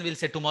person will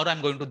say, tomorrow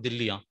I'm going to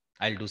Delhi.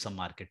 I'll do some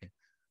marketing.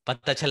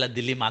 पता चला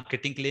Delhi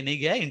marketing के लिए नहीं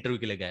गया, interview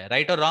के लिए गया.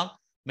 राइट और wrong?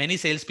 Many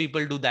sales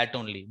people do that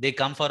only. They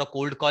come for a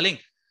cold calling,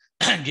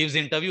 gives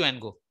interview and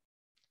go.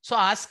 So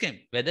ask him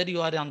whether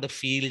you are on the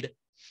field,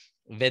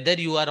 whether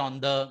you are on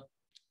the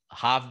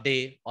half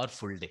day or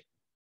full day.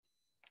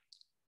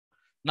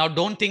 Now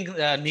don't think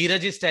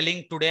Neeraj is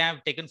telling today I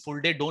have taken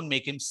full day, don't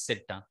make him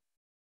sit.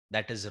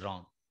 That is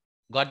wrong.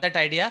 Got that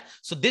idea?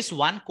 So this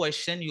one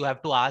question you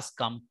have to ask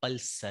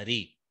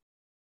compulsory.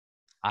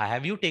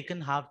 Have you taken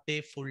half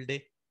day, full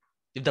day?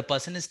 If the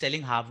person is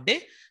telling half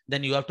day,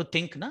 then you have to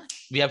think,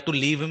 we have to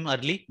leave him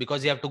early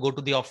because you have to go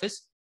to the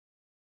office.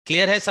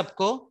 Clear hai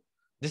sabko?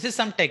 This is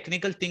some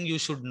technical thing you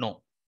should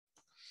know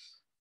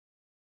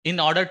in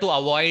order to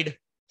avoid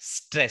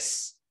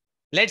stress.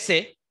 Let's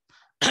say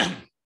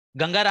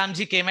Ganga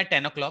Ramji came at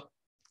 10 o'clock.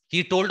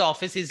 He told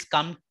office is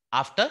come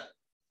after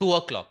 2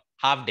 o'clock,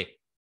 half day.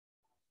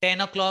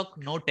 10 o'clock,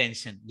 no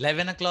tension.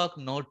 11 o'clock,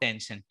 no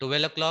tension.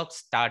 12 o'clock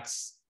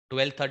starts.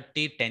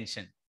 12:30,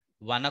 tension.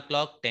 1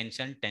 o'clock,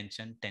 tension.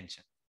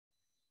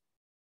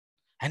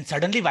 And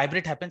suddenly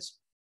vibrate happens.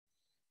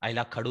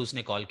 Aila Khadus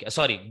ne call kiya.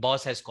 Sorry,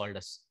 boss has called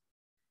us.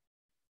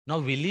 Now,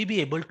 will he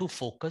be able to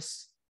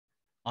focus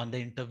on the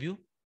interview?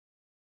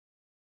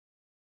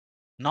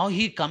 Now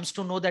he comes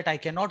to know that I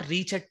cannot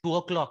reach at 2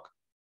 o'clock.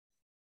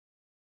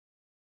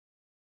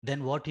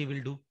 Then what he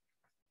will do?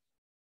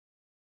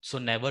 So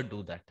never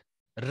do that.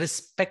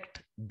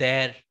 Respect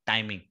their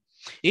timing.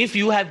 If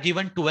you have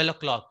given 12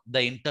 o'clock,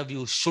 the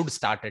interview should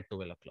start at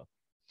 12 o'clock.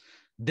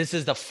 This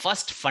is the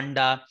first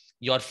funda.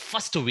 Your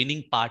first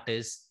winning part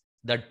is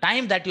the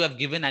time that you have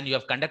given and you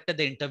have conducted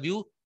the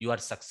interview, you are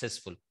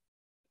successful.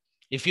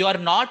 If you are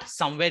not,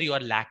 somewhere you are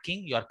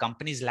lacking, your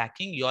company is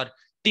lacking, your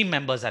team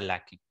members are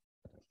lacking.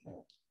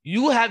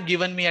 You have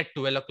given me at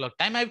 12 o'clock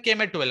time. I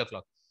came at 12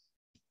 o'clock.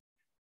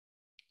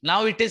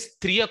 Now it is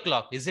 3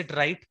 o'clock. Is it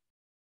right?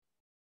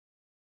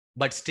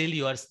 But still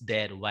you are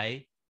there.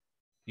 Why?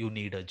 You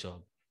need a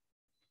job.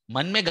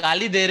 मन में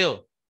गाली दे रहे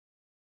हो,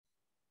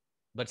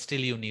 but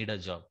still you need a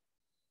job.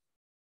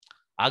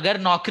 अगर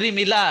नौकरी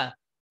मिला,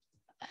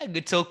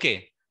 It's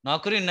okay.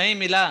 नौकरी नहीं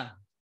मिला.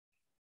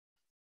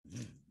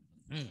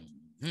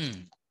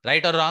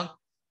 Right or wrong?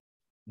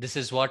 This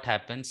is what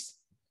happens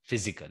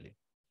physically.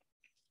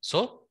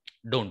 So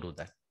don't do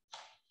that.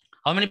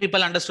 How many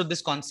people understood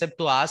this concept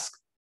to ask?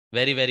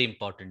 Very, very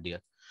important, dear.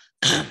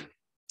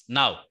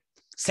 Now,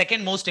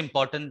 second most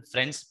important,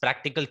 friends,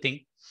 practical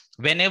thing.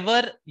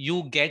 Whenever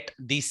you get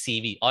the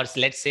CV, or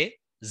let's say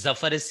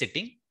Zafar is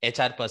sitting,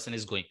 HR person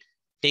is going,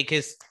 take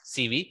his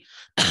CV.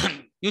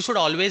 You should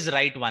always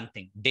write one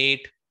thing: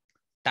 date,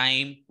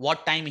 time,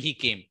 what time he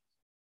came,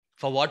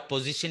 for what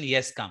position he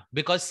has come.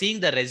 Because seeing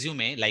the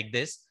resume like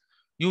this,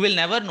 you will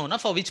never know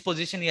for which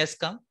position he has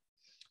come.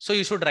 So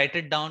you should write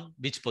it down,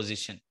 which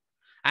position,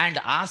 and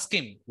ask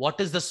him what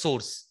is the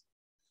source.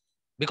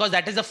 Because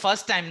that is the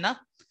first time.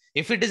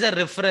 If it is a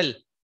referral,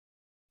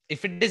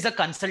 if it is a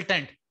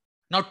consultant,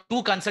 now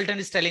two consultant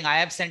is telling, I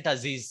have sent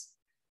Aziz.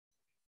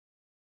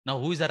 Now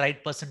who is the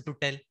right person to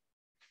tell?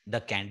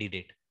 The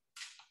candidate.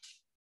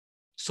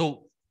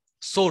 So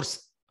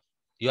source,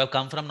 you have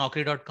come from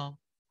naukri.com,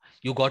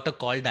 you got a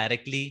call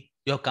directly,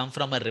 you have come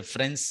from a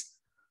reference,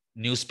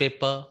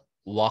 newspaper,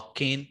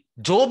 walk-in,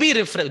 jo bhi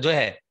reference jo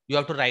hai, you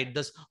have to write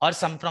this, or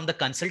some from the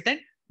consultant,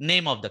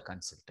 name of the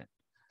consultant,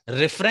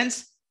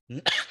 reference,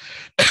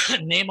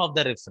 name of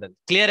the referral.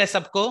 Clear hai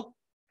sabko?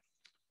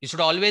 You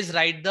should always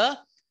write the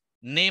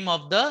name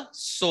of the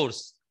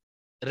source,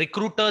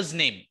 recruiter's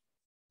name,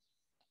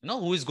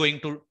 who is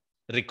going to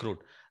recruit.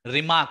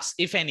 Remarks,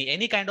 if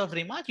any kind of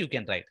remark you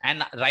can write,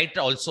 and write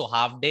also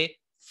half day,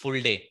 full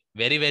day.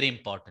 Very, very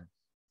important.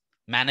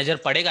 Manager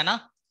padega na,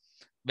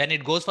 when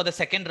it goes for the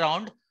second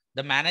round,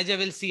 the manager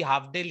will see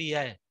half day liya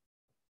hai,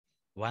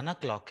 1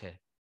 o'clock hai.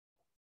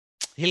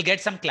 He'll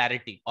get some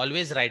clarity.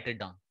 Always write it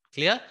down.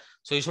 Clear?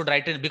 So you should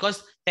write it,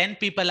 because 10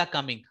 people are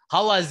coming.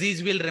 How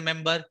Aziz will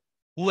remember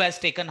who has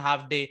taken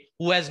half day,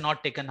 who has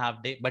not taken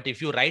half day? But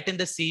if you write in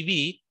the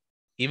CV,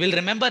 he will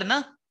remember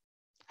na.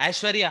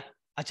 Aishwarya,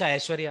 अच्छा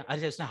ऐश्वर्या,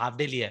 अरे उसने half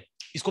day लिया है,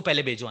 इसको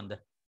पहले भेजो अंदर.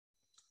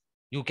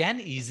 You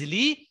can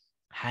easily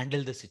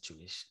handle the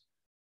situation.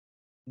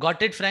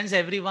 Got it, friends?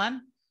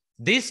 Everyone,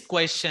 this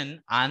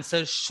question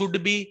answer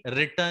should be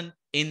written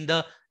in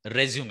the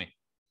resume.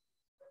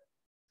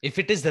 If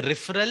it is the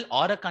referral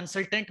or a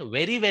consultant,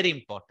 very, very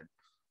important.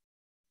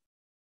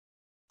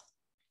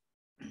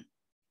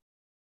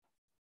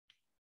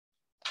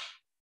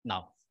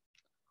 Now,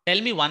 tell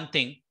me one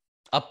thing.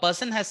 A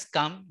person has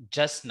come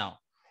just now.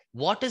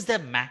 What is the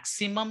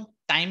maximum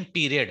time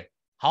period?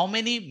 How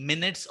many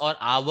minutes or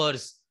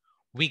hours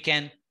we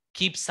can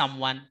keep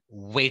someone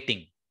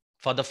waiting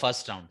for the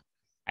first round?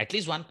 At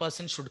least one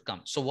person should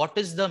come. So what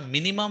is the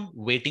minimum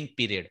waiting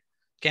period?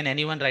 Can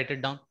anyone write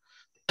it down?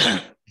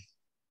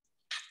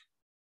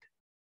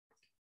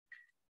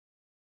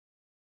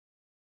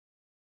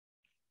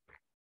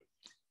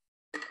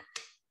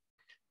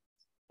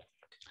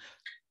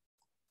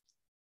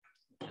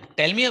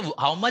 Tell me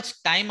how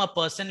much time a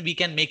person we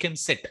can make him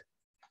sit.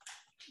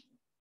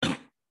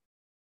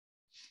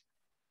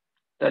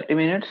 30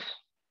 minutes.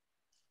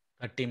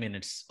 30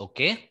 minutes.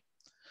 Okay.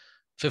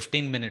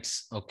 15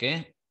 minutes.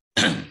 Okay.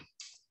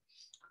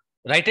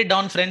 Write it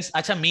down, friends.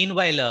 Acha,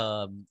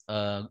 meanwhile,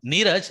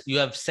 Neeraj, you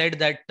have said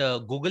that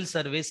Google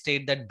survey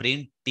state that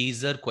brain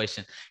teaser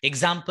question.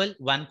 Example,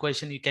 one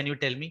question, can you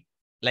tell me?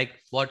 Like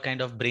what kind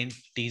of brain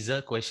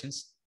teaser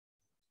questions?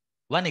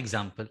 One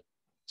example,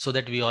 so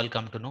that we all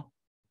come to know.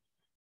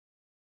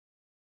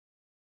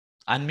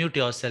 Unmute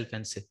yourself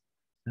and say,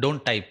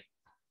 don't type.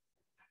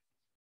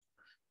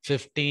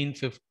 15.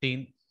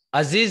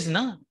 Aziz,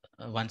 na?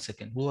 1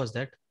 second. Who was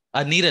that?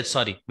 Neeraj,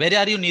 sorry. Where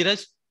are you,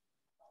 Neeraj?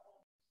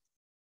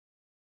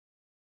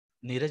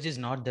 Neeraj is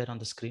not there on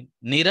the screen.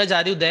 Neeraj,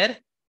 are you there?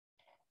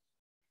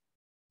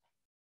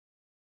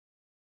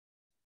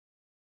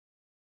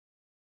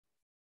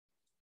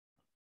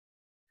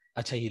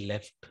 Acha, he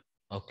left.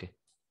 Okay.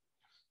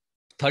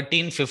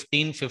 13,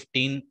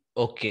 15.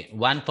 Okay.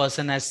 One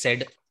person has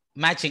said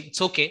matching.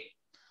 It's okay.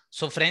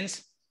 So,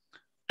 friends,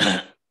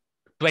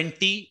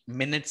 20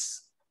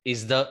 minutes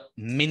is the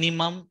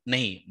minimum,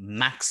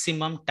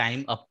 maximum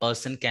time a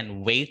person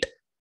can wait.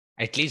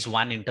 At least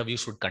one interview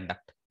should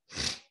conduct.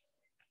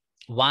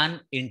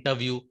 One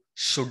interview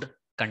should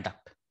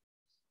conduct.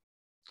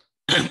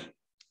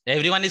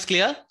 Everyone is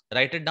clear?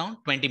 Write it down,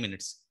 20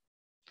 minutes.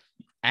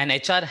 And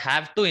HR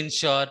have to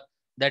ensure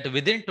that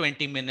within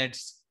 20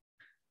 minutes,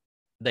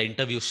 the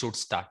interview should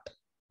start.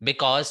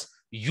 Because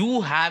you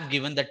have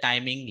given the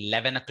timing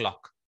 11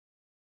 o'clock.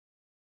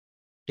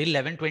 Till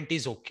 11:20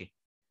 is okay.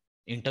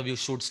 Interview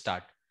should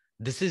start.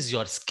 This is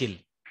your skill.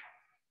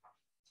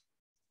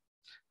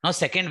 Now,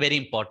 second, very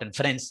important,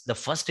 friends, the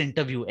first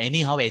interview,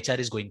 anyhow, HR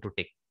is going to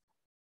take.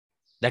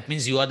 That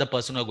means you are the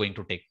person who are going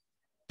to take.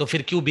 So,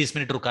 फिर क्यों 20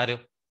 minutes रुका रहे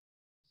हो?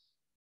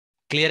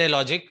 Clear है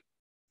logic?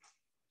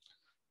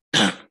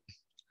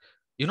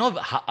 You know,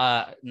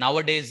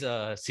 nowadays,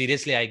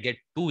 seriously, I get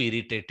too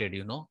irritated,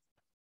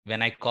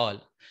 when I call,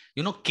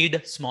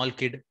 kid, small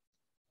kid,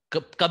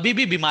 कभी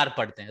भी बीमार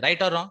पड़ते हैं,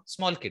 right or wrong?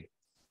 Small kid.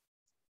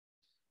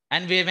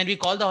 And when we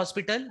call the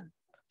hospital,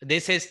 they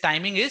says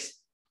timing is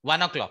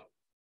 1 o'clock.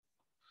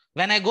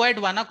 When I go at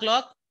 1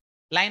 o'clock,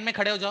 line में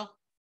खड़े हो जाओ.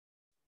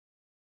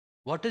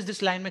 What is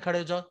this line में खड़े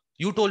हो जाओ?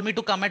 You told me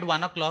to come at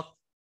 1 o'clock.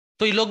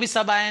 तो ये लोग भी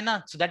सब आए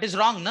ना. So that is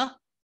wrong, na?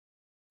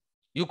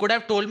 You could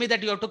have told me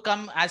that you have to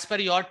come as per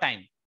your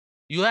time.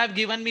 You have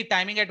given me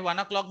timing at 1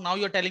 o'clock. Now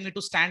you're telling me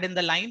to stand in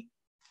the line.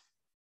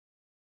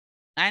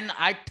 And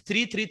at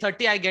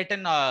 3:30, I get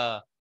an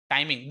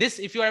timing. This,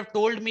 if you have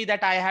told me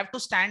that I have to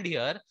stand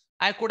here,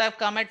 I could have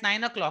come at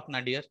 9 o'clock, na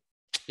dear.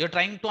 You're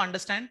trying to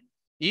understand?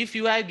 If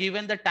you have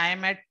given the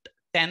time at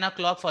 10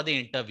 o'clock for the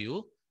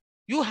interview,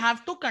 you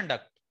have to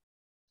conduct.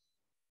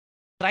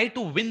 Try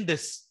to win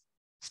this.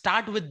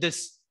 Start with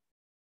this.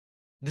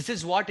 This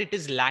is what it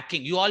is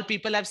lacking. You all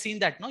people have seen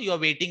that, no? You are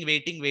waiting,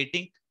 waiting,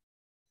 waiting.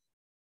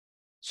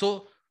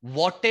 So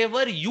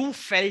whatever you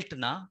felt,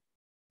 na,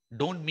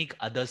 don't make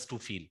others to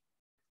feel.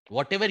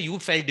 Whatever you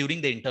felt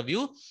during the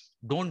interview,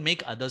 don't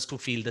make others to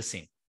feel the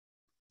same.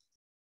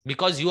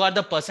 Because you are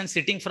the person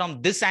sitting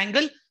from this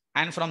angle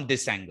and from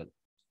this angle.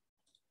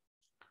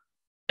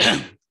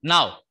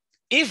 Now,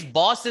 if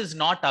boss is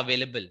not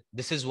available,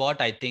 this is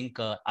what I think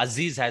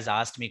Aziz has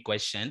asked me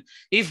question.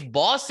 If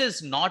boss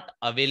is not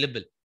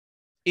available,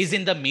 is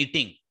in the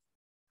meeting,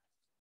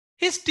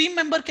 his team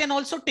member can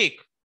also take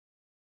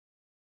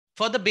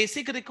for the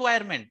basic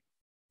requirement.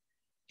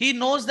 He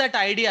knows that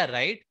idea,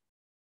 right?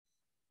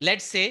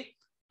 Let's say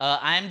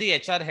I am the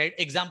HR head.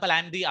 Example, I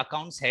am the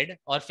accounts head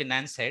or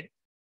finance head.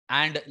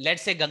 And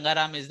let's say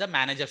Gangaram is the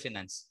manager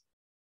finance.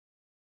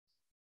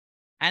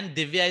 And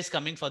Divya is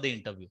coming for the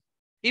interview.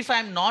 If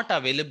I'm not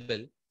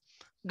available,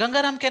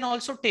 Gangaram can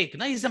also take.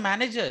 No? He's a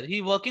manager.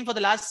 He's working for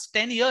the last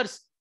 10 years.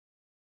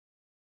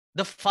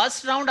 The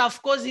first round,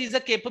 of course, he's a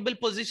capable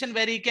position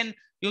where you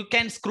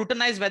can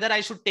scrutinize whether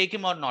I should take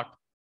him or not.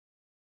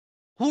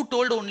 Who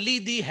told only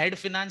the head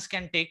finance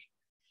can take?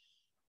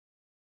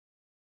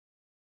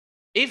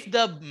 If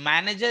the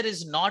manager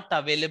is not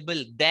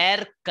available,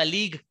 their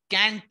colleague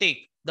can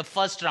take the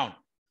first round.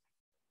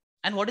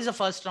 And what is the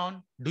first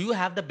round? Do you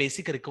have the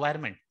basic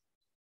requirement?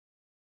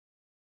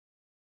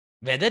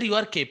 Whether you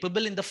are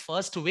capable in the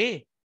first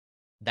way,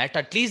 that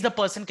at least the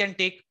person can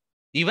take.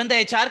 Even the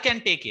HR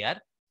can take here.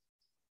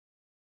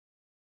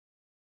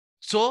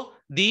 So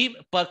the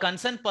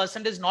concerned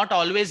person is not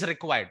always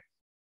required.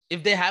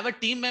 If they have a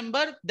team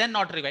member, then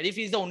not required. If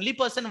he's the only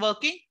person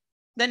working,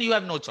 then you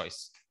have no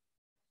choice.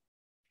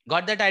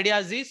 Got that idea,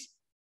 Aziz?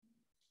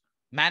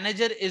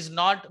 Manager is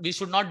not, we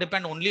should not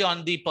depend only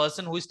on the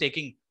person who is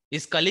taking.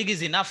 His colleague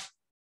is enough.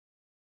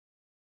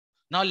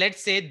 Now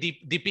let's say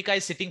Deepika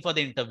is sitting for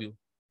the interview.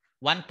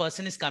 One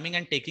person is coming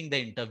and taking the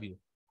interview.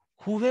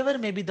 Whoever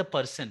may be the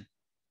person,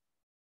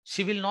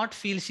 she will not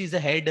feel she's a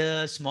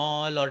head,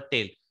 small or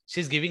tail.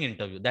 She's giving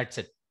interview. That's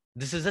it.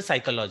 This is the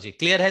psychology.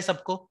 Clear hai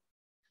sabko?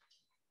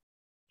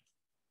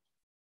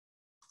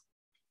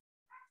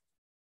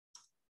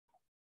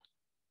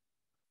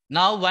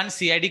 Now one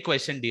CID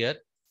question, dear.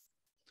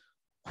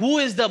 Who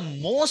is the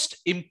most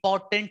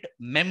important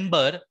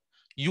member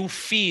you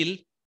feel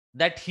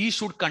that he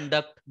should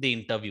conduct the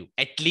interview?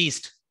 At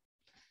least.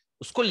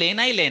 उसको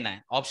लेना ही लेना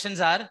है. Options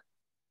are,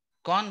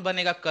 कौन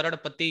बनेगा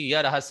करोड़पति?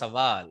 यह रहा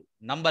सवाल.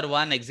 Number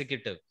 1,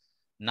 executive.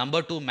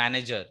 Number 2,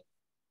 manager.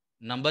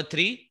 Number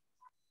 3,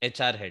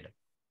 HR head.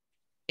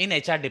 In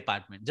HR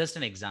department, just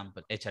an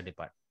example, HR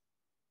department.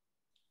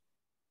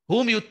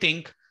 Whom you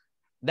think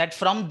that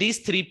from these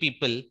 3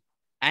 people,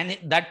 and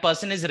that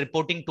person is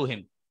reporting to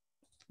him.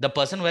 The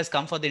person who has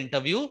come for the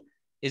interview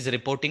is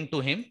reporting to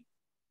him.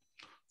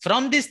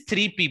 From these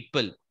 3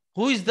 people,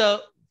 who is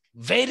the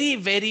very,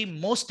 very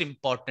most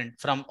important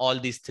from all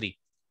these 3?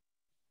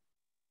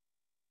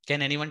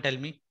 Can anyone tell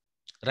me?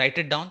 Write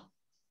it down.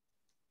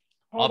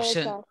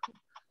 Option.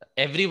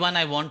 Everyone,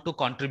 I want to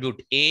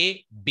contribute.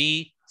 A,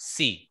 B,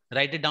 C.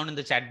 Write it down in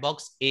the chat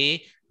box.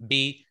 A,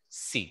 B,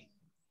 C.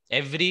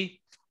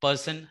 Every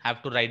person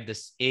have to write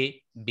this.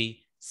 A,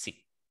 B, C.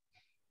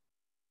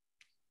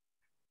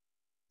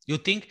 You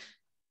think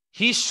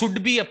he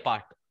should be a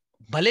part?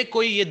 Bhale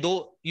koi ye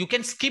do, you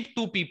can skip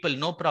 2 people,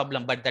 no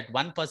problem. But that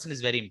one person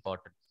is very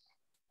important.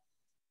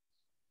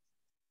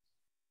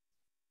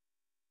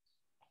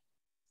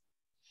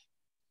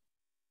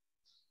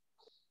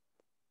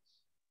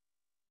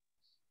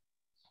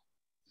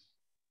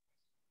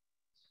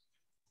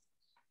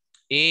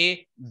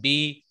 A,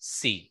 B,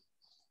 C.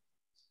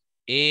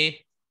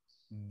 A,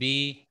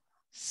 B,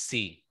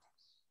 C.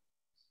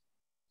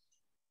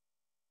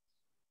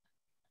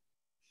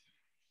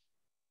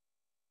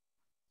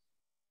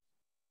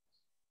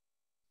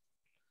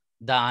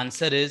 The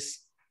answer is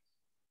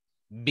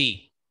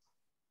B.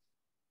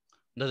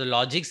 The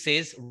logic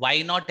says,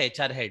 why not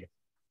HR head?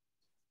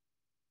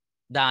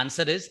 The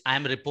answer is, I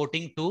am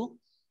reporting to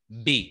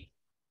B.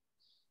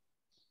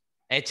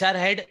 HR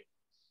head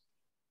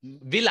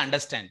will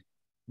understand.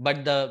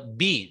 But the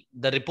B,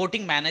 the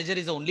reporting manager,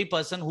 is the only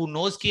person who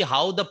knows ki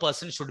how the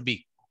person should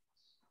be.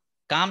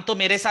 काम तो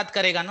मेरे साथ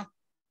करेगा ना.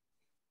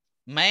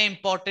 मैं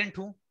important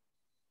हूं.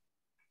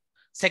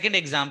 Second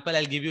example,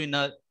 I'll give you in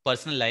a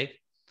personal life.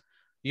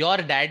 Your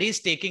daddy is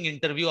taking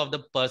interview of the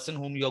person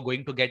whom you are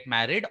going to get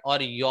married,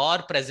 or your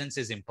presence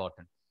is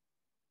important?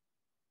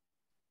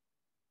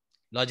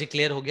 Logic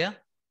clear हो गया?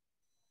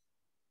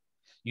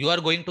 You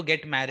are going to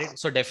get married,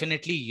 so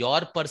definitely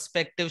your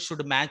perspective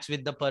should match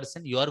with the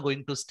person you are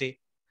going to stay.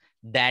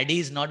 Daddy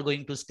is not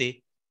going to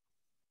stay.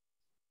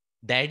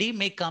 Daddy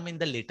may come in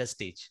the later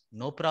stage,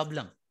 no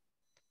problem,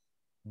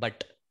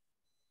 but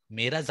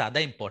मेरा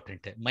ज्यादा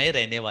important है, मैं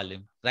रहने वाले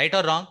हूं. Right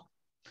or wrong?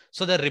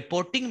 So the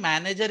reporting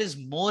manager is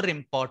more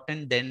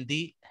important than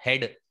the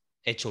head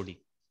HOD,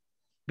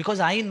 because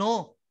I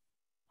know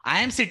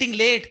I am sitting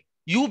late.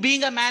 You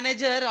being a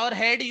manager or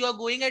head, you are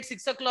going at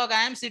 6 o'clock.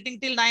 I am sitting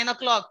till 9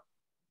 o'clock.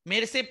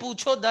 मेरे से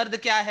पूछो दर्द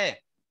क्या है.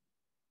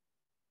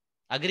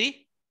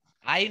 Agree?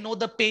 I know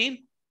the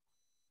pain.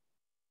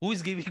 Who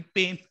is giving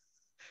pain?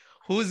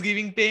 Who is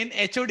giving pain?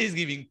 HOD is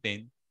giving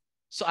pain.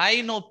 So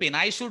I know pain.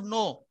 I should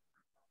know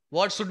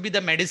what should be the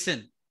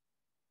medicine.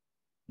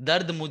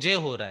 दर्द मुझे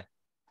हो रहा है,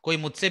 कोई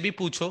मुझसे भी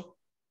पूछो.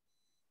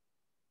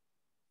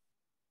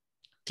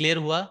 Clear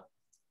हुआ?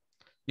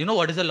 You know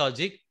what is the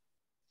logic?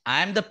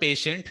 I am the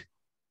patient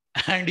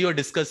and you are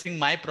discussing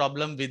my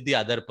problem with the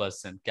other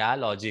person. क्या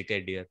logic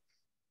है dear?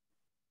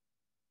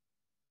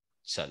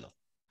 चलो.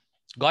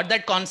 Got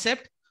that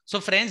concept? So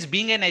friends,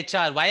 being an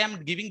HR, why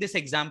I'm giving this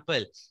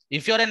example?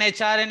 If you're an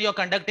HR and you're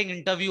conducting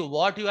interview,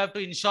 what you have to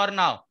ensure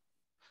now?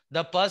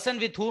 The person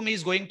with whom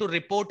he's going to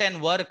report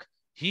and work,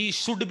 he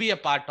should be a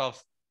part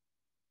of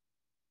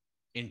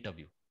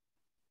interview.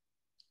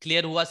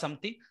 Clear हुआ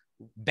something?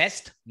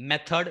 Best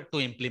method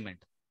to implement.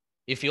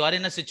 If you are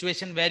in a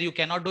situation where you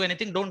cannot do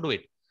anything, don't do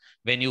it.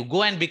 When you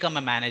go and become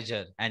a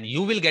manager and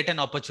you will get an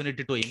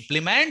opportunity to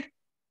implement,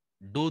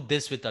 do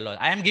this with a lot.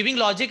 I am giving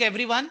logic,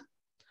 everyone.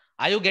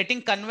 Are you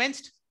getting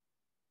convinced?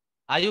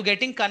 Are you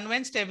getting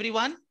convinced,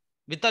 everyone,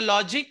 with the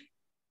logic?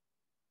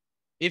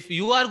 If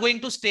you are going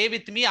to stay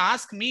with me,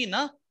 ask me,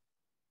 na?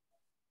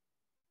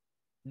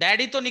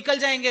 Daddy तो निकल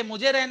जाएंगे,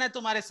 मुझे रहना है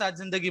तुम्हारे साथ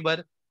जिंदगी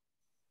भर.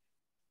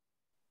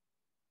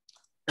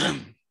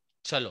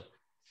 चलो,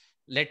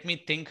 let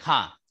me think.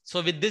 हाँ,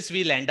 so with this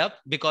we'll end up,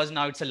 because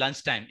now it's a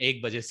lunch time.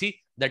 1 baje.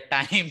 See the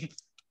time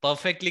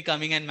perfectly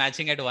coming and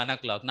matching at 1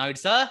 o'clock. Now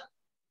it's a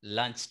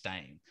lunch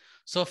time.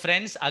 So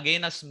friends,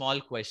 again a small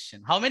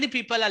question. How many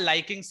people are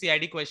liking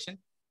CID question?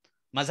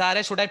 Maza aa raha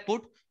hai? Should I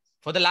put?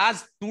 For the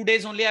last 2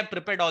 days only I've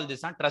prepared all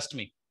this. Huh? Trust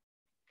me.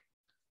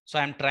 So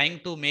I'm trying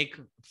to make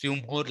few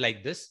more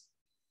like this.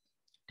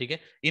 ठीक है?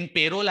 In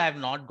payroll I have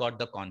not got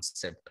the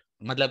concept.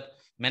 मतलब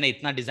मैंने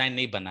इतना design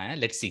नहीं बनाया.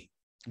 Let's see.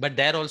 But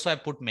there also I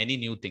put many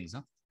new things.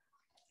 Huh?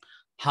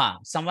 हाँ,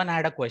 someone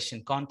had a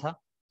question. कौन था?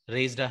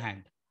 Raised a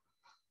hand.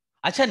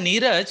 अच्छा,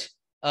 Neeraj,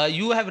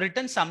 you have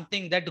written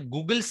something that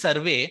Google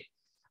survey.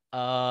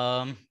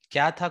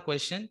 क्या था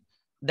question?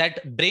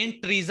 That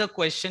brain teaser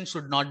question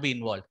should not be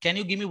involved. Can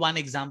you give me one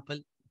example?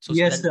 So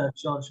yes, sir.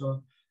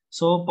 Sure.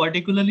 So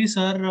particularly,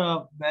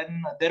 sir,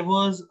 when there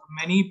was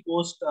many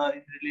posts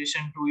in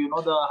relation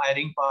to the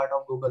hiring part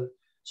of Google.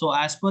 So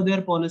as per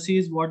their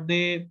policies, what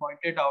they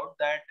pointed out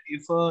that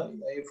if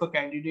a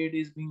candidate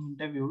is being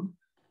interviewed,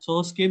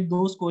 so skip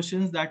those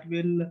questions that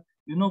will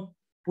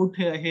put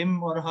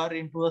him or her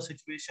into a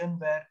situation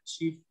where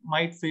she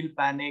might feel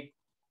panic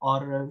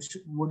or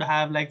would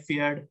have like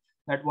feared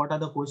that what are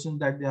the questions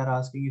that they are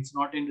asking. It's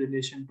not in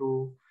relation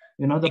to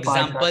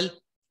the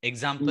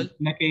example.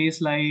 In a case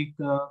like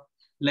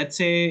let's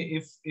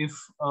say if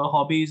a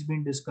hobby is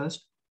being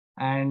discussed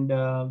and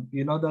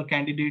the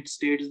candidate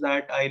states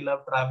that I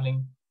love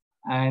traveling,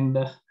 and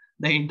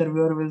the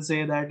interviewer will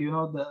say that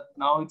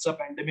now it's a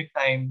pandemic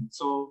time,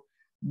 so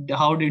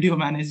how did you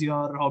manage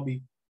your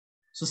hobby?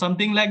 So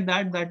something like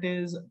that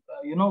is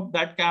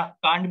that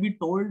can't be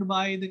told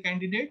by the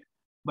candidate,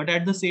 but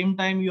at the same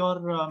time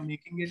you're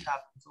making it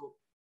happen. So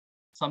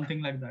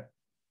something like that.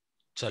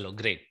 Chalo,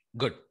 great,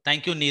 good.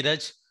 Thank you,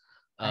 Neeraj,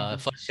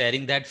 for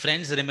sharing that.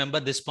 Friends, remember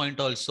this point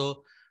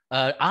also.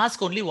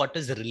 Ask only what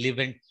is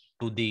relevant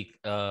to the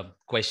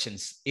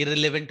questions.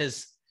 Irrelevant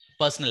is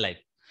personal life.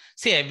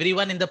 See,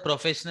 everyone in the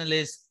professional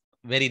is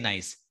very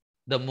nice.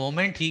 The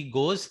moment he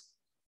goes,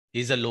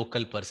 he's a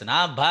local person.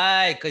 Ah,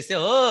 bhai, kaise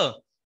ho?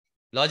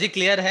 Logic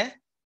clear hai?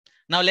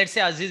 Now let's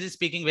say Aziz is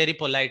speaking very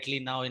politely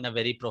now in a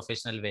very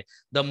professional way.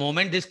 The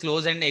moment this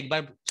close and एक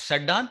बार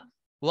shut down,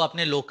 वो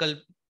अपने local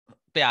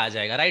पे आ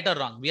जाएगा. Right or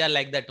wrong? We are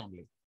like that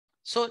only.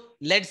 So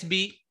let's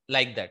be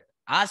like that.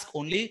 Ask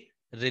only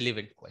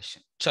relevant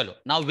question. Chalo.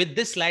 Now with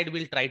this slide,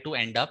 we'll try to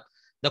end up.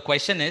 The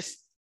question is,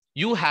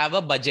 you have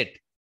a budget.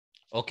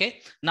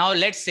 Okay. Now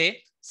let's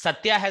say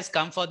Satya has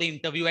come for the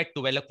interview at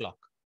 12 o'clock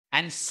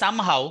and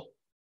somehow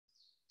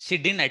she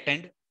didn't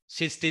attend.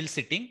 She's still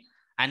sitting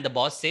and the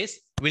boss says,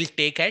 we'll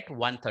take at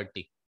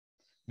 1:30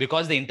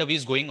 because the interview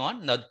is going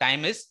on. The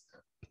time is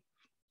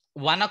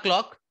 1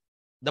 o'clock.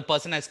 The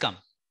person has come.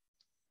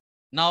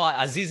 Now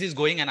Aziz is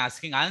going and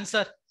asking,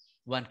 answer.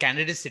 One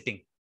candidate is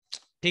sitting.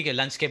 ठीक है,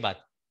 lunch के बाद.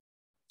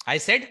 I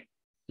said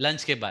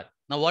lunch के बाद.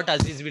 Now what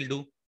Aziz will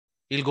do?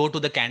 He'll go to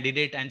the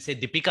candidate and say,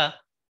 Deepika,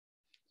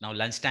 now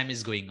lunchtime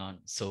is going on,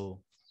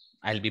 so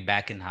I'll be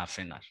back in half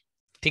an hour.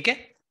 ठीक है?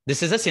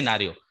 This is a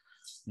scenario.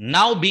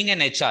 Now being an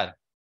HR,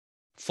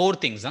 4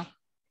 things. Huh?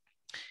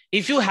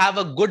 If you have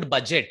a good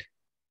budget,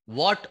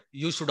 what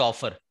you should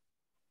offer?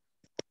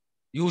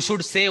 You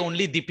should say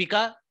only,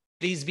 Deepika,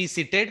 please be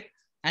seated.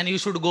 And you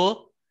should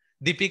go,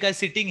 Deepika is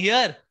sitting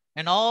here.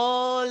 And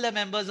all the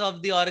members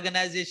of the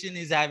organization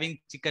is having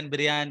chicken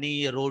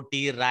biryani,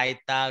 roti,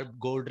 raita,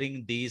 gold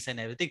ring, this and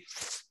everything.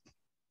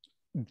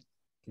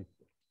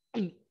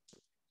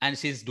 And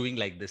she's doing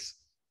like this,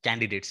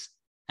 candidates.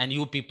 And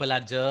you people are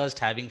just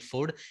having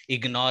food,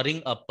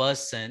 ignoring a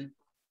person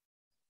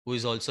who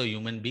is also a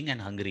human being and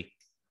hungry.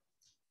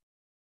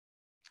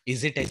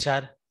 Is it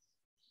HR?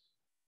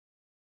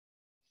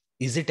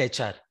 Is it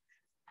HR?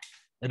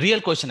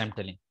 Real question I'm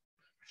telling.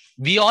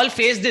 We all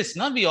face this,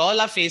 no? We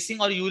all are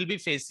facing, or you will be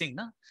facing,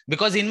 no?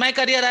 Because in my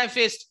career I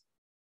faced.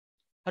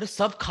 अरे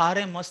सब खा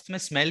रहे हैं मस्त में,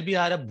 smell भी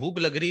आ रहा है, भूख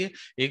लग रही है,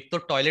 एक तो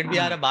टॉयलेट भी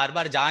आ रहा है, बार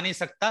बार जा नहीं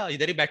सकता,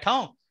 इधर ही बैठा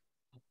हूं,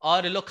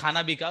 और ये लोग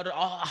खाना भी खा, और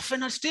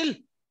often are still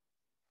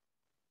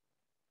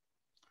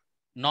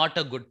not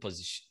a good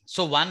position.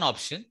 So one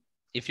option,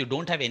 if you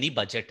don't have any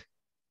budget,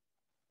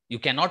 you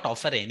cannot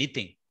offer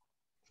anything,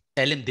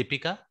 tell him,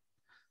 Deepika,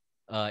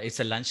 it's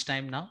a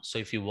lunchtime now, so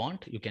if you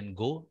want, you can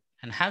go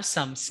and have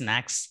some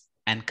snacks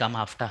and come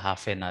after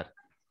half an hour.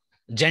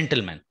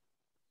 Gentlemen,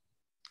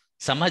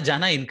 समझ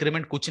जाना,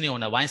 increment कुछ नहीं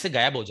होना, वहीं से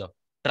गायब हो जाओ.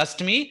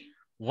 ट्रस्ट मी,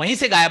 वहीं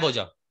से गायब हो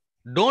जाओ.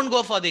 Don't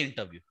go for the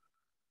interview.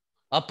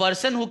 A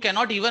person who can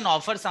not even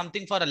offer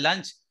something for a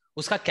lunch,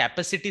 उसका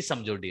कैपेसिटी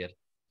समझो डियर.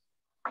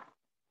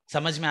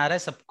 समझ में आ रहा है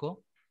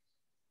सबको?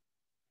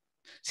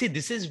 सी,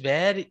 this is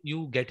where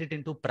you get it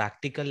into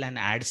practical and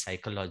add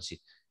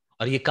psychology.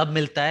 और ये कब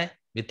मिलता है?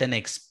 With an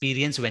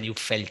experience, when you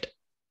felt.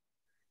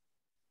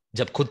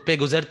 जब खुद पे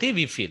गुजरती,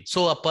 we feel.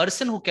 So a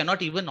person who can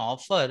not even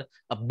offer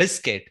a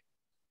biscuit,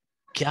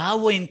 क्या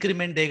वो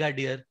इंक्रीमेंट देगा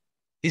dear?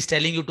 Is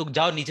telling you to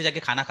जाओ नीचे जाके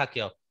खाना खा के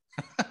आओ.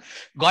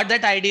 Got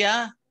that idea?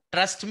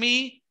 Trust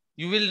me,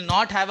 you will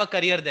not have a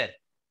career there.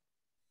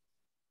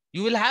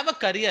 You will have a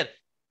career,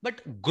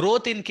 but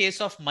growth in case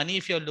of money,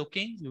 if you're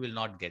looking, you will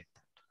not get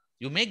that.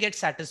 You may get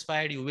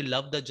satisfied, you will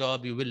love the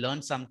job, you will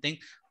learn something,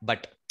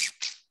 but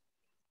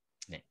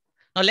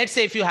now let's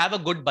say if you have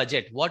a good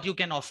budget, what you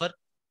can offer?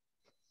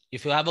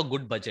 If you have a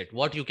good budget,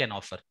 what you can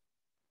offer?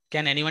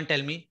 Can anyone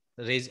tell me?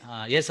 Raise,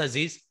 yes,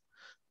 Aziz.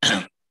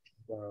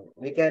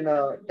 We can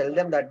tell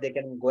them that they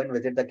can go and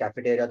visit the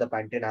cafeteria, the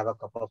pantry, and have a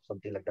cup of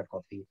something like that,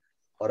 coffee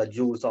or a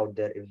juice out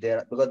there, if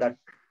they're, because that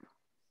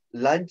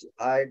lunch,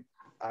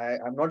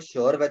 I'm not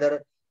sure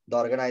whether the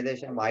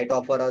organization might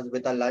offer us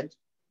with a lunch,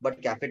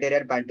 but cafeteria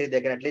and pantry,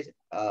 they can at least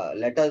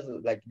let us,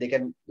 like, they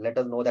can let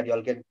us know that you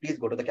all can please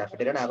go to the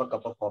cafeteria and have a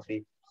cup of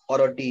coffee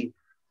or a tea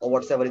or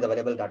whatever is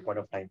available at that point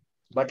of time.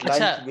 But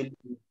lunch will...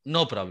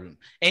 No problem.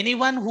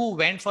 Anyone who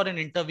went for an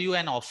interview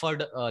and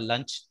offered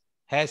lunch,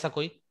 hai aisa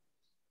koi?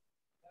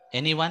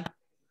 Anyone?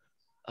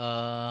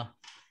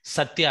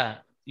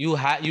 Satya,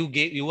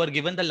 you were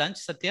given the lunch,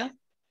 Satya?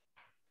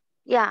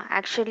 Yeah,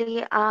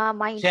 actually,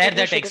 my share interview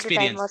that scheduled time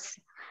experience. was,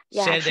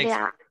 yeah, Share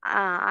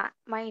actually,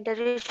 my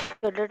interview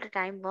scheduled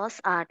time was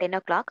 10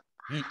 o'clock,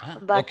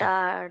 but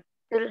okay.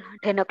 Till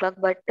 10 o'clock,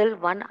 but till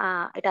 1,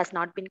 it has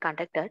not been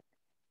conducted.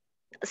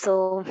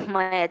 So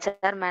my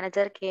HR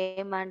manager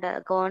came and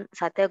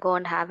Satya, go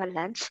and have a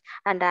lunch,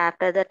 and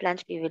after that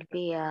lunch we will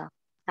be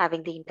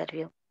having the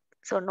interview.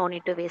 So no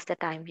need to waste the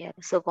time here.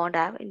 So go and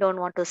have. Don't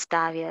want to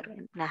starve here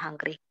and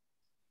hungry.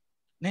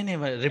 No,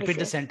 repeat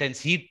the sentence.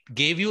 He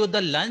gave you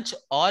the lunch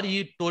or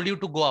he told you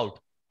to go out?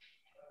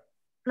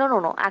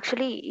 No.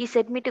 Actually, he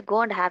said me to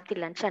go and have the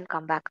lunch and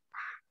come back.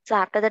 So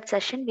after that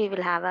session, we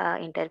will have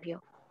an interview.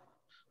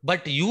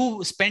 But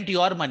you spent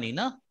your money,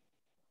 no?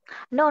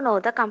 No,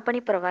 the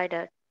company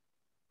provided.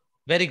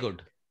 Very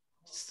good.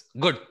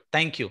 Good.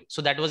 Thank you.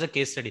 So that was a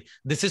case study.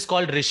 This is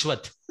called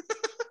Rishwat.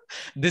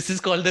 This is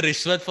called the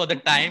Rishwat for the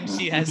time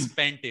she has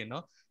spent, you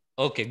know.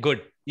 Okay,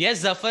 good. Yes,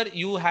 Zafar,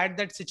 you had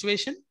that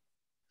situation?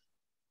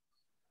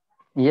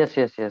 Yes.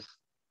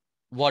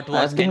 What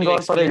was? I've been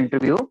gone for an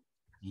interview.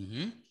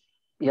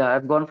 Yeah,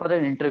 I've gone for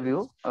an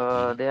interview.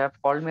 They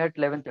have called me at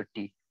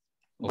 11:30,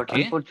 but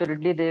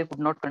unfortunately they could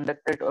not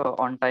conduct it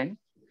on time.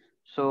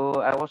 So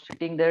I was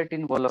sitting there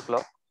till 12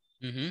 o'clock.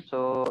 So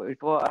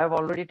I've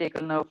already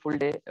taken a full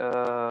day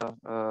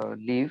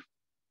leave.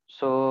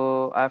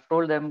 So I've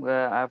told them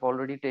I've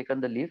already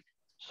taken the leave.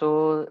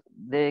 So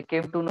they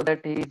came to know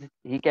that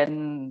he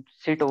can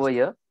sit over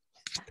here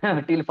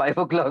till 5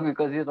 o'clock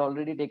because he's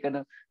already taken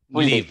a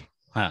full leave.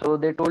 So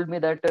they told me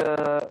that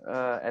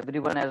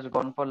everyone has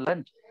gone for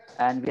lunch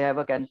and we have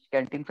a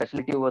canteen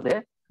facility over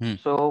there.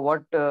 So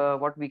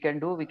what we can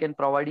do, we can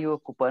provide you a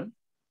coupon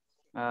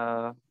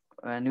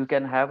and you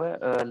can have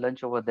a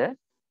lunch over there.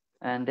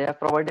 And they have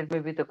provided me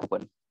with a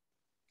coupon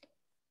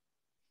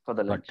for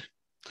the lunch.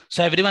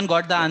 So everyone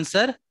got the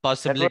answer?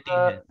 Possibility.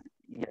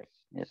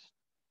 Yes.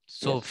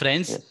 So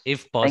friends,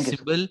 if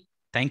possible,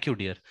 thank you,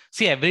 dear.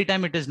 See, every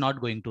time it is not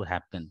going to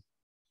happen.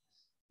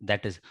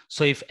 That is,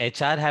 so if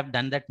HR have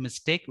done that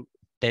mistake,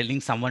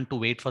 telling someone to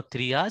wait for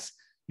 3 hours,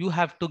 you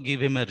have to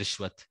give him a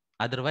rishwat.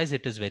 Otherwise,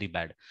 it is very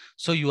bad.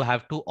 So you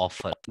have to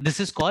offer. This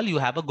is called you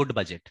have a good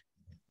budget.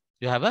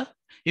 You have a,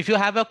 if you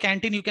have a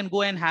canteen, you can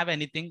go and have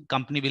anything.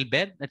 Company will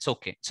bear. That's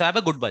okay. So have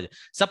a good budget.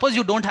 Suppose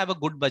you don't have a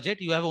good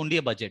budget. You have only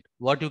a budget.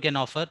 What you can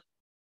offer?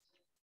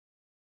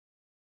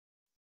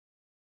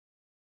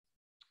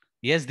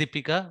 Yes,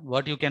 Deepika,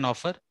 what you can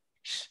offer?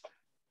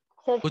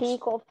 So tea,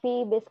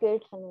 coffee,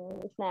 biscuits,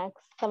 and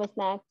snacks. Some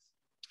snacks.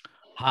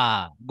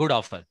 हाँ, good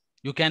offer.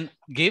 You can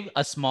give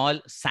a small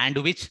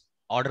sandwich.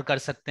 Order कर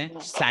सकते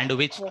हैं.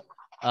 Sandwich.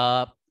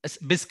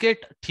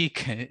 Biscuit ठीक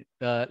है.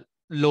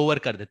 Lower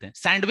कर देते हैं.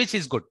 Sandwich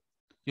is good.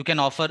 You can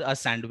offer a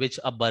sandwich,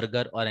 a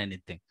burger, or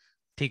anything.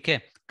 ठीक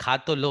है. खा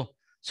तो लो.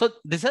 So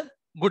this is a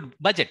good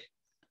budget.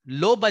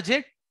 Low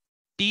budget,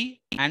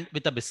 tea and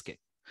with a biscuit.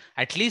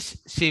 At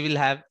least she will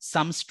have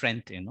some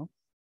strength, you know.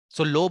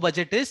 So low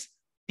budget is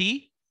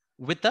tea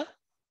with a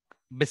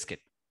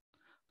biscuit.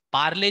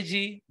 Parle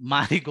G,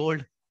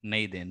 Marigold,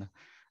 nahi dena.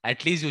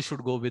 At least you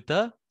should go with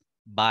a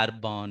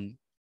Bourbon.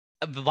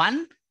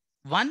 One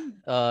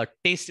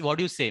taste, what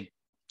do you say?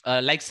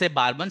 Like say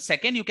Bourbon.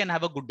 Second, you can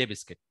have a Good Day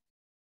biscuit.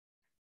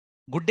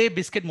 Good Day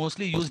biscuit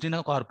mostly used in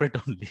a corporate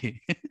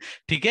only.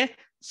 ठीक है?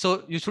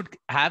 So you should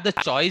have the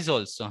choice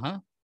also. Huh?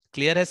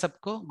 Clear है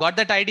सबको? Got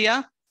that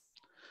idea?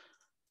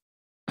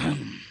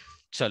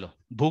 चलो,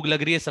 भूख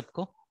लग रही है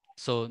सबको.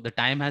 So the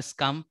time has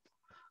come.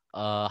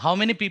 How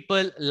many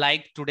people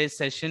liked today's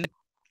session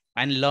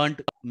and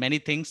learned many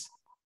things?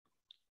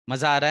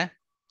 मजा आ रहा है?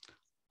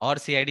 और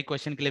CID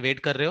question के लिए wait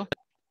कर रहे हो?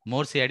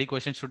 More CID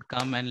questions should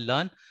come and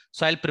learn.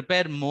 So I'll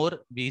prepare more.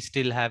 We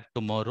still have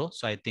tomorrow.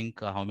 So I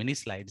think how many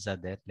slides are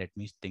there? Let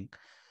me think.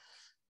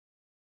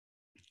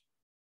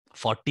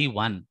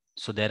 41.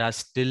 So there are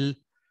still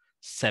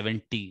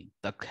 70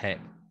 तक है.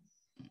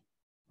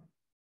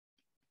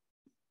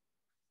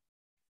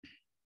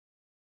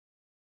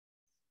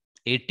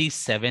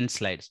 $87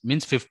 slides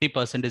means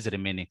 50% is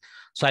remaining.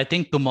 So I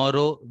think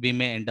tomorrow we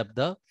may end up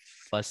the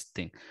first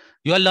thing.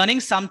 You are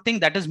learning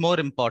something that is more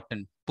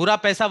important. Pura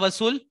paisa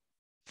vasool,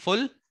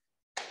 full.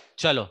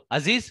 Chalo,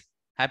 Aziz,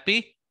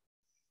 happy?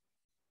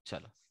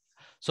 Chalo.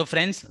 So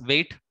friends,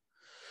 wait.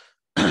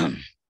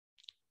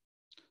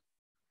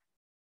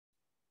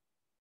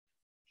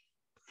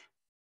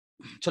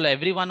 Chalo,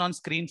 everyone on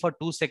screen for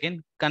 2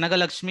 seconds. Kanaga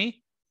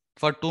Lakshmi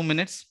for 2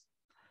 minutes.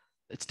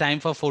 It's time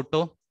for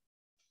photo.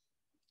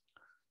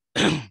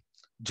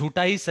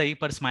 झूठा ही सही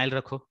पर smile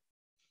रखो.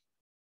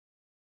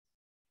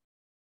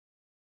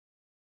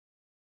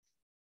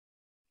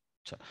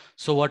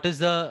 So what is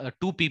the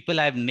two people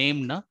I've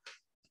named? Na?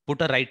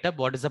 Put a write-up.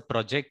 What is the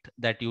project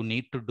that you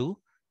need to do?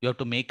 You have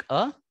to make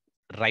a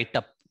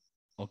write-up.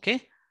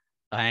 Okay.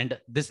 And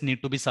this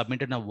need to be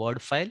submitted in a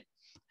Word file.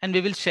 And we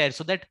will share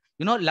so that,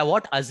 you know,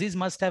 what Aziz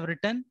must have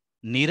written,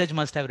 Neeraj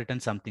must have written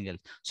something else.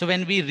 So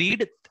when we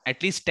read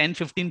at least 10,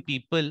 15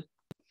 people,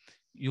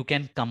 you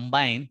can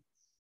combine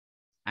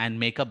and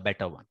make a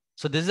better one.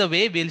 So this is a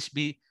way we'll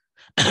be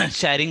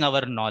sharing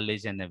our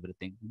knowledge and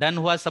everything. Done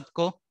hua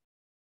sabko?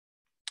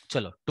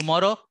 Chalo,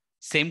 tomorrow,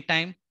 same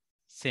time,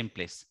 same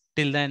place.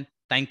 Till then,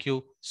 thank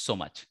you so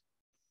much.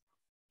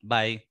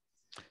 Bye.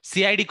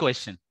 CID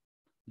question.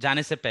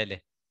 Jaane se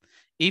pehle.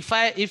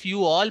 If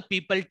you all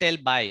people tell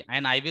bye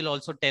and I will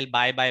also tell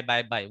bye,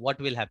 what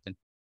will happen?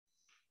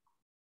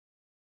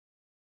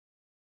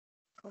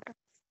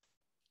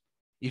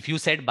 If you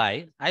said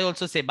bye, I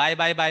also say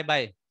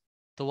bye.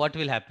 So what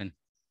will happen?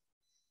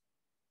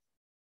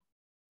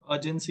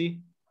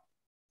 Urgency.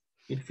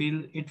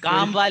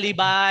 काम वाली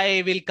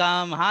bye will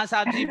come. हाँ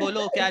साहब जी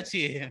बोलो क्या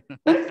चाहिए?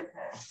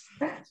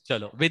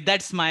 चलो. With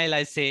that smile,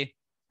 I say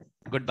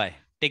goodbye.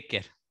 Take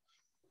care.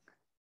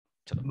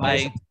 चलो.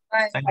 Bye.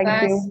 Bye. Thank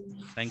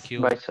you. Thank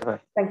you. Bye,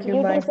 sir. Thank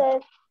you. Bye. Sir.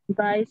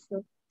 Bye,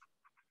 sir.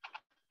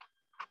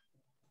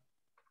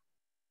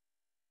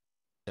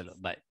 चलो. Bye.